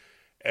win,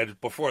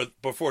 and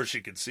before she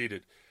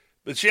conceded.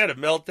 But she had a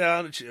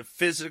meltdown, a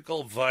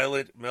physical,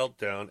 violent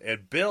meltdown,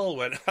 and Bill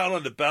went out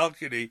on the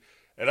balcony,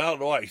 and I don't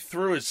know why, he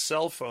threw his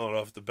cell phone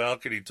off the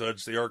balcony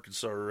towards the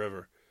Arkansas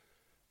River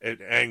in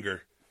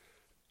anger.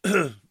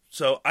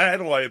 So I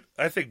don't know why.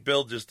 I think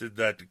Bill just did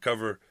that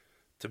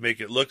to make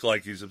it look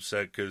like he's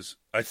upset, because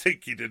I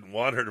think he didn't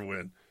want her to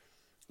win.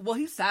 Well,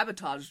 he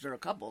sabotaged her a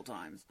couple of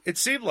times. It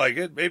seemed like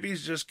it. Maybe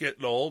he's just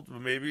getting old.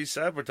 Maybe he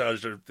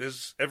sabotaged her.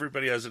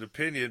 Everybody has an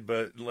opinion,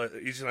 but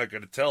he's not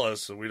going to tell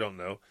us, so we don't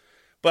know.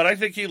 But I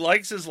think he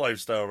likes his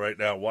lifestyle right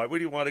now. Why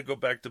would he want to go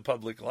back to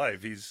public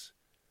life? He's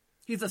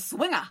a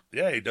swinger.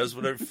 Yeah, he does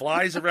whatever.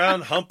 Flies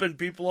around humping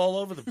people all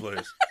over the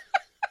place.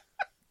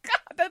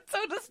 God, that's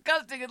so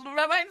disgusting. It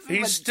reminds me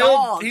of a still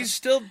dog. He's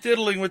still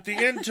diddling with the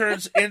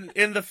interns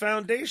in the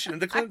foundation,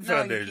 the Clinton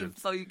Foundation.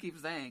 You keep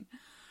saying.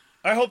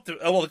 I hope the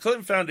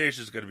Clinton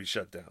Foundation is going to be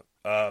shut down.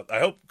 I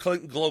hope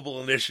Clinton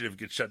Global Initiative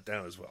gets shut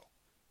down as well.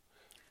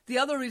 The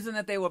other reason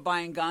that they were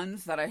buying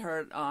guns that I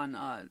heard on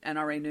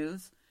NRA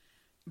News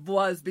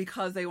was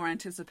because they were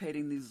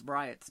anticipating these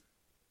riots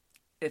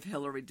if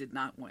Hillary did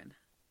not win.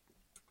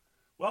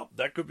 Well,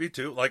 that could be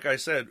too. Like I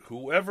said,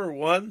 whoever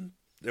won,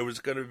 there was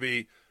going to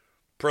be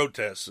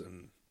protests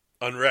and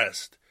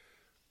unrest.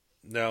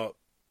 Now,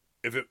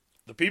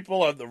 the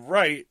people on the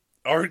right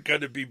aren't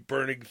going to be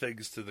burning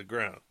things to the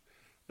ground.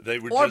 They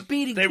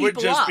would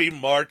just be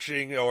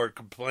marching or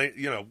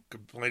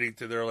complaining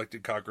to their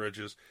elected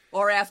cockroaches,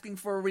 or asking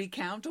for a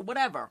recount or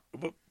whatever.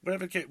 But they're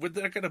not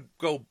going to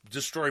go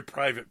destroy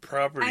private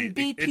property and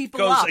beat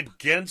people up. It goes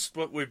against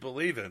what we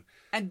believe in.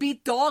 And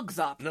beat dogs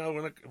up.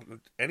 No,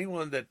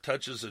 anyone that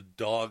touches a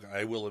dog,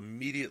 I will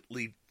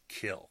immediately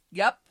kill.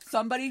 Yep,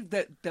 somebody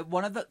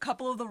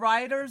couple of the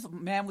rioters,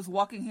 man was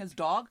walking his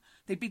dog.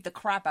 They beat the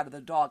crap out of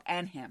the dog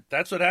and him.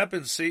 That's what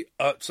happens. See,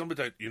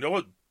 somebody, you know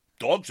what?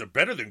 Dogs are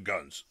better than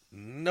guns.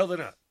 No, they're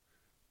not.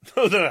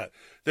 No, they're not.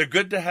 They're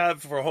good to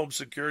have for home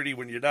security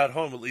when you're not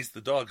home. At least the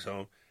dog's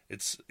home.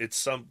 It's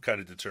some kind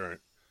of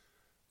deterrent.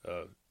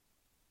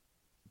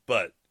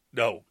 But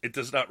no, it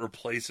does not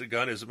replace a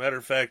gun. As a matter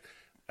of fact,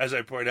 as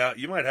I point out,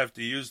 you might have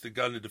to use the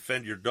gun to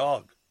defend your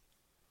dog.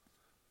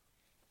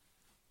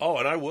 Oh,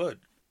 and I would.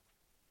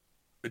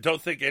 I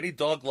don't think any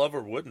dog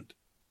lover wouldn't.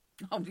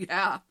 Oh,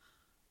 yeah.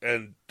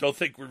 And don't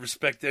think we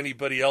respect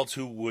anybody else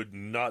who would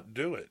not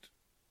do it.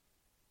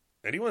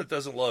 Anyone that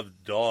doesn't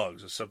love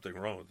dogs, there's something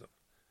wrong with them.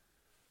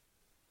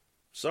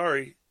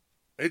 Sorry.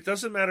 It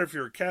doesn't matter if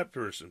you're a cat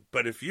person,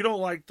 but if you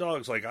don't like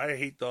dogs, like I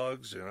hate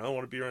dogs and I don't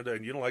want to be around dogs,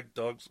 and you don't like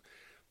dogs,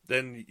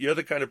 then you're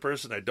the kind of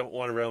person I don't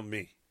want around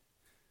me.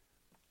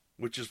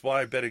 Which is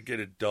why I better get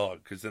a dog,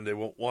 because then they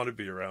won't want to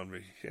be around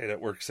me. Hey, that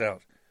works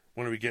out.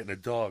 When are we getting a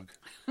dog?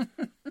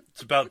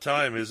 It's about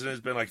time, isn't it? It's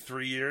been like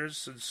 3 years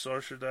since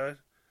Saoirse died.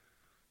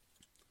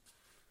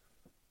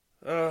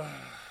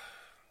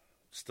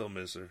 Still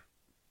miss her.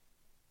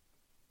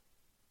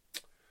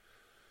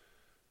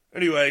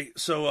 Anyway,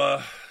 so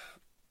I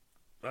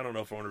don't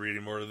know if I want to read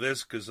any more of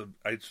this, because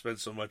I spent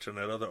so much on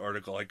that other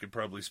article. I could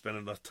probably spend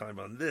enough time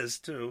on this,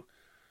 too.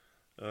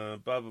 Blah,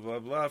 blah, blah,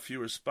 blah.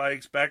 Fewer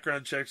spikes.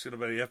 Background checks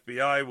by the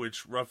FBI,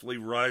 which roughly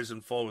rise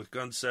and fall with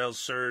gun sales,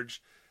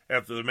 surged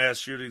after the mass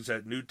shootings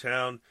at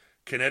Newtown,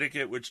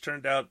 Connecticut, which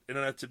turned out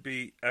not to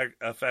be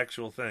a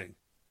factual thing.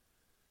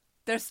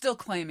 They're still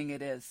claiming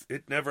it is.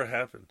 It never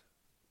happened.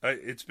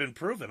 It's been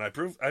proven.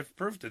 I've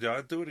proved it.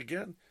 I'll do it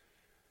again.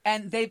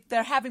 And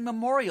they're having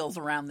memorials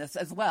around this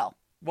as well.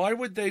 Why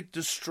would they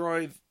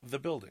destroy the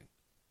building?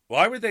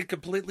 Why would they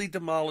completely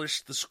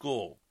demolish the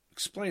school?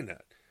 Explain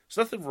that.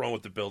 There's nothing wrong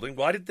with the building.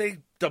 Why did they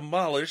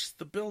demolish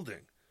the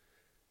building?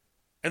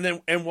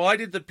 And why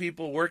did the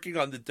people working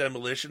on the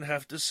demolition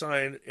have to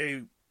sign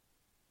a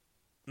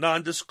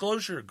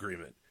non-disclosure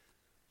agreement?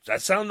 Does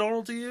that sound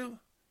normal to you?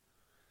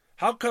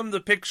 How come the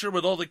picture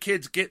with all the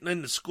kids getting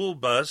in the school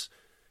bus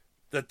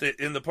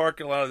in the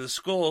parking lot of the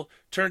school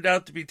turned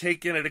out to be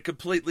taken at a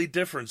completely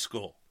different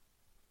school?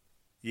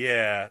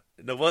 Yeah,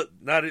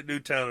 not at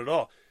Newtown at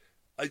all.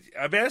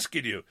 I'm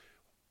asking you,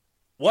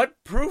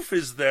 what proof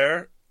is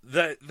there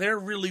that there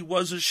really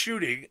was a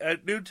shooting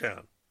at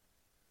Newtown?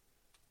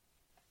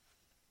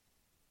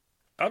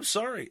 I'm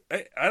sorry,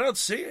 I don't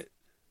see it.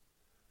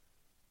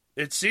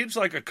 It seems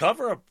like a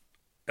cover-up,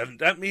 and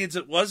that means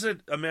it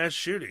wasn't a mass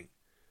shooting.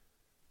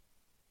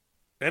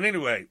 And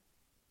anyway,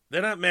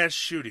 they're not mass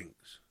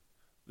shootings.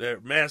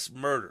 They're mass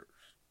murders.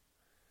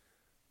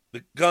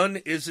 The gun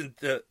isn't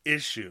the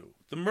issue.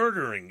 The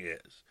murdering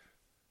is.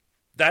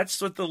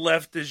 That's what the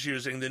left is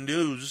using, the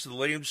news, the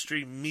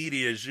mainstream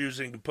media is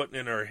using, putting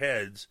in our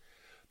heads,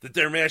 that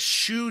they're mass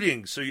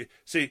shootings. So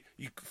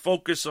you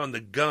focus on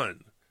the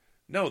gun.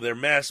 No, they're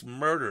mass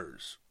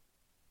murders.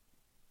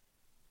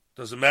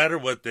 Doesn't matter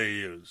what they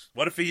use.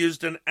 What if he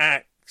used an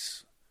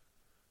axe?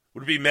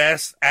 Would it be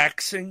mass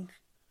axing?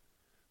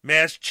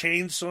 Mass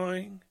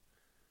chainsawing?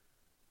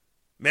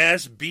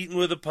 Mass beating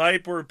with a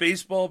pipe or a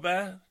baseball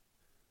bat?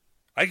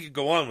 I could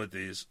go on with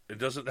these. It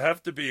doesn't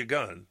have to be a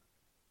gun.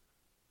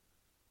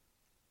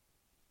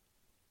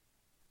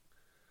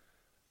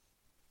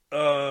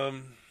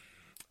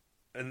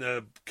 And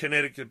the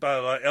Connecticut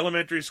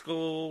elementary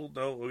school,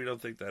 no, we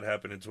don't think that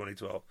happened in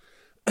 2012.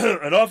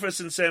 An office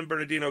in San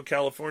Bernardino,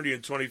 California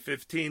in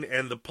 2015,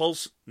 and the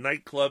Pulse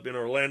nightclub in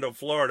Orlando,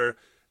 Florida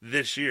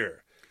this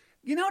year.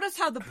 You notice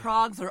how the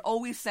progs are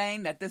always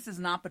saying that this is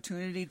an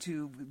opportunity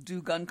to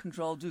do gun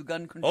control.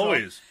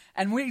 Always.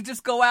 And we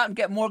just go out and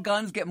get more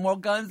guns.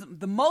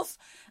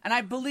 And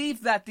I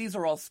believe that these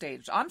are all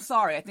staged. I'm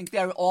sorry. I think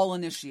they're all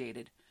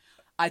initiated.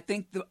 I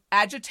think the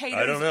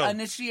agitators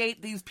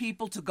initiate these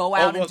people to go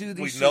out and do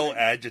these We know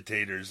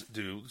agitators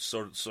do,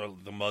 sort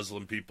of the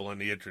Muslim people on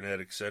the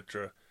internet,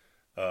 etc.,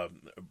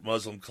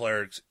 Muslim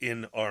clerics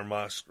in our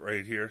mosque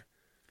right here.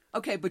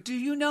 Okay, but do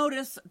you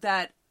notice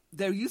that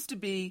there used to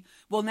be,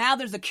 well, now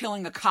there's a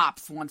killing of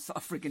cops once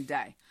a freaking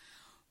day.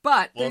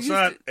 But it's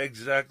not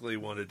exactly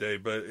one a day,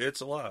 but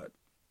it's a lot.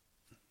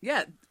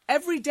 Yeah,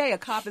 every day a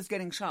cop is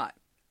getting shot.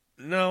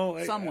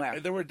 No, somewhere.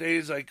 There were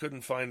days I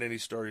couldn't find any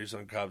stories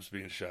on cops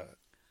being shot.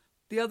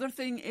 The other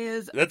thing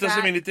is that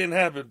doesn't mean it didn't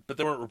happen, but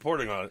they weren't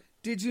reporting on it.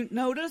 Did you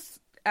notice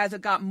as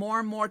it got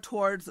more and more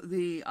towards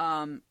the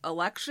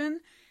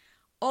election,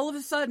 all of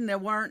a sudden there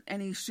weren't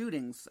any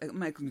shootings,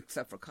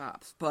 except for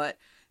cops, but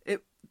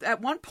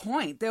at one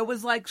point, there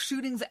was like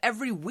shootings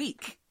every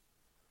week.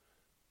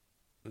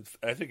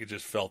 I think it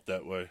just felt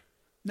that way.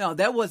 No,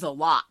 there was a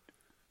lot.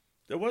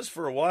 There was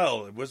for a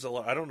while. It was a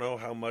lot. I don't know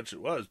how much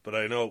it was, but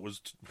I know it was.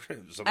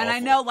 It was I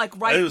know,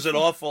 it was an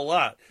awful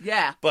lot.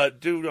 Yeah. But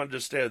do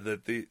understand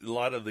that a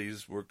lot of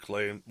these were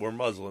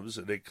Muslims,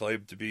 and they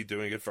claimed to be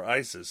doing it for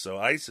ISIS. So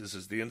ISIS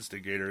is the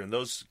instigator in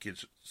those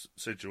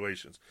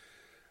situations.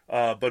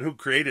 But who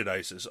created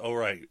ISIS? Oh,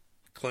 right,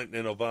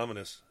 Clinton and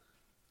Obama.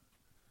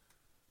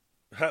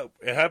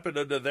 It happened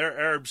under their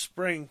Arab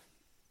Spring.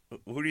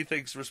 Who do you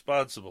think's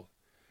responsible?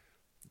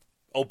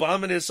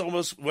 Obama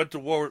almost went to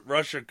war with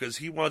Russia because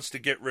he wants to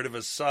get rid of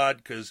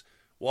Assad.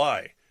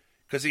 Why?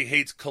 Because he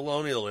hates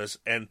colonialists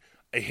and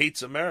he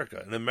hates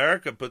America. And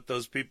America put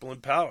those people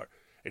in power.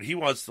 And he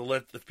wants to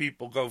let the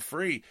people go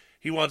free.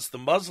 He wants the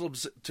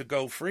Muslims to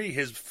go free,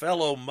 his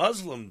fellow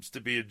Muslims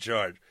to be in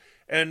charge.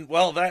 And,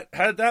 well,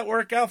 how did that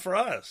work out for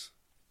us?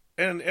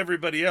 And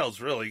everybody else,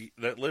 really,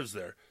 that lives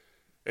there.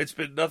 It's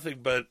been nothing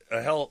but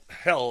a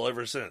hell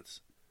ever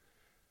since.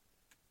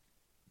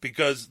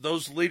 Because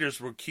those leaders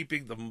were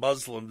keeping the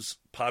Muslims'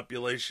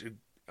 population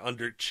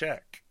under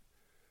check.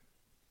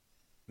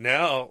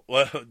 Now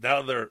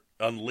they're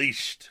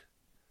unleashed.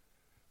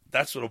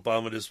 That's what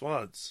Obama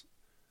wants.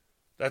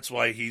 That's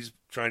why he's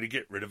trying to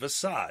get rid of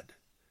Assad.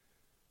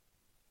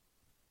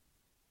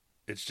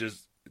 It's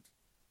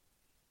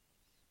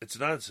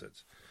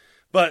nonsense.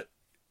 But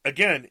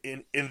again,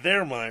 in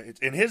their mind,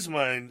 in his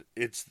mind,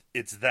 it's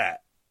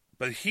that.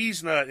 But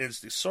he's not.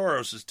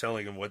 Soros is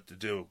telling him what to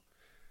do.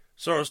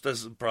 Soros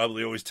doesn't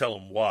probably always tell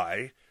him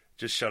why.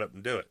 Just shut up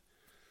and do it.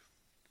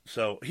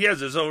 So he has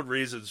his own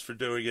reasons for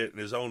doing it in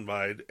his own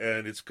mind,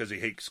 and it's because he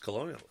hates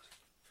colonialists.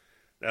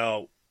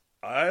 Now,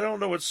 I don't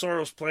know what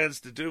Soros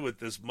plans to do with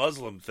this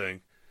Muslim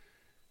thing.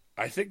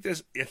 I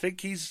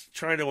think he's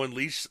trying to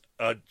unleash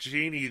a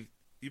genie.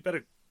 You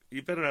better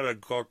not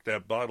uncork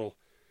that bottle.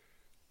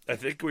 I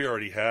think we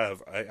already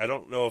have. I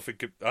don't know if it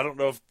could. I don't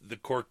know if the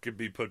cork can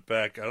be put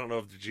back. I don't know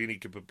if the genie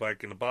can put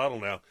back in the bottle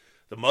now.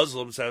 The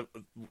Muslims have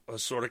a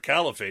sort of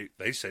caliphate.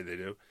 They say they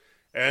do,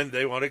 and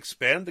they want to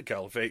expand the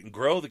caliphate and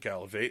grow the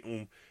caliphate.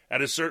 And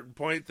at a certain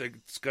point,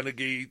 it's going to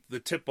be the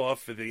tip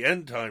off for the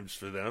end times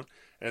for them,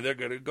 and they're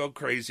going to go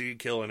crazy,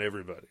 killing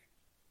everybody.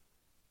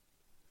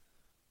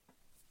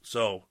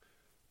 So,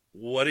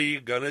 what are you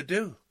going to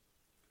do?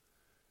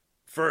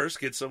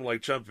 First, get someone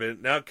like Trump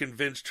in. Now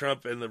convince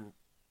Trump and the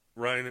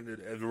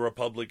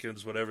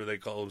Republicans, whatever they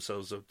call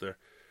themselves up there,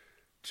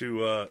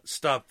 to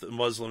stop the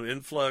Muslim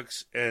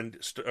influx and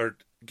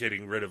start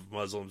getting rid of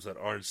Muslims that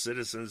aren't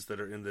citizens that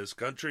are in this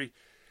country,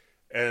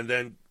 and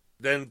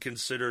then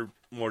consider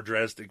more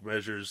drastic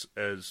measures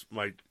as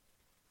might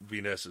be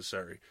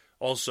necessary.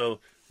 Also,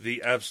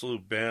 the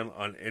absolute ban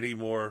on any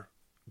more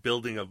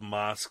building of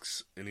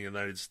mosques in the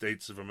United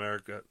States of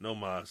America. No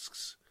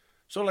mosques.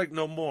 So like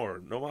no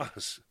more. No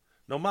mosques.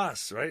 No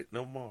mosques, right?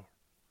 No more.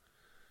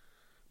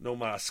 No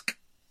mosque.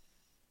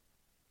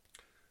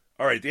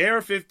 All right, the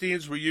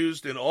AR-15s were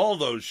used in all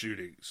those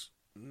shootings.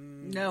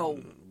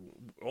 No.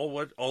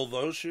 All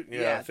those shootings?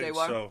 Yeah, I think they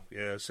were. so.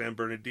 Yeah, San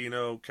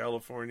Bernardino,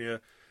 California.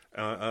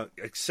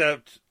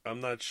 Except, I'm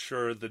not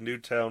sure, the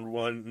Newtown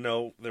one.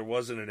 No, there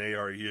wasn't an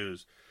AR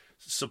used.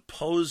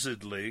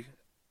 Supposedly,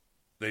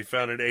 they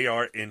found an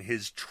AR in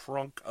his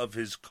trunk of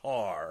his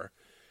car.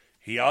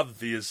 He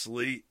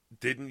obviously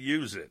didn't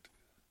use it.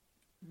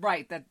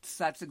 Right,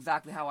 that's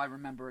exactly how I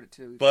remember it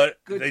too. But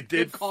they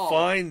did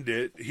find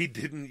it. He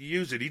didn't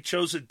use it. He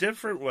chose a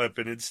different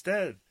weapon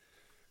instead.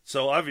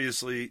 So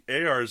obviously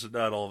ARs are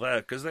not all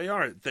that, because they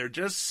aren't. They're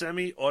just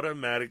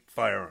semi-automatic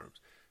firearms.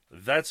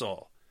 That's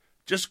all.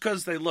 Just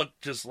because they look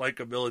just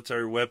like a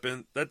military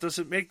weapon, that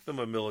doesn't make them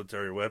a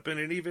military weapon.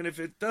 And even if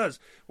it does,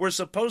 we're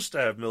supposed to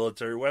have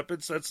military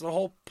weapons. That's the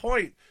whole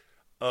point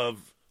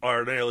of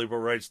our inalienable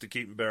rights to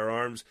keep and bear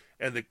arms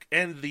and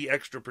the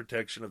extra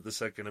protection of the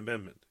Second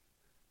Amendment.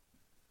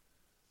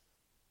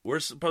 We're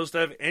supposed to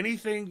have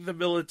anything the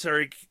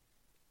military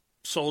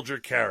soldier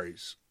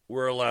carries,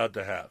 we're allowed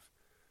to have.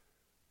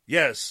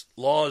 Yes,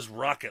 law is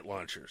rocket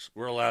launchers.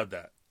 We're allowed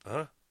that.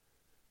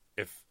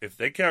 If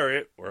they carry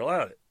it, we're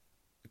allowed it.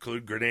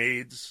 Include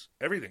grenades,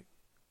 everything.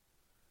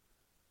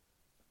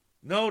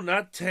 No,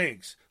 not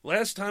tanks.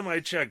 Last time I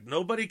checked,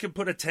 nobody can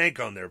put a tank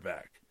on their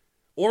back.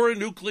 Or a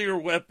nuclear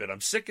weapon.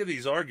 I'm sick of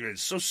these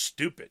arguments. It's so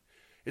stupid.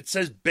 It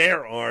says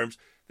bear arms.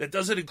 That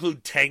doesn't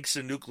include tanks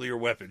and nuclear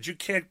weapons. You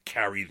can't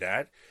carry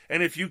that.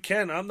 And if you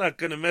can, I'm not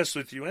going to mess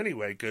with you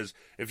anyway, because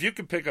if you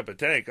can pick up a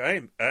tank,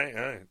 I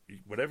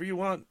whatever you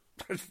want.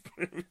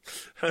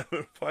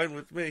 Fine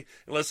with me.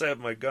 Unless I have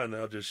my gun,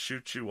 I'll just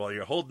shoot you while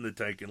you're holding the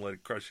tank and let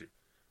it crush you.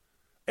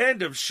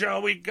 End of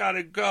show. We got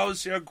to go.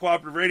 It's the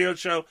Uncooperative Radio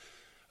Show.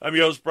 I'm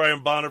your host,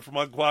 Brian Bonner from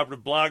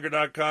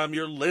UncooperativeBlogger.com.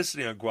 You're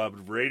listening on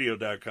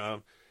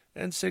CooperativeRadio.com.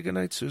 And say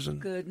goodnight, Susan.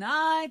 Good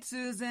night,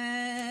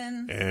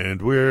 Susan.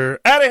 And we're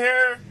out of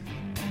here.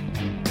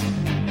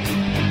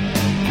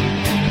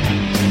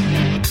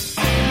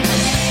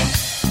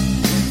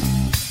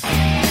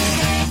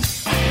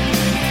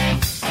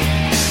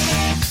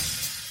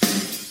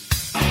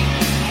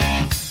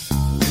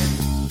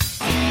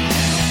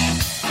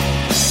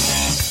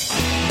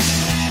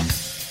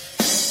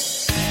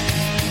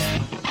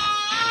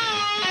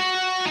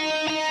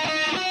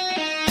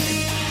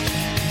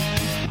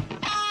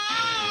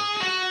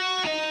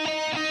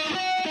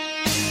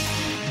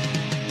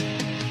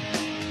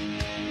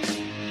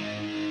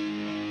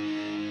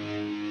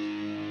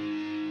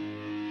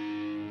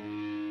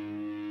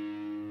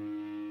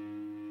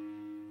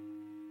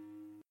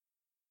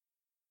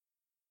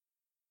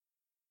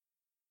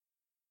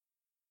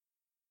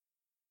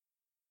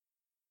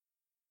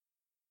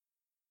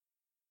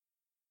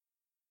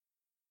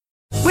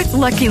 With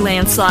Lucky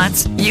Land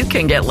Slots, you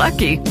can get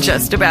lucky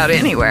just about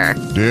anywhere.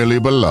 Dearly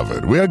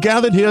beloved, we are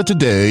gathered here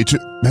today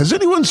to... Has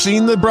anyone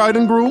seen the bride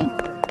and groom?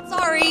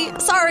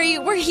 Sorry,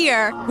 we're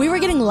here. We were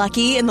getting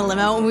lucky in the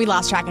limo and we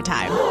lost track of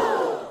time.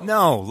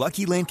 No,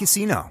 Lucky Land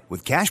Casino,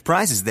 with cash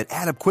prizes that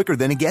add up quicker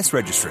than a guest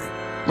registry.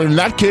 In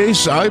that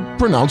case, I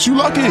pronounce you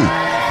lucky.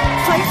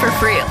 Play for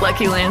free at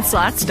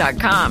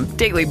LuckyLandSlots.com.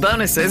 Daily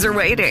bonuses are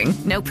waiting.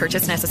 No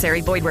purchase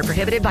necessary. Void where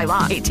prohibited by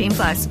law.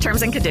 18+.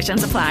 Terms and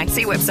conditions apply.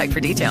 See website for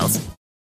details.